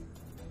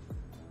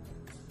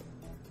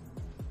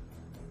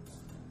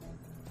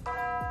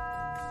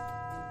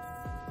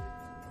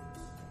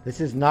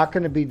not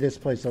going to be this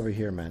place over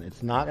here, man.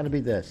 It's not going to be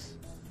this.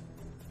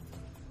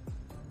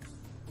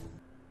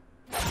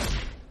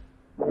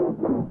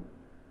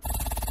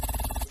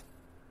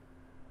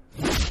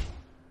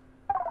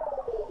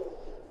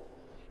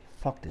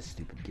 Fuck this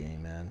stupid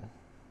game, man.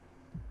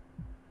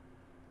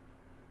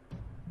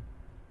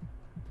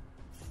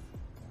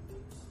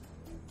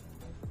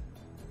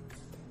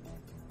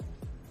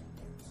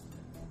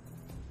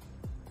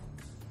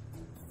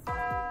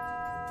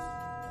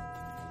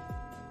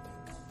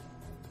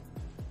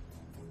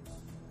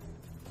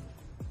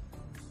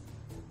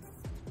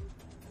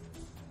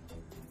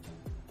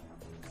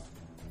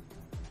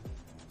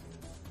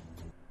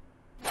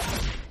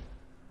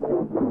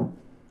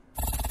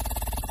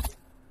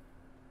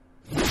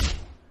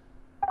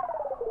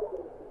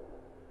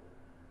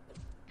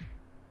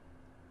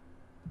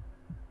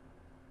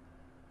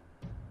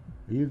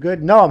 Are you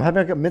good? No, I'm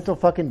having a mental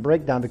fucking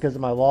breakdown because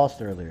of my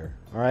loss earlier.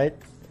 Alright?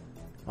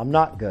 I'm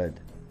not good.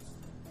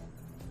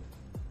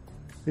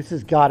 This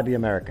has got to be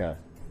America.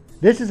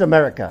 This is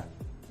America.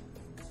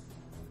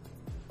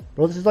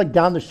 Bro, this is like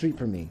down the street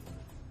from me.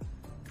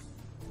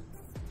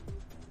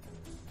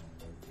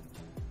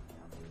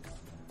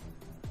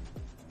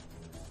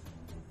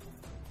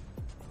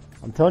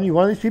 I'm telling you,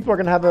 one of these people are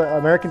going to have an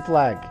American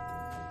flag.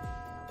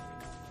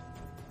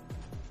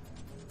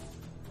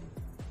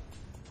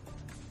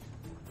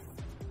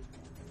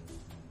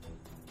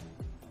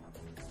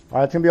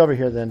 Alright, it's going to be over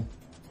here then.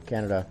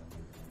 Canada.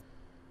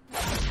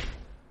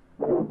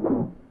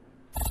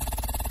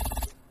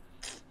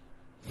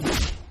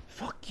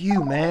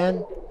 you,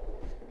 man.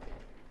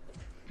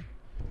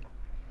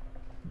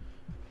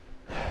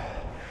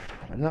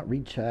 I did not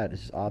read chat.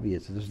 This is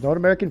obvious. If there's no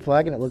American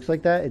flag and it looks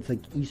like that, it's like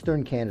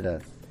Eastern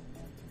Canada.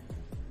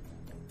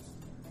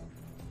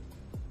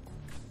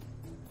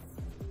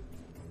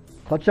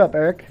 Clutch up,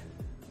 Eric.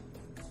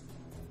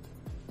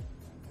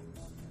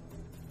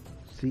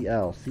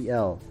 CL,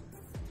 CL,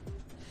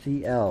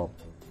 CL.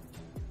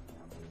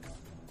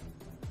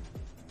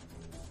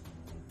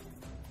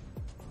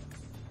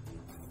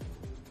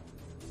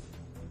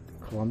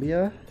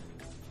 Colombia.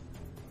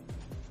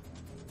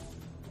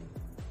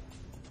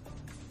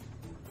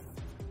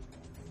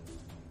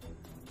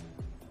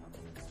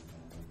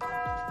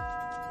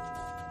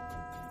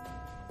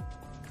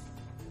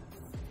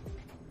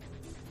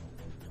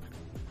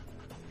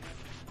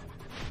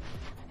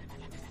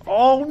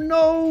 Oh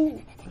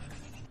no!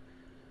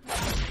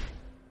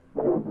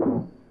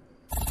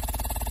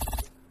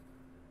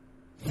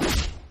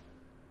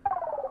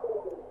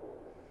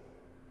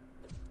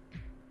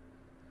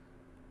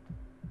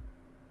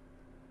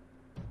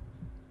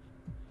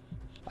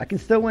 I can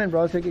still win,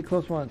 bro. Take it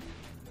close once.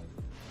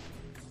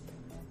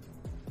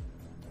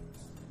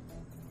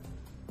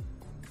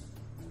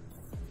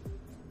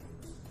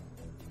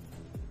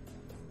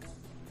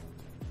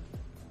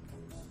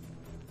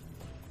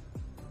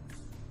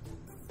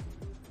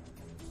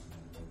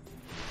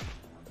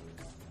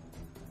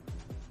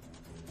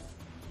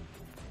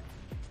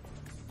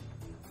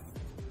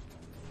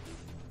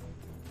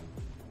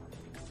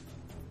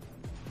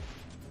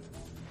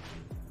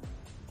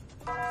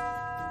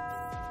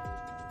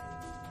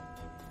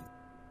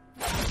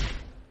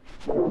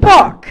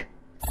 Fuck!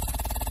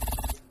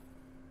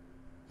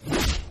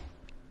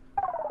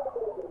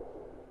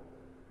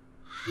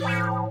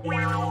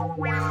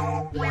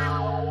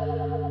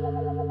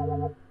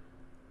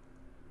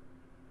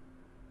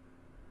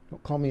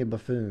 Don't call me a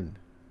buffoon.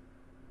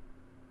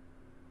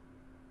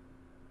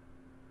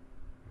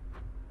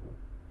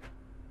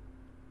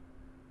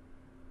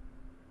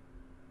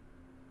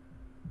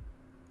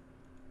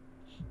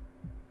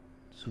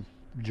 So,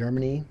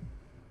 Germany.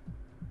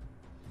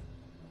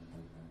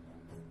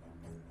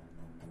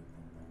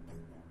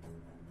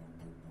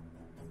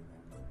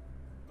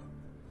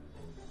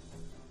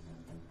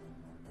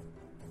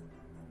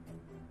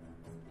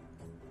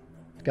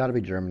 It's got to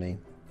be Germany.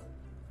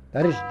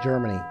 That is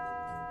Germany.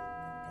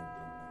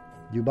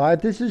 Dubai.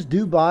 If this is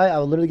Dubai, I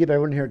would literally give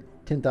everyone here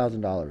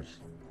 $10,000.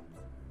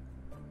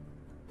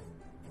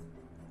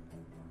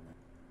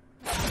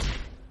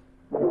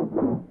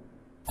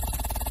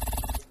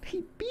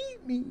 He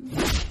beat me.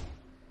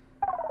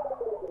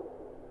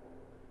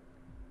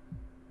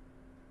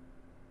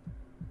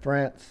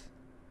 France.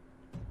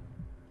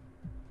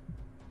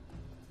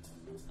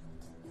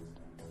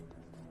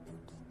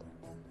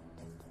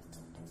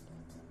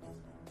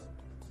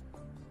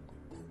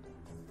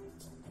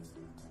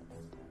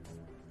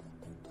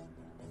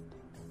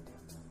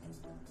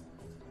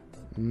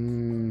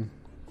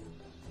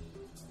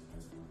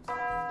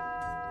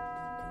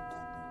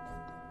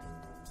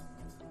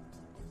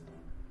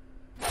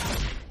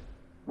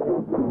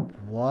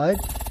 What?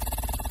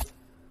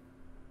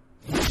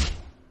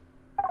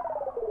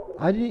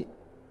 I didn't.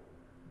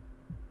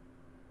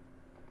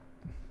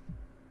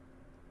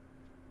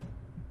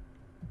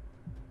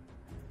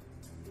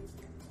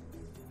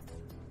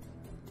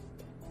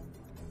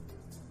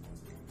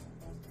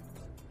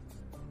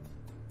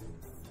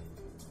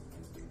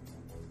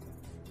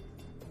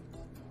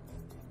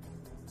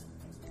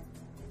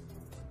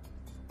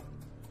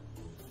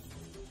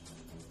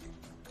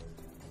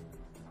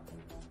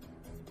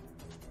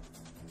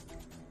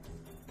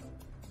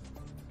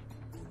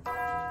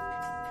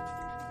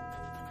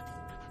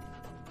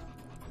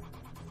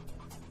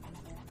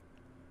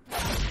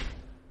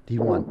 He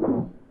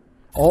won.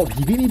 Oh,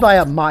 he beat me by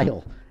a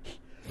mile.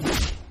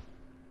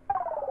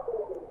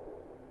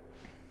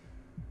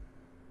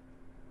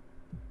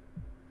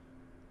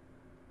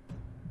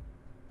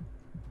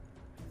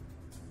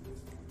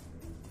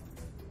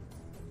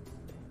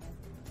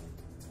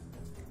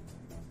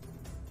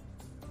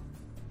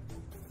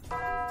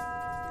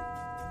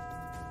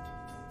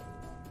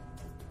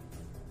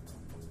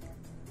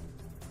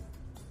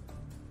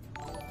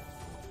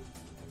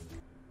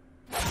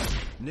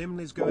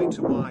 Nimn is going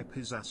to wipe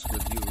his ass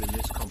with you in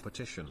this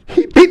competition.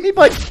 He beat me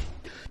by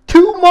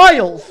 2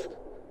 miles.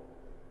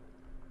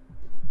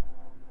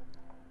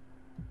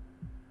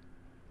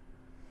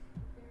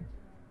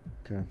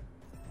 Okay.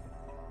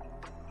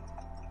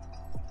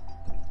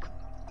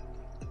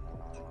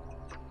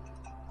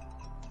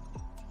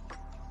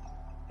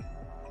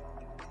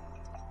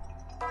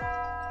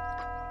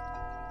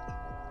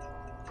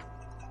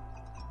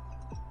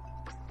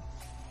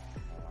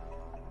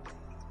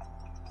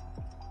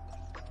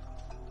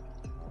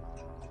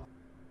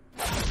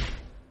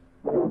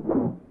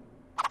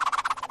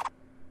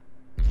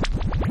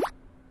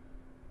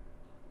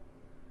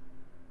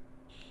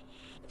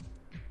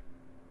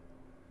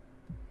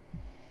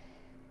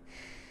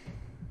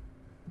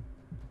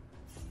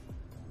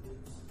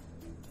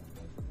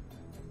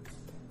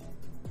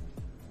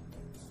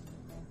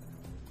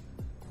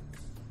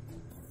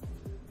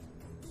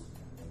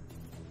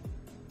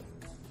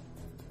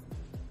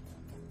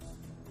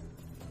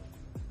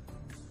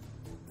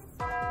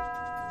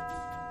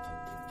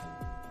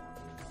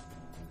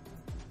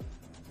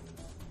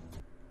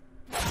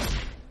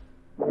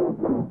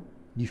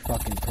 You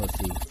fucking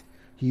pussy.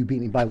 You beat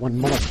me by 1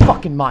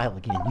 motherfucking mile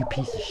again, you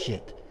piece of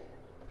shit.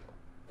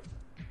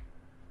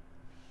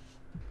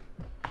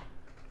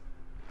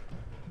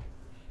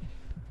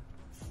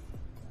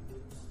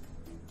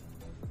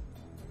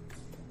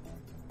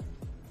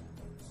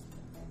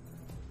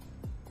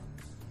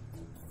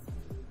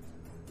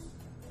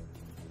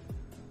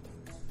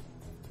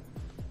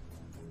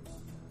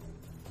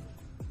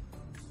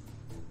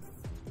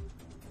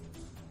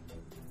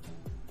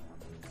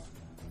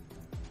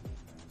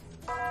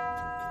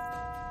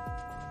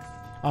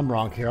 I'm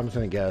wrong here. I'm just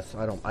gonna guess.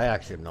 I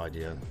actually have no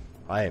idea.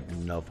 I have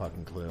no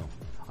fucking clue.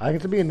 I think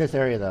it's gonna be in this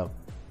area though.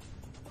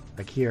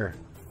 Like here.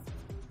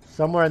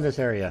 Somewhere in this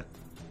area.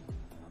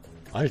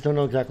 I just don't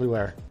know exactly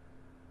where.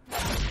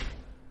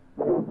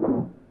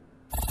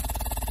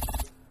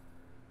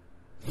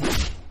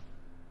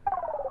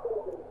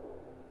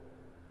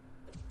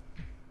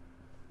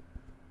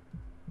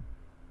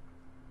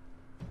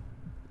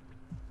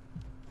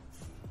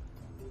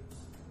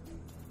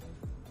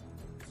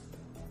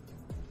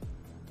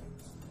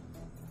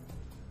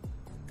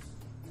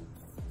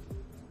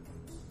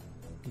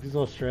 This is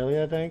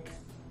Australia, I think.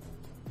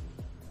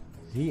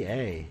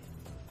 ZA.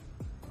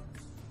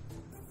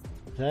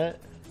 Is that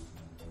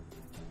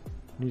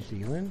New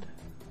Zealand?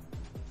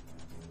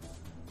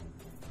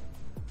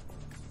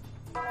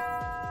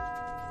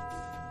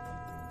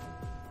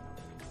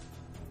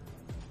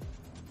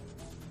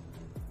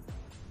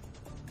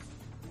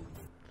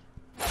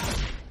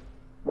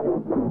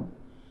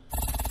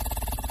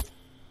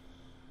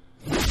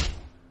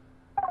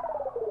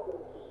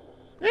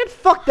 Man,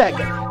 fuck that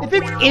guy. If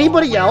it's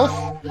anybody else.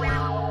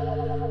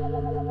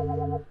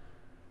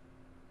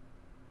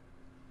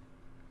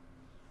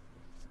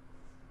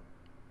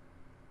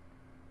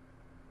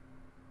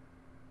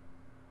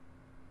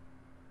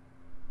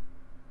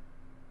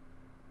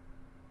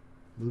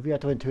 Movie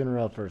have to win 2 in a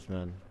row first,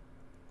 man.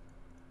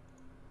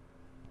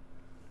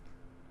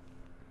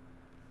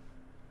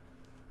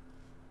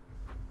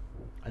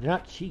 I did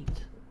not cheat.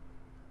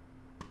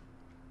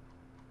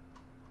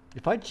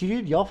 If I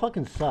cheated, y'all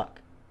fucking suck.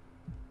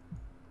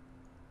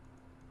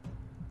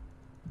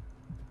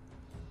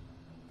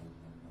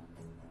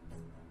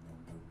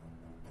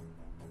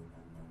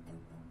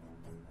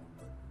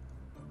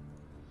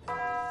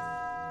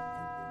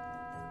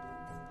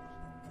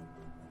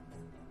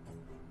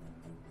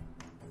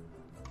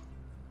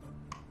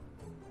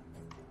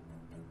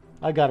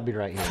 I gotta be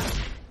right here.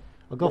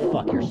 Well, go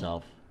fuck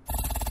yourself.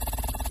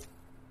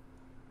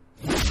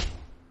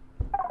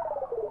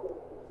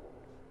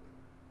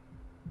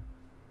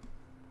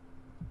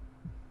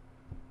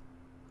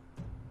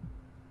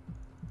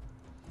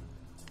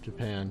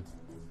 Japan.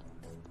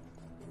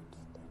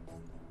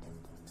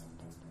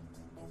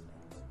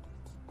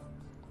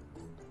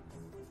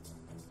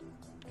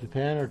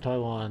 Japan or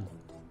Taiwan?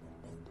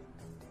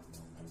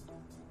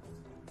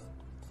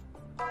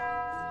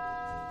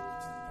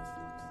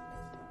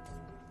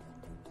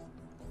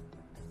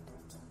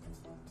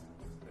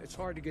 It's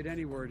hard to get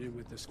any word in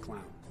with this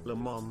clown. Le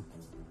Mans.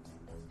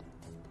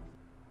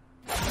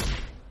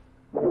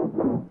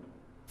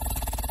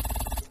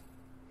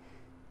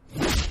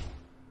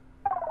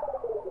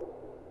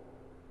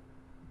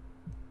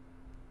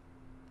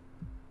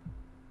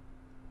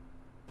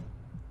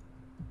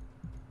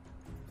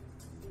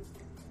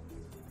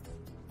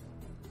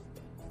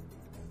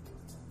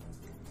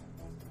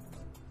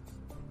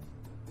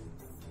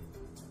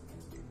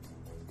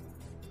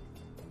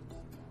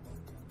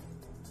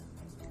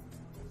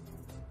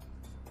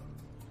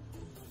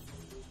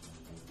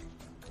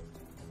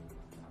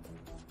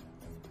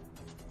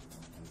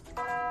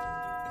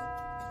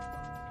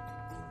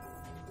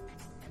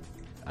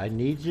 I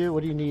need you?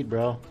 What do you need,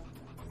 bro?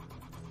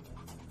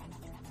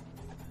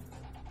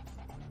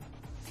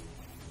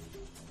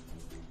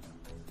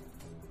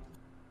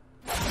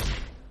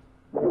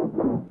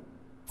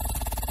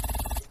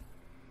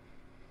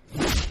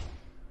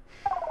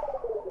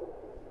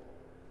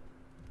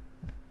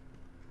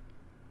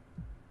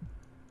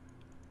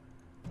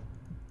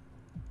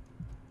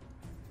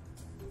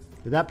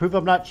 Did that prove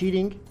I'm not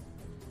cheating?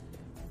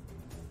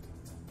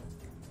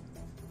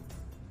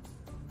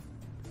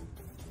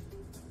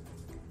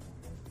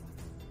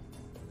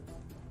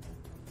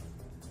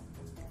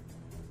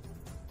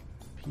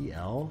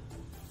 PL?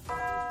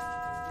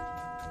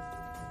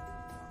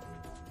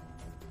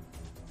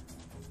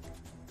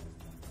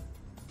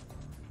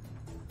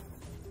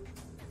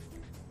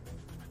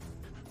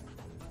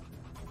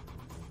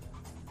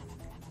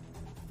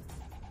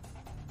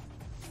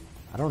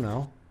 I don't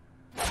know.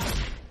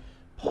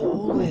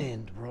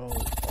 Poland, bro.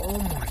 Oh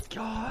my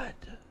god.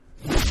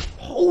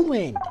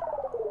 Poland.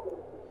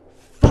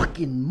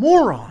 Fucking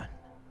moron.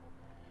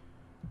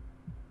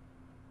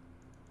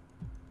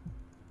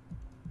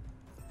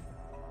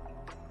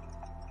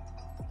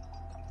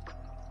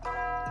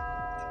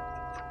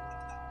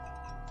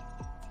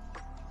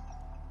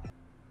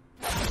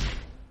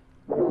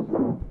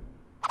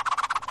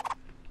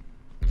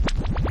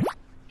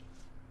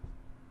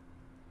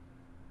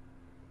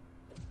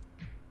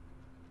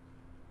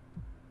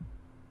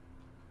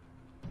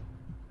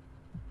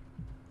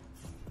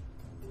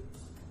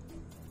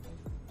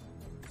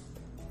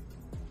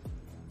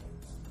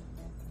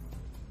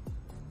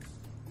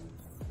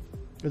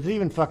 Does it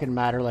even fucking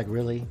matter? Like,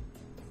 really?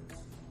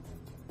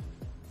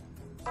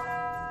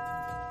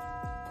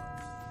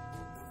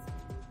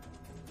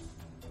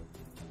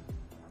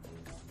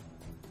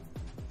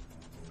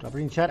 Drop it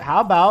in chat.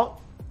 How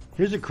about,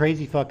 here's a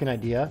crazy fucking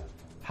idea.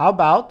 How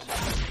about,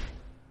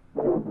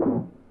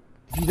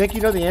 if you think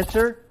you know the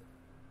answer,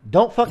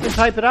 don't fucking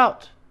type it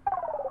out.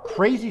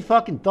 Crazy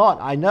fucking thought.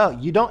 I know.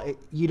 You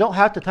don't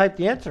have to type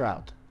the answer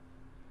out.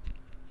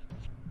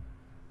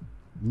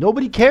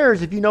 Nobody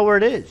cares if you know where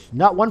it is.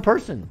 Not one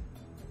person.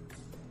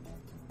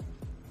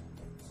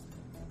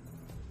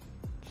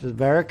 This is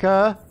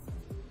Verica.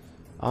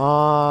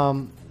 I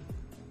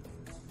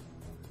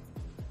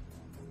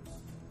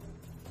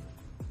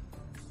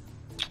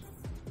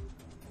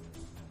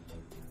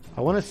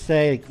want to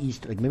say like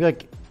east, like maybe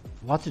like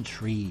lots of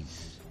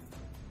trees.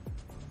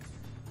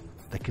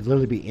 That could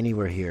literally be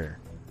anywhere here.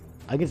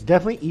 I guess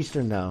definitely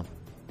eastern though.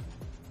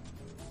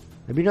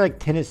 Maybe near like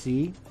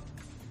Tennessee.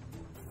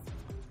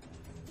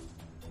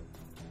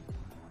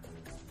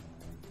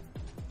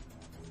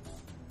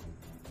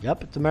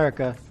 Yep, it's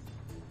America.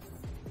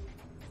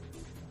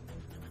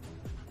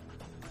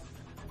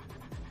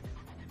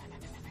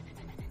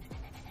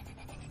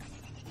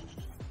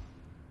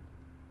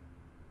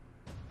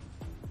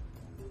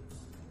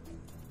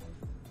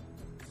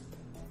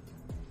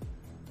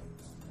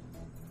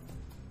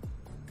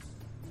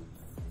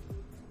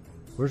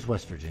 Where's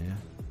West Virginia?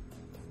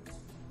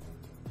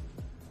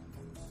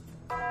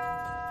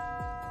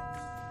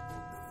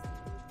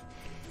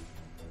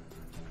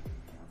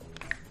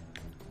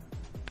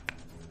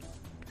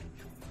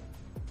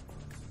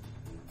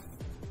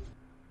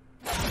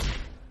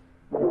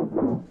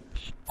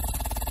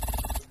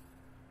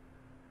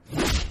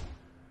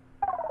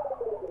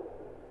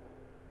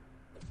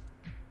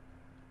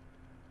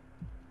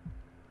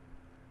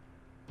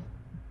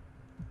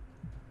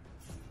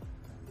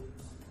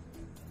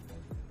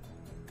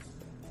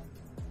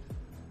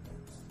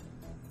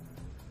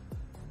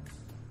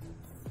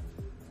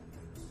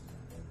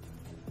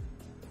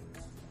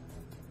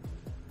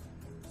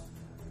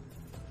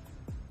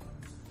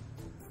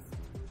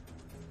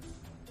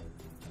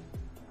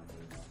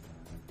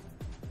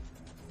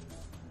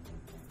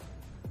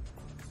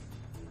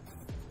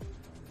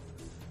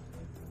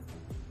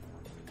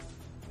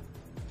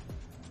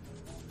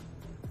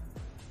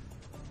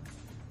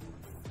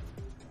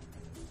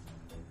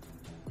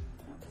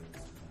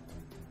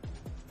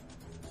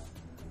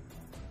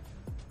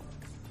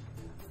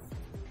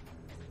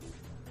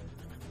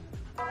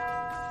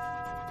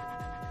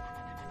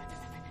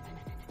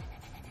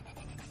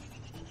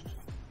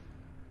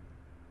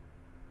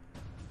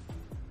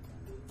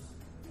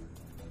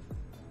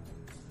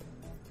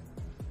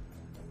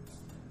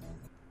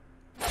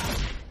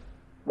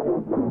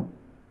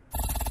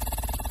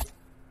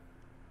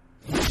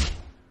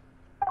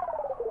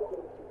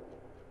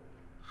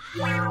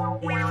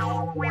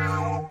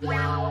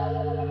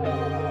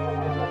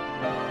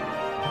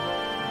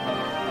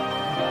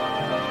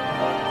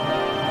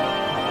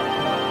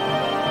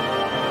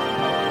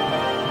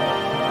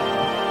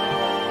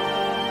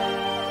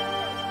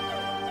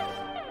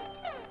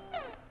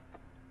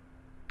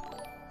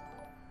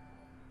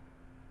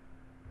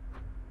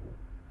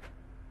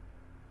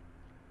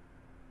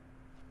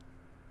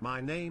 My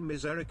name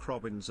is Eric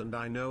Robbins and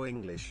I know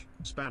English,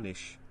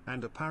 Spanish,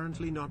 and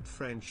apparently not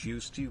French, you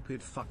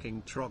stupid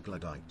fucking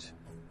troglodyte.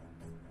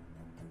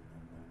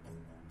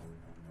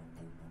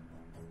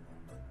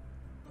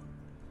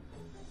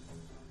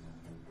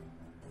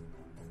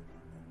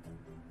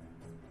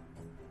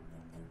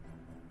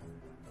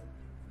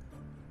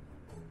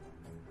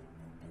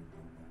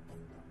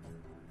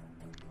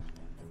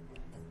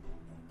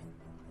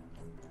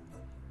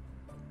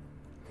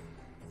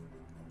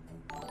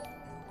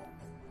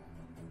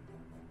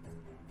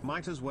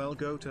 Might as well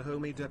go to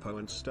Home Depot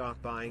and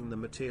start buying the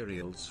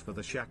materials for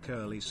the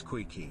Shakurly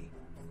squeaky.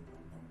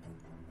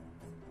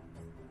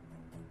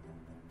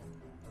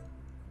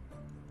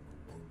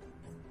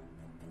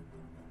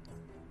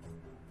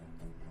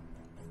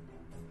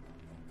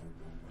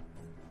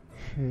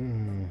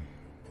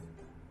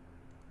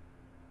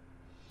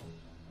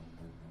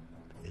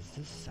 Is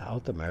this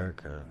South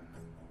America?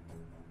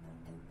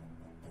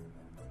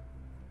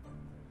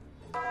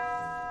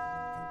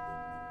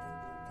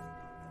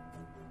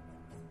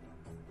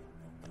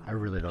 I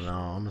really don't know.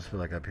 I almost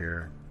feel like up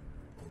here.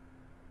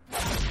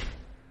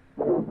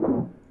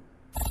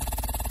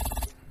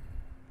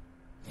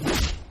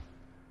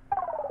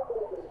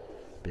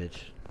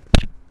 Bitch.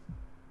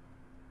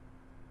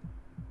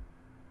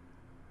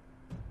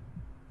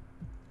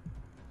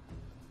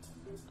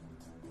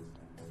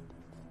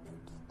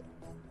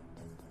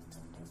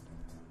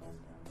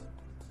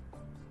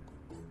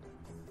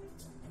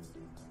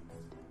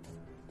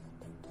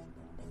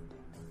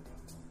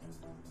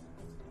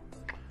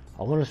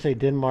 I want to say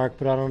Denmark,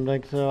 but I don't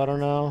think so. I don't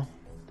know.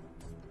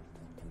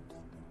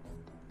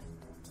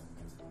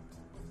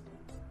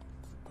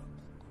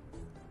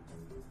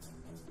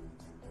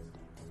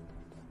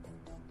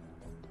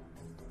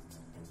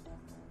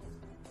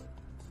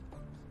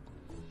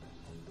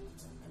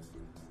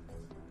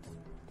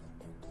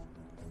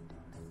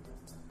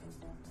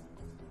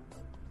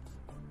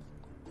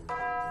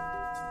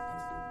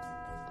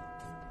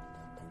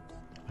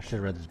 I should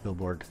have read this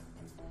billboard.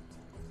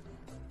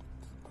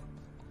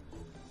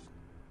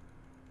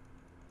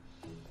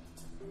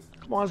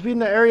 Come on, let's be in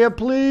the area,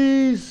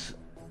 please.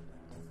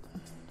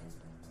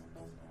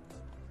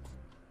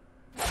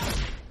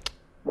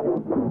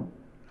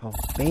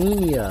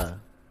 Albania.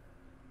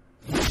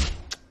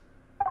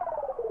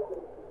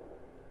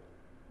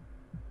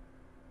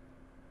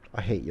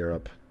 I hate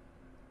Europe.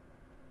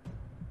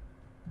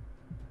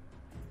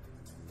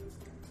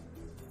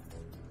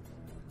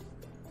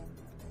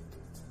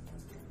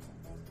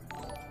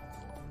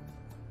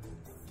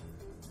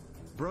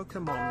 Bro,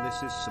 come on,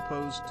 this is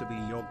supposed to be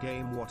your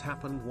game. What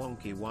happened,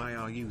 Wonky? Why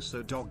are you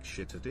so dog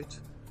shit at it?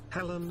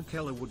 Helen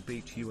Keller would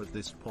beat you at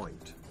this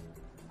point.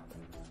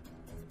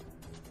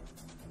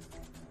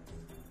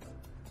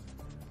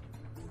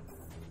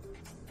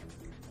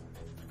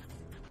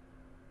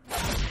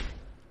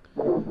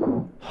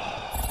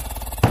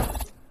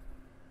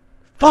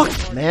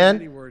 Fuck, man.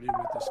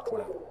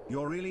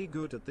 You're really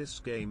good at this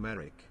game,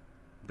 Eric.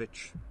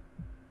 Bitch.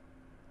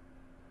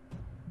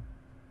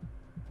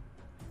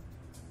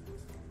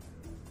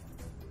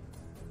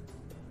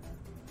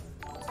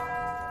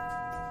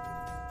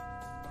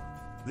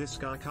 This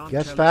guy can't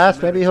guess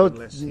fast. Maybe he'll.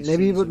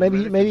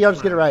 Maybe I'll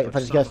just get it right if I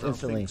just guess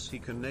instantly. He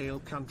can nail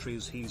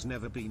countries he's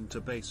never been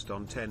to based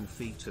on 10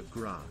 feet of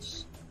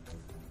grass.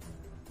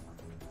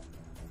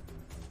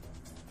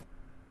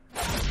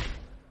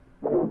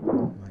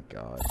 Oh my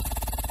god.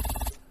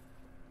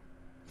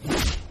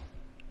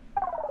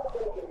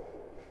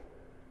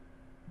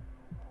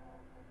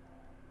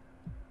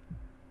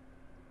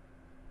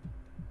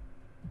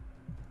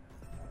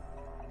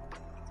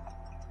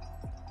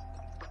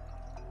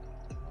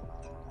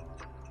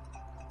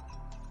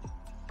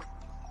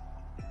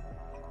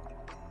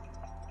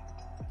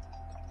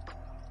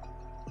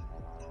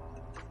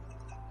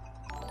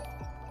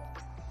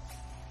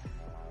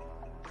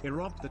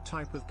 Rob, the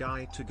type of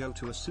guy to go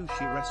to a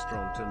sushi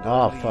restaurant and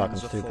fuck, I'm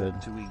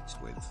stupid. To eat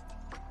with.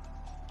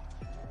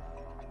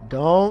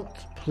 Don't,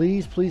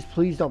 please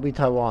don't be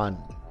Taiwan.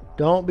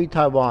 Don't be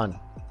Taiwan.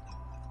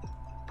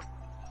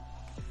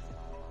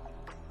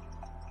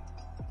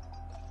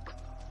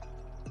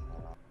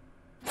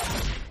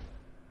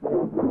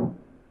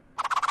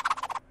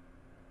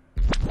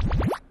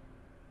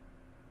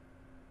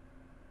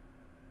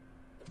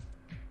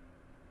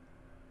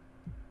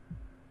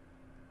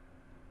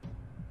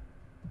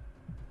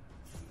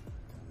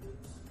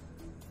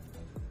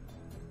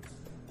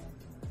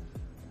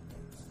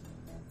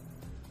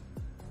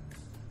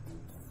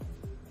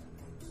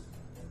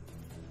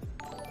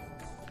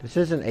 This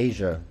isn't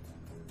Asia.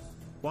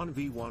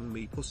 1v1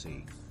 me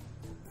pussy.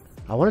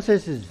 I want to say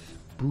this is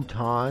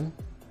Bhutan.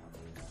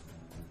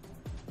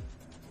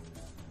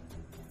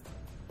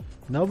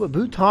 No, but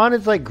Bhutan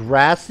is like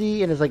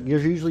grassy and it's like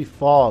there's usually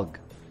fog.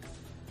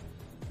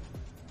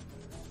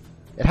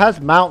 It has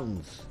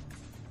mountains.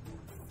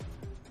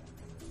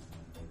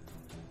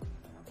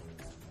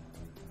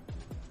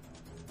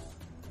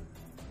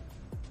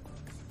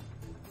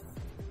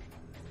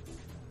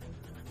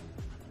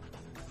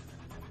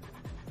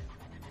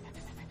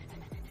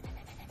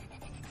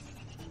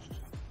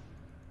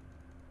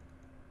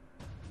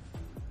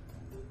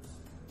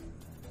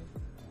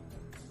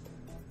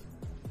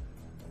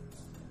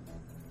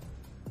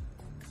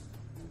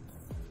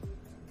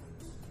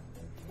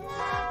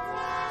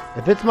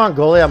 If it's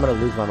Mongolia, I'm gonna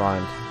lose my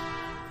mind.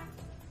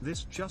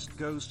 This just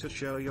goes to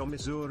show your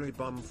Missouri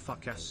bum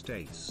fuck ass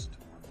taste.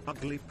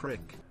 Ugly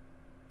prick.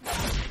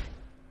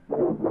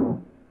 I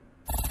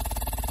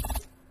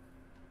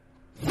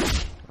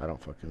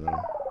don't fucking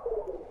know.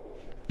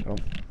 I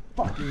don't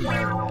fucking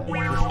know,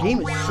 man. This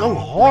game is so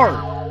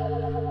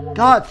hard.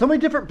 God, so many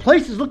different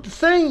places look the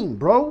same,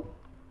 bro.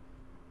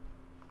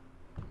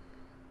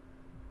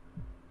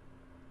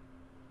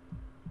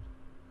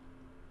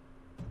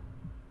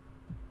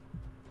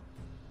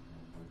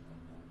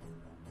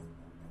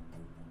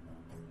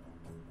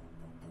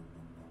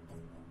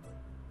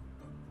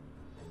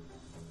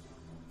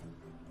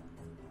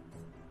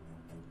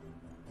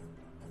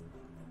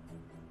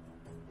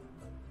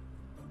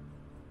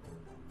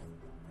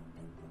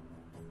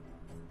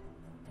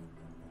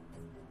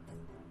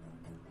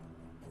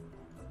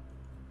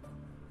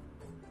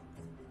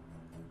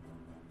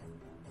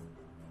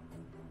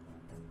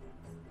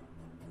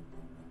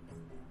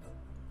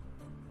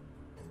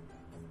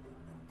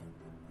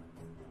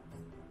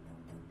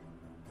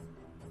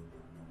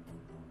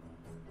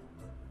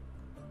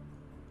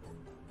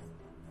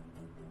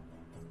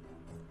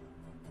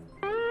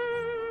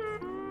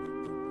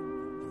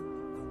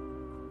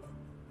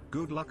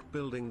 Good luck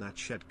building that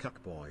shed,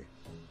 cuckboy.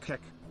 Keck.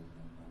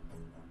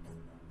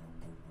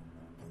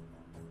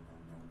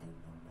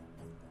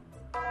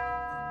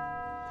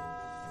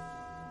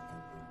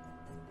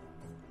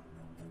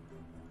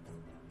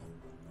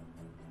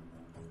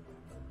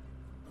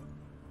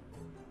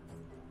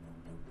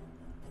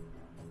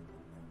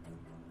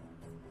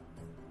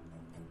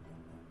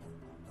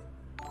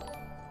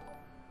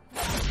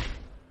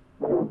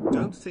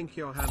 Don't think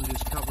your hand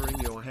is covering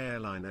your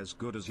hairline as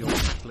good as your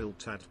fat little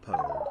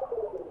tadpole.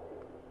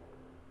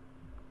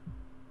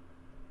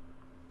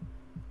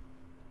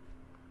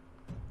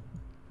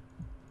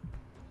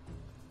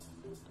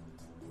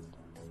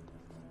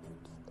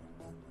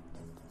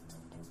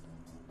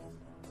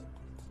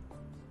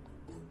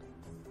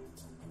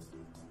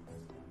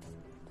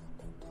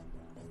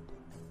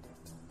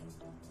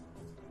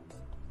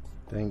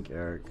 Think,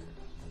 Eric.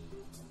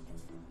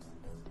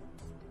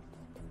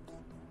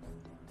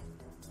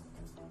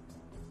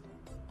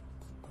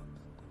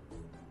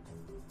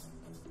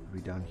 Are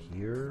we down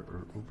here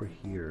or over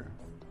here?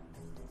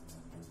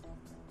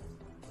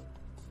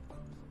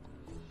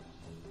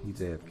 He's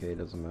AFK,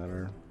 doesn't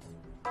matter.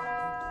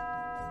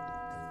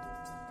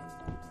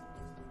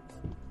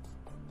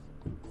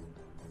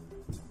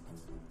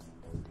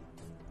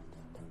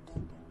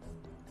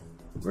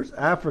 Where's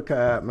Africa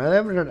at, man? I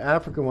haven't heard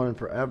Africa one in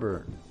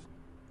forever.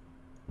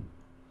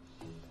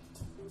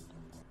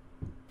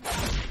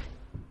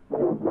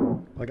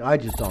 Like, I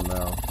just don't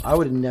know. I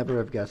would never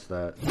have guessed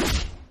that.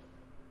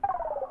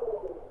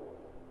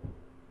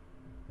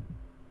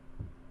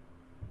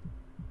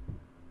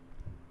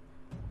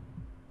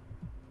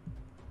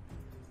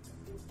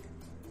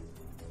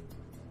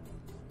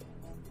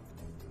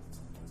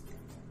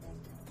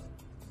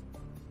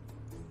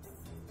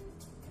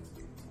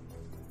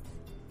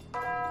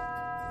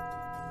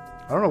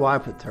 I don't know why I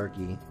put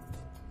Turkey.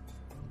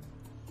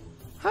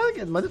 How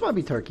again? This might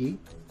be Turkey.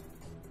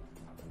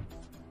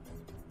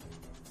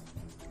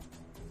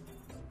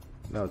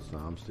 No, it's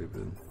not. I'm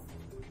stupid.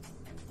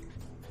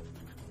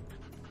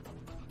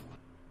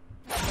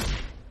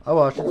 Oh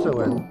well, I should still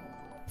win.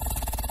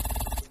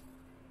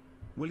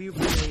 Will you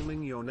be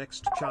naming your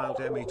next child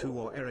Emmy 2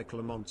 or Eric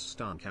Lamont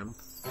Starnkamp?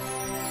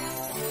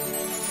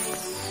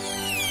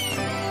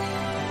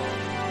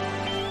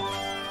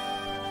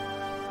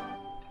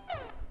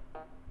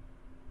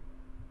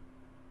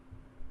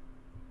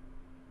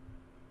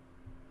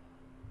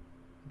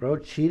 Bro,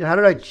 cheat? How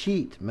did I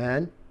cheat,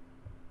 man?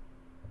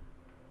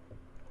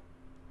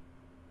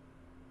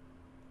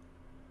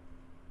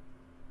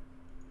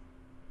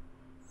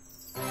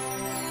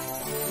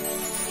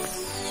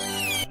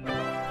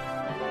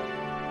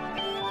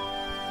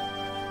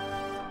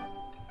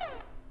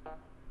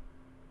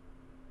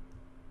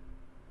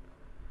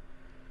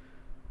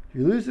 If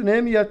you lose the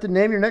name, you have to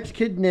name your next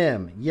kid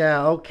Nim.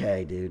 Yeah,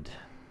 okay, dude.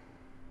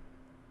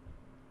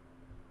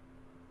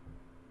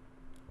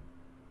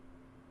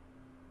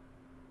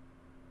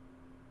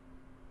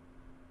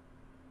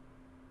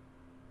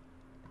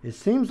 It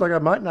seems like I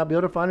might not be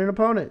able to find an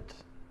opponent.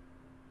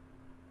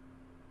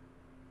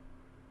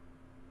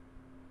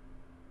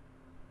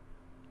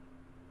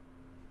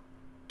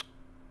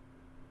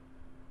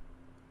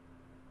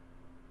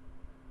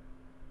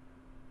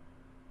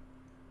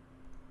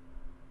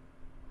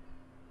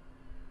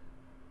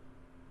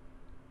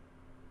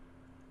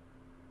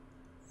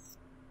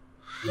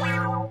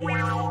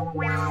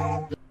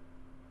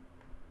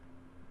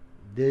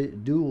 The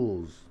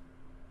duels.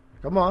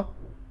 Come on.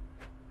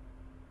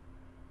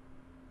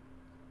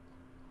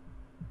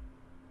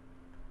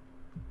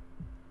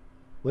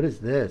 What is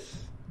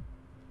this?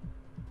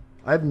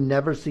 I've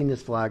never seen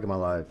this flag in my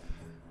life.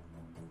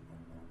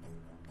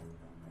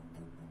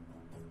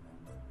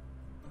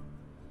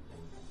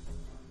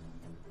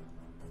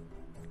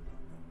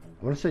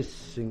 I want to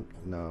say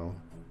no.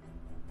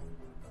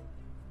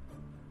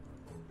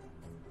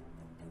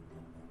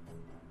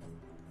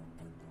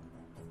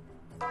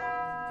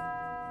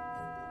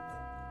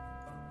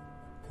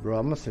 Bro,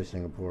 I'm gonna say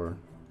Singapore.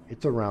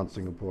 It's around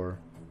Singapore.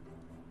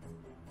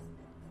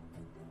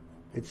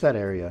 It's that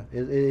area.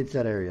 It's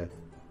that area.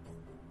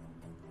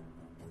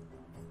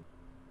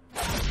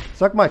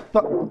 Suck my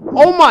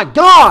Oh my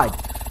god!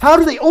 How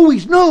do they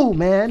always know,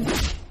 man?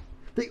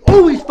 They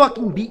always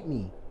fucking beat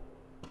me.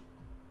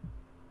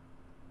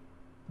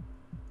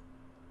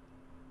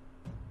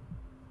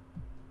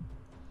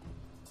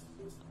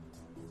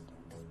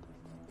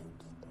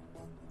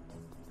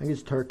 I think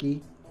it's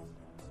Turkey.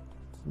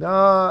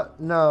 No.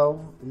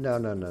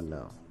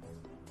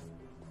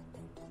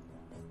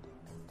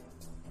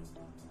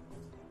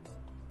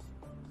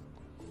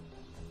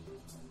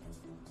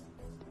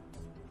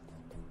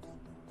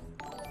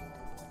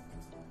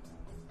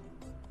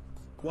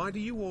 Why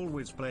do you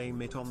always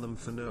blame it on them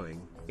for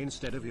knowing,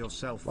 instead of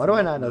yourself? Why do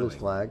I not know this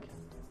flag?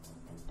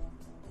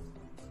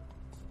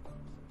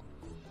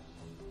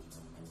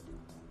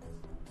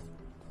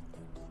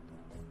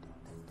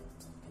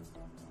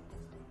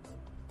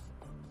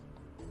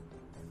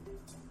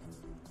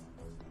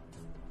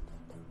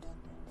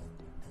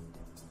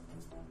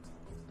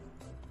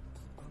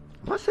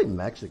 I want to say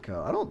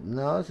Mexico. I don't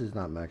know. This is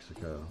not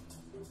Mexico.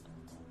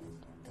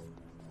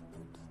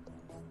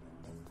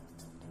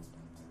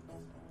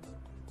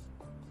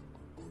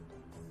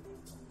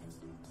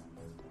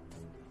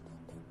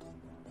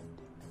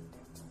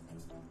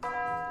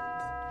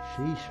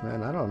 Sheesh,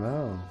 man, I don't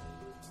know.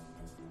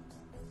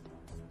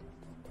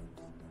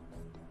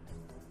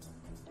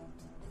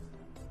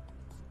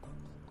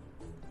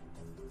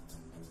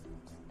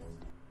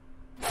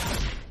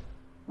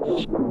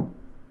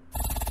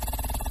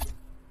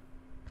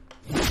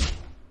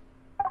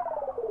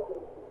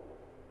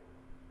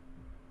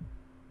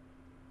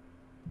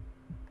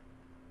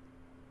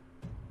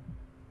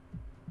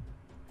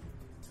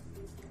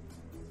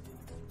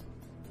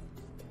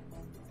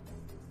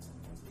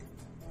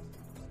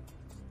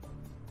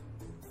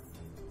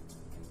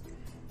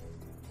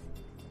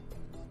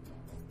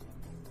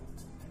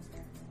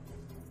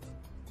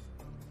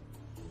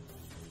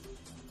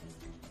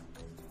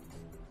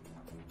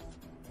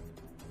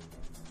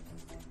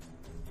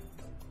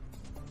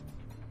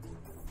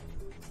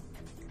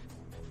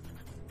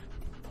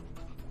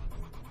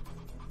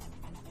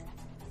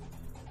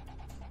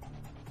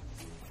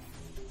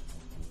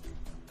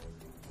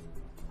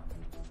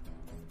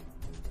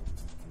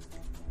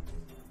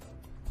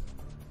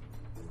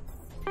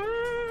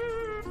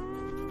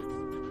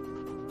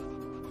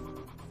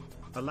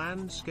 A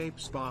landscape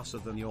sparser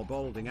than your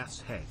balding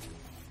ass head.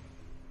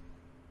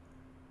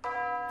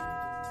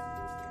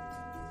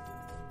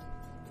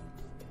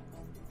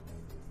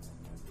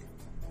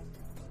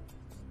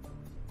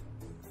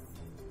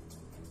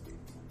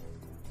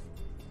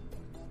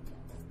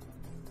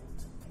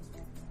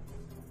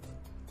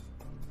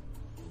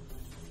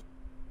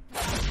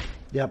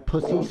 Yeah,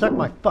 pussy, suck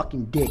my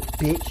fucking dick,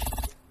 bitch.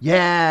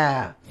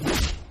 Yeah!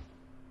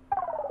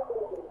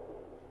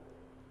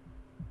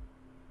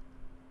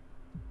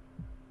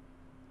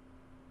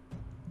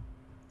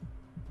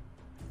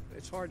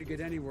 It's hard to get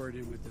any word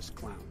in with this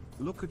clown.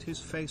 Look at his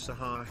face, ha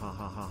ha ha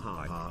ha ha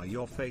ha ha.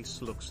 Your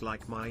face looks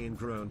like my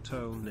ingrown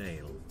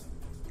toenail.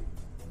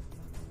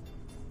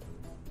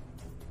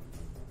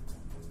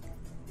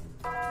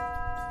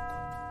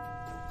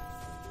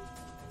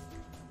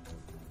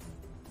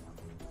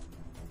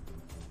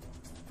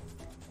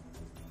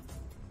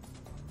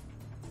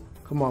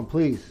 Come on,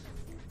 please.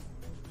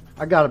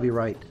 I gotta be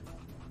right.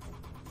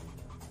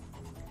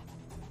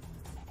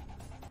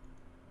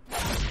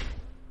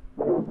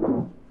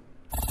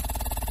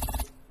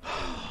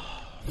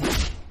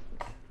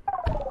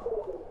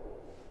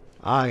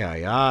 Ay,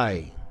 ay,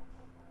 ay.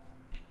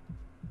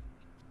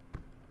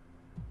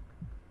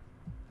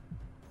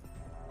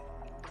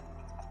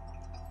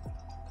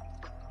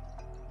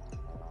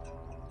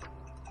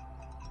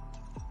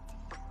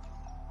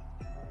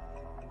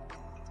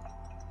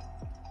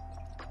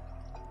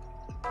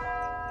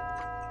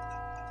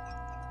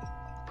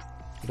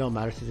 It don't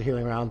matter. It's a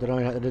healing round. It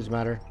doesn't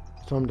matter.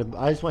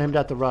 I just want him to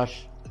have to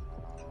rush.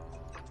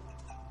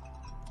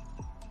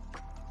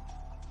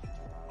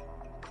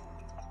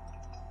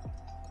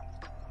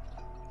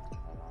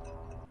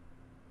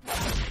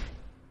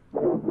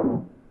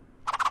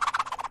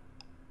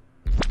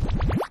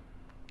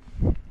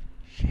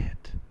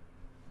 Shit.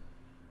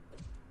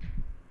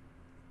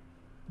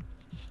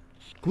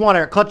 Come on,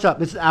 Eric. Clutch up.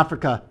 This is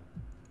Africa.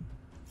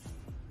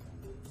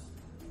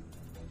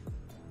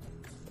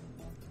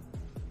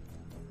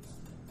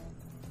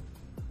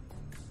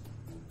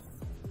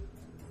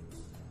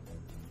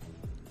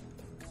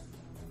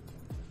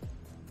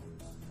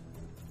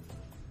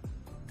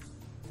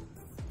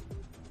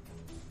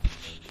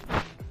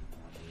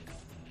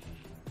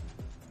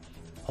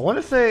 I want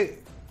to say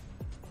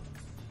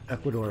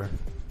Ecuador.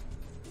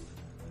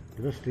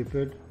 Is this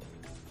stupid?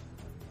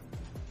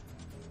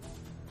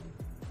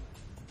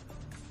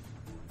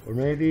 Or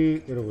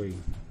maybe Italy.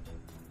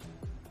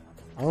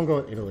 I want to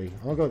go with Italy.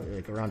 I want to go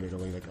like around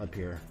Italy, like up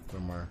here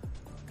somewhere.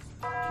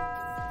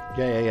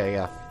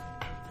 Yeah.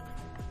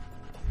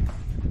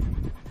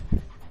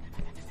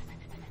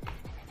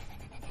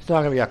 It's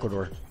not gonna be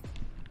Ecuador.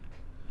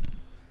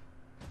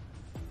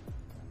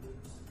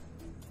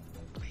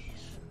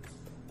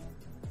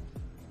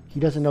 He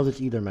doesn't know this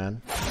either,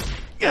 man.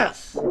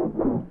 Yes!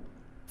 Do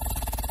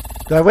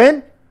I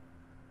win?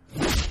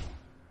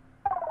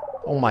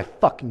 Oh my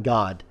fucking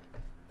god.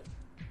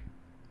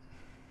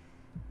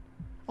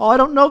 Oh, I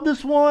don't know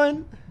this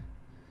one.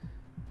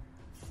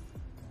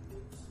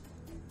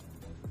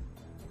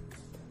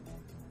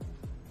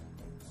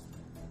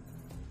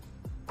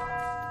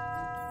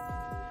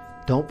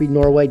 Don't be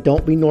Norway,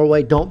 don't be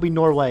Norway, don't be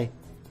Norway.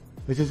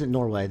 This isn't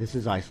Norway, this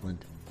is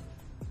Iceland.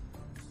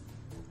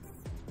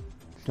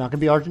 It's not going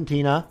to be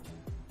Argentina.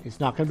 It's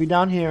not going to be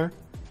down here.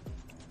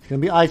 It's going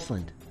to be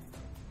Iceland.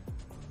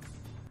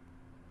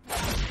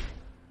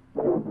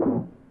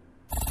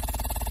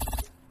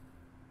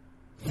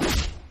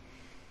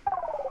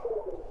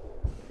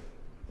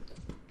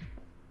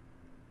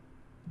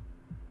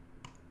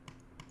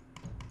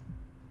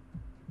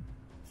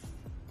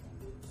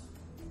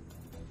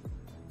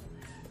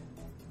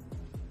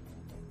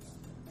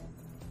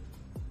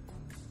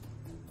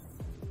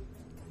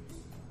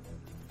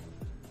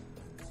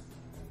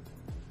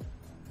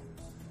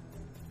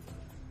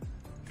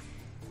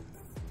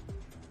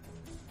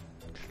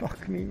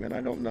 Fuck me, man.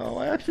 I don't know.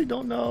 I actually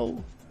don't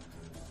know.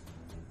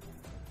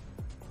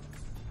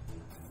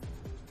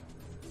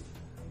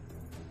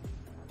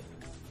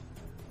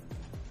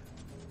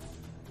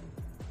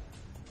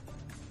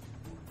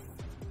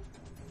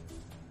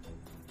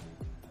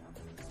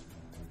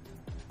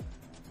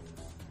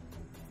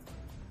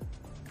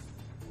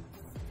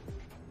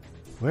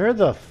 Where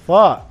the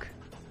fuck?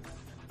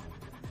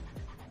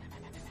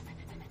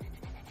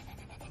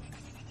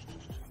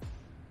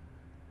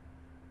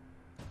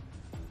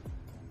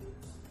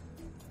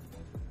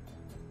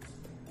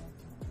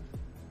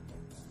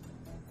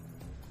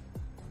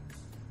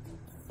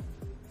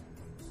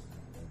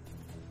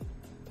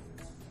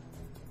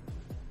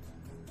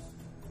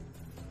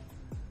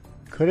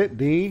 Could it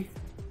be?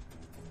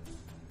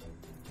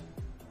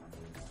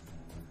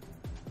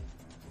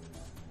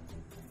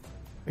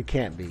 It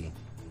can't be.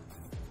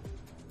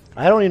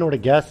 I don't even know what to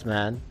guess,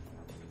 man.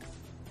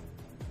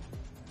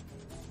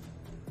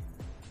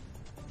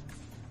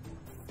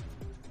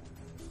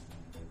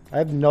 I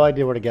have no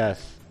idea where to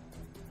guess.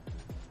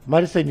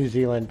 Might just say New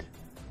Zealand.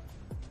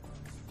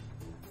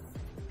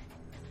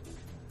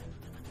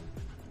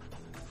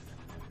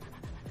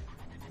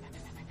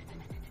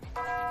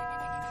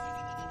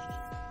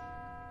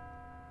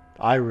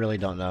 I really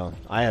don't know.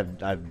 I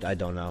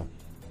don't know.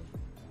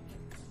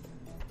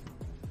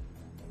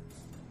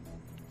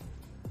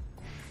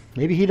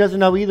 Maybe he doesn't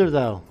know either,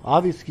 though.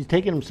 Obviously, he's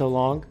taking him so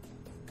long.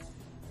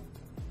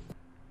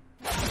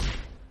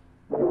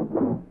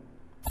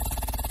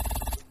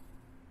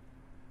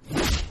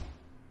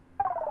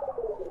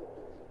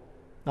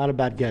 Not a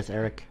bad guess,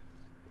 Eric.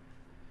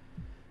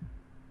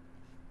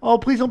 Oh,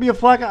 please don't be a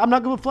flag. I'm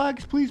not good with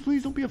flags. Please,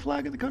 please don't be a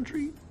flag in the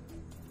country.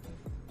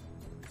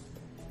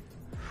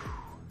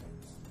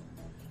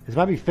 This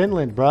might be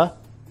Finland, bruh.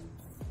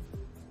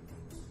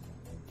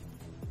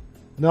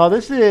 No,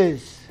 this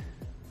is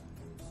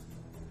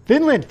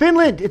Finland.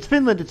 Finland. It's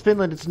Finland. It's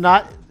Finland. It's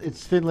not.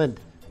 It's Finland.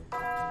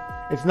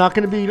 It's not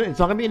gonna be. It's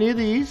not gonna be any of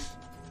these.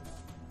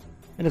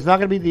 And it's not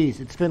gonna be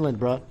these. It's Finland,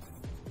 bruh.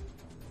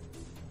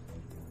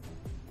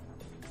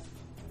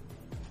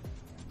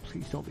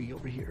 Please don't be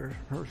over here.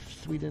 Or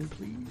Sweden,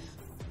 please.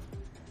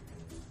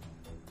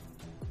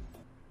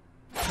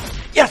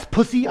 Yes,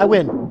 pussy. I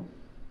win.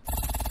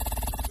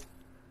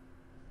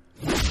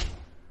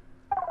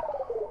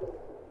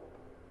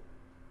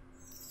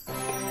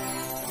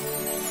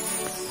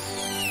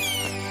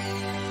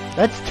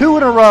 That's 2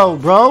 in a row,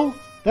 bro.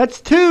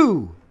 That's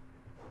 2.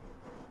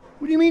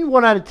 What do you mean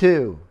 1 out of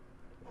 2?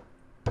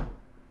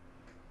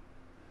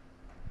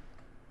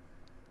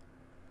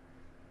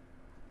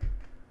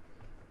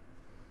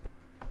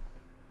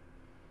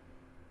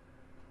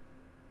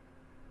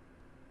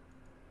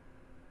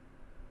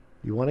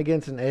 You won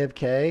against an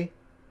AFK?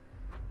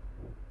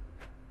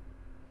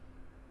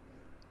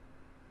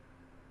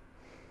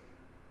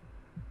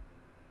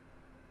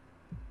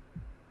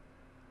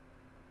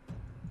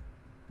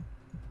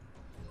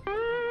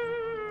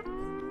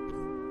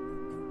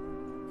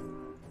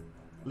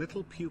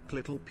 Little puke,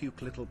 little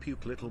puke, little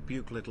puke, little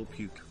puke, little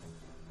puke.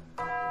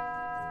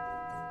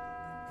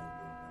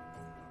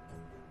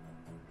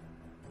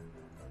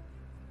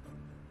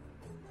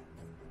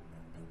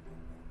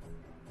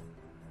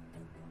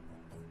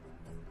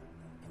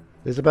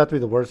 This is about to be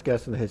the worst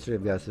guess in the history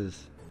of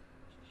guesses.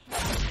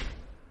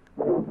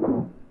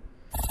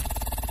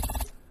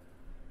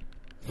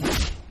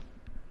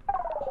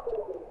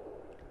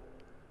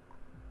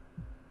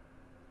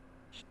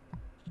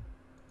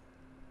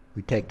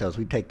 We take those,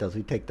 we take those,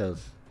 we take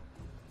those.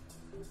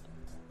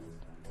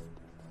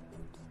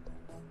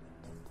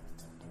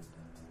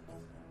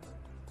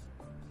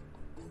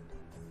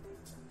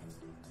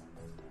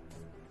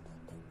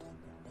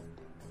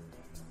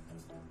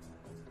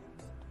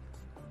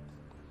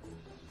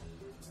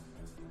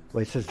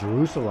 Wait, it says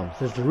Jerusalem. It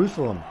says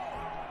Jerusalem.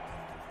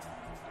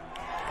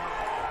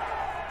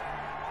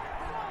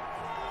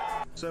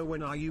 So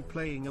when are you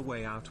playing A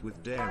Way Out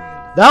with Darian?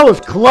 That was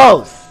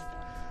close.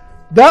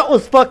 That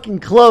was fucking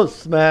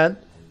close, man.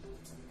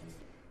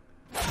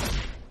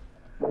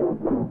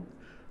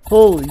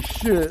 Holy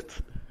shit.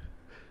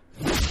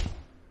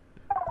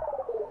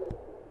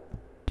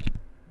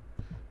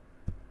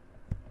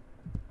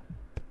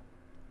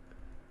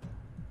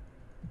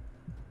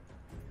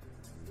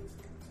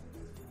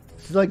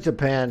 This is like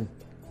Japan.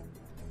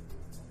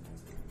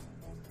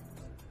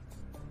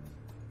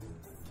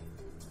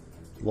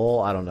 Lol,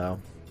 I don't know.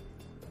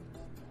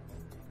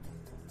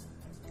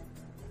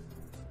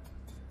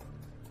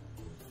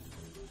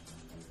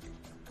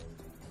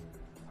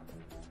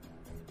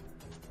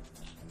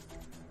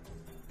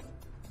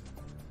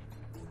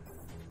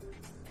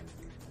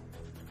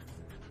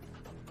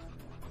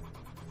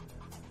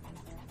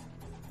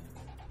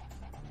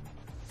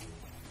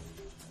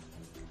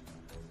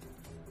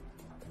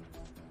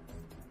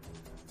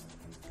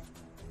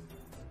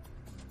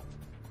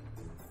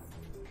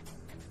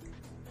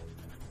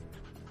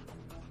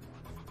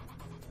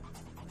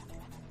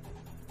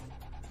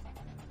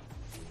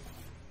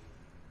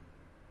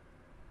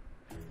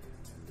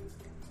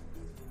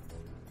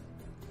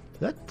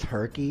 Is that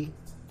Turkey?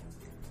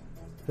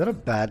 Is that a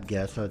bad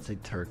guess? I would say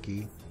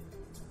Turkey.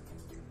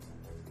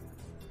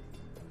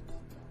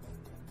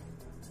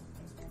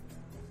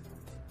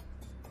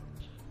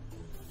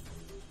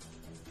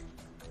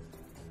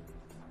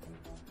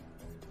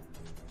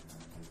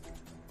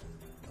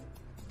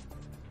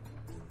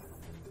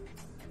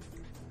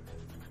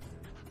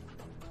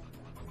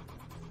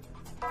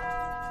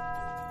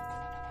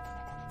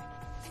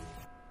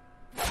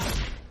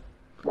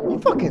 You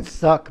fucking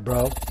suck,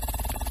 bro.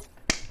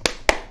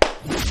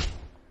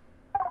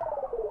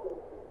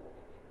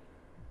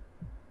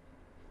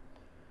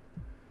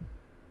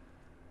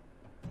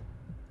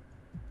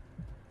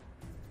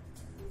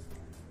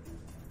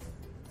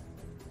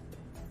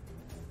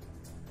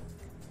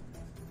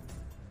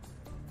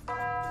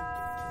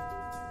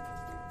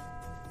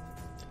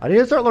 I need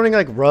to start learning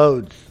like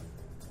roads.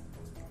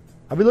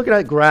 I've been looking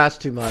at grass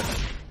too much.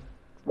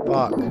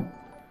 Fuck.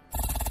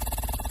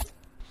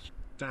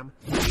 damn.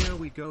 Here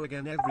we go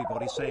again,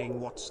 everybody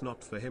saying what's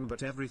not for him,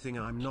 but everything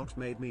I'm not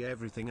made me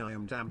everything I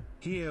am, damn.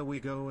 Here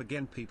we go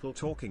again, people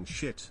talking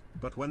shit,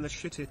 but when the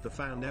shit hit the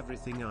fan,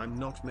 everything I'm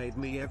not made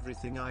me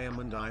everything I am,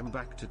 and I'm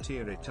back to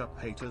tear it up.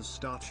 Haters,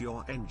 start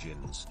your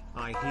engines.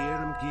 I hear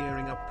 'em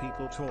gearing up.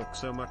 People talk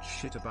so much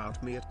shit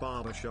about me at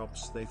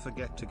barbershops, they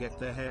forget to get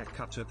their hair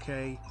cut.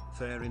 Okay,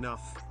 fair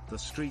enough. The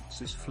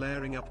streets is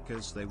flaring up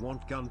cause they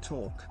want gun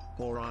talk,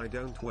 or I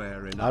don't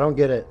wear enough. I don't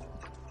get it.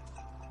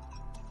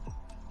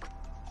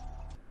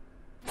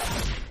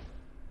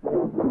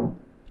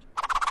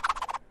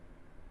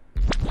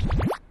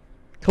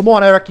 Come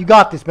on, Eric, you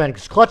got this, man.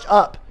 Just clutch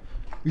up.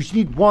 You just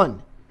need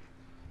one.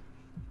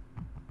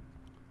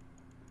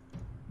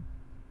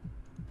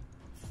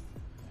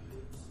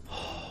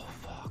 Oh,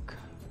 fuck.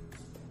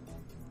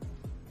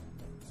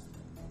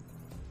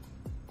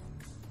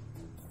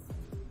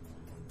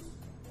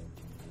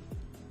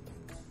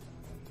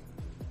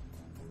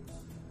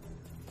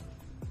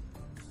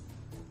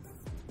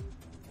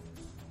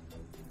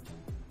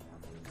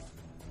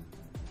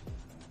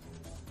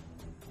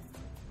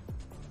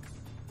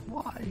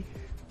 Why?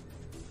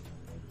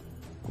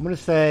 I'm gonna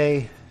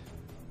say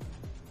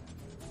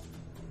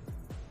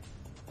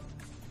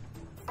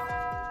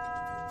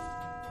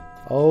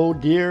oh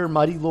dear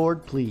mighty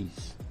Lord,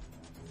 please.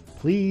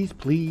 Please,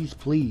 please,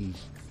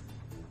 please.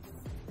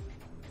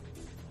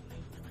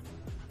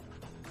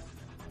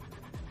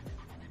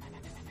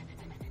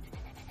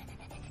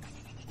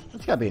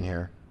 It's gotta be in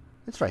here.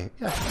 It's right here.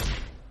 Yeah.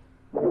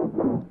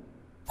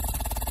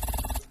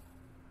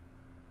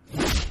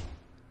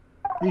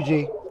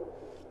 GG.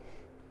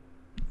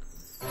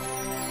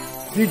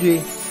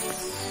 GG.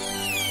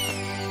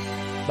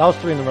 That was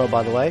 3 in a row,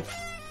 by the way.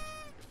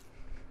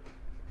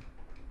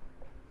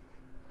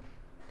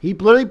 He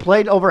literally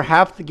played over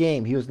half the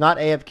game. He was not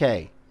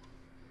AFK.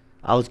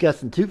 I was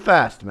guessing too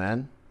fast,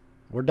 man.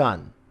 We're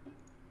done.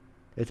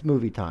 It's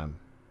movie time.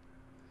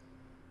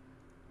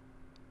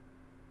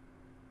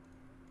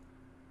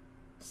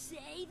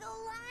 Say the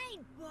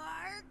line,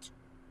 Bart.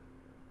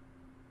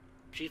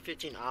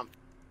 G15 on.